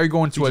far, and now you're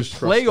going to a just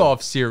trust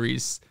playoff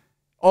series,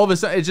 all of a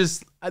sudden, it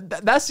just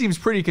that seems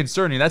pretty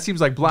concerning. That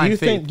seems like blind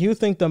faith. Do you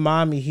think the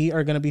Miami Heat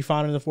are going to be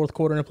fine in the fourth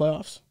quarter in the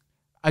playoffs?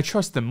 I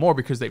trust them more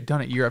because they've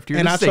done it year after year.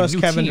 And I This is a trust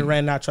new Kevin team.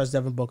 Durant, not trust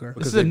Devin Booker.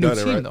 This is Because a new they've done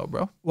it, team, right? though,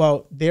 bro.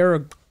 Well,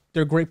 they're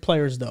great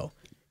players, though.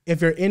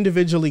 If you're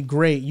individually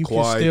great, you can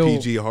Kawhi, still.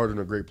 PG, Harden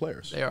are great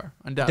players. They are,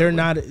 undoubtedly. They're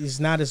not. It's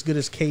not as good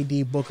as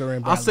KD, Booker,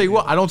 and. I'll Bradley say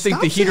what, I don't think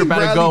Stop the Heat are saying about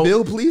to Bradley go.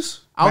 Beal,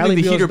 please. I don't think Bradley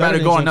the Heat Beal's are about better to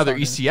than go on James another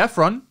Harden. ECF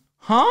run.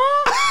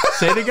 Huh?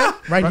 Say it again.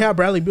 Right now,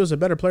 Bradley Beal's a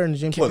better player than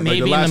James What, Harden. like Maybe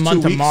the in the last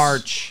month 2 of weeks?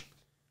 March.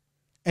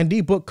 And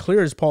D Book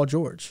clears Paul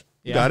George.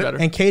 Yeah, Got it? better.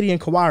 And KD and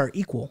Kawhi are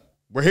equal.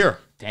 We're here.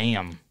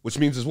 Damn. Which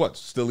means is what?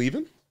 Still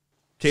even?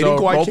 Katie So, and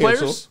Kawhi role cancel.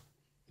 players?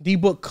 D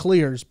Book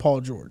clears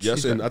Paul George.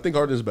 Yes, and I think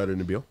Harden is better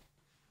than Beal.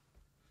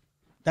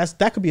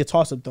 That could be a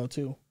toss up though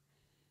too.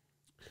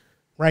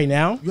 Right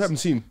now, You haven't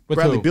seen With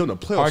Bradley who? Beal in a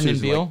playoff Harden and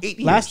series in Beal? like 8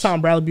 years. last time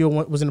Bradley Beal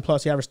was in the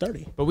playoffs, he averaged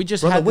 30. But we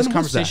just Brother, had this when was that?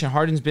 conversation.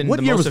 Harden's been What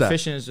the year most was that?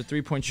 efficient as a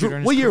three-point shooter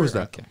in his What year career. was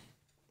that? Okay.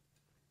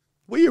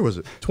 What year was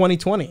it?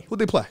 2020, Who'd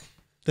they play?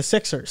 the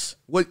Sixers.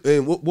 What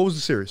was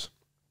the series?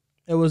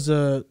 It was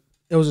a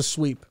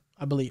sweep,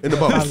 I believe. In the A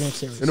bubble. 5-game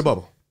series. In the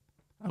bubble.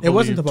 It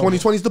wasn't the bubble.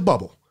 2020 is the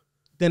bubble.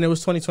 Then it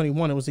was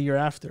 2021. It was the year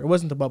after. It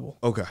wasn't the bubble.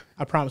 Okay.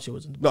 I promise you, it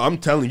wasn't. No, I'm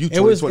telling you,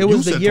 It was 2020. it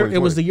was You the said year. It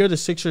was the 2020. year the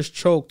Sixers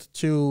choked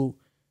to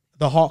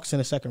the Hawks in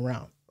the second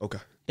round. Okay.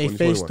 They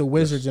 2021. faced the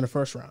Wizards in the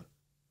first round.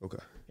 Okay.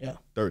 Yeah,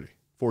 30.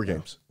 4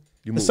 games.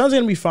 You the move. Suns are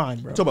gonna be fine,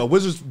 bro. Talk about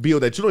Wizards Beal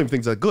that you don't even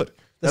think is that good.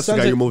 That's the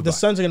guy you're moved The by.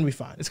 Suns are gonna be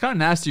fine. It's kind of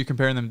nasty you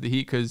comparing them to the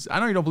Heat because I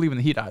know you don't believe in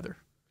the Heat either.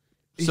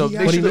 So He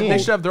they has should, to they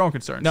hold- should have their own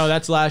concerns. No,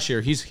 that's last year.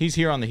 He's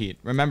here on the Heat.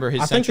 Remember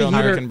his I think the Central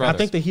American Heat. brothers. I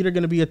think the Heat are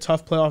gonna be a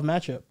tough playoff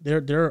matchup.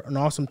 They're an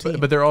awesome team.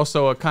 But they're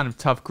also a kind of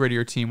tough,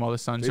 grittier team while the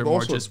Suns They've are more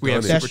also just, we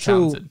have done it. super that's true.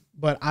 talented.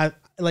 But I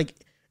like.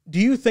 Do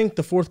you think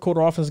the fourth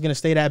quarter offense is gonna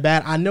stay that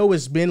bad? I know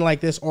it's been like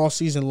this all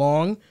season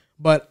long,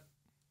 but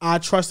I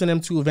trust in them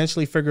to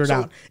eventually figure it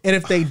out. And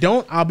if they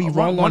don't, I'll be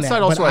wrong one on side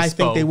that. also But has I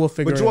think Spo. they will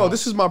figure But it Joel, out.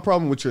 this is my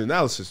problem with your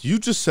analysis. You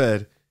just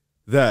said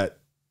that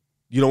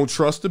you don't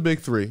trust the big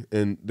three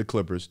in the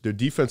Clippers. Their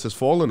defense has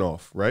fallen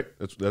off, right?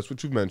 That's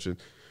what you mentioned.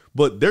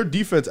 But their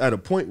defense at a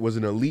point was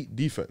an elite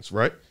defense,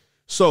 right?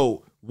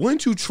 So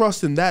wouldn't you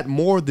trust in that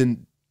more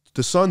than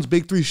the Suns'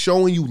 big three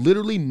showing you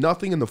literally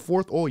nothing in the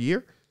fourth all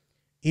year?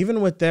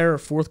 Even with their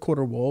fourth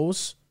quarter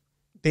woes,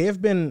 they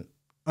have been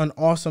an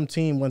awesome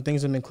team when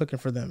things have been clicking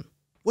for them.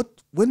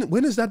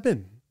 When has that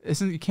been?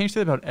 Can't you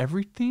say that about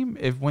every team?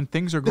 If when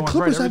things are The going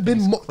Clippers right,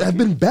 have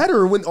been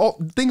better when all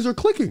things are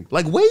clicking,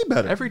 like way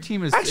better. Every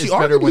team is actually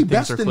better when arguably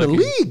things best are in the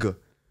clicking. league.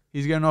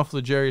 He's getting off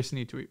Legarius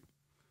Sneed tweet.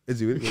 Is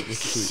he? What's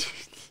the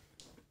tweet?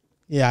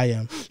 Yeah, I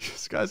am.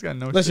 This guy's got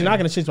no. Listen, shame. you're not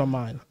going to change my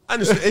mind. I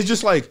understand. It's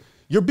just like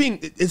you're being.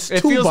 It's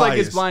It too feels like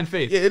biased. it's blind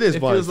faith. Yeah, it is It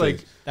blind feels faith.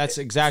 like- That's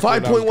exactly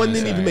what I was 5.1 gonna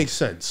didn't say. even make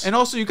sense. And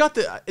also, you got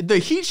the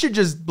Heat should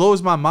just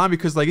blows my mind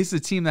because like it's a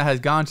team that has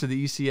gone to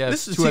the ECF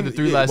This is a 2 out of team- the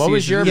 3 yeah, last what season.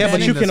 was your Yeah, but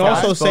opinion you this can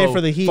last also say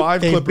for the Heat, 5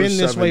 they've Clippers, been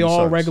this 7 way all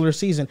Suns. regular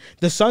season.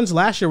 The Suns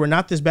last year were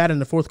not this bad in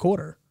the fourth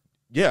quarter.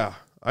 Yeah,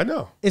 I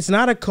know. It's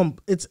not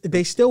it's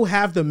they still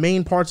have the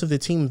main parts of the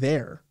team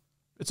there.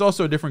 It's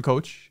also a different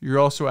coach. You're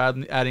also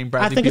adding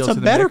Bradley think Beal it's a to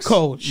the better mix.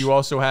 coach. You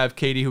also have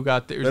Katie who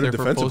got there, Better there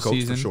for a full defensive coach, for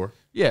season. sure.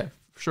 Yeah,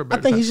 for sure. I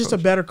think he's just a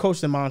better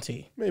coach than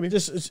Monty. Maybe.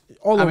 Just it's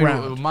all I mean,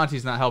 around.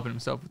 Monty's not helping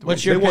himself. With the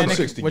What's way- your They won panic?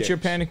 60 What's your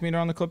games. panic meter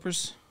on the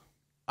Clippers?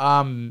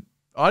 I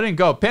didn't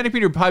go. Panic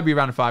meter would probably be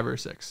around a 5 or a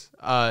 6.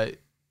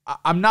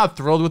 I'm not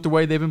thrilled with the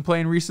way they've been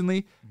playing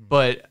recently,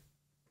 but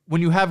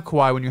when you have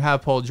Kawhi, when you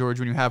have Paul George,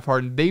 when you have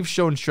Harden, they've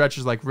shown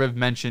stretches like Riv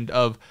mentioned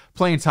of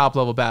playing top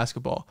level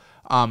basketball.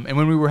 And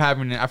when we were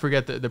having, I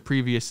forget the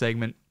previous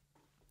segment,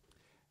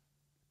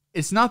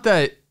 it's not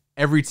that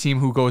every team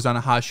who goes on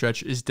a hot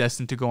stretch is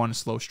destined to go on a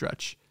slow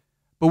stretch.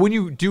 But when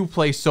you do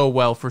play so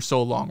well for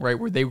so long, right,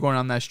 where they were going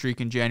on that streak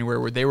in January,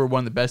 where they were one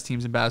of the best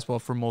teams in basketball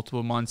for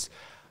multiple months,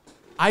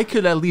 I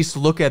could at least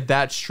look at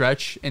that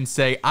stretch and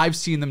say I've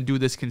seen them do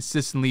this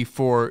consistently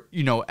for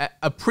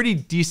a pretty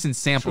decent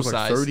sample Like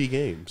size. 30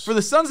 games. For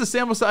the Suns, the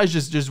sample size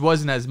just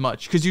wasn't as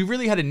much because you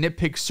really had to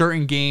nitpick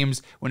certain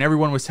games when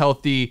everyone was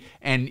healthy,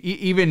 and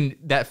even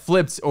that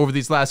flipped over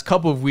these last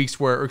couple of weeks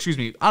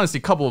honestly,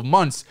 couple of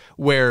months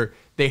where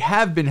they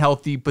have been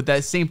healthy, but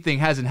that same thing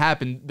hasn't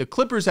happened. The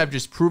Clippers have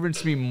just proven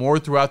to me more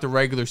throughout the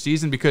regular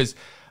season because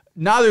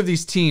neither of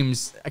these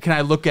teams can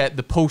I look at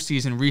the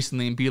postseason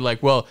recently and be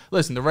like, well,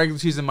 listen, the regular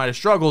season might have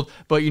struggled,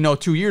 but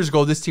 2 years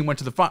ago this team went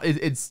to the final.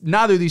 It's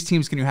neither of these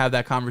teams can you have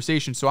that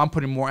conversation. So I'm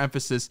putting more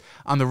emphasis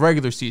on the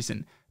regular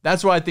season.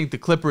 That's why I think the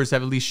Clippers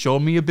have at least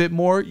shown me a bit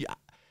more.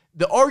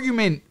 The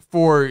argument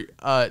for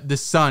the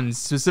Suns,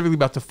 specifically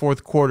about the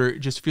fourth quarter,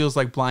 just feels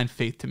like blind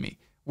faith to me.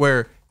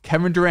 Where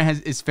Kevin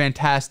Durant is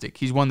fantastic.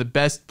 He's one of the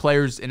best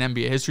players in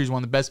NBA history. He's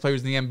one of the best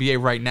players in the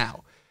NBA right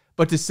now.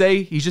 But to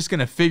say he's just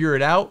going to figure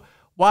it out,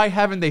 why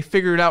haven't they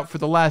figured it out for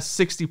the last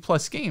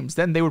 60-plus games?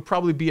 Then they would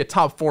probably be a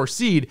top 4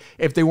 seed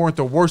if they weren't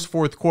the worst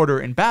fourth quarter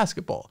in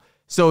basketball.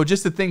 So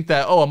just to think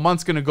that, a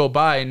month's going to go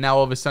by and now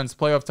all of a sudden it's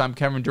playoff time,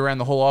 Kevin Durant,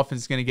 the whole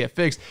offense is going to get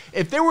fixed.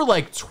 If they were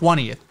like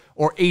 20th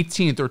or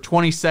 18th or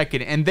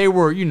 22nd and they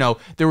were,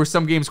 there were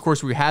some games, of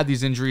course, where we had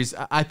these injuries,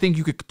 I think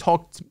you could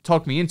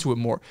talk me into it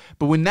more.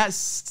 But when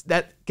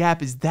that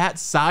gap is that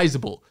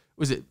sizable,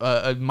 was it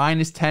a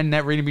 -10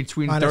 net rating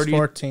between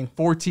 30th,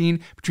 14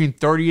 between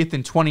 30th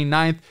and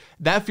 29th?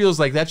 That feels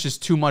like that's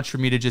just too much for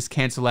me to just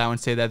cancel out and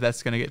say that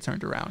that's going to get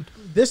turned around.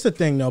 This is the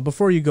thing, though,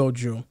 before you go,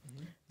 Drew.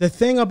 The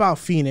thing about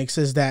Phoenix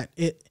is that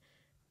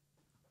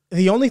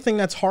the only thing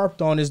that's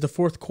harped on is the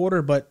fourth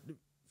quarter, but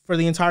for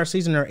the entire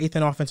season, they're 8th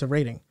in offensive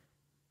rating.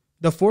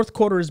 The fourth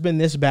quarter has been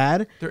this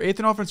bad. They're 8th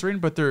in offensive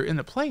rating, but they're in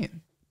the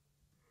play-in.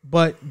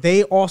 But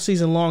they all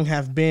season long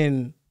have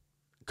been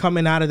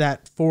coming out of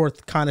that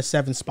 4th kind of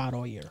 7th spot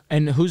all year.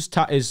 And who's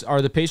top?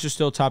 Are the Pacers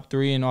still top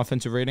 3 in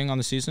offensive rating on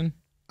the season?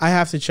 I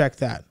have to check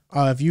that.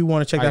 If you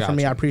want to check that for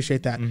me, I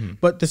appreciate that. Mm-hmm.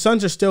 But the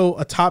Suns are still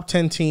a top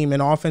 10 team in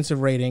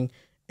offensive rating.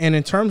 And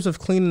in terms of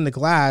cleaning the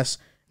glass,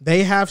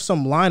 they have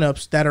some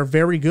lineups that are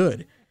very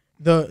good.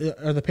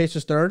 Are the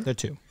Pacers 3rd? They're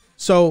 2.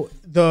 So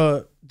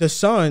the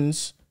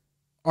Suns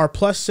are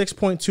plus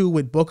 6.2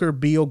 with Booker,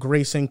 Beal,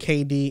 Grayson,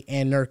 KD,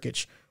 and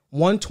Nurkic.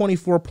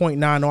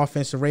 124.9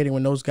 offensive rating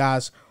when those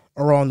guys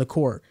are on the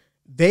court.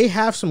 They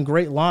have some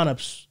great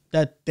lineups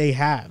that they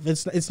have.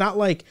 It's not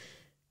like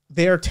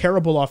they're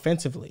terrible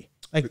offensively.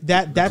 Like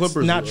that's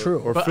not true.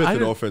 Or 5th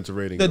in offensive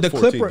rating. The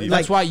Clippers.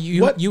 That's why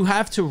you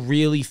have to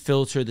really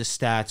filter the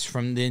stats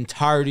from the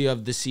entirety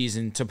of the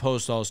season to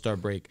post All-Star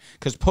break.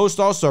 Because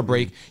post All-Star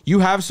break, you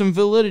have some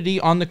validity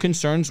on the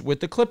concerns with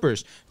the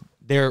Clippers.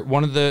 They're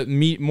one of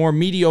the more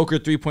mediocre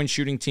three-point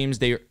shooting teams.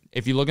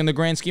 If you look in the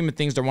grand scheme of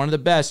things, they're one of the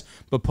best.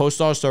 But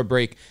post All-Star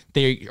break,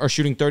 they are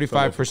shooting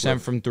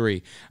 35% from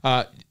 3.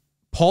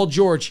 Paul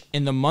George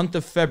in the month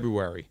of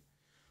February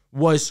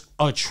was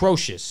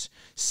atrocious.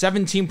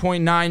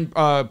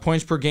 17.9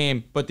 points per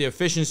game, but the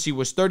efficiency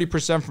was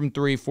 30% from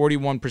 3,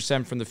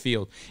 41% from the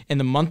field. In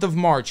the month of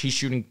March, he's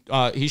shooting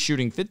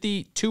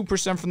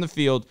 52% from the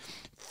field,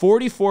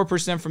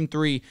 44% from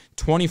 3,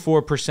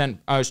 24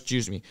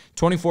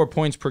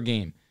 points per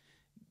game.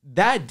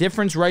 That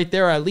difference right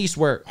there, at least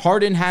where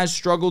Harden has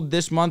struggled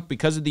this month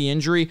because of the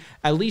injury,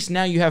 at least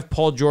now you have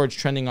Paul George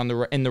trending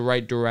in the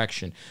right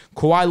direction.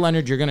 Kawhi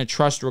Leonard, you're going to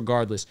trust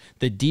regardless.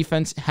 The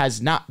defense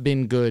has not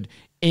been good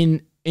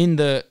in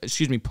the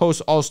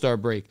post All-Star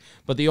break,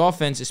 but the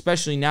offense,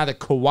 especially now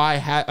that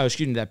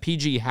that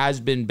PG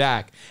has been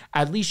back,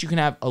 at least you can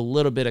have a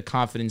little bit of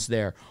confidence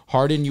there.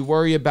 Harden, you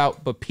worry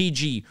about, but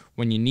PG,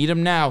 when you need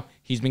him now,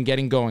 he's been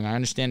getting going. I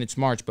understand it's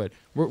March, but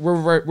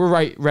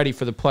we're ready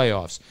for the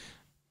playoffs.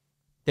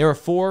 There are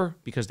 4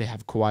 because they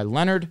have Kawhi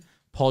Leonard.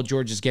 Paul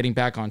George is getting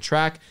back on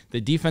track.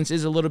 The defense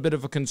is a little bit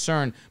of a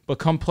concern, but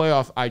come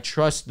playoff, I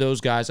trust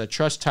those guys. I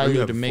trust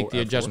Tyler to make the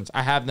adjustments.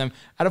 I have them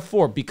at a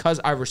 4 because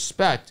I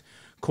respect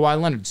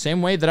Kawhi Leonard.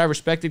 Same way that I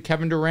respected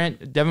Kevin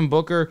Durant, Devin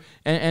Booker,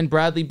 and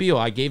Bradley Beal.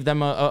 I gave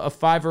them a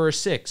 5 or a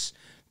 6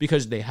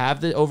 because they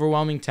have the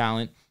overwhelming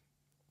talent.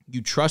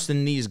 You trust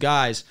in these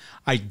guys.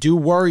 I do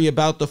worry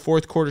about the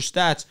fourth quarter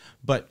stats,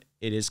 but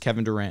it is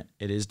Kevin Durant.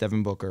 It is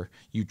Devin Booker.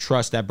 You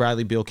trust that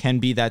Bradley Beal can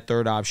be that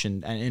third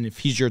option. And if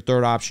he's your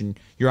third option,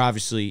 you're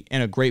obviously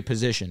in a great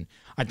position.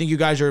 I think you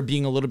guys are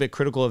being a little bit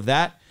critical of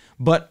that.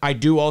 But I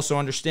do also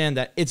understand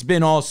that it's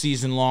been all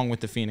season long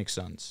with the Phoenix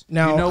Suns.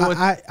 Now,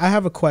 I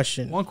have a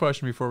question. One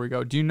question before we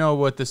go. Do you know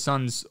what the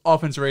Suns'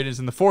 offense rate is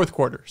in the fourth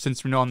quarter?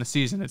 Since we know on the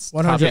season it's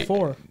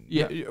 104.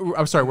 Yeah,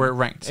 I'm sorry, where it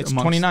ranked. It's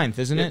 29th,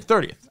 isn't it?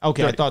 30th.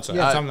 Okay, 30th. I thought so.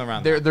 Yeah, something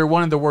around there. They're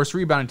one of the worst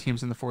rebounding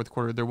teams in the fourth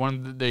quarter.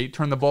 They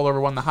turn the ball over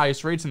one of the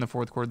highest rates in the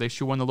fourth quarter. They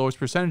shoot one of the lowest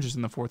percentages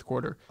in the fourth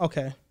quarter.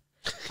 Okay.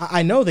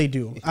 I know they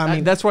do. I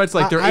mean, that's why it's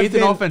like they're 8th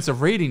in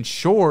offensive rating,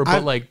 sure,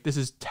 but like this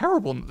is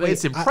terrible.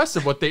 It's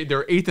impressive what they're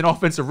 8th in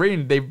offensive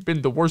rating. They've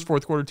been the worst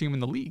fourth quarter team in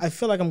the league. I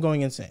feel like I'm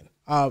going insane.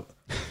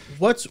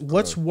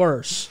 What's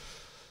worse,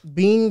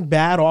 being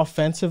bad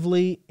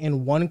offensively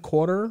in one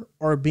quarter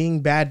or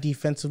being bad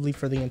defensively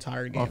for the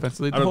entire game?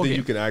 Offensively, I don't think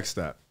you can ask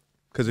that.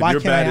 Because if Why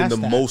you're can't I bad in ask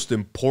the that? most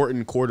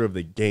important quarter of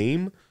the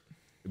game,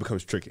 it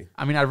becomes tricky.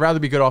 I mean, I'd rather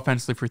be good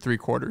offensively for 3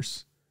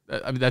 quarters.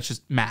 I mean, that's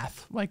just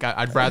math. Like,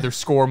 I'd rather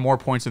score more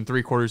points in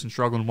 3 quarters and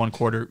struggle in 1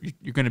 quarter.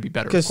 You're going to be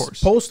better, of Because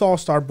course. post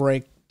All-Star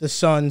break, the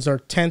Suns are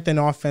 10th in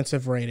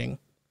offensive rating,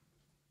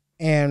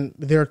 and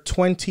they're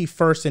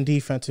 21st in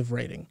defensive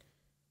rating.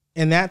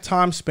 In that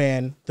time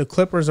span, the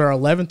Clippers are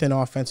 11th in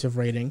offensive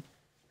rating,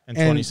 And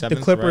and 27th, the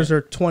Clippers right?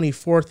 are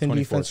 24th in 24th,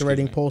 defensive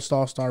rating excuse me. post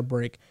All-Star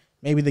break.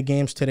 Maybe the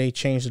games today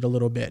changed it a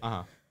little bit.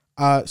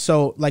 Uh-huh.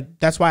 So, like,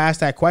 that's why I asked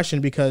that question,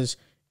 because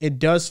it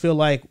does feel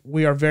like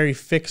we are very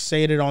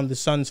fixated on the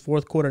Suns'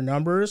 fourth quarter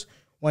numbers,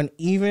 when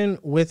even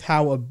with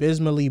how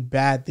abysmally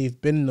bad they've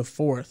been in the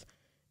fourth,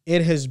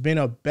 it has been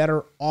a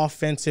better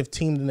offensive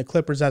team than the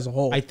Clippers as a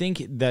whole. I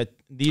think that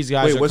these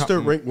guys. Wait,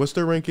 are what's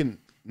their ranking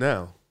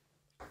now?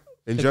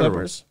 In The general,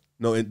 Clippers?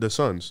 no, the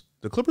Suns.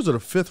 The Clippers are the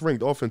 5th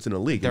ranked offense in the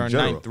league. They're in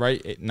general. ninth,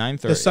 right?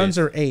 Ninth or the Suns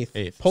eighth? are eighth.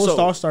 Eighth. Post So-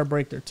 All-Star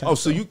break, they're 10th. Oh,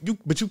 so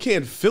but you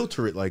can't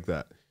filter it like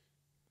that.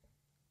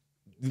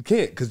 You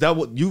can't, because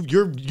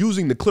you're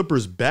using the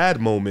Clippers'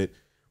 bad moment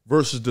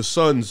versus the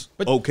Suns'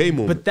 okay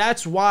moment. But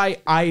that's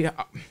why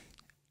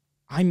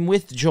I'm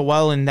with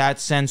Joel in that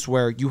sense,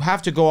 where you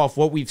have to go off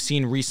what we've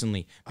seen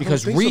recently,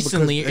 because think so,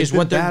 recently because is they've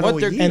what been they're bad all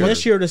what they're year. And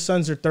this year, the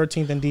Suns are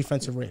 13th in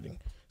defensive rating.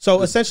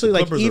 So essentially,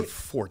 like, Clippers are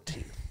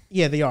 14.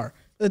 yeah, they are.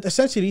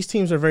 Essentially, these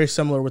teams are very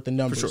similar with the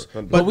numbers.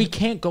 sure. But we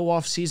can't go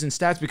off season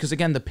stats, because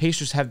again, the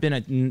Pacers have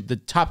been the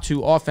top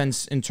 2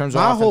 offense in terms of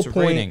My whole offensive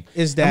point rating.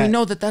 is and that we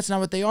know that that's not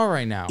what they are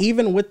right now.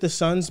 even with the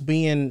Suns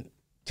being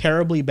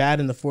terribly bad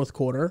in the fourth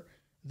quarter,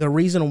 the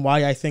reason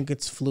why I think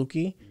it's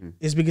fluky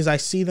is because I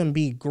see them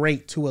be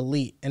great to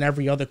elite in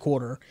every other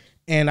quarter.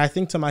 And I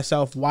think to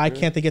myself, why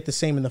can't they get the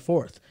same in the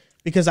fourth?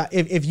 Because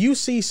if you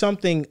see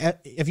something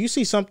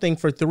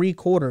for 3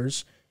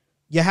 quarters,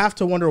 you have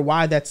to wonder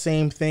why that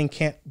same thing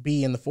can't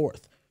be in the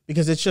fourth,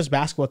 because it's just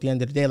basketball at the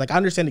end of the day. Like, I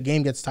understand the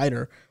game gets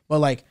tighter, but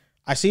like,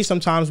 I see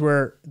sometimes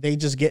where they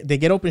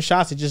get open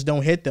shots that just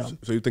don't hit them.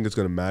 So you think it's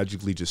going to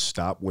magically just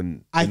stop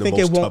when I in the think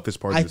most it won't. toughest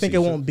part I of the think it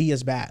season? won't be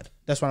as bad.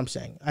 That's what I'm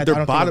saying. I They're don't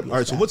think bottom. it'll be All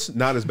right, as so bad. what's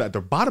not as bad?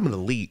 They're bottom of the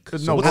league.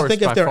 There's So no what's- I worse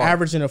think if by they're far.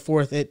 averaging a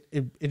fourth, it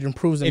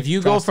improves them. If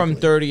you go from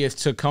drastically.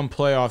 30th to come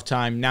playoff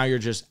time, now you're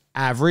just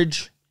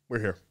average. we're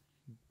here.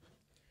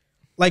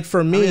 Like,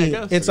 for me, I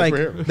guess. it's I like guess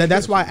we're here.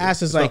 that's why I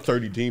asked is It's not like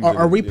 30 teams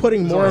Are we in the-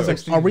 putting it's more only of an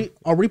 16.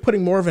 are we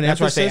putting more of an That's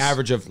why I emphasis? say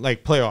average of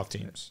like playoff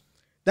teams.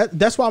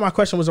 That's why my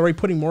question was: are we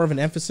putting more of an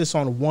emphasis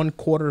on 1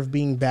 quarter of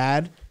being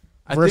bad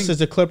I versus think-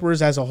 the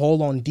Clippers as a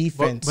whole on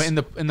defense? but in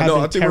the- have No, been I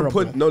think terrible.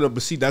 we're putting no.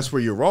 But see, that's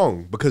where you're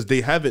wrong, because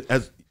they have it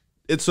as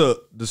the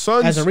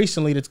Suns. As of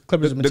recently, the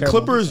Clippers have been the terrible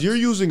on Clippers, defense. you're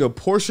using a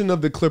portion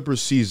of the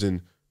Clippers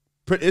season.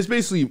 It's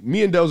basically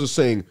me and Dehls are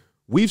saying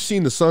we've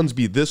seen the Suns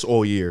be this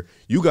all year.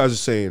 You guys are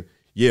saying,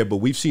 yeah, but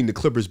we've seen the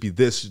Clippers be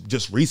this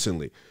just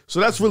recently. So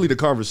that's really the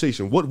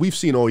conversation. What we've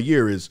seen all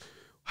year is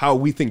how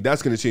we think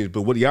that's going to change.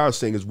 But what y'all are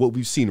saying is what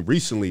we've seen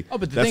recently. Oh,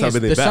 but the that's thing how is,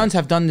 been the bad. Suns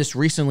have done this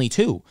recently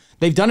too.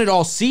 They've done it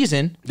all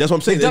season. That's what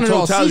I'm saying. They've done In it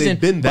all totality, season,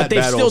 they've been that but they've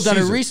bad still all done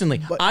it season.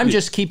 recently. I'm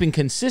just keeping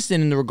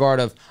consistent in the regard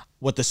of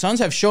what the Suns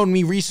have shown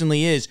me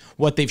recently is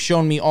what they've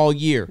shown me all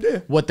year. Yeah.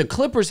 What the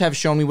Clippers have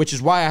shown me, which is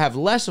why I have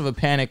less of a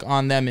panic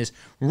on them, is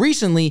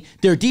recently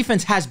their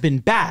defense has been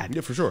bad.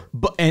 Yeah, for sure.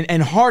 But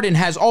and Harden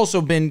has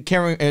also been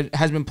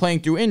has been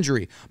playing through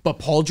injury. But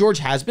Paul George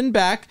has been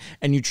back,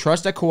 and you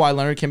trust that Kawhi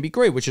Leonard can be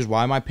great, which is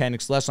why my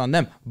panic's less on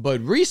them.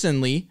 But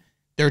recently,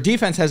 their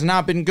defense has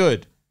not been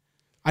good.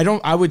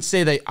 I would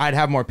say that I'd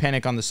have more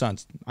panic on the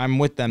Suns. I'm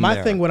with them My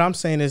there. thing, what I'm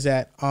saying is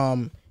that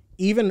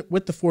even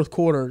with the fourth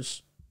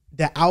quarters,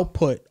 the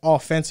output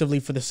offensively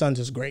for the Suns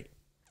is great.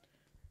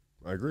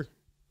 I agree.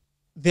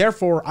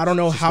 Therefore, I don't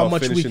know It's just how about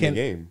much we finishing can the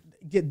game.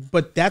 get,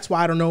 but that's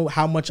why I don't know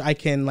how much I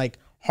can like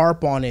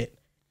harp on it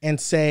and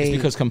say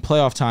because come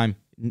playoff time,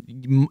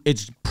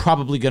 it's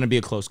probably going to be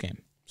a close game.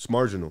 It's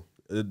marginal.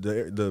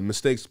 The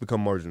mistakes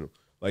become marginal.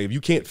 Like if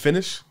you can't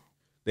finish,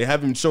 they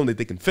haven't shown that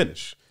they can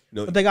finish. You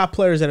know, but they got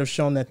players that have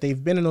shown that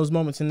they've been in those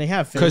moments and they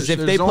have Because finished. if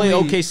they There's play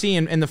only- OKC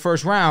in the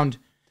first round,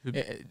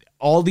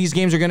 all these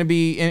games are going to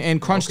be in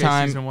crunch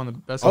OKC's time. one of the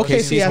best OKC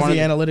OKC is has one the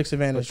of the- analytics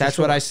advantage. That's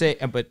for what sure. I say.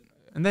 But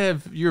And they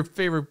have your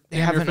favorite,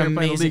 have your an favorite player in the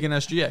amazing- league in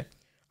SGA.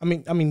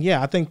 I mean,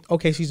 yeah, I think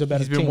OKC's a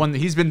better team.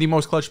 He's been the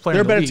most clutch player.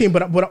 They're a in the better league. team,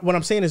 but what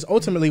I'm saying is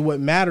ultimately what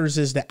matters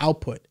is the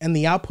output, and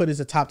the output is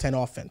a top 10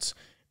 offense.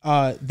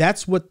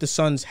 That's what the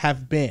Suns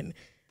have been.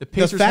 The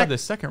Pacers fact- have the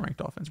second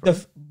ranked offense, bro.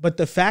 But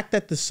the fact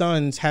that the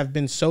Suns have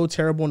been so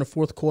terrible in the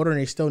fourth quarter and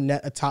they still net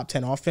a top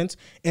 10 offense,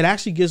 it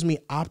actually gives me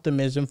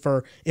optimism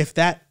for if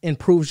that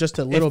improves just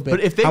a little bit. But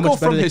if they how go much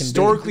better from they can be.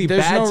 historically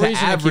There's bad no to reason to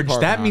keep average,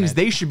 harping that on means it.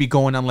 they should be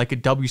going on like a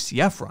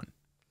WCF run.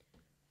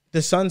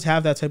 The Suns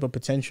have that type of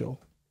potential.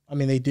 I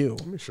mean, they do.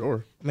 I mean,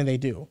 sure. I mean, they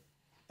do.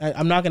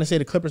 I'm not going to say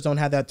the Clippers don't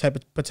have that type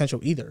of potential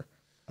either.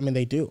 I mean,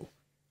 they do.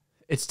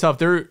 It's tough.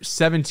 They're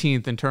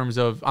 17th in terms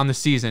of on the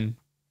season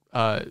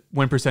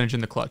win percentage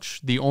in the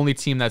clutch. The only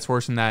team that's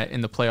worse than that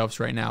in the playoffs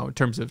right now in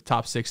terms of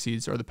top 6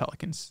 seeds are the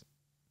Pelicans.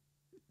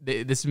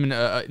 this has been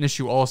an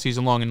issue all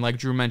season long. And like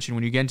Drew mentioned,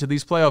 when you get into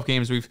these playoff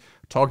games, we've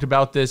talked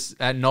about this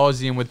ad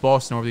nauseum with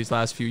Boston over these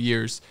last few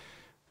years.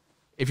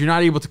 If you're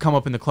not able to come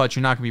up in the clutch,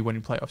 you're not going to be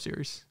winning playoff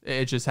series.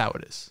 It's just how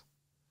it is.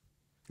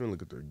 I'm gonna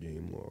look at their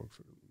game log.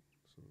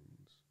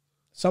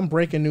 Some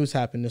breaking news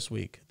happened this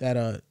week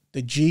that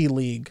the G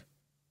League.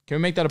 Can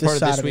we make that a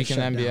part of this week in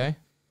the NBA? Down.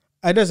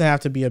 It doesn't have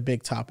to be a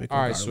big topic. All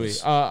right,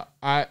 sweet.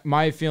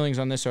 My feelings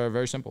on this are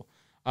very simple.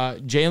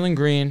 Jalen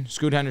Green,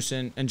 Scoot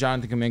Henderson, and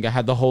Jonathan Kuminga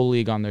had the whole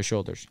league on their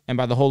shoulders. And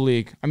by the whole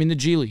league, I mean the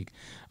G League.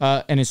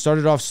 And it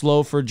started off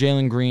slow for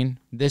Jalen Green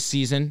this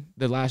season.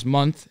 The last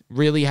month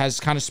really has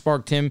kind of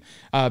sparked him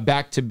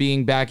back to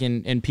being back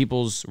in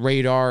people's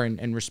radar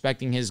and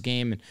respecting his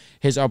game and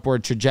his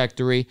upward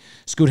trajectory.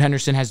 Scoot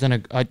Henderson has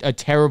done a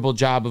terrible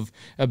job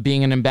of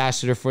being an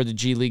ambassador for the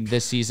G League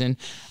this season.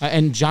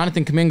 And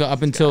Jonathan Kuminga,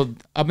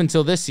 up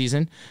until this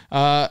season,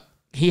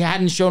 he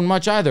hadn't shown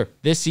much either.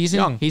 This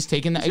season, he's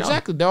taken that.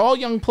 Exactly. They're all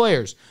young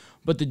players.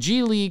 But the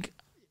G League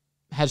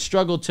has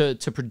struggled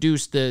to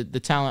produce the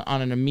talent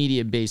on an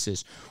immediate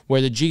basis,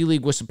 where the G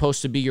League was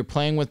supposed to be you're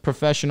playing with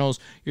professionals,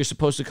 you're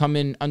supposed to come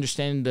in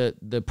understanding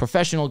the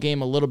professional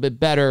game a little bit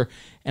better,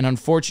 and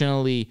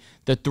unfortunately,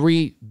 the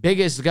three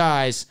biggest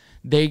guys,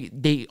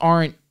 they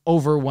aren't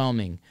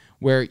overwhelming.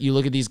 Where you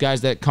look at these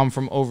guys that come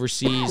from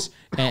overseas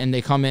and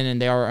they come in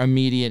and they are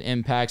immediate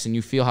impacts and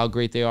you feel how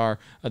great they are.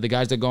 The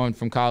guys that go in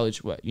from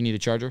college, what, you need a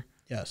charger?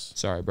 Yes.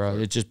 Sorry, bro.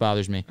 It just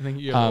bothers me. I think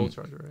you have a old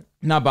charger, right?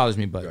 Not bothers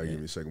me, but. Gotta give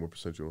me a second. What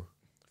percent you want?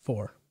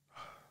 4.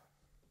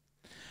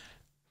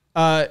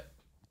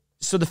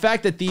 So the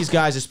fact that these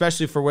guys,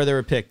 especially for where they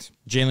were picked,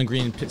 Jalen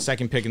Green,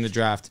 second pick in the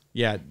draft,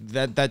 yeah,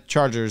 that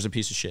charger is a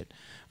piece of shit.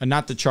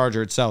 Not the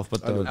charger itself,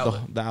 but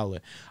the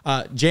outlet.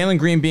 Jalen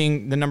Green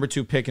being the number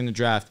 2 pick in the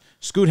draft,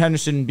 Scoot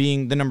Henderson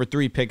being the number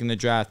 3 pick in the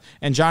draft,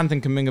 and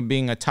Jonathan Kuminga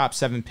being a top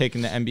 7 pick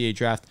in the NBA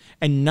draft,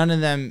 and none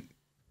of them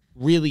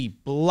really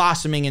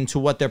blossoming into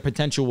what their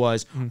potential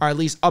was, or at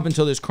least up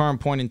until this current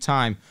point in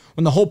time,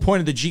 when the whole point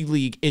of the G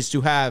League is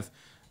to have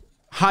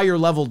higher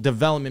level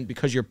development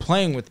because you're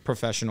playing with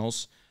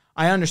professionals.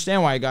 I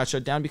understand why it got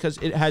shut down, because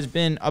it has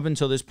been, up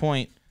until this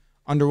point,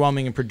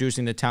 underwhelming in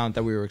producing the talent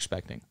that we were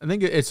expecting. I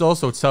think it's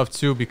also tough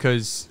too,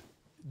 because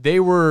they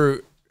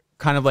were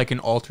kind of like an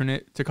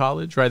alternate to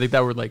college, right? I think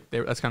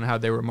that's kind of how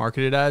they were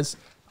marketed as.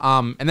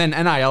 And then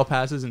NIL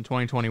passes in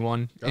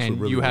 2021, and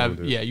really you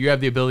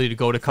have the ability to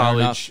go to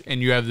college,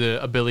 and you have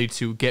the ability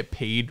to get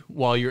paid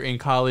while you're in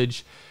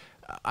college.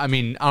 I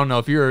mean, I don't know,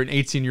 if you're an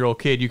 18-year-old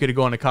kid, you get to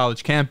go on a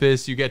college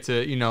campus, you get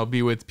to,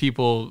 be with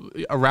people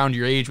around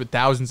your age, with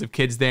thousands of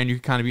kids there, and you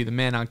can kind of be the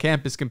man on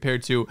campus,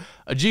 compared to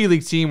a G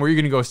League team where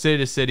you're going to go city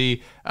to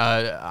city.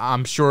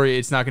 I'm sure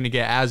it's not going to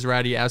get as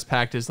ratty, as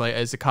packed as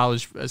a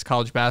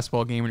college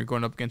basketball game when you're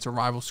going up against a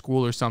rival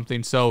school or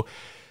something. So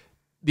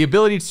the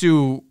ability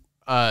to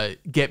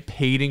get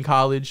paid in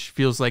college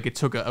feels like it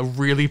took a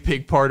really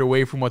big part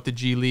away from what the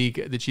G League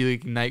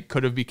Ignite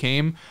could have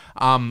became.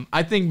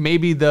 I think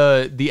maybe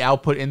the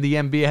output in the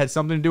NBA had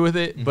something to do with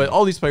it, but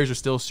all these players are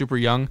still super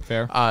young.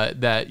 Fair.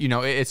 That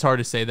it's hard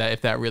to say that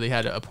if that really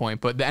had a point.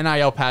 But the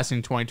NIL passing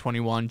in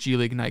 2021, G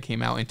League Ignite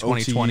came out in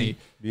 2020. OT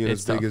being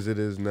as big as it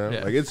is now,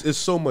 like it's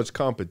so much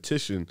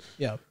competition.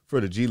 Yeah. For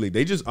the G League,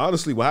 they just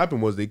honestly, what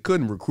happened was they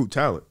couldn't recruit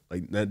talent.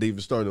 Like they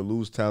were starting to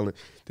lose talent.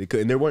 They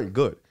couldn't. They weren't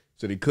good.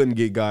 So they couldn't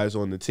get guys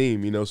on the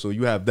team, So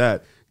you have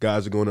that.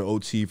 Guys are going to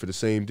OT for the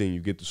same thing. You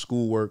get the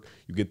schoolwork,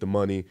 you get the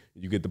money,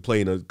 you get to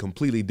play in a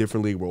completely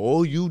different league where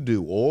all you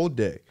do all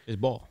day is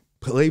ball.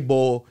 Play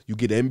ball, you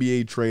get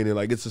NBA training.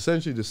 Like, it's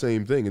essentially the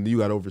same thing. And then you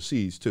got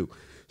overseas too.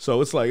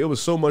 So it's like it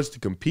was so much to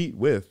compete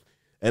with.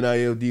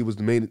 NILD was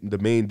the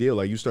main deal.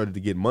 Like, you started to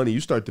get money. You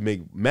start to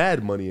make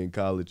mad money in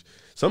college.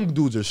 Some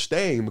dudes are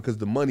staying because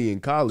the money in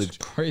college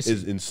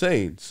is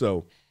insane.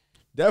 So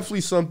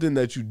definitely something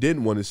that you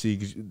didn't want to see,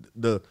 because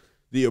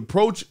the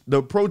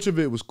approach of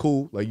it was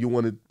cool. Like, you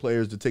wanted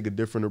players to take a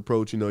different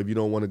approach. If you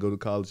don't want to go to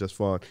college, that's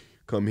fine.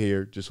 Come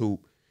here, just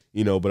hoop.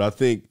 But I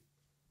think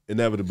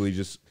inevitably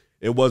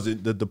it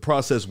wasn't, the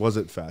process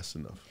wasn't fast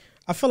enough.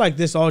 I feel like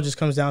this all just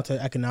comes down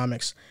to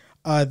economics.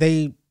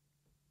 They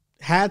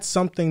had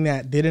something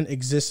that didn't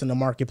exist in the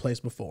marketplace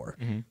before.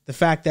 Mm-hmm. The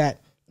fact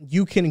that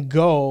you can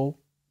go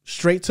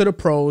straight to the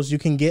pros, you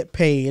can get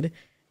paid,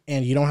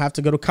 and you don't have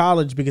to go to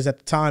college, because at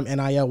the time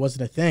NIL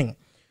wasn't a thing.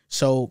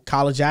 So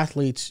college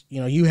athletes,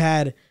 you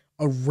had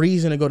a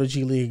reason to go to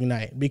G League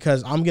Ignite,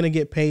 because I'm going to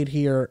get paid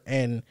here,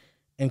 and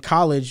in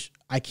college,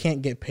 I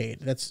can't get paid.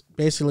 That's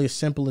basically as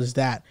simple as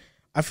that.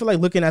 I feel like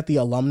looking at the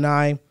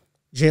alumni,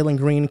 Jalen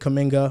Green,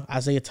 Kuminga,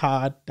 Isaiah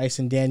Todd,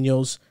 Dyson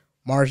Daniels,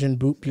 Margin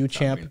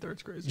Beauchamp,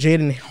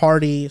 Jaden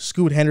Hardy,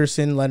 Scoot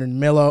Henderson, Leonard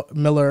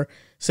Miller,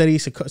 Seti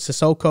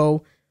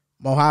Sissoko,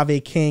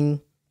 Mojave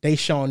King,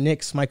 Deshaun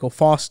Nix, Michael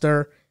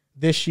Foster,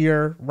 this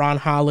year, Ron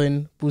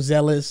Holland,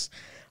 Velez.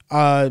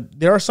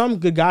 There are some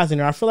good guys in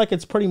there. I feel like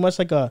it's pretty much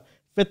like a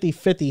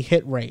 50-50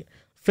 hit rate.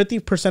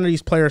 50% of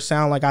these players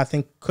sound like I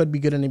think could be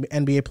good in the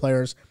NBA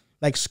players,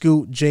 like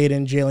Scoot,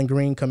 Jalen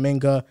Green,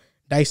 Kuminga,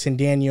 Dyson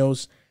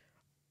Daniels.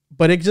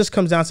 But it just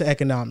comes down to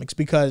economics,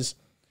 because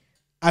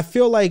I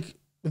feel like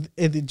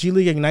the G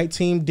League Ignite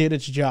team did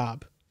its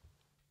job.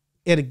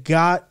 It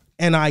got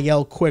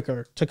NIL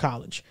quicker to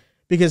college.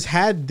 Because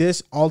had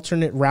this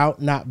alternate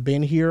route not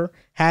been here,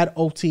 had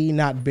OT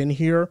not been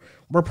here,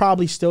 we're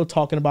probably still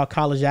talking about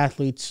college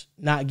athletes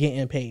not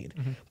getting paid.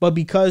 But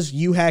because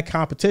you had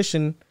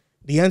competition,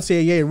 the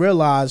NCAA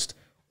realized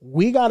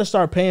we got to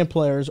start paying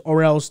players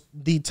or else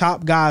the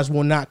top guys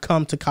will not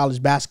come to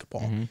college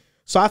basketball.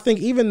 So I think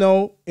even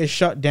though it's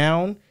shut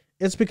down,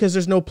 it's because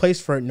there's no place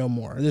for it no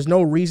more. There's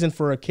no reason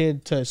for a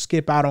kid to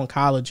skip out on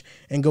college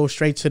and go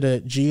straight to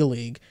the G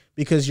League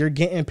because you're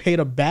getting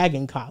paid a bag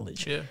in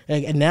college. Yeah.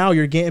 And now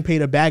you're getting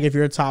paid a bag if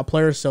you're a top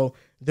player. So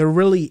there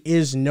really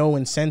is no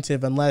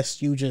incentive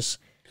unless you just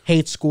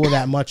hate school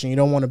that much and you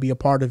don't want to be a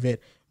part of it.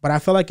 But I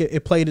feel like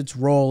it played its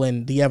role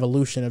in the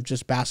evolution of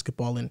just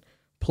basketball and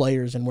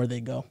players and where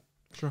they go.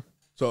 Sure.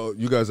 So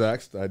you guys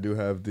asked. I do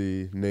have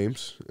the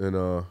names, and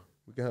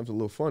we can have a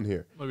little fun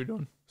here. What are we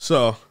doing?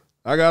 So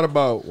I got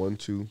about 1,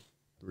 2,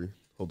 3.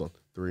 Hold on,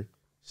 3,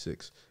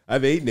 6. I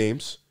have 8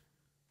 names.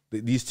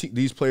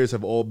 These players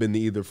have all been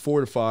either 4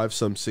 to 5,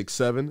 some 6,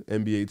 7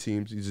 NBA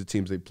teams. These are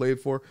teams they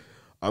played for.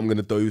 I'm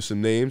gonna throw you some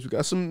names. We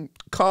got some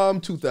calm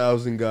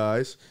 2000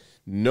 guys,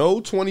 no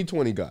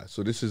 2020 guys.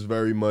 So this is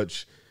very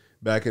much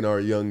back in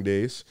our young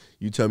days.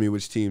 You tell me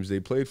which teams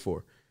they played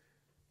for.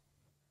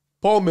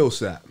 Paul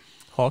Millsap.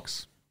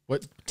 Hawks.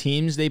 What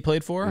teams they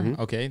played for?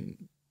 Okay.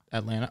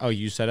 Atlanta. Oh,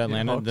 you said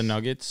Atlanta. Hawks. The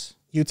Nuggets.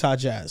 Utah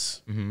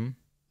Jazz.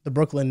 The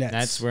Brooklyn Nets.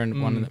 That's where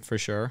one of the, for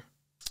sure.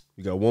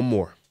 You got one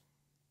more.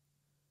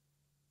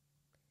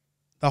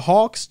 The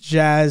Hawks,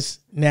 Jazz,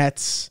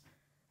 Nets.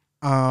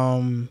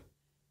 The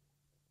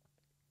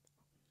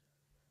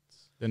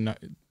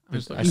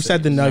You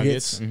said the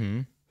Nuggets.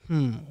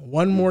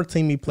 One more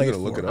team he played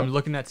look it for. up. I'm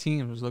looking at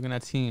teams. I was looking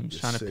at teams, You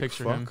trying to sick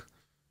picture fuck. him.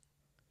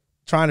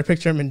 Trying to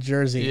picture him in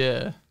Jersey.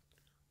 Yeah.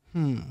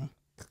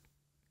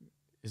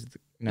 Is the,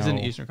 He's in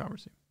the Eastern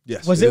Conference team.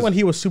 Yes. Was it is. when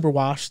he was super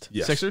washed?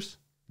 Yes. Sixers?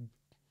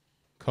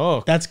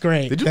 Cool. That's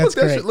great. Did you That's look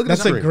that great. shit? Look at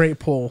That's the a screen. great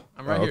pull.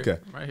 I'm right here. Okay.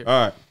 I'm right here.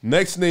 All right.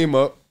 Next name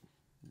up.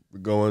 We're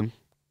going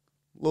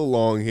a little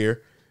long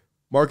here.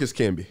 Marcus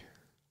Camby.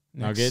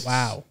 Nuggets.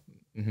 Wow.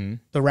 Mm-hmm.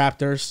 The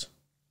Raptors.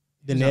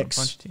 The He's on Knicks. a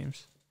bunch of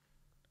teams.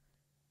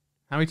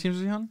 How many teams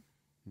is he on?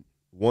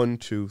 1,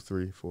 2,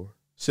 3, 4,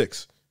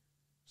 6.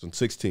 It's on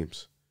 6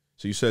 teams.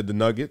 So you said the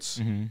Nuggets.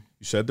 Mm-hmm.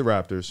 You said the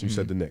Raptors. You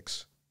said the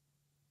Knicks.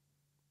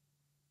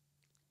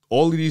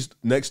 All of these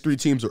next 3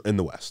 teams are in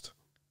the West.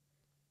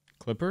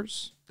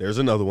 Clippers. There's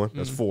another one.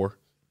 That's 4.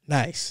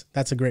 Nice.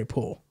 That's a great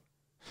pull.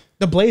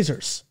 The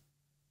Blazers.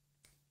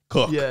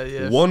 Cook.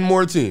 Yeah. One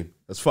more team.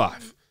 That's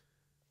 5.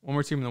 One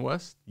more team in the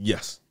West?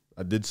 Yes.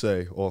 I did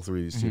say all 3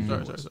 of these teams. are in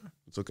the Sorry. West.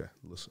 It's okay.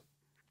 Listen.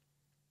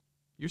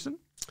 Houston?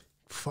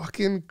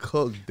 Fucking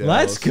Cook. Dehls.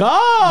 Let's go.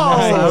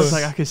 I was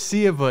like, I could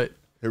see it, but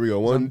Here we go.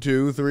 1,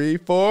 2, 3,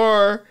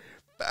 4,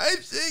 5,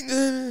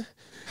 6.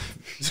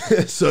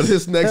 So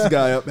this next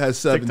guy up has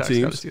 7 TikTok's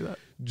gotta teams. see that.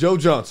 Joe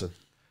Johnson.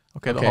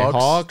 Okay, the Okay, Hawks,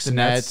 Hawks, the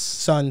Nets. Nets,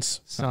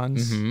 Suns.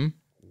 Suns,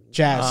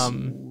 Jazz.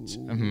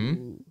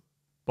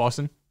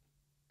 Boston.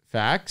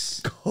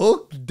 Facts.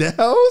 Cook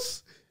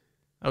Dehls.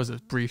 That was a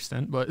brief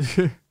stint, but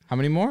How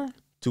many more?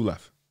 2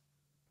 left.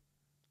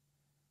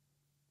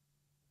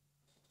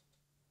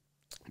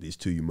 These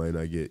 2 you might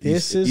not get.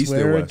 This East is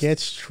and where it West.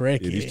 gets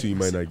tricky. Yeah, these 2 you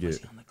might not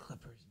get.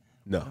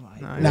 No.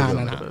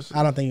 No.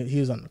 I don't think he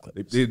was on the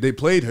Clippers. They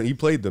played him. He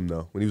played them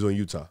though when he was on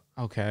Utah.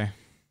 Okay.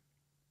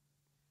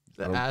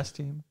 the ass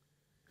team.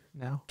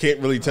 No. Can't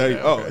really tell you.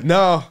 Oh okay.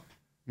 no.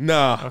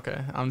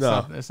 Okay,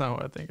 No. It's not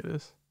what I think it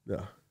is.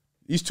 No.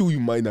 These 2 you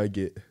might not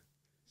get.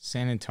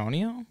 San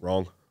Antonio.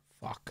 Wrong.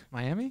 Fuck.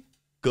 Miami.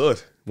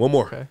 Good. One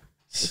more. Okay.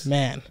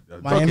 Man,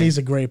 Miami's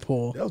a great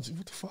pull. That was,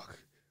 what the fuck?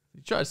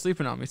 You tried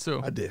sleeping on me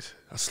too. I did.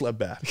 I slept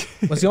bad.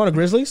 Was he on the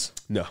Grizzlies?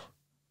 No.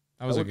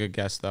 That was a good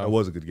guess, though. That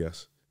was a good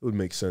guess. It would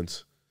make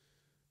sense.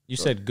 You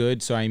said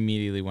good, so I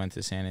immediately went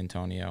to San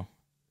Antonio.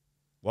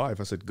 Why? If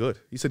I said good,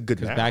 he said good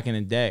Because now. back in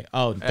the day.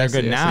 Oh, they're I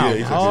good see, I now. see. Yeah,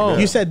 he said good Oh, now.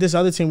 You said this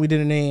other team we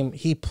didn't name,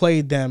 he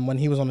played them when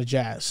he was on the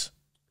Jazz.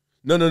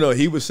 No.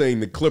 He was saying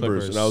the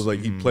Clippers, and I was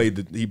like,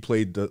 Clippers. he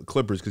played the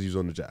Clippers because he was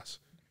on the Jazz.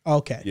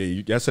 Okay.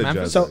 Yeah, I said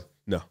Memphis? Jazz. So- right?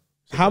 No.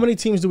 How many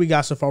teams do we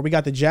got so far? We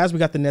got the Jazz, we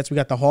got the Nets, we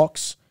got the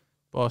Hawks,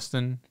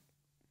 Boston.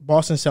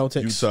 Boston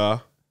Celtics. Utah,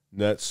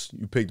 Nets.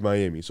 You picked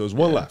Miami, so there's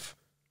one left.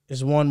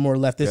 There's one more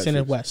left. It's Yeah, in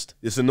the it's- West.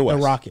 It's in the West.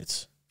 The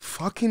Rockets.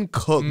 Fucking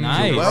Cook.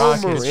 Nice. Joel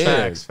Rockets.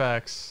 Moran.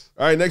 Facts.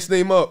 All right, next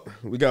name up.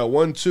 We got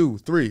 1, 2,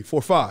 3,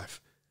 4,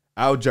 5.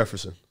 Al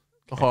Jefferson.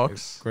 The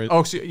Hawks. Grizz-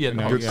 Oh, so, yeah, the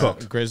no, You're Hawks. yeah,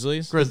 cooked.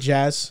 Grizzlies. The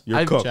Jazz. You're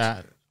I- cooked. Oh,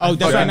 that's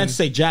what I fucking- meant to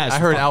say. Jazz. I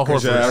heard Al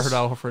Horford. Jazz. I heard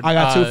Al Horford. I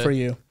got two for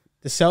you.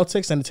 The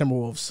Celtics and the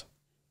Timberwolves.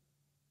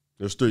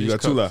 There's 3. You He's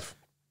got 2 cooked. left.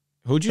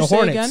 Who'd you The say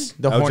Hornets. again?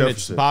 The Al Hornets.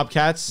 Jefferson.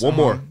 Bobcats. One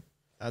more.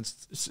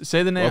 That's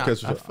Say the name.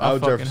 Bobcats. I Al fucking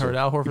Jefferson. heard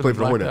Al Horford. He played for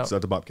the and blacked Hornets, out.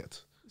 not the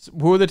Bobcats.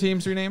 Who are the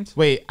teams we named?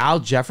 wait. Al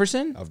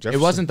Jefferson. Al Jefferson.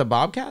 It wasn't the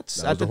Bobcats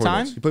That was at the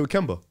Hornets. time. He played with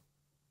Kemba.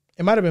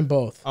 It might have been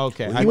both.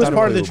 Okay, He I He was thought it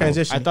part of the was-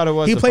 transition. I thought it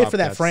was. He the played for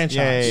that Bobcats.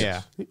 franchise.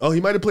 Yeah. Oh, he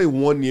might have played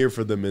 1 year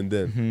for them, and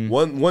then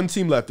one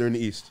team left. They're in the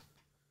East.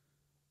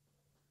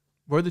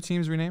 What are the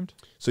teams renamed?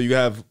 So you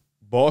have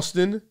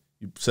Boston.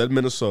 You said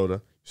Minnesota.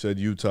 You said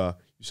Utah.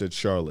 You said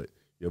Charlotte.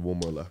 You have one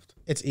more left.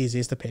 It's easy.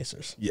 It's the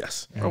Pacers.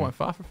 Yes. Bro, went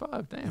 5 for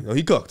 5. Damn. No,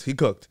 he cooked. He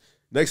cooked.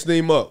 Next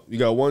name up. You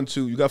got 1,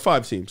 2. You got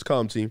 5 teams.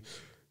 Calm team.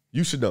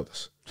 You should know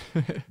this.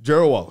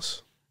 Gerald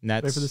Wallace.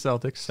 Nets. Wait for the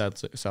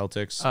Celtics.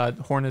 Celtics.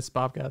 Hornets,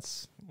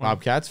 Bobcats.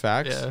 Bobcats,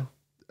 facts. Yeah.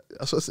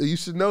 That's what I said. You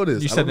should know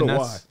this. You I said don't the know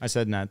Nets. why. I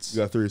said Nets.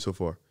 You got 3 so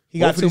far. He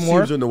got Both of 2 these more.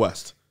 teams are in the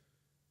West.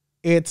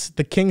 It's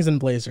the Kings and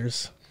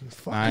Blazers.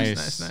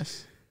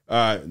 Nice. All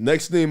right.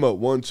 Next name up.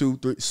 1, 2,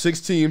 3.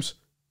 6 teams.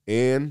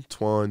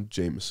 Antoine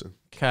Jameson.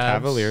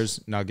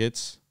 Cavaliers,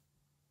 Nuggets.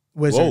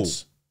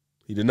 Wizards.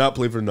 He did not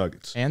play for the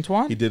Nuggets.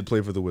 Antoine? He did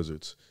play for the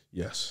Wizards.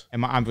 Yes.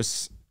 Maybe What I'm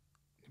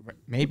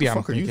the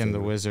fuck are you thinking the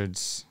thinking?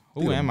 Wizards.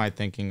 Who Thinking am I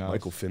thinking of?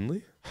 Michael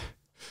Finley?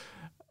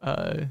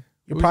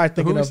 You're probably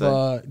thinking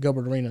of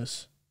Gilbert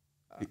Arenas.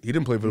 He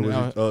didn't play for the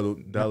No.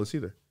 Wizards. Dallas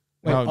either.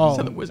 Wait, No, oh. you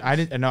said the Wizards. I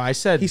didn't. No, I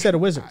said He said the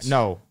Wizards.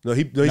 no. No,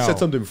 he No. said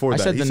something before I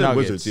that. said He the said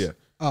Nuggets. Wizards, yeah.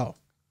 Oh,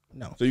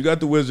 no. So you got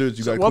the Wizards,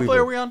 you got What Cleveland.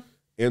 player are we on?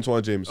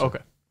 Antoine Jameson. Okay.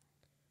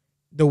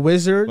 The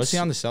Wizards. Was he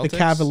on the Celtics? The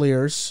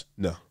Cavaliers.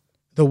 No.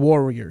 The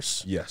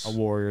Warriors. Yes.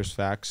 Warriors,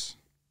 facts.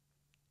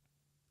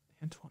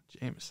 Antoine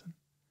Jameson.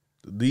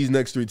 These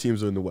next 3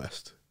 teams are in the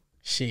West.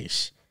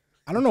 Sheesh.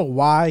 I don't know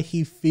why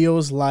he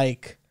feels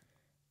like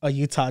a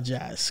Utah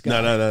Jazz guy.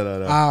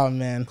 No. Oh,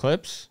 man.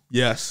 Clips.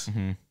 Yes.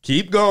 Mm-hmm.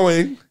 Keep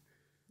going.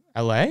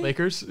 LA.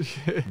 Lakers.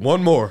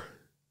 One more.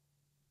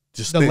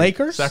 Just The think.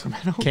 Lakers?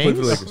 Sacramento. Played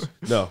for the Kings. Lakers.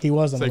 No. He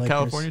was on It's the like Lakers.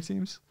 California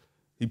teams.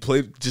 He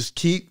played. Just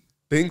keep.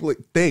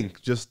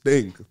 Think. Just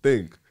think.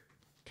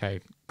 Okay.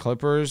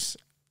 Clippers,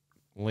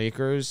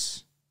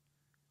 Lakers.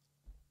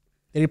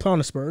 Did he play on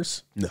the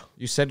Spurs? No.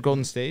 You said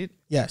Golden State.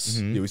 Yes.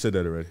 Mhm. Yeah, we said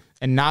that already.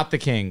 And not the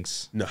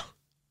Kings. No.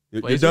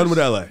 You're Blazers? done with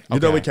LA. You're Okay.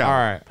 done with Cal. All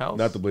right. Pels.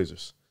 Not the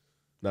Blazers.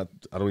 Not.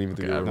 I don't even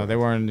think Okay, they were. No, they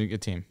weren't a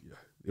good team.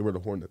 They were the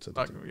Hornets at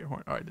the Oh,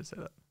 time. I did say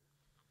that.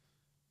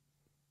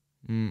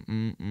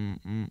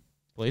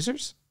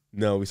 Blazers?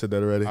 No, we said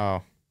that already.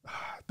 Oh.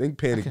 Think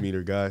panic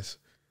meter, guys.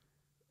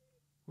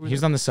 He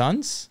was on the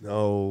Suns?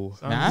 No.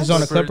 Mavs? He's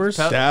on the Clippers?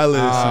 Dallas.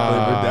 He played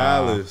for Ah.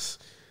 Dallas.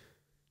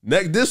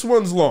 Next, this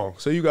one's long.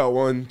 So you got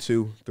 1,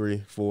 2,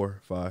 3,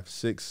 4, 5,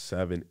 6,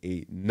 7,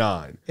 8,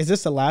 9. Is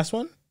this the last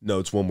one? No,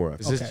 it's one more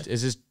after.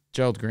 Is this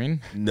Gerald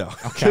Green? No.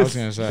 Okay, I was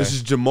gonna say. This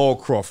is Jamal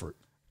Crawford.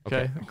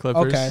 Okay.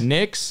 Clippers. Okay.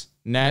 Knicks,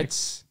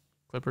 Nets,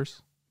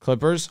 Clippers.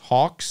 Clippers,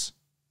 Hawks.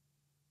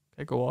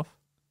 Okay, go off.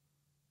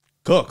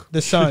 Cook.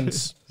 The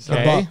Suns. The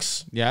Okay.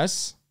 Bucks.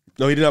 Yes.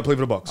 No, he did not play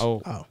for the Bucks.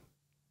 Oh, Oh.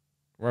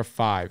 we're at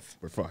 5.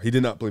 We're fine. He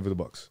did not play for the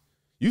Bucks.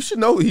 You should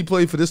know he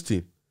played for this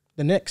team.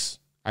 The Knicks.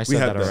 I said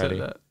had that that. already.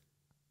 Said that.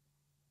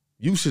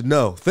 You should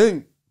know.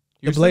 Think.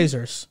 The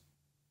Blazers.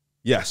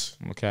 Yes.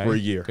 Okay. For a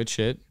year. Good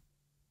shit.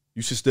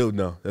 You should still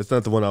know. That's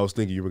not the one I was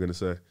thinking you were going to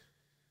say. I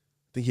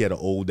think he had an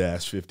old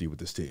ass 50 with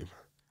this team.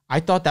 I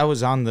thought that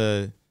was on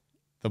the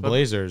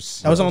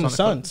Blazers. That was on That the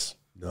Suns.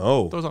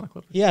 No. Those on the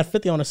Clippers. He had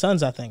 50 on the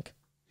Suns, I think.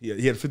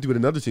 He had 50 with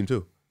another team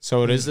too.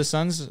 So it is the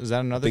Suns? Is that I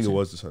another think team? it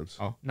was the Suns.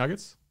 Oh.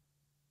 Nuggets.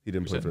 He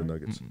didn't You play said for the no?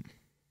 Nuggets.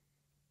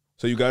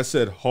 So you guys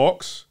said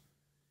Hawks?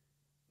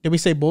 Did we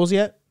say Bulls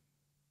yet?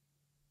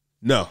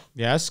 No.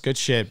 Yes, good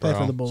shit, Play for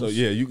the bro. Bulls. So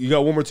yeah, you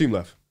got one more team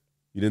left.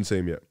 You didn't say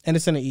him yet. And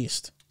it's in the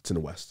East. It's in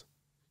the West.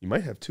 You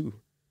might have 2.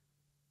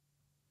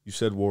 You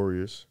said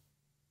Warriors.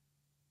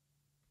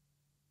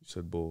 You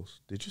said Bulls.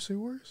 Did you say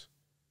Warriors?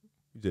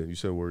 You did. You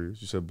said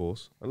Warriors. You said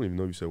Bulls. I don't even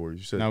know you said Warriors.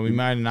 You said No, we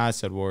might have not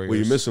said Warriors. Well,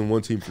 you're missing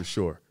one team for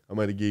sure. I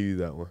might have gave you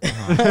that one.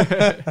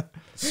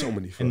 So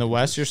many. In the fucking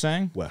West, teams. you're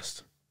saying?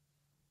 West.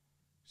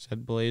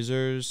 Said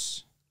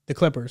Blazers. The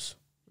Clippers.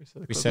 We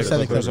said We said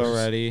the Clippers Clippers.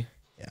 already.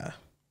 Yeah.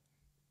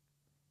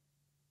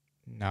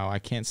 No, I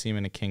can't see him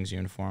in a Kings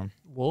uniform.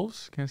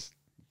 Wolves.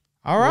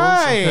 All Wolves?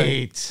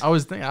 right.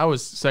 Okay. I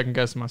was second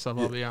guessing myself.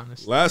 I'll be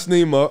honest. Last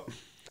name up.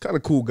 Kind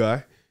of cool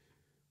guy.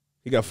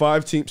 He got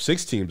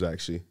 6 teams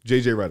actually.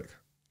 JJ Redick.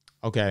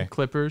 Okay.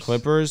 Clippers.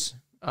 Clippers.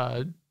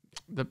 Not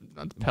the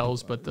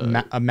Pels, but the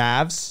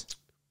Mavs.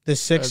 The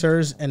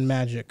Sixers and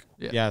Magic.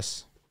 Yeah.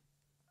 Yes.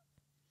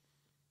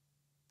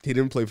 He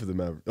didn't play for the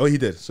Mavericks. Oh, he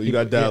did. So you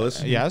got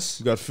Dallas. Yes.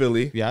 You got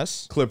Philly.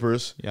 Yes.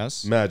 Clippers.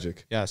 Yes.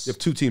 Magic. Yes. You have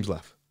 2 teams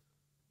left.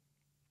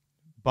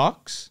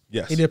 Bucks.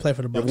 Yes. He did play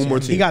for the Yeah, Bucks. one more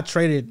He team. got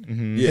traded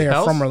Yeah. there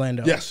Pels? from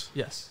Orlando. Yes.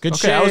 Yes. Good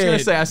okay, I was gonna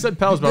shit. say I said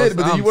Pels, You but did,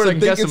 but then you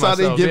weren't thinking, so I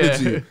didn't give it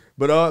to you.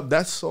 But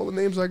that's all the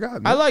names I got. I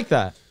Man. like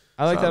that.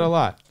 I like that a Solid.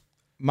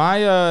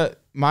 lot.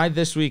 My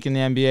this week in the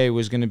NBA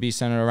was going to be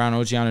centered around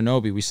OG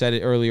Anunoby. We said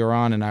it earlier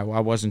on, and I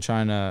wasn't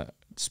trying to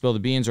spill the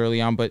beans early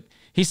on, but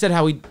he said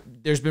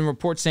there's been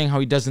reports saying how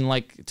he doesn't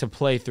like to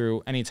play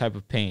through any type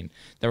of pain.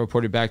 That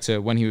reported back to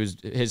when he was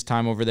his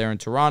time over there in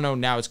Toronto.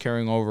 Now it's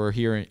carrying over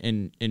here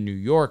in New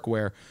York,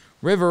 where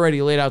Riv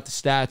already laid out the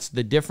stats.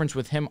 The difference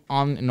with him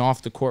on and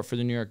off the court for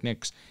the New York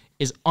Knicks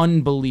is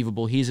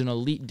unbelievable. He's an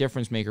elite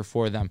difference maker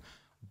for them.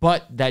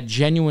 But that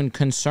genuine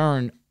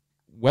concern,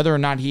 whether or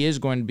not he is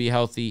going to be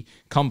healthy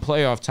come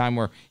playoff time,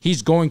 where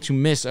he's going to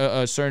miss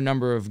a certain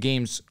number of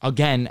games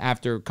again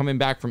after coming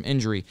back from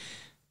injury,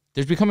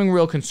 there's becoming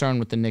real concern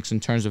with the Knicks in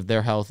terms of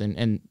their health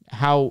and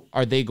how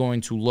are they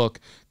going to look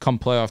come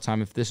playoff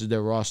time if this is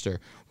their roster.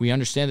 We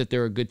understand that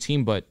they're a good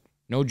team, but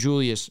no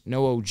Julius,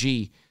 no OG.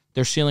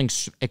 Their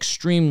ceiling's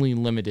extremely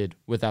limited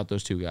without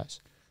those two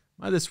guys.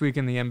 This week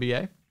in the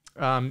NBA,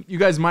 you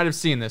guys might have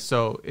seen this,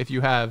 so if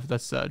you have,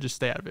 let's just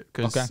stay out of it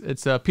because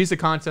it's a piece of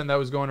content that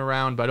was going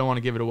around, but I don't want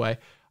to give it away.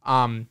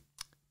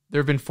 There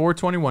have been 4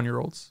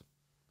 21-year-olds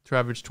to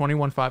average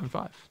 21, 5, and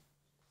 5.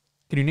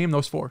 Can you name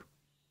those 4?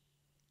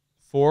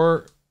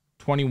 4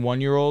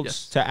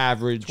 21-year-olds to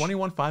average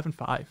 21, 5, and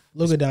 5.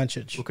 Luka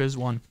Doncic. Luka is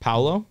 1.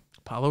 Paolo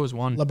Is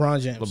 1.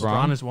 LeBron James.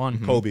 LeBron is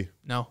 1. Kobe.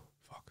 No.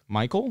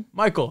 Michael.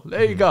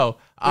 There you go.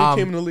 He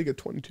came in the league at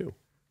 22.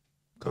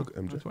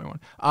 MJ. 21.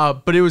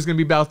 But it was going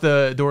to be about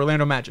the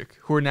Orlando Magic,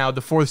 who are now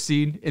the 4th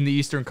seed in the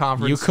Eastern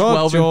Conference. You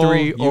cooked,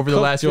 12-3 Joel. over the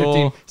last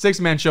 15.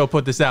 6-man show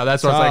put this out.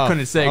 That's why I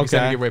couldn't say because I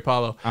didn't give away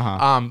Paulo.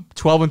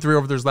 12-3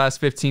 over those last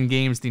 15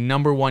 games. The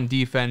number 1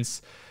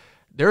 defense.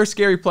 They're a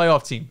scary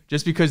playoff team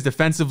just because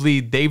defensively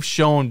they've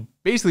shown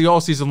basically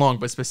all season long,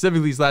 but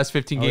specifically these last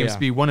 15 games to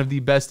be one of the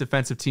best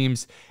defensive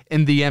teams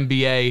in the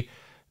NBA.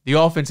 The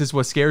offense is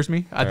what scares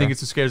me. I think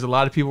it's what scares a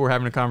lot of people. We're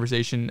having a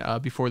conversation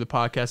before the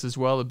podcast as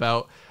well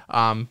about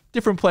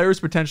different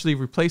players potentially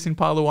replacing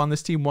Paolo on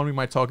this team. One we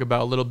might talk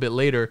about a little bit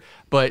later.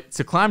 But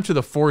to climb to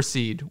the 4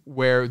 seed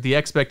where the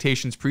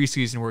expectations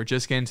preseason were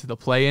just getting to the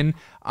play-in,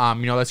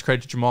 that's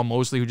credit to Jamal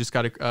Mosley who just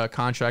got a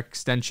contract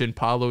extension,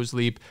 Paolo's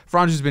leap.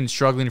 Franz has been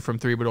struggling from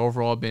 3, but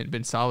overall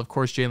been solid. Of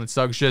course, Jalen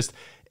Suggs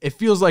it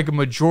feels like a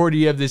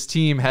majority of this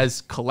team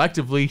has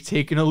collectively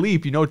taken a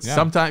leap.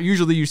 Sometimes,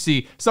 usually you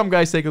see some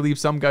guys take a leap,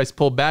 some guys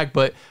pull back,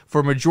 but for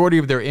a majority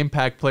of their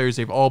impact players,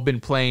 they've all been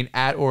playing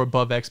at or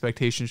above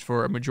expectations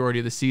for a majority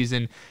of the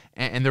season,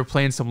 and they're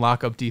playing some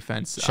lockup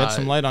defense. Shed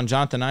some light on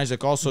Jonathan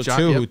Isaac also,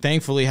 who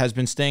thankfully has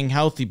been staying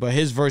healthy, but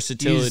his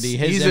versatility,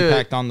 his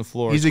impact on the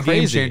floor he's is crazy.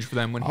 Game changer for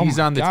them. When he's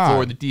on the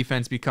floor, the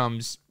defense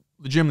becomes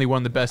legitimately one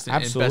of the best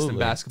in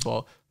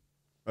basketball.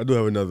 I do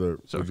have another.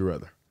 Would you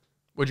rather?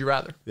 Would you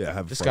rather? Yeah, I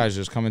have. This guy's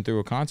just coming through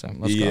with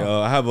content. Let's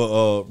go. I have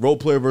a role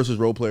player versus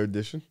role player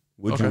edition.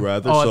 Would you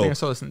rather? Oh, I think I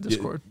saw this in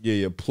Discord.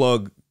 Yeah.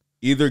 Plug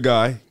either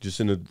guy just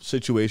in a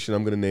situation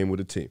I'm going to name with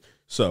a team.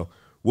 So,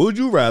 would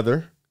you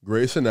rather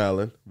Grayson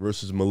Allen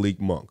versus Malik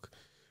Monk?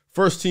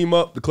 First team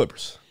up, the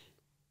Clippers.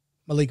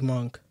 Malik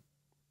Monk.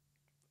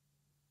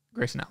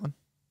 Grayson Allen.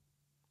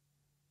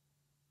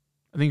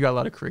 I think you got a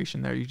lot of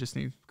creation there. You just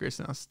need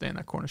Grayson Allen to stay in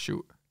that corner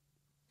shoot.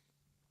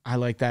 I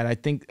like that. I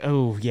think,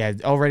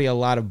 already a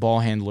lot of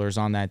ball handlers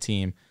on that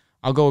team.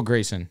 I'll go with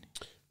Grayson.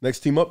 Next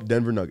team up,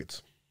 Denver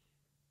Nuggets.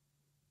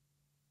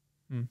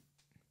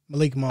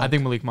 Malik Monk. I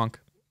think Malik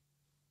Monk.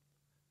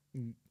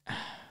 I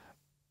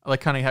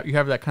like you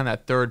have that kind of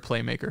that third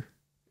playmaker.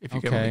 If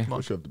you get Malik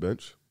Monk, push you up the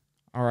bench.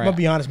 All right. I'm gonna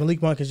be honest.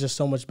 Malik Monk is just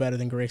so much better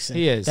than Grayson.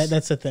 He is.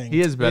 That's the thing.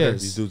 He is better.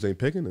 These dudes ain't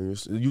picking.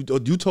 You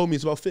told me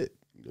it's about fit.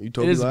 You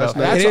told me last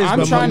night.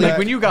 I'm trying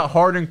when you got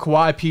Harden,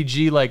 Kawhi,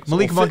 PG, like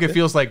Malik Monk, it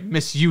feels like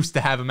misuse to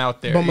have him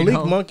out there. But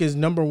Malik Monk is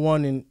number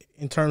 1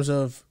 in terms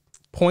of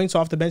points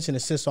off the bench and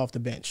assists off the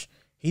bench.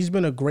 He's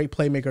been a great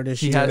playmaker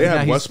this year. They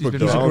had Westbrook,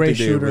 though. He's a great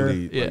shooter.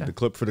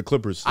 For the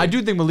Clippers. I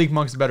do think Malik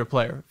Monk's a better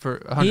player.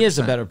 100%. He is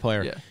a better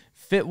player. Yeah.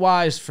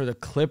 Fit-wise for the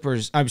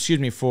Clippers,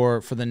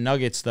 for the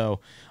Nuggets,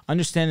 though,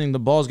 understanding the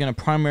ball is going to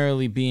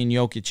primarily be in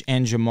Jokic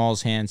and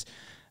Jamal's hands,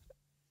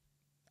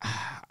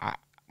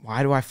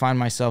 why do I find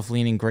myself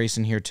leaning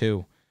Grayson here,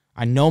 too?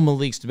 I know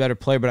Malik's the better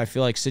player, but I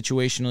feel like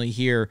situationally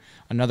here,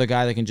 another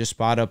guy that can just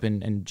spot up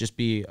and just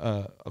be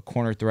a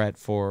corner threat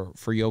for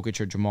Jokic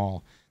or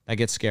Jamal, that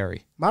gets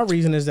scary. My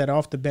reason is that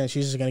off the bench,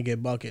 he's just going to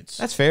get buckets.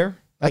 That's fair.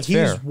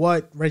 He's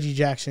what Reggie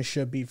Jackson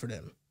should be for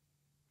them.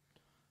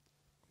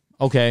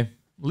 Okay.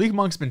 Malik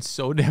Monk's been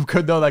so damn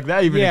good, though. Like,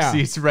 that even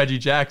exceeds Reggie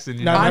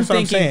Jackson. No,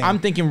 I'm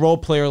thinking role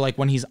player like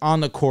when he's on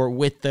the court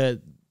with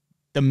the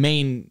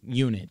main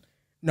unit.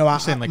 No,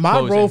 my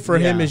role for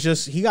him is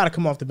just he got to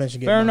come off the bench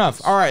and get fair buckets.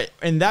 enough. All right,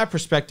 in that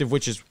perspective,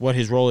 which is what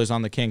his role is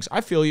on the Kings,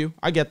 I feel you.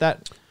 I get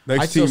that.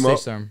 Next I still team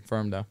stay up,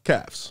 firm though.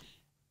 Cavs.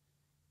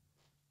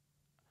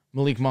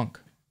 Malik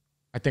Monk.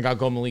 I think I'll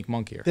go Malik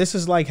Monk here. This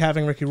is like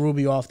having Ricky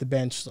Rubio off the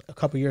bench a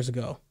couple years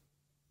ago.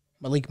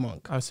 Malik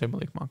Monk. I would say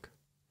Malik Monk.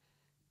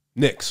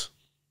 Knicks.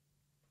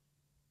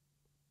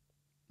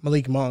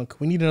 Malik Monk.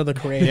 We need another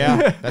creator.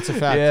 Yeah, that's a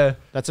fact. Yeah,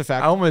 that's a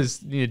fact. I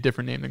almost need a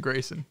different name than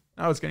Grayson.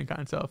 I was getting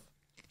kind of tough.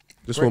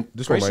 This one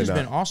Grayson's might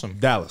not. been awesome.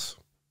 Dallas.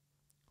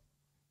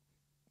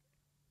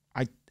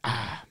 I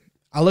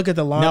look at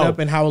the lineup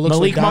and how it looks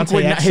Malik with Monk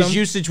Dante Exum. his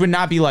usage would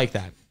not be like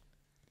that.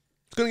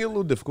 It's gonna get a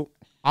little difficult.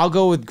 I'll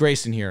go with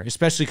Grayson here,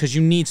 especially because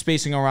you need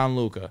spacing around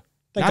Luka.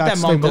 Not that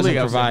Monk doesn't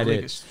provide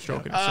it.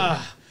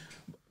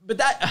 But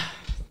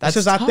that's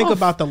just tough. I think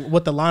about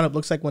what the lineup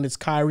looks like when it's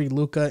Kyrie,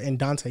 Luka, and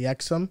Dante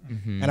Exum.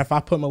 And if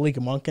I put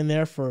Malik Monk in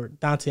there for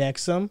Dante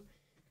Exum,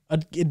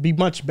 it'd be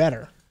much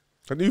better.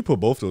 I think you put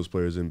both those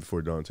players in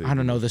before Dante. I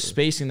don't know, the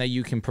spacing that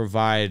you can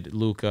provide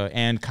Luka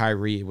and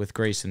Kyrie with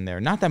Grayson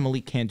there. Not that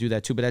Malik can't do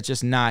that too, but that's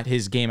just not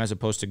his game as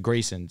opposed to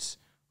Grayson's,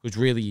 who's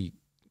really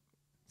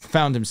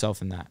found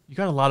himself in that. You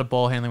got a lot of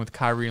ball handling with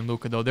Kyrie and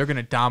Luka, though. They're going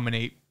to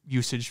dominate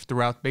usage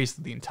throughout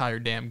basically the entire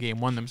damn game.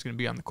 One of them's going to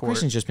be on the court.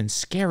 Grayson's just been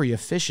scary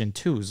efficient,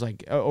 too. It's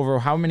like over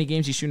how many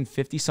games he's shooting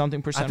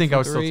 50-something%. I think I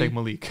would still take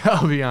Malik.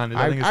 I'll be honest.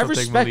 I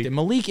respect it.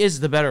 Malik is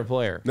the better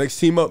player. Next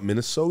team up,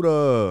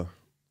 Minnesota.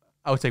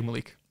 I would take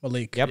Malik.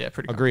 Malik. Yep. Yeah,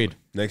 pretty agreed.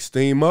 Next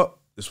team up.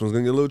 This one's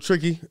going to get a little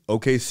tricky.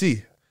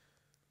 OKC.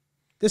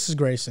 This is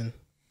Grayson.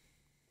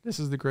 This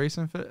is the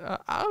Grayson fit.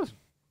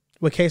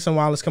 With Cason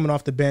Wallace coming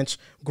off the bench,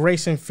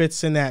 Grayson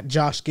fits in that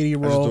Josh Giddey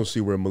I just role. don't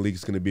see where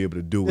Malik's going to be able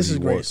to do what This he is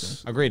wants.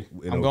 Grayson. Agreed.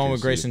 in I'm going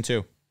with OKC. Grayson,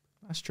 too.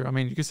 That's true. I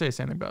mean, you could say the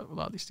same thing about a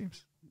lot of these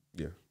teams.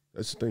 Yeah,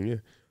 that's the thing, yeah.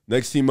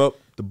 Next team up,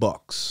 the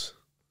Bucks.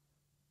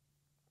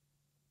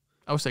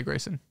 I would say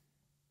Grayson.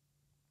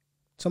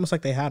 It's almost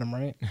like they had him,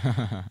 right?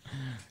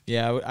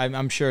 Yeah,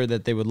 I'm sure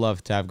that they would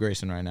love to have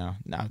Grayson right now.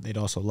 Now, they'd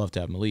also love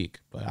to have Malik.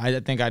 But I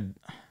think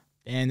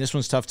and this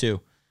one's tough, too.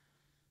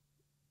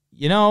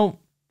 You know,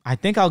 I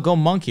think I'll go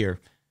Monk here.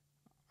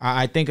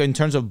 I think in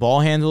terms of ball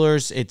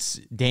handlers, it's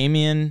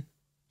Damian.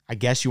 I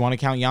guess you want to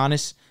count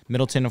Giannis.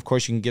 Middleton, of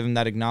course, you can give him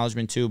that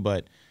acknowledgement too,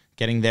 but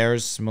getting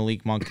theirs,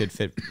 Malik Monk could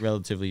fit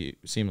relatively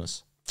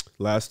seamless.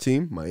 Last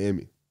team,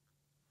 Miami.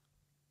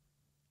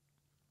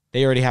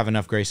 They already have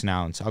enough Grayson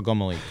Allen, so I'll go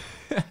Malik.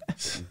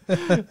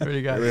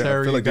 Already got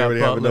Terry. I feel like they got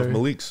already have Butler. enough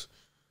Maliks.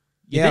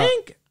 You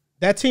think?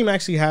 That team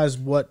actually has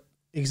what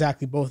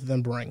exactly both of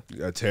them bring. You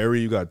got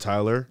Terry, you got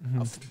Tyler.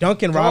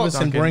 Duncan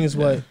Robinson Duncan, brings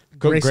what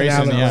Grayson,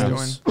 Grayson Allen yeah.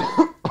 brings.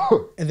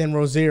 And then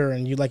Rozier,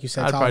 and like you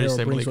said, I'd probably Tyler just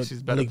say brings Malik. what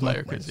She's a better Malik player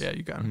Monk because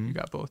brings. you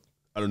got both.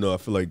 I don't know. I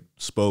feel like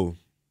Spo,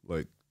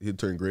 like, he'd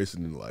turn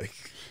Grayson into, like,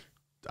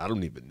 I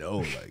don't even know,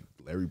 like,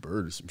 Larry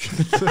Bird or some shit.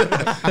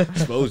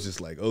 Spo's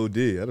just like, OD.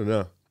 I don't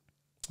know.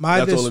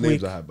 That's all the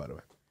names I have, by the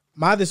way.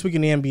 My this week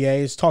in the NBA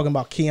is talking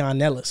about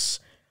Keon Ellis.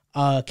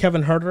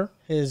 Kevin Huerter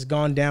has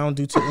gone down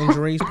due to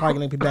injury. He's probably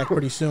going to be back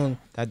pretty soon.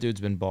 That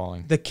dude's been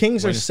balling. The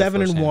Kings are Witnessed it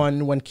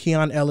 7-1 when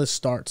Keon Ellis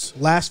starts.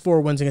 Last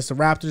 4 wins against the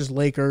Raptors,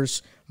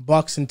 Lakers,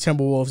 Bucks, and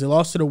Timberwolves. They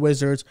lost to the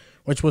Wizards,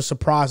 which was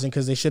surprising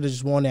because they should have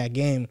just won that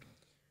game.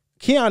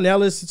 Keon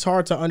Ellis, it's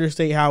hard to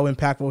understate how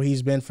impactful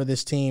he's been for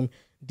this team.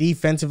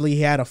 Defensively,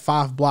 he had a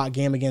 5-block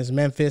game against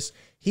Memphis.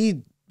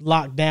 He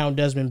locked down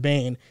Desmond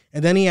Bane,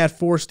 and then he had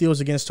 4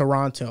 steals against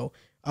Toronto.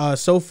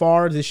 So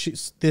far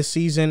this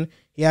season,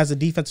 he has a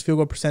defensive field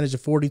goal percentage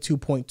of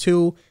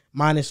 42.2,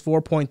 minus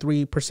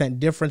 4.3%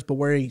 difference, but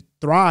where he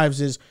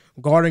thrives is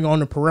guarding on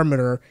the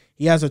perimeter.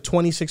 He has a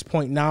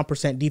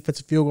 26.9%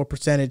 defensive field goal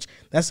percentage.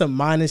 That's a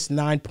minus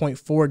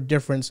 9.4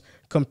 difference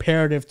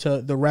comparative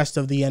to the rest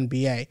of the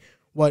NBA.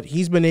 What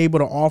he's been able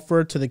to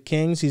offer to the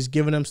Kings, he's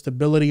given them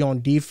stability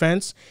on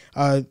defense.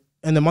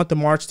 In the month of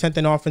March, 10th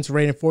in offensive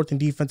rating, 4th in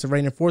defensive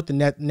rating, 4th in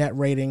net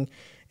rating.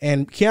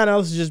 And Keon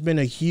Ellis has just been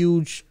a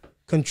huge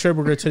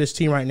contributor to this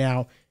team right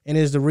now and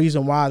is the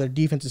reason why their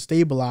defense is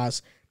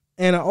stabilized.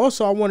 And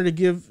also, I wanted to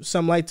give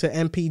some light to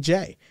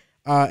MPJ.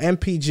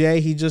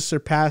 MPJ, he just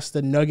surpassed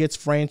the Nuggets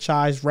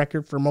franchise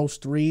record for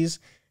most threes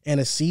in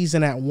a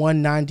season at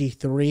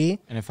 193.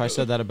 And if I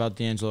said that about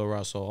D'Angelo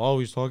Russell,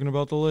 he's talking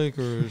about the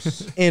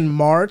Lakers. In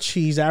March,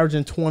 he's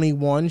averaging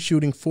 21,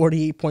 shooting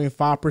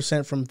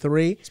 48.5% from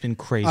 3. It's been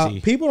crazy.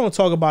 People don't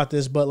talk about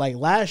this, but like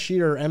last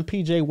year,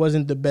 MPJ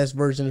wasn't the best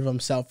version of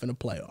himself in the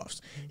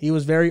playoffs. He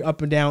was very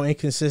up and down,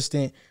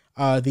 inconsistent.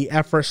 The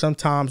effort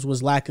sometimes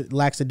was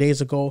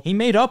lackadaisical. He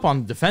made up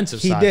on the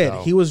defensive side, He did.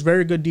 though. He was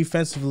very good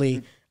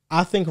defensively.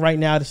 I think right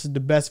now this is the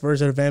best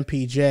version of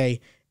MPJ.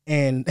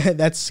 And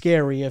that's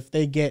scary if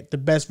they get the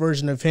best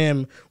version of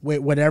him with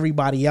what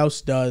everybody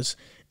else does.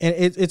 And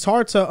it's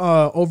hard to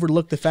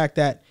overlook the fact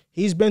that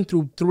he's been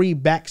through 3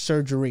 back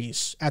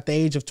surgeries at the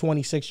age of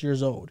 26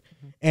 years old.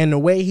 And the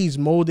way he's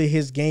molded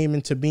his game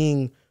into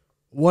being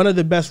one of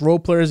the best role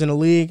players in the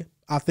league,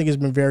 I think has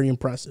been very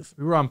impressive.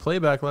 We were on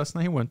playback last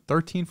night. He went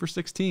 13 for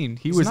 16.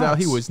 He was out.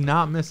 He was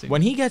not missing.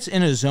 When he gets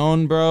in a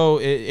zone, bro,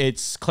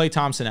 it's Klay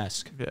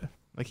Thompson-esque. Yeah.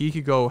 Like he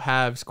could go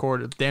halves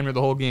court, damn near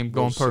the whole game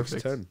going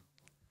perfect. 6'10".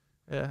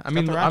 Yeah, I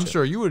mean, the I'm ratchet.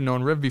 sure you would have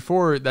known Riv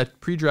before that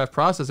pre-draft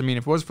process. I mean,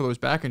 if it was for those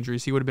back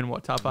injuries, he would have been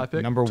what, top 5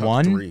 pick? Number Top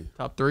 1. 3.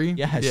 Top 3?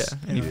 Yes. Yeah,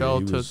 and he Yeah, fell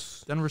he to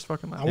was- Denver's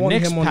fucking lap. I The wanted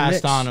Knicks him on the passed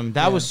Knicks. on him.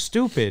 That Yeah. was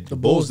stupid. The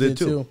Bulls Bulls did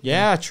did too.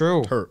 Yeah,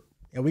 true. Hurt.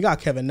 And we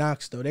got Kevin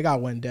Knox, though. They got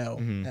Wendell,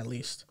 at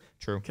least.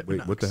 True.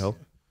 Wait, what the hell?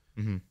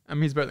 I mean,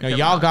 he's better than No, Kevin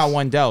y'all Knox. got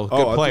Wendell. Good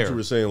I thought player. you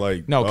were saying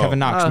like Kevin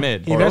Knox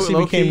mid. He eventually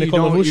Low-key, became you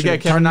Nikola don't- You Vucevic.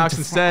 get Kevin Knox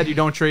instead. You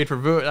don't trade for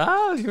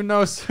Vooch. Who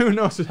knows? Who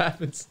knows what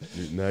happens?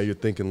 Now you're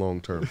thinking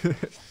long term.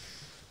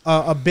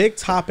 A big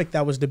topic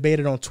that was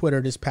debated on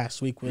Twitter this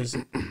past week was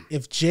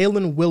if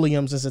Jalen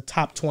Williams is a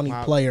top 20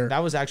 player.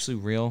 That was actually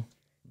real.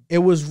 It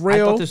was I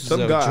real. thought this was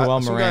Some a guy-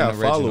 Joel some guy Moran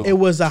I follow. original. It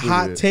was a Tweeted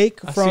hot it.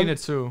 take I've from. seen it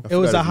too. It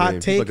was Forgot a his hot name.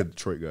 He's take. like a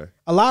Detroit guy.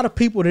 A lot of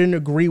people didn't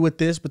agree with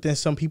this, but then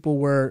some people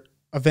were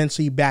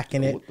eventually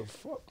backing it. What the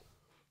fuck?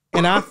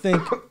 And I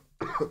think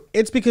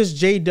it's because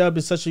J-Dub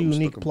is such a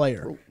unique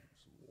player.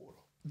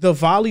 The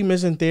volume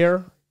isn't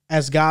there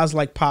as guys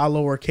like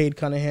Paolo or Cade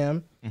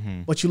Cunningham,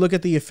 but you look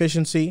at the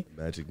efficiency,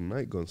 Magic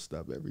Mike gonna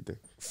stop everything.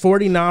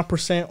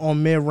 49%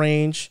 on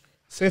mid-range,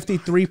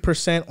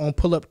 53% on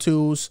pull-up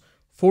twos,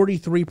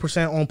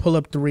 43% on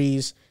pull-up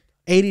threes,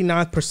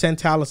 89th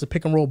percentile as a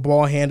pick-and-roll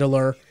ball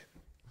handler.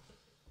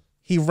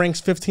 He ranks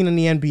 15 in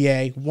the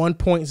NBA,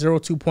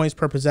 1.02 points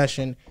per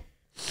possession.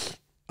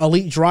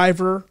 Elite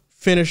driver,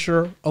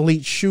 finisher,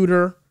 elite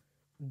shooter,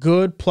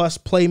 good plus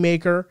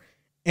playmaker.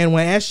 And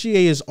when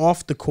SGA is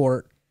off the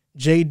court,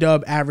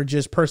 J-Dub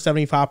averages per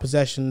 75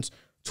 possessions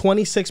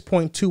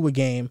 26.2 a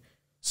game,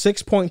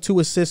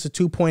 6.2 assists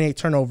to 2.8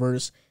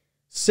 turnovers,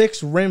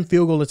 6 rim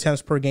field goal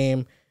attempts per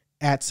game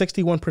at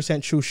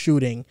 61% true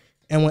shooting.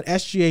 And when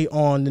SGA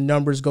on, the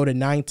numbers go to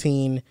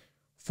 19,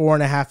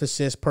 4.5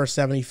 assists per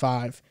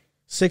 75,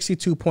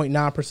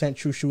 62.9%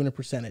 true shooting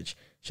percentage.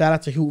 Shout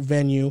out to Hoop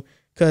Venue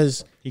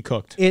because he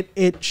cooked.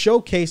 It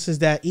showcases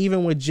that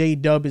even when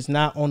J-Dub is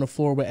not on the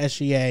floor with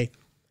SGA,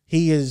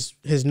 his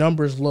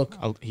numbers look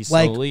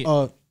like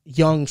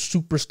young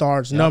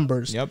superstars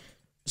numbers. Yep.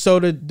 So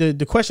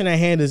the question at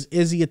hand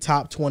is he a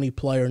top 20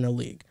 player in the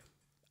league?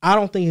 I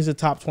don't think he's a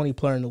top 20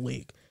 player in the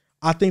league.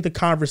 I think the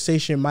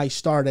conversation might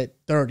start at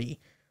 30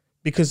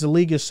 because the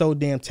league is so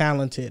damn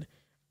talented.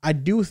 I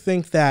do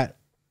think that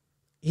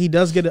he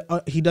does get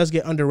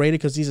underrated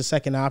because he's a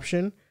second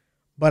option,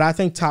 but I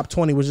think top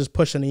 20 was just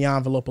pushing the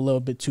envelope a little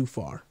bit too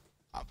far.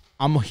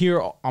 I'm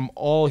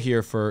all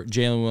here for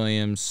Jalen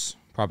Williams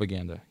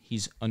propaganda.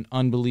 He's an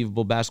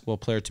unbelievable basketball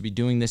player to be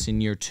doing this in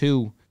year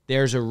 2.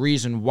 There's a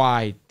reason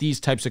why these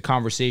types of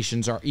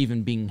conversations are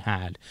even being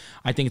had.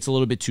 I think it's a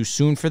little bit too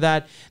soon for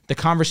that. The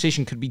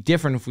conversation could be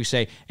different if we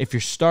say, if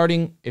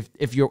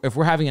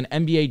we're having an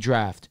NBA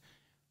draft,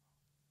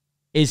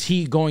 is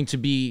he going to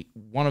be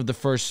one of the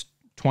first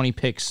 20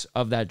 picks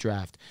of that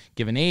draft?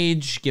 Given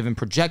age, given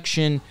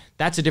projection,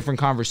 that's a different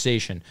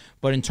conversation.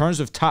 But in terms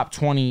of top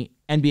 20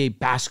 NBA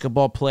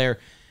basketball player,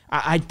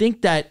 I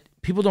think that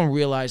people don't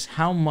realize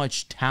how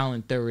much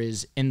talent there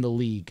is in the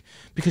league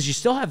because you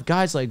still have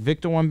guys like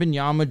Victor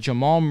Wembanyama,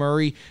 Jamal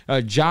Murray,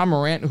 Ja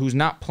Morant, who's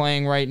not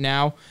playing right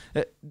now,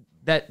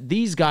 that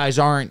these guys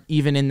aren't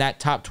even in that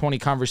top 20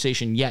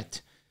 conversation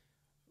yet.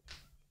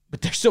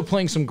 But they're still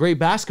playing some great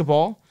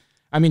basketball.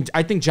 I mean,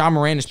 I think Ja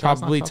Morant is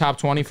probably top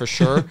 20 for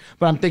sure,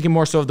 but I'm thinking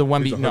more so of the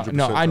Wemby.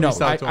 No, I know.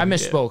 I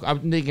misspoke.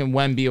 I'm thinking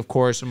Wemby, of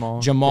course,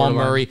 Jamal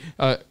Murray.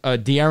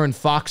 De'Aaron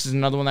Fox is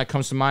another one that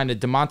comes to mind.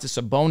 Domantas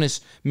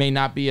Sabonis may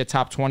not be a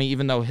top 20,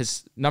 even though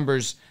his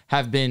numbers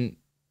have been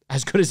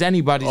as good as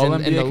anybody's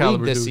in the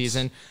league this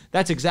season.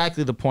 That's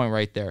exactly the point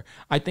right there.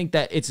 I think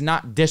that it's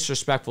not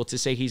disrespectful to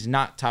say he's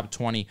not top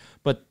 20,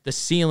 but the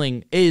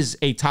ceiling is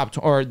a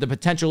or the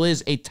potential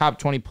is a top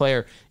 20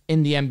 player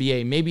in the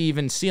NBA, maybe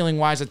even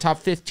ceiling-wise a top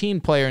 15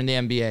 player in the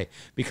NBA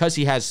because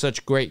he has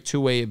such great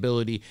two-way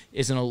ability,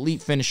 is an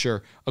elite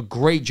finisher, a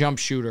great jump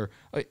shooter,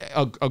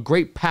 a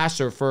great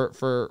passer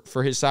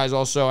for his size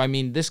also. I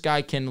mean, this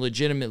guy can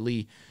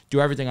legitimately do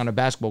everything on a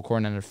basketball court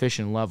on an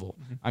efficient level.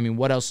 Mm-hmm. I mean,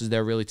 what else is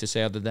there really to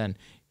say other than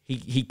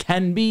he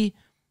can be,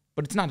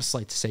 but it's not a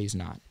slight to say he's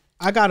not.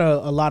 I got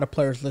a lot of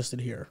players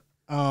listed here.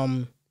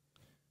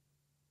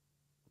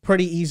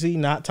 Pretty easy,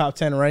 not top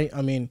 10, right?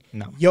 I mean,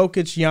 no.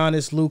 Jokic,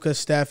 Giannis, Luka,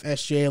 Steph,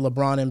 SGA,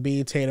 LeBron,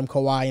 Embiid, Tatum,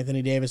 Kawhi,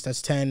 Anthony Davis,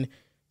 that's 10.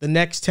 The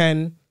next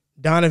 10,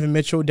 Donovan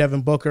Mitchell,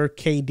 Devin Booker,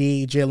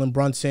 KD, Jalen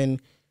Brunson,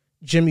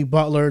 Jimmy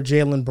Butler,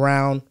 Jaylen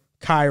Brown,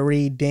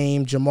 Kyrie,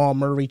 Dame, Jamal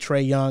Murray,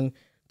 Trae Young.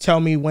 Tell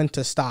me when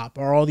to stop.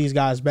 Are all these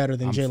guys better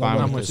than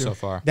Jalen Williams? So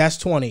far. That's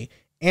 20.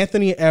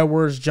 Anthony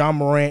Edwards, John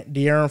Morant,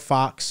 De'Aaron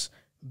Fox,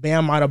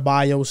 Bam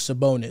Adebayo,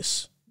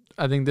 Sabonis.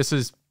 I think this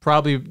is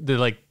probably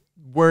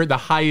where the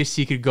highest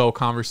he could go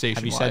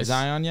conversation-wise. Have you said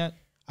Zion yet?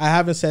 I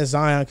haven't said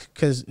Zion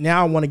because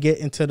now I want to get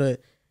into the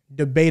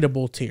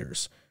debatable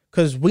tiers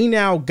because we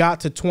now got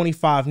to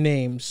 25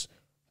 names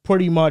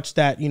pretty much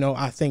that,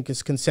 I think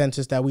is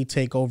consensus that we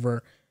take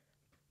over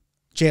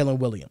Jalen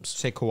Williams.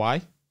 Say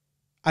Kawhi?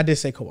 I did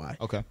say Kawhi.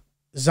 Okay.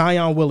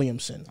 Zion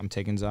Williamson. I'm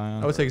taking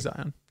Zion. I would take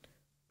Zion.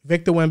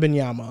 Victor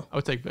Wembanyama. I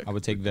would take Vic. I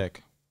would take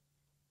Vic.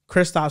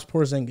 Kristaps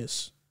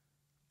Porzingis.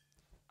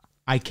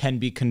 I can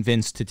be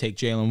convinced to take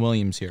Jalen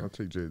Williams here. I'll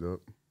take J-Dub.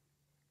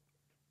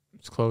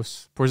 It's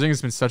close. Porzingis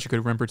has been such a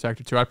good rim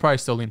protector, too. I'd probably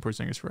still lean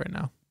Porzingis for right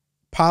now.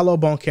 Paolo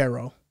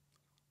Banchero.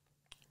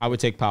 I would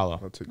take Paolo.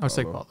 I'll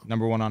take Paolo.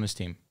 Number 1 on his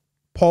team.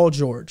 Paul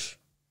George.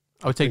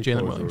 I would take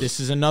Jalen Williams. This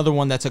is another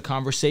one that's a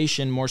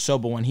conversation more so,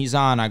 but when he's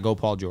on, I go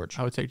Paul George.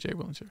 I would take Jalen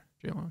Williams here.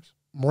 Jalen Williams.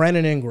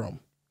 Brandon Ingram.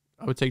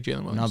 I would take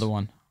Jalen Williams. Another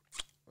one.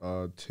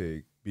 I'll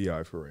take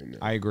B.I. for right now.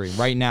 I agree.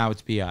 Right now,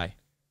 it's B.I.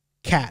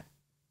 Cat.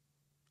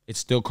 It's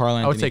still Karl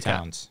Anthony take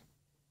Towns.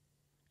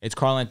 It's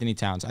Karl Anthony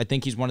Towns. I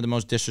think he's one of the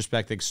most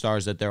disrespected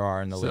stars that there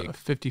are in the league.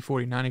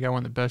 50-40-90 guy, one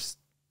of the best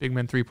big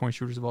men three-point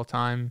shooters of all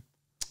time.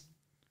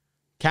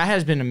 Cat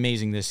has been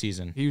amazing this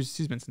season.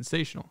 He's been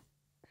sensational.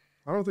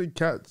 I don't think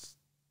Cat's...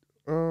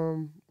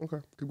 okay,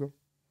 keep going.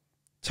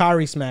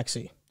 Tyrese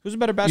Maxey. Who's a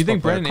better basketball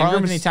player? Brandon Karl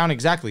Ingram's- Anthony Towns,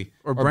 exactly.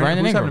 Or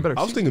Brandon who's having Ingram. a better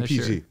I was season thinking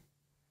this PG. year?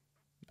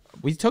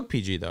 We took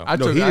PG though. I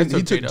No, took, he I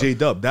took J-Dub.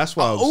 J-Dub. That's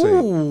why I was Ooh.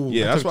 saying.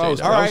 Yeah, that's took why I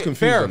was, All I was right, confused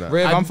fair. on that.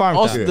 Riv, I'm fine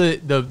with Also,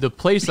 that. the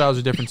play styles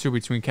are different too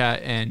between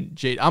Cat and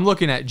J. I'm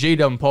looking at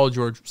J-Dub and Paul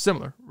George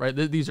similar, right?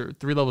 These are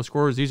 3-level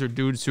scorers. These are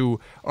dudes who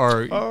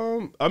are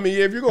I mean,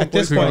 yeah, if you're going to At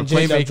play this style, point,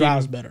 J-Dub playmaking.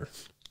 drives better.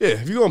 yeah,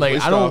 if you're going to play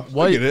like I style, don't.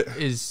 What I get it.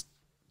 is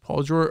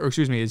Paul George? Or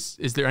excuse me, is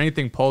there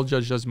anything Paul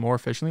Judge does more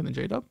efficiently than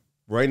J-Dub?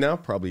 Right now,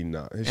 probably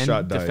not. His And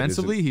shot diet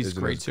defensively, isn't- he's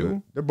isn't great as good.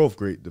 too. They're both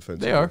great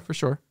defensively. They are for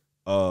sure.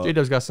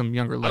 J-Dub's got some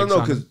younger legs. I don't know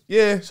on because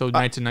him. So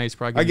night to night is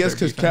probably. I guess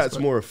because because Cat's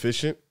more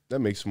efficient. That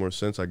makes more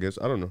sense. I guess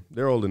I don't know.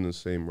 They're all in the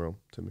same realm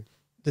to me.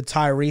 The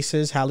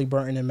Tyrese's,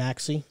 Halliburton, and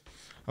Maxey.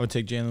 I would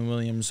take Jalen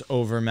Williams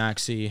over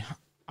Maxey.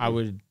 I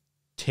would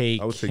take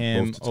both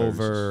him the Tyreses.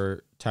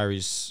 over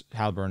Tyrese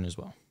Halliburton as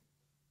well.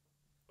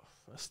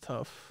 That's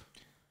tough.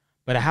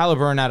 But a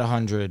Halliburton at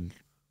 100,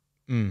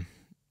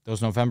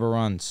 those November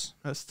runs.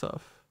 That's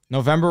tough.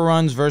 November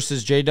runs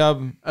versus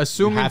J-Dub,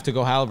 Assuming you have to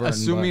go Halliburton.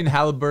 Assuming but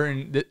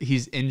Halliburton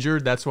he's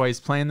injured, that's why he's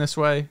playing this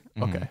way.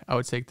 Mhm. Okay, I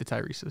would take the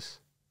Tyrese's.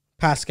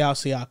 Pascal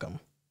Siakam.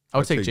 I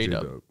would take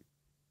J-Dub.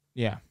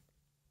 yeah,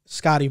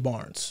 Scotty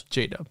Barnes.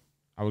 J-Dub.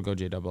 I would go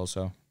J-Dub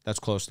also. That's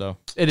close though.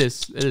 It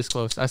is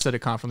close. I said it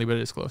confidently, but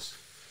it is close.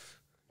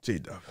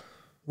 J-Dub.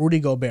 Rudy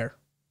Gobert.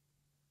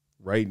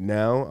 Right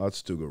now, I'd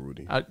still go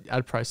Rudy.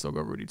 I'd probably still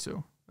go Rudy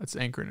too. That's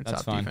anchoring the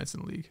That's top fine. defense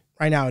in the league.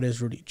 Right now it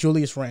is Rudy.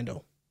 Julius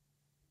Randle.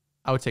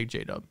 I would take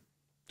J-Dub.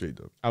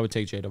 J-Dub. I would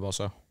take J-Dub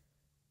also.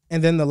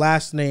 And then the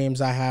last names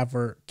I have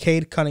are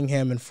Cade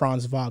Cunningham and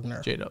Franz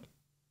Wagner. J-Dub.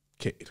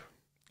 Cade.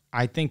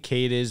 I think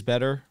Cade is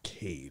better.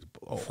 Cade.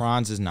 Oh,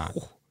 Franz is not.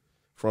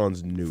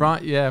 Franz new.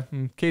 Yeah,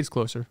 Cade's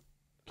closer.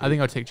 I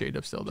think I'll take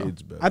J-Dub still though.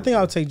 Cade's better. I think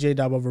I would take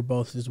J-Dub over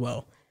both as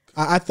well.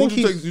 I think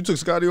you took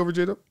Scotty over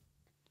J-Dub?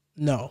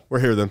 No. We're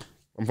here then.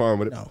 I'm fine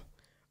with it. No.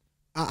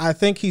 I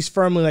think he's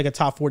firmly like a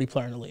top 40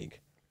 player in the league.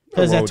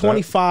 Because wrong at with that.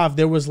 25,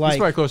 there was He's like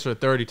probably closer to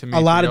 30 to me. a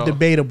lot for of y'all.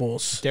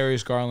 debatables.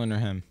 Darius Garland or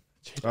him.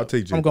 I'll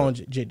take J-Dub. I'm going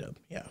J-Dub.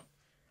 Yeah.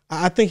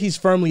 I think he's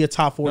firmly a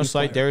top 40 No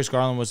slight. player. Darius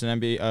Garland was an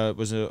NBA,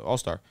 was an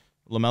All-Star.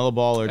 LaMelo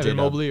Ball or Evan J-Dub.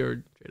 Mobley or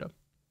J-Dub.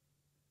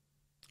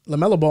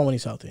 LaMelo Ball when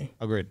he's healthy.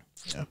 Agreed.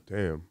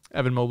 Damn.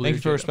 Evan Mobley. Thank or you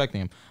for J-Dub.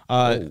 respecting him.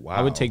 Oh, wow.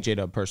 I would take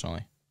J-Dub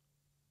personally.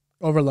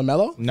 Over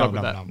LaMelo? No, Fuck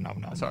with no, that.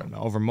 no. Sorry. No,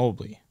 over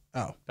Mobley.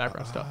 Oh.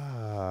 Background stuff.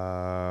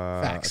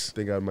 Facts. I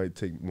think I might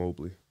take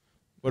Mobley.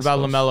 What about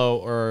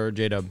LaMelo or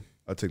J-Dub?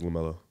 I'll take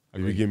LaMelo. If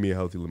you Agreed. give me a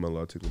healthy LaMelo,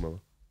 I'll take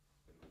LaMelo.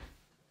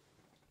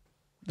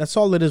 That's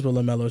all it is with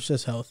LaMelo. It's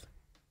just health.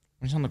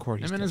 He's on the court.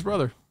 He's Him and his different.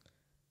 brother.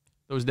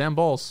 Those damn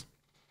balls.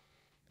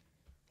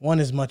 One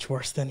is much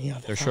worse than the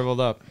other. They're shriveled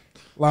up.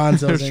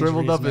 Lonzo's They're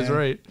shriveled injuries, up man. is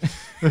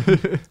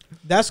right.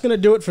 That's going to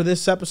do it for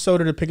this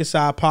episode of the Pick a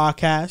Side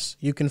Podcast.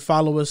 You can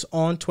follow us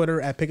on Twitter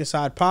at Pick a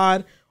Side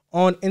Pod,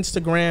 on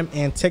Instagram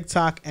and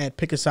TikTok at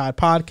Pick a Side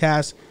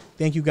Podcast.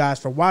 Thank you guys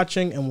for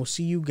watching, and we'll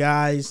see you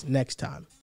guys next time.